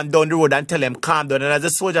other one down the road and tell him calm down. And as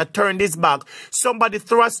the soldier turned his back, somebody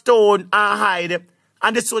threw a stone and hide.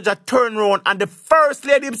 And the soldier turned around and the first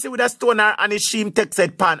lady him see with a stone and his sheen text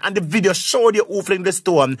said pan. And the video showed you who fling the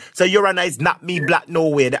stone. So your honor is not me black no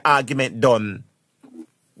way. The argument done.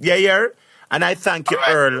 Yeah. And I thank you,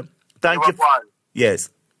 Earl. Thank you. Yes.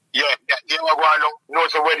 Yeah, you were going to know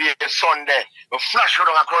so where the Sunday. The flash on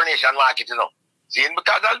a coronation market, you know. See,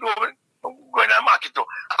 because I'll do it. Going to the market too.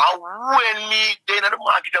 And when me then at the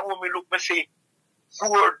market and when me look me see 4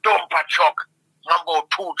 dumper truck, number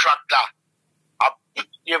 2 tractor.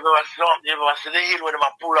 You ever see the hill when they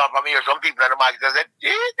pull up from here, some people in the market said,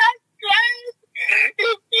 Jesus Christ!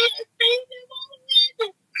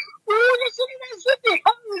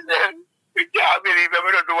 I can't believe it.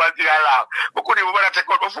 We don't do one thing around. We couldn't even take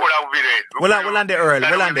out before that would be there. Well, on the Earl.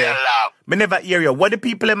 Well, on there. Me never hear you. What the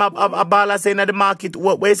people them a baller saying at the market?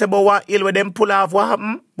 What you say about what hill where them pull off? What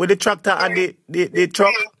happened with the tractor and the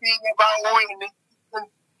truck? PNP never win.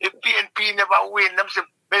 If PNP never win, them say,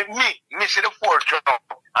 me see the 4 truck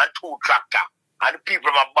and 2 tractor. And the people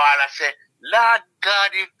from a baller say, Lord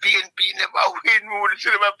God, if PNP never win, we would see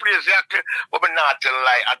them a place exactly. But we not tell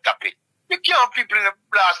lie at topic. You can't people in the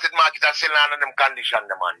blasted market and selling on them condition,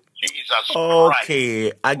 man. Jesus Okay,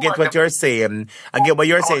 Christ. I get what you're saying. I get what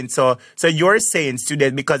you're saying. So you're saying,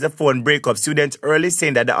 student, because the phone break up, students early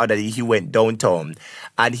saying that the other day he went downtown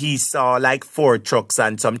and he saw like 4 trucks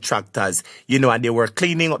and some tractors, you know, and they were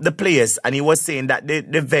cleaning up the place. And he was saying that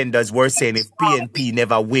the vendors were saying if PNP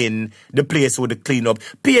never win, the place would clean up.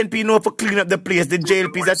 PNP know for clean up the place. The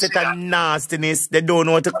JLPs are such a nastiness. They don't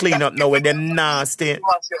know how to clean up now when they're nasty.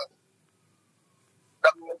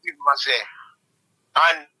 That people must say.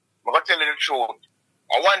 And I'm going to tell you the truth.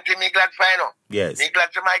 I want to me glad for you know. Yes. Me glad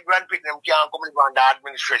to my grandparents them can't come live on the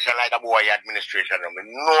administration like a boy administration. I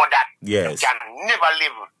know that. Yes. They can never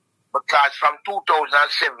live. Because from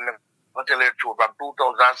 2007, I'll tell you the truth, from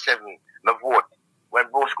 2007, the vote, when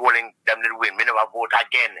Bruce Golding them did win, me never vote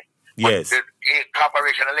again. Yes. But the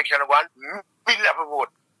corporation election one, me never vote.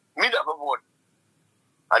 Me never vote.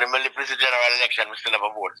 And the president general election, we still never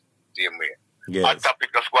vote. Same way. Yes. Hot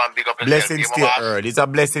topic, just go and big up yourself. Blessings to you, Earl. These are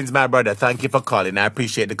blessings, my brother. Thank you for calling. I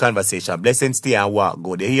appreciate the conversation. Blessings to you and walk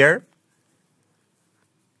good. You hear?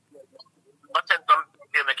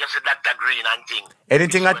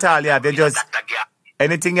 Anything at all, yeah, they just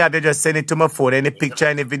anything you have, they just send it to my phone. Any picture,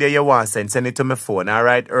 any video you want, send it to my phone. All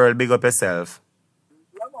right, Earl, big up yourself.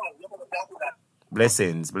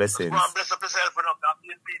 Blessings, blessings.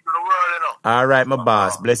 All right, my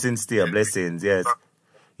boss. Blessings to you, blessings, yes.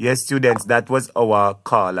 Yes, students, that was our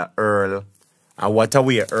caller, Earl. And what a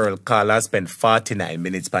way Earl caller spent 49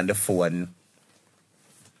 minutes on the phone.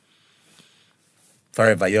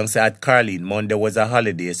 Forever Young said at Carlene, Monday was a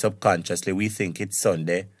holiday. Subconsciously, we think it's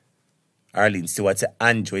Sunday. Arlene Stewart said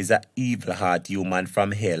Andrew is an evil heart human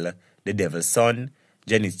from hell, the devil's son.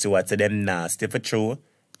 Jenny Stewart said them nasty for true.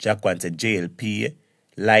 Jack wants a JLP,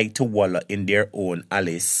 like to wallow in their own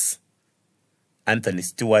Alice. Anthony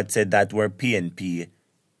Stewart said that were PNP.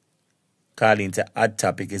 Calling to Hot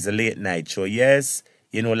Topic is a late night show. Yes,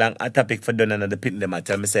 you know, long Hot Topic for done another pit them. I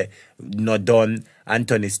tell me say, not done.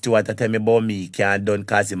 Anthony Stewart I tell me about me can't done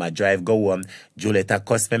cause him a drive go home. Julieta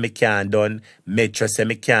cuss me can't done. Metro say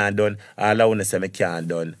me can't done. All I wanna say me can't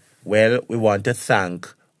done. Well, we want to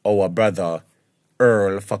thank our brother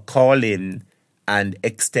Earl for calling and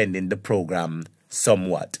extending the program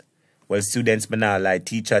somewhat. Well, students me now like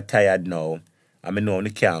teacher tired now. I mean, no, you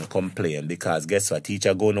can't complain because guess what?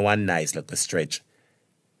 Teacher go on one nice little stretch.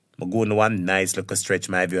 I go on one nice little stretch,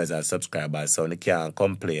 my viewers and subscribers, so you can't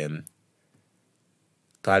complain.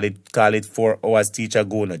 Call it 4 hours, teacher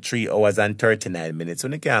go on 3 hours and 39 minutes, so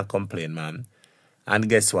you can't complain, man. And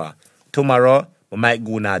guess what? Tomorrow, we might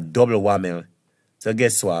go on a double whammy. So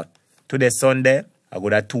guess what? Today, Sunday, I go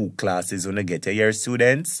to 2 classes when I get here,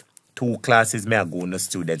 students. 2 classes may I go on the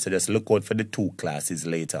students, so just look out for the 2 classes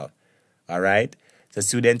later. All right. So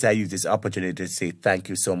students, I use this opportunity to say thank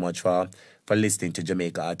you so much for listening to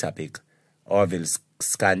Jamaica Hot Topic. Orville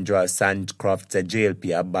Scandra Sandcroft said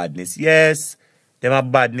JLP are badness. Yes, them are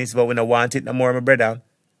badness, but we don't want it no more, my brother.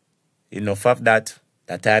 Enough of that.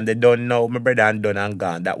 That time they done now, my brother, and done and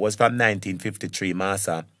gone. That was from 1953,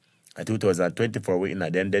 massa. And 2024, we in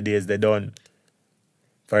them the days they done.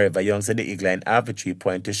 Forever Young said the Eagle have a 3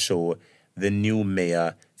 point to show the new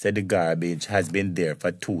mayor said the garbage has been there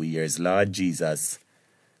for 2 years. Lord Jesus.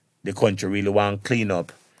 The country really want clean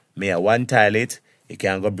up. Mayor one toilet, you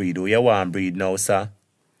can't go breathe who you want breathe now, sir.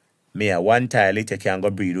 Mayor one toilet, you can't go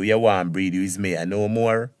breathe who you want breathe. You is mayor no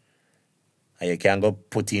more. And you can't go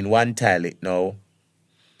put in one toilet now.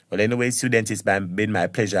 Well, anyway, students, it's been my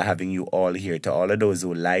pleasure having you all here. To all of those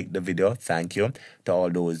who liked the video, thank you. To all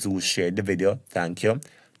those who shared the video, thank you.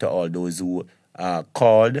 To all those who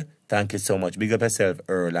called, thank you so much. Big up yourself,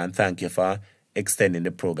 Earl, and thank you for extending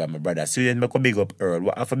the program, my brother. Students, make a big up Earl.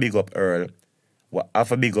 What have a big up Earl? What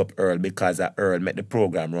have a big up Earl because Earl make the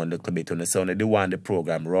program run a little bit on the sound. They want the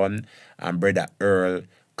program run, and brother Earl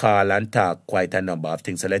call and talk quite a number of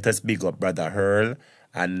things. So let us big up brother Earl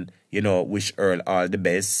and, you know, wish Earl all the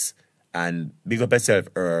best. And big up yourself,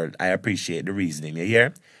 Earl. I appreciate the reasoning. You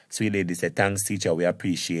hear? Sweet lady said, thanks, teacher. We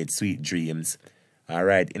appreciate sweet dreams. All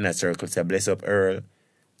right. Inner circle said, bless up, Earl.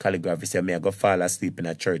 Calligraphy said, may I go fall asleep in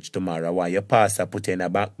a church tomorrow. I want your pastor put in a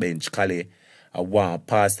backbench, Callie. I want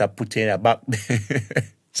pastor put in a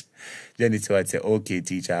backbench. Jenny Stewart said, okay,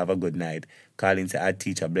 teacher, have a good night. Colin said,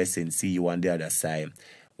 teacher, blessings. See you on the other side.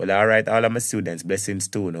 Well, all right, all of my students, blessings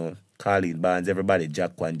too, no? Colleen Barnes, everybody,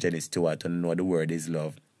 Jack and Jenny Stewart, and know the word is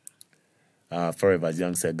love. Forever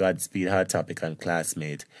Young said, Godspeed, Hot Topic, and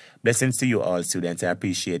classmate. Blessings to you all, students. I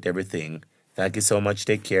appreciate everything. Thank you so much.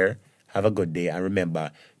 Take care. Have a good day. And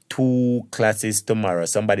remember, 2 classes tomorrow.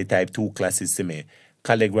 Somebody type 2 classes to me.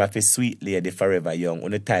 Calligraphy, sweet lady, Forever Young.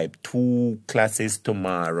 Only type 2 classes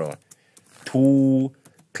tomorrow. 2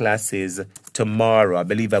 classes tomorrow. I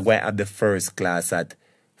believe I'm going to have the first class at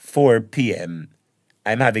 4 p.m.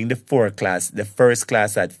 I'm having the first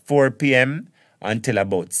class at 4 p.m. until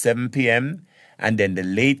about 7 p.m. And then the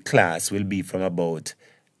late class will be from about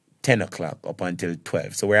 10 o'clock up until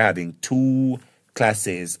 12. So we're having 2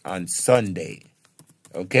 classes on Sunday.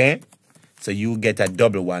 Okay? So you get a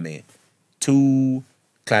double whammy. 2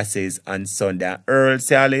 classes on Sunday. Earl,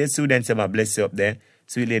 say all your students, say, bless you up there.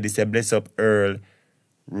 Sweet lady say, bless up, Earl.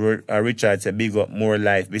 Richard say, big up, more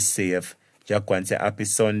life, be safe. Jaquan say, happy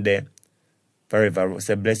Sunday. Forever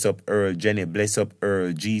say, bless up, Earl. Jenny, bless up,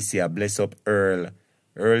 Earl. GC, bless up, Earl.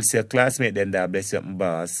 Earl say, classmate, then that bless up,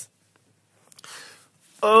 boss.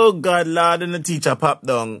 Oh, God, Lord, and the teacher pop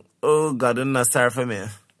down. Oh, God, you're not sorry for me.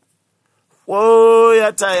 Whoa,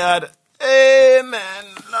 you're tired. Amen.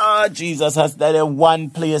 Lord Jesus has died in one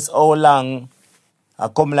place how long? I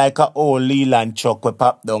come like a old Leland truck with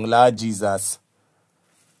pop down, Lord Jesus.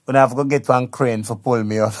 When I have to go get one crane for pull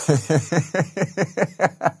me up.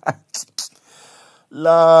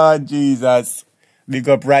 Lord Jesus. Big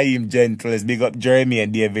up Raheem Gentles. Big up Jeremy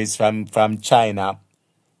and Davis from China.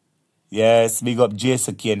 Yes, big up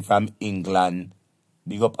Jason Kane from England.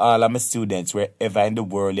 Big up all of my students wherever in the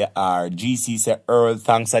world you are. GC said, Earl,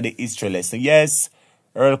 thanks for the history lesson. Yes,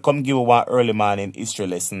 Earl, come give one early morning history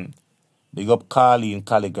lesson. Big up Carly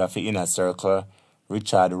Calligraphy Inner Circle.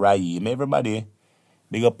 Richard Raheem. Everybody,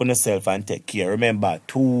 big up on yourself and take care. Remember,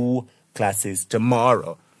 2 classes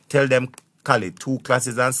tomorrow. Tell them, Cali, 2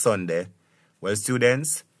 classes on Sunday. Well,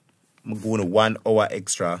 students, I'm going to 1 hour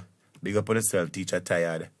extra. Big up on yourself, teacher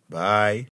tired. Bye.